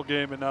corner the whole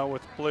game, and now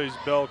with Blaze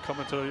Bell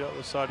coming to the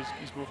other side,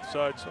 he's moved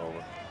aside. So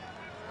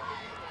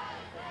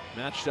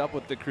matched up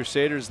with the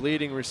Crusaders'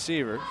 leading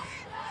receiver.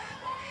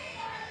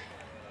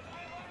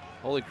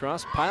 Holy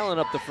Cross piling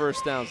up the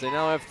first downs. They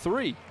now have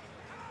 3.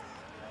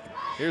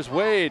 Here's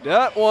Wade.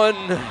 That one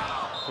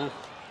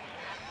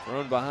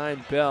thrown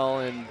behind Bell,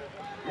 and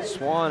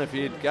Swan, if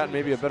he had gotten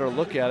maybe a better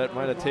look at it,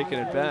 might have taken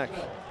it back.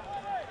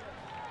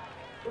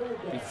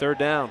 Be third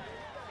down.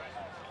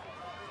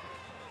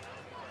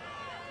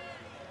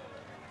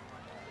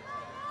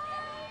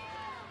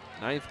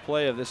 Ninth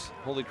play of this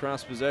Holy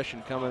Cross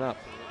possession coming up.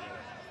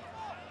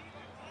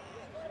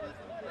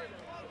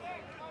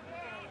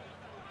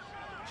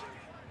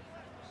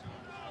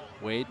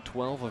 Wade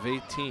 12 of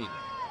 18,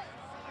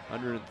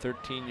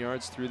 113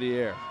 yards through the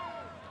air.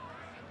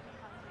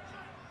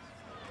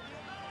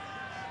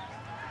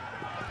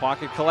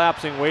 Pocket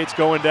collapsing, Wade's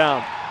going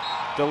down.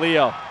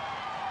 DeLeo,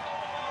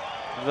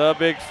 the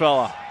big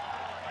fella,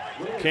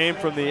 came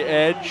from the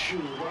edge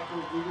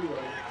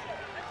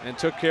and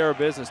took care of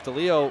business.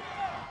 DeLeo.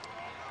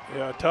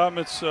 Yeah,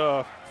 Dartmouth's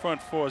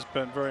front four has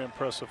been very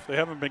impressive. They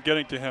haven't been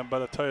getting to him,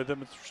 but I tell you, they've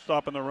been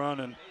stopping the run,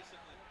 and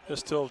they're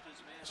still.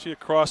 See a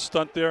cross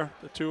stunt there?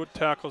 The 2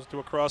 tackles do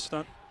a cross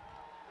stunt.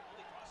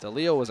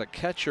 DeLeo was a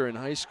catcher in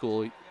high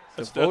school. He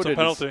that's a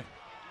penalty.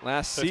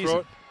 Last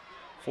season.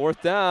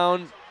 Fourth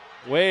down.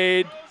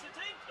 Wade.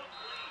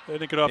 They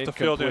didn't get off the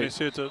field there. You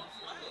see it's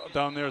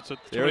down there. It's too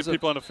many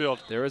people on the field.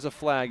 There is a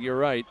flag. You're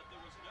right.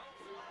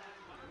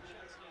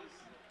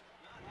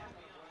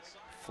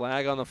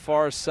 Flag on the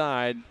far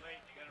side.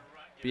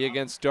 Be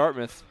against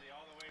Dartmouth.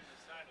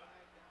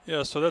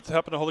 Yeah, so that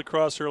happened to Holy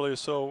Cross earlier.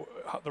 So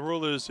the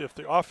rule is if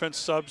the offense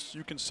subs,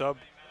 you can sub.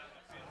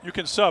 You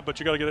can sub, but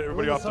you got to get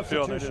everybody off the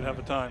field. They didn't have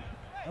the time.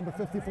 Number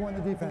 54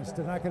 in the defense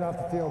did not get off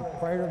the field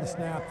prior to the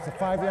snap. It's a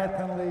 5-yard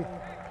penalty.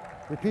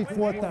 Repeat,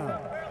 fourth down.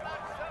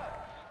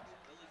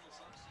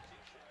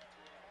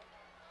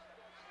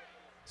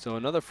 So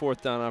another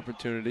fourth down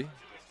opportunity.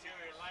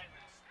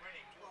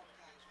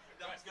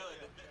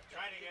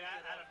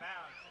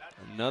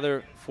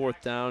 Another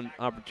fourth down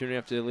opportunity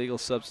after the illegal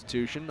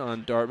substitution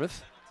on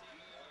Dartmouth.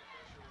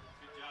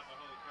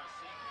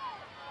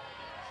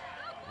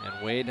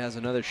 And Wade has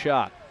another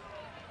shot.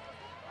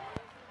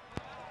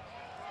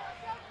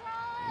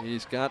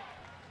 He's got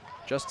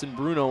Justin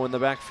Bruno in the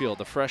backfield,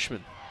 the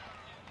freshman.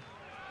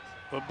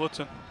 But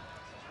blitzing.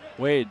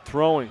 Wade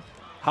throwing.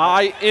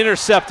 High,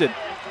 intercepted.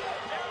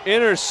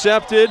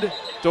 Intercepted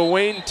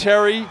Dwayne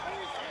Terry,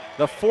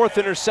 the 4th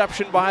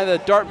interception by the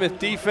Dartmouth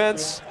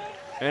defense,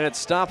 and it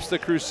stops the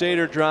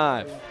Crusader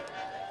drive.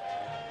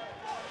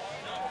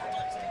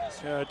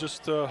 Yeah,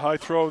 just a high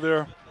throw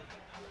there.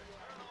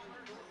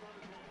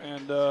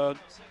 And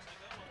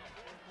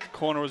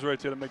corner was right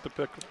there to make the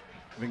pick.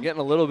 Been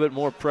getting a little bit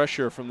more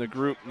pressure from the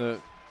group, the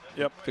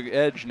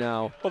edge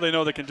now. Well, they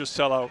know they can just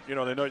sell out. You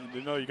know, they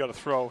know you got to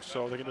throw,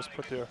 so they can just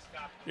put their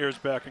ears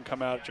back and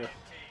come at you.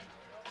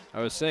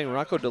 I was saying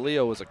Rocco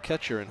DeLeo was a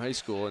catcher in high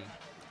school, and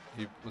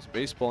he was a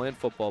baseball and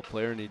football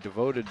player, and he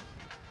devoted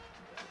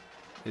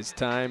his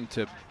time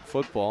to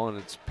football, and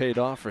it's paid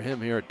off for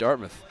him here at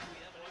Dartmouth.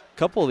 A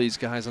couple of these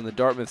guys on the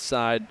Dartmouth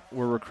side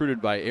were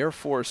recruited by Air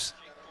Force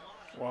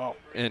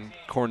and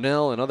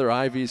Cornell and other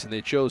Ivies, and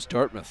they chose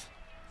Dartmouth.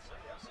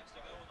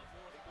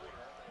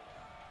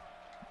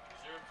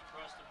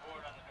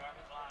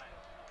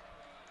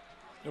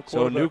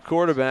 So a new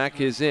quarterback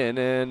is in,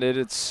 and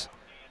it's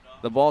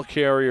the ball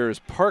carrier is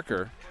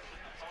Parker,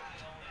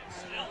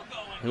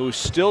 who's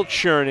still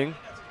churning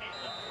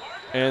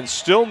and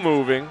still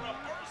moving.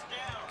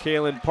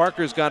 Kalen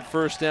Parker's got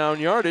first down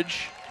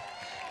yardage.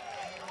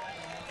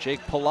 Jake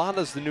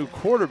Pallotta's the new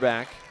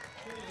quarterback.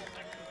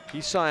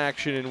 He saw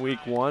action in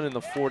week 1 in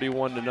the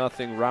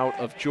 41-0 rout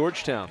of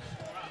Georgetown.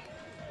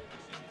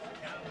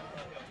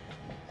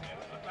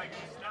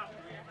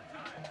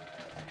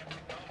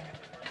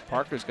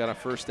 Parker's got a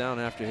first down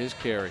after his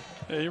carry.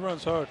 Yeah, he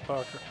runs hard,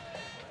 Parker.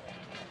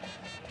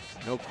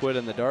 No quit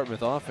in the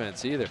Dartmouth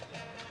offense either.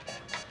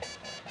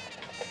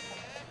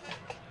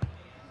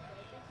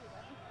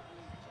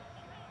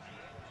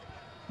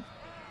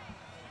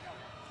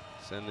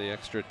 Send the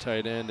extra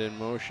tight end in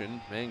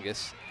motion,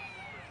 Mangus.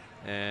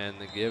 And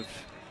the give.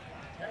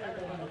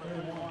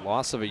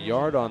 Loss of a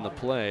yard on the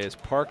play is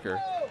Parker.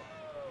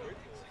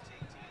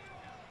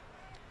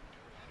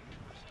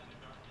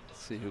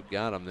 Let's see who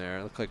got him there.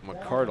 It looked like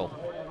McCardle.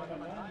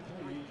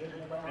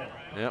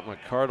 Yeah,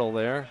 McCardle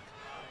there.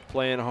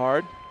 Playing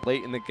hard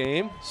late in the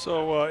game.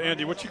 So,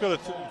 Andy, what you got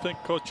to think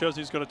Coach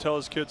Chesney's going to tell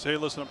his kids, hey,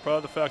 listen, I'm proud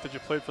of the fact that you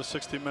played for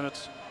 60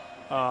 minutes.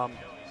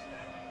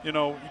 You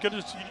know, you got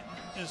to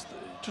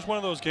just one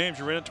of those games.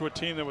 You ran into a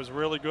team that was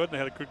really good and they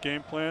had a good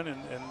game plan, and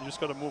you just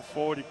got to move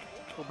forward. You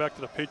go back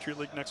to the Patriot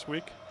League next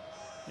week.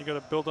 You got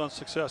to build on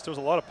success. There was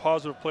a lot of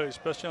positive plays,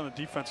 especially on the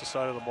defensive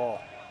side of the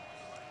ball.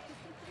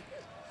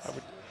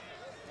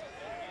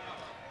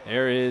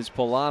 There is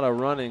Pallotta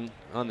running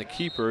on the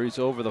keeper. He's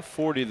over the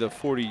 40 to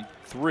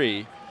 43.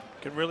 You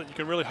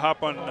can really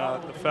hop on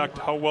the fact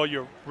how well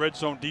your red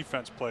zone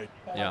defense played.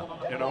 Yeah.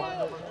 You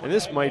know. And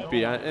this might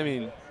be. I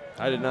mean,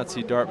 I did not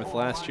see Dartmouth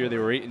last year. They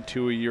were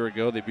 8-2 a year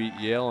ago. They beat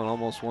Yale and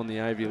almost won the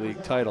Ivy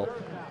League title.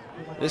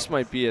 This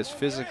might be as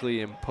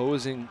physically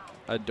imposing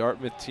a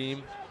Dartmouth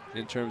team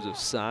in terms of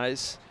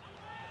size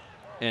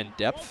and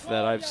depth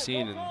that I've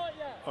seen in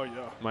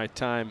my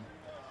time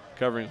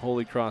covering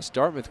Holy Cross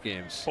Dartmouth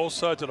games. Both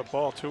sides of the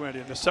ball too, Andy.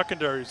 And the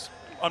secondary is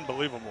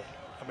unbelievable.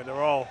 I mean, they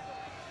all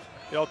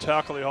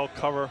tackle, they all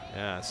cover.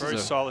 Yeah, very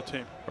solid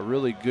team. A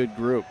really good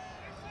group.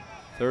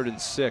 3rd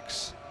and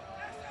 6.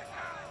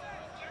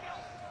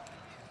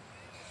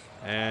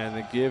 And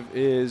the give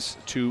is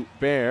to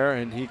Bear,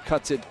 and he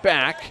cuts it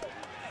back,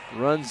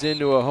 runs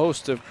into a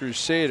host of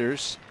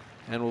Crusaders,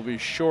 and will be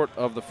short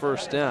of the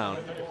first down.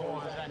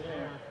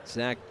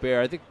 Zach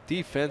Bear, I think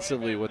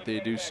defensively what they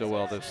do so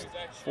well, there's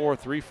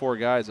 3-4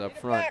 guys up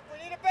front,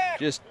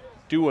 just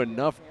do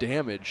enough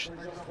damage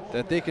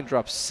that they can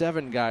drop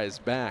 7 guys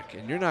back,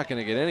 and you're not going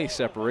to get any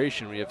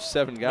separation when you have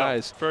 7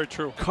 guys very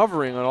true.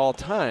 Covering at all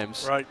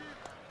times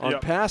on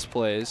Yep. pass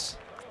plays.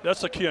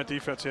 That's the key on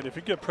defense, and if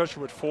you get pressure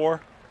with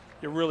 4,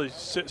 you're really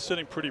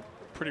sitting pretty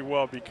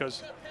well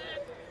because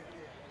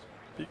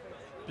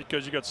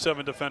you got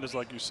 7 defenders,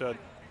 like you said.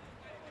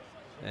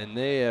 And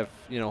they have,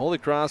 Holy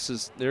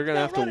Cross they're going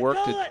to have to work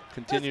to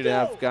continue to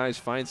have guys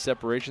find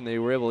separation. They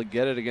were able to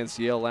get it against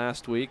Yale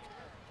last week.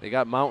 They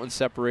got Mountain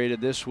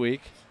separated this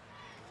week.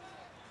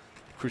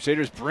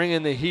 Crusaders bring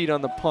in the heat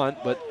on the punt,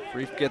 but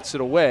Reef gets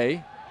it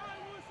away.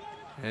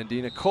 And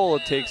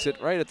DiNicola takes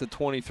it right at the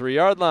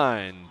 23-yard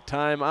line.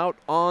 Time out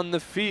on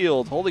the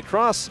field. Holy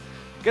Cross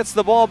gets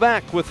the ball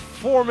back with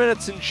 4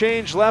 minutes and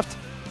change left,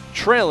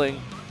 trailing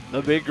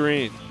the Big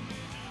Green.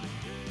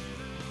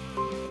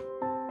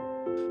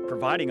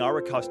 Providing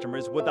our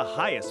customers with the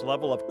highest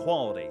level of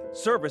quality,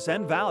 service,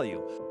 and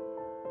value.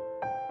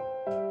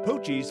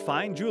 Poochie's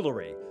Fine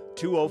Jewelry,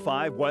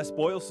 205 West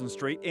Boylston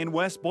Street in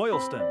West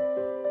Boylston.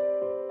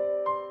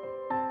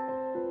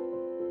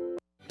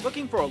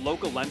 Looking for a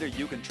local lender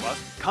you can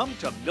trust? Come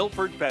to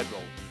Milford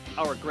Federal.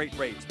 Our great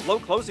rates, low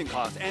closing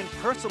costs, and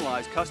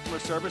personalized customer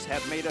service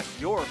have made us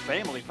your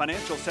family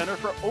financial center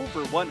for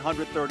over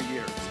 130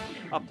 years.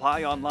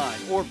 Apply online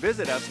or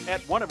visit us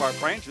at one of our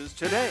branches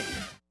today.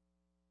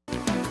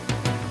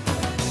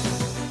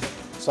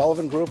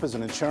 Sullivan Group is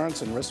an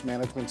insurance and risk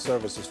management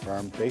services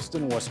firm based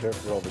in Worcester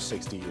for over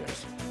 60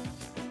 years.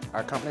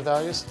 Our company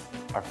values,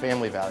 our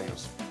family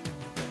values.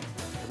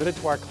 Committed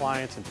to our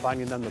clients and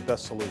finding them the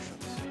best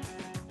solutions.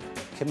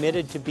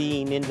 Committed to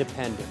being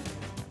independent.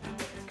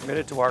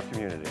 Committed to our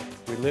community.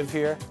 We live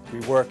here,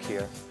 we work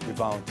here, we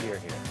volunteer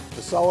here.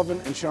 The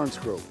Sullivan Insurance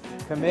Group.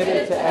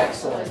 Committed to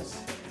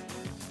excellence.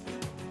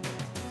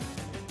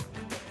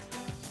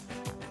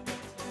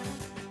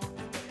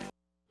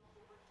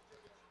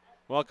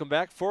 Welcome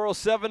back.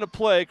 4:07 to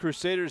play.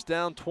 Crusaders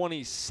down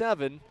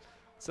 27.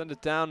 Send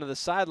it down to the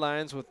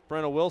sidelines with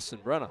Brenna Wilson.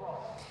 Brenna.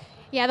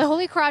 Yeah, the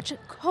Holy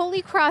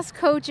Cross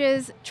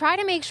coaches try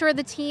to make sure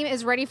the team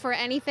is ready for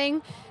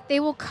anything. They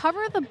will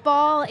cover the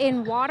ball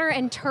in water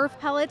and turf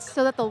pellets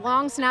so that the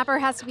long snapper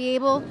has to be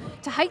able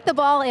to hike the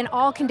ball in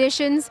all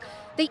conditions.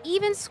 They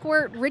even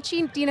squirt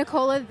Richie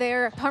DiNicola,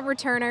 their punt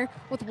returner,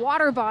 with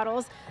water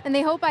bottles, and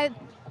they hope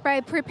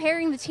by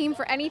preparing the team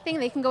for anything,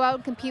 they can go out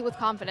and compete with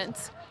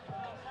confidence.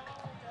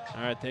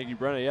 All right, thank you,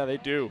 Brenna. Yeah, they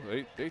do.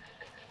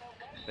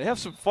 They have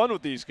some fun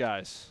with these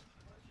guys.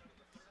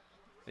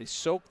 They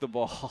soak the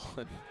ball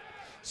and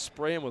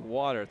spray him with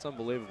water. It's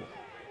unbelievable.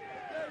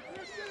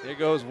 Here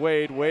goes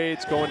Wade.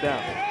 Wade's going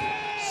down.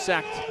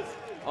 Sacked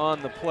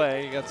on the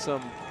play. You got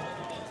some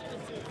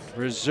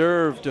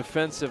reserve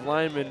defensive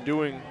linemen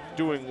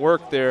doing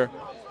work there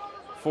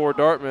for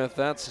Dartmouth.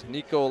 That's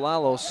Nico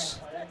Lalos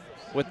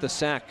with the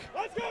sack.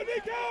 Let's go,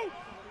 Nico!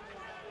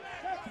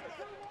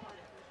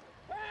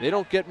 They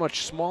don't get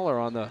much smaller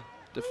on the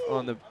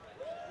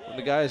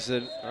guys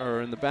that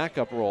are in the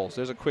backup roles.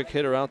 There's a quick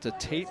hitter out to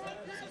Tate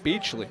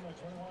Beachley.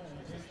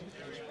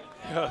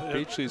 Yeah,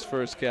 Beachley's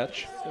first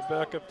catch. The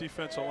backup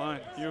defensive line,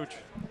 huge.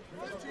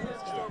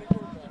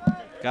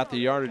 Got the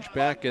yardage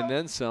back and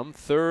then some.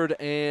 3rd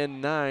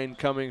and 9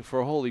 coming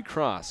for Holy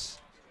Cross.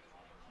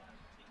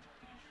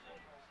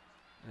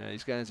 Yeah,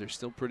 these guys are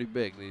still pretty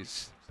big,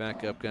 these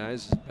backup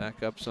guys.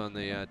 Backups on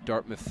the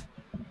Dartmouth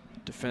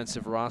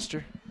defensive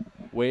roster.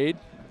 Wade,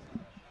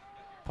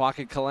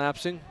 pocket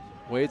collapsing.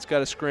 Wade's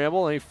got a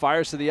scramble and he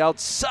fires to the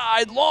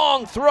outside.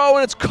 Long throw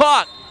and it's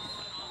caught.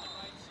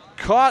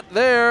 Caught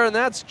there, and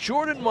that's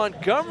Jordan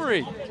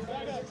Montgomery.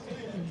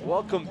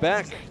 Welcome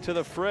back to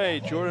the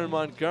fray, Jordan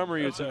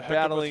Montgomery, who's been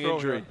battling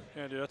injury.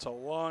 Andy, that's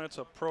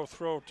a pro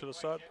throw to the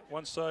side,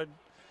 one side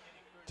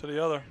to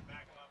the other.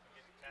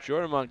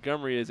 Jordan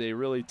Montgomery is a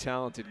really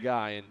talented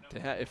guy, and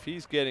if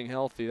he's getting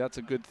healthy, that's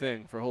a good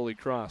thing for Holy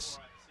Cross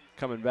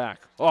coming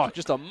back. Oh,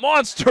 just a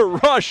monster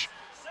rush.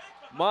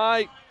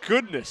 My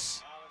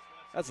goodness.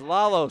 That's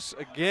Lalos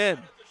again.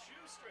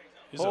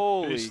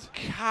 Holy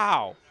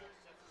cow.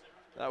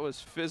 That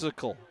was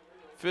physical,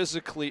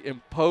 physically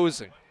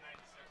imposing.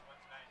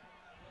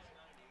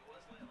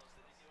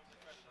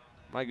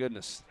 My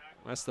goodness,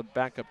 that's the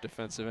backup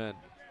defensive end.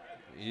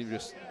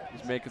 He's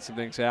making some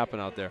things happen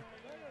out there.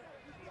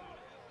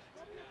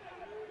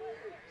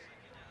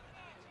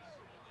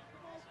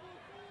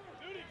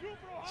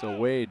 So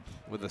Wade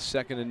with a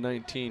 2nd and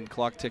 19,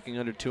 clock ticking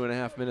under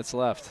 2.5 minutes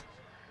left.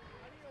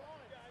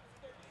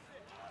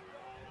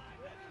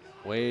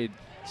 Wade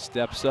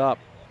steps up.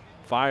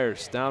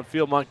 Fires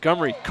downfield.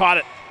 Montgomery caught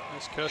it.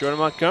 Nice catch. Jordan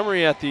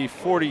Montgomery at the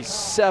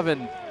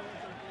 47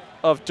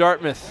 of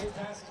Dartmouth.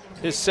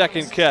 His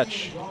 2nd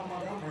catch.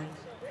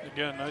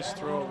 Again, nice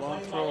throw, long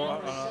throw,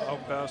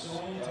 out pass,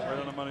 right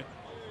on the money.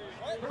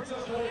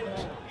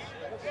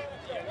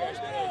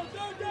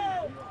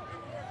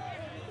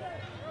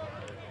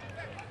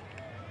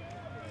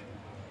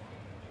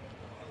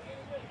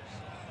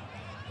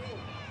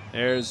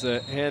 There's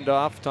the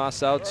handoff,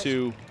 toss out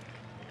to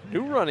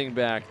new running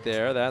back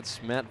there.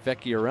 That's Matt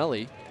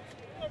Vecchiarelli.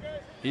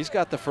 He's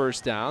got the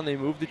first down. They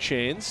move the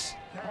chains.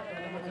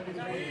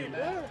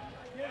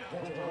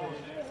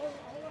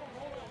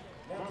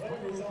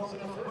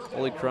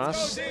 Holy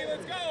Cross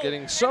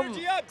getting some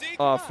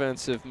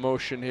offensive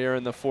motion here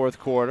in the 4th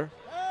quarter.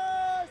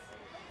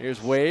 Here's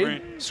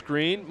Wade,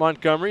 screen.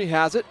 Montgomery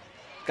has it.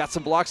 Got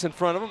some blocks in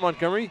front of him.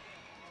 Montgomery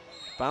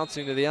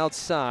bouncing to the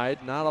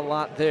outside. Not a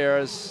lot there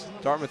as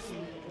Dartmouth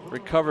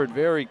recovered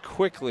very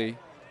quickly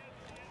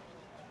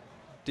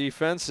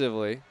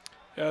defensively.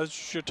 Yeah,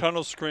 it's your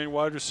tunnel screen,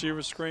 wide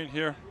receiver screen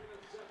here.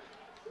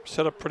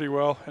 Set up pretty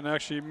well and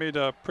actually made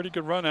a pretty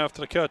good run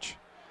after the catch.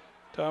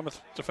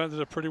 Dartmouth defended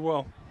it pretty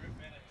well.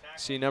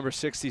 See number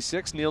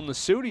 66, Neil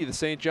Nasuti, the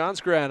St. John's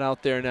grad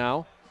out there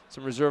now.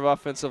 Some reserve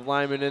offensive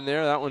linemen in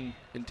there. That one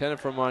intended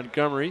for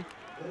Montgomery.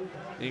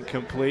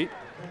 Incomplete.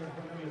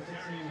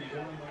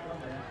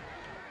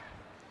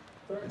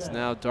 It's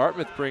now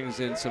Dartmouth brings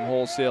in some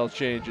wholesale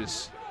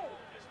changes.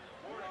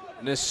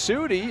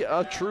 Nasuti,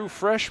 a true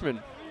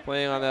freshman,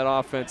 playing on that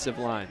offensive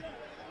line.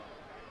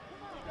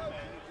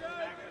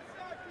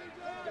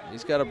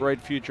 He's got a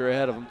bright future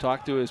ahead of him.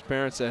 Talked to his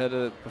parents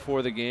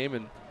before the game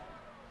and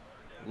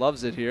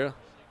loves it here.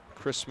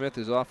 Chris Smith,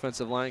 his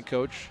offensive line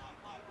coach,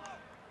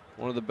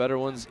 one of the better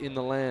ones in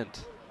the land.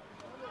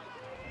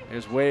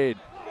 Here's Wade,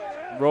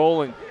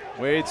 rolling.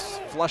 Wade's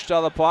flushed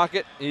out of the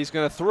pocket. He's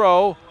going to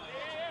throw.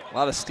 A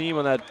lot of steam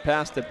on that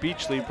pass to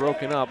Beachley,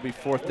 broken up, be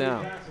 4th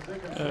down.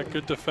 Yeah,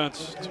 good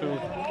defense, too.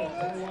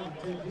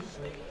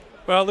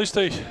 Well, at least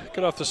they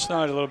got off the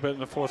snide a little bit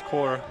in the 4th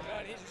quarter.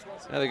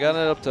 Yeah, they got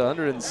it up to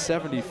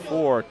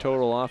 174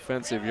 total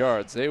offensive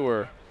yards. They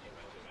were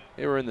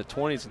in the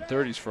 20s and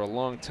 30s for a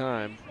long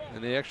time.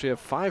 And they actually have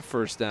 5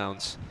 first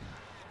downs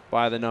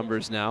by the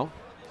numbers now,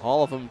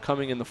 all of them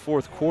coming in the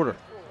fourth quarter.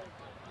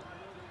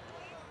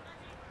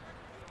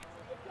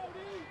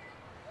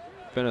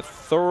 Been a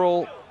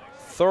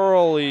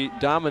thoroughly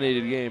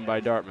dominated game by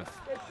Dartmouth.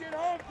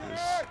 There's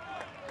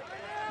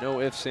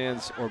no ifs,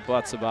 ands, or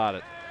buts about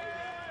it.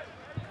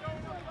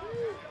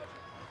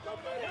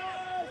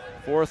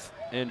 4th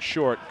and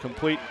short,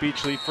 complete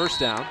Beachley, first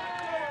down.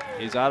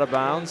 He's out of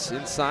bounds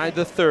inside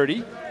the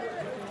 30.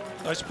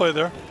 Nice play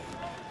there.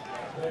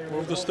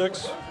 Move the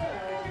sticks.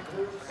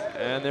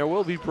 And there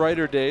will be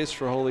brighter days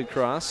for Holy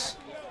Cross.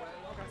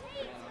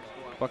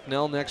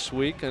 Bucknell next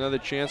week, another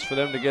chance for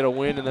them to get a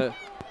win in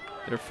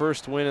their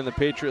first win in the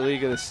Patriot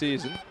League of the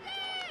season.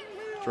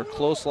 For a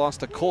close loss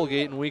to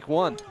Colgate in week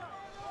 1.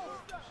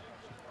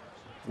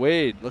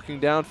 Wade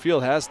looking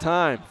downfield, has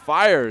time,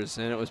 fires,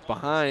 and it was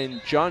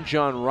behind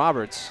John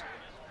Roberts.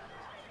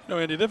 No,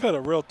 Andy, they've had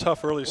a real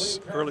tough early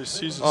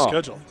season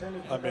schedule.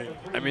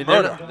 I mean,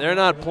 they're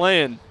not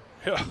playing.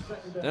 Yeah.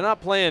 They're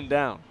not playing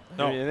down.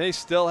 No. I mean, they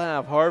still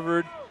have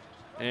Harvard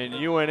and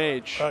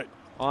UNH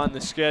on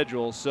the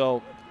schedule,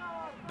 so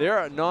they're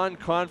a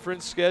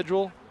non-conference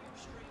schedule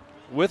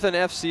with an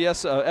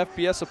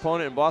FBS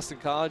opponent in Boston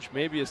College,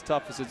 maybe as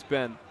tough as it's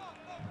been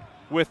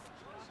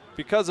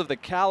because of the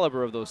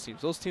caliber of those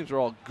teams. Those teams are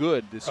all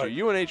good this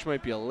year. UNH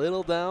might be a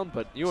little down,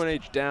 but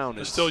UNH down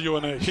is still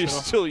UNH.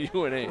 It's still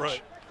UNH.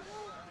 Right.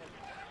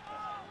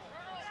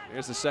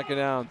 Here's the second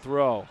down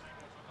throw.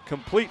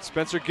 Complete,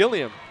 Spencer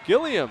Gilliam.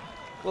 Gilliam,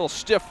 a little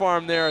stiff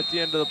arm there at the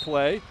end of the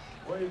play.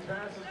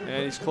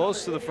 And he's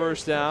close to the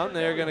first down.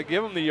 They're going to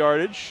give him the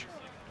yardage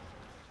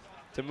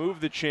to move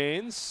the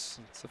chains.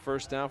 It's the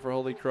first down for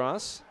Holy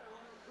Cross.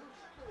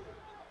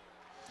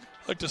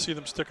 I'd like to see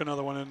them stick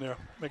another one in there,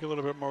 make it a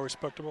little bit more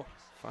respectable.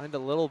 Find a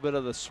little bit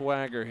of the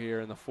swagger here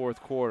in the fourth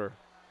quarter.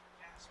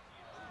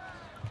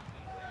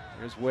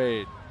 Here's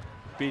Wade,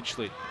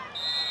 Beachley.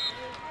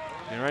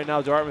 And right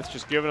now Dartmouth's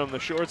just giving them the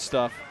short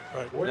stuff.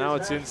 Right. Now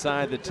it's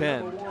inside the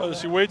 10. Well,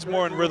 see, Wade's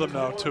more in rhythm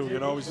now too. You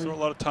know, he's doing a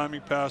lot of timing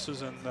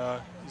passes, and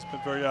he's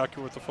been very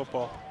accurate with the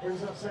football.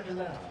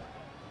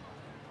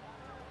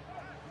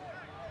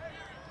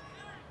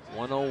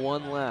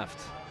 1:01 left.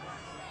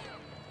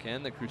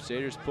 Can the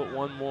Crusaders put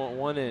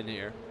one in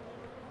here?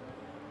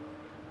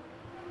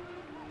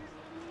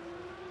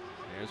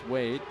 There's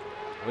Wade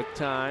with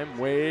time.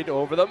 Wade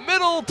over the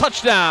middle,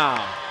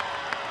 touchdown.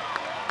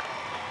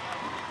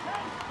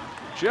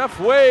 Jeff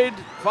Wade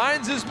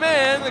finds his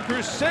man. The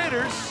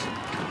Crusaders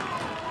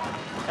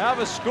have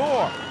a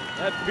score.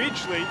 That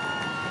Beachley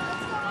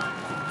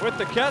with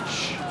the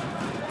catch.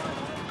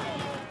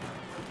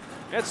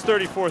 It's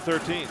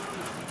 34-13.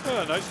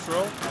 Yeah, nice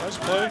throw, nice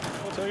play.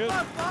 We'll take it.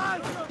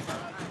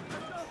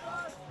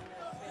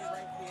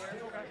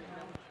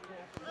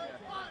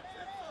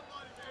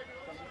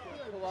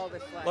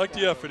 Like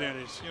the effort,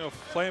 Andy. You know,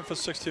 playing for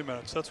 60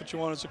 minutes. That's what you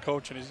want as a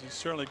coach, and he's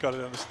certainly got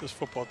it on this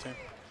football team.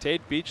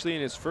 Tate Beachley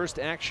in his first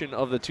action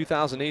of the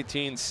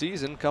 2018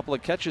 season. Couple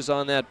of catches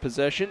on that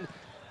possession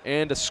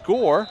and a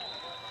score.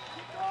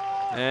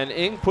 And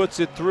Ing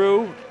puts it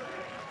through.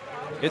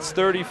 It's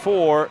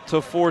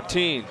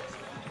 34-14.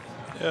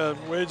 Yeah,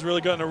 Wade's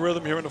really gotten a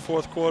rhythm here in the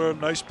fourth quarter.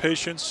 Nice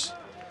patience.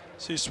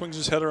 See, he swings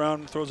his head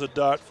around and throws a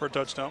dot for a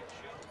touchdown.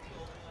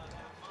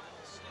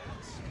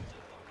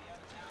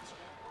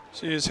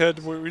 See his head,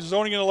 he's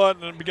zoning in a lot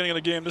in the beginning of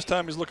the game. This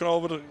time he's looking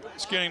over,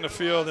 scanning the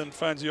field, and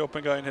finds the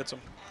open guy and hits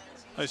him.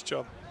 Nice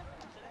job.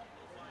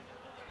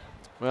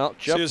 Well,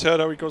 see his head,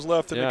 how he goes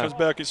left, and he comes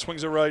back, he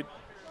swings it right.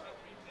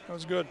 That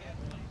was good.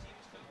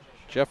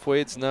 Jeff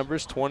Wade's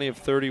numbers, 20 of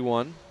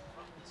 31,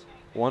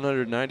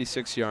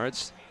 196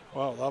 yards.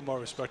 Wow, a lot more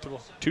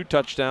respectable. 2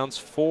 touchdowns,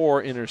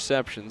 4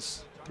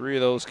 interceptions. 3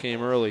 of those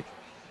came early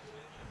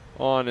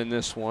on in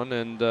this one.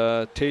 And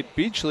Tate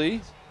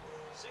Beachley,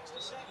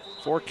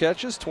 4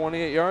 catches,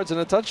 28 yards, and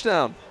a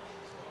touchdown.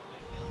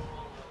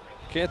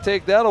 Can't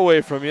take that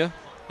away from you.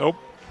 Nope.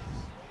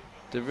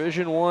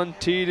 Division I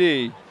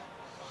TD.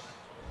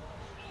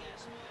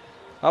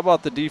 How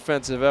about the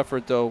defensive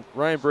effort, though?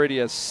 Ryan Brady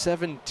has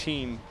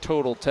 17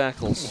 total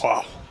tackles.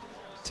 Wow.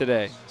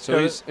 Today. So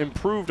he's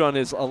improved on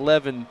his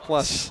 11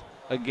 plus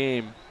a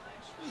game.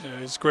 Yeah,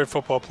 he's a great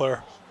football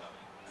player.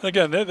 And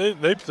again,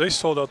 they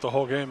sold out the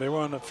whole game. They were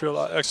on the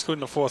field, excluding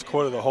the fourth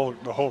quarter, the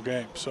whole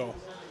game. So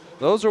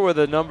those are where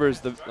the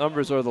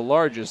numbers are the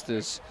largest,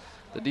 is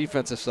the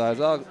defensive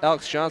side.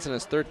 Alex Johnson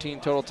has 13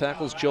 total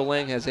tackles. Joe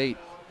Lang has 8.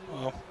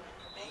 Wow.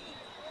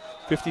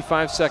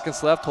 55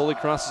 seconds left. Holy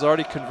Cross has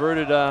already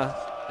converted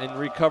and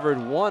recovered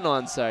 1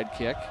 onside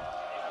kick.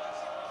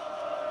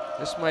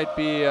 This might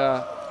be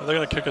they're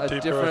going to kick it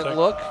deep different here,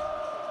 look.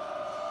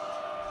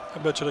 I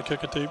bet you they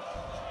kick it deep.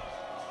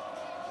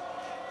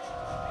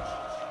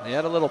 They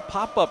had a little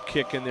pop-up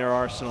kick in their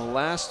arsenal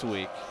last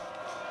week.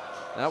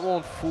 That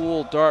won't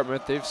fool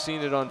Dartmouth. They've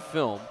seen it on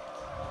film.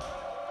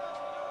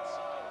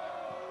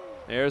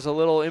 There's a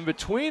little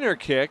in-betweener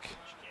kick.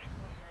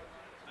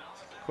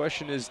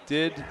 Question is,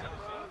 did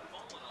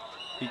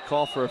he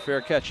call for a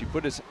fair catch? He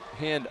put his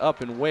hand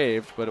up and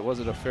waved, but it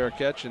wasn't a fair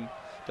catch, and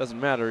Doesn't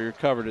matter, you're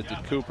covered at the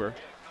Cooper.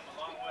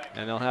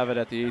 And they'll have it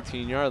at the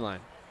 18-yard line.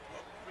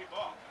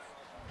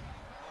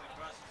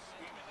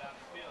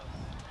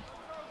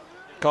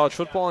 College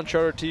football on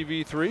Charter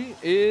TV3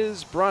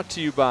 is brought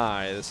to you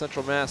by the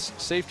Central Mass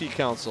Safety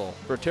Council,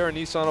 Bertera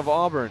Nissan of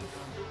Auburn,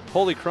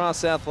 Holy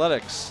Cross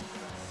Athletics,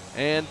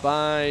 and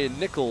by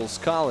Nichols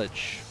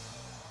College.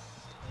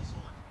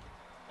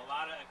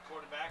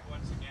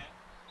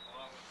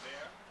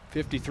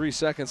 53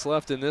 seconds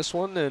left in this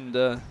one,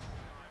 and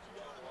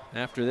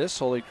after this,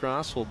 Holy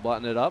Cross will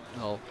button it up.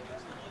 They'll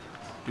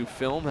do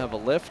film, have a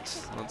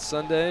lift on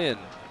Sunday, and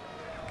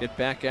get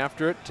back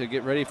after it to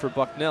get ready for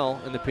Bucknell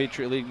in the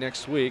Patriot League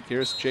next week.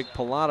 Here's Jake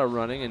Pilata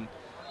running, and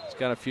he's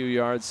got a few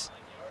yards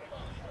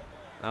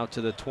out to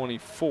the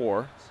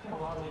 24.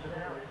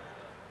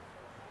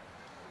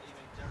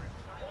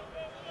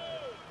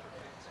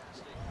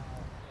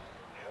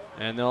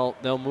 And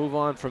they'll move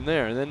on from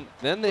there. And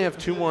then they have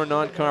 2 more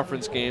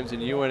non-conference games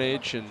in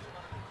UNH and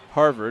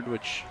Harvard,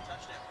 which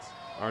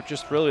are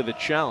just really the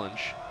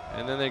challenge.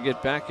 And then they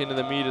get back into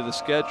the meat of the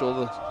schedule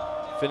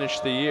to finish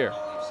the year.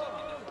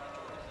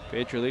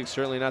 Patriot League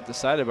certainly not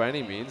decided by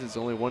any means. It's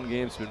only 1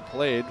 game's been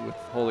played with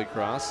Holy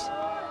Cross.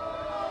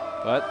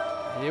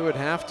 But he would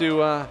have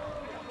to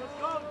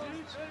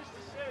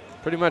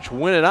pretty much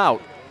win it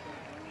out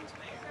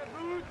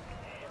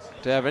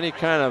to have any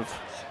kind of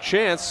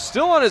chance.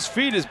 Still on his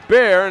feet is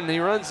Bear, and he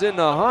runs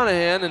into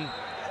Honahan and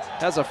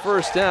has a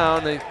first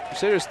down. The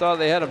Crusaders thought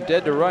they had him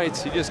dead to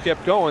rights. He just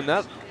kept going.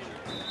 That,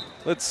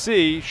 let's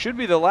see, should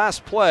be the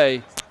last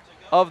play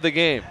of the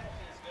game.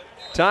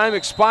 Time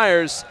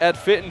expires at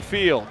Fitton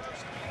Field.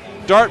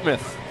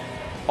 Dartmouth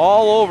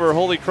all over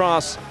Holy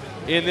Cross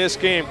in this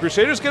game.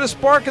 Crusaders get a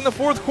spark in the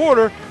 4th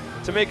quarter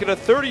to make it a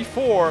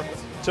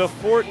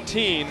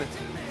 34-14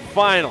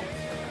 final.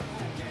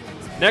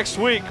 Next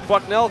week,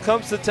 Bucknell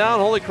comes to town.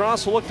 Holy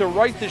Cross will look to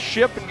right the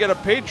ship and get a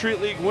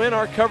Patriot League win.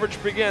 Our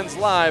coverage begins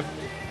live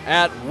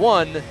at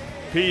 1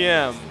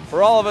 p.m.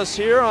 For all of us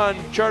here on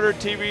Charter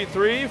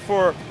TV3,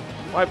 for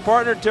my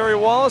partner Terry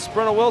Wallace,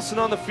 Brenna Wilson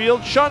on the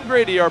field, Sean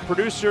Grady, our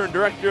producer and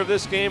director of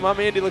this game, I'm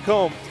Andy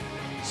Lacombe,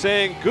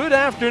 saying good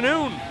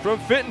afternoon from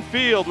Fitton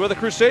Field, where the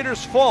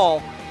Crusaders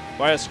fall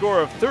by a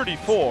score of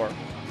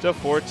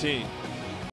 34-14.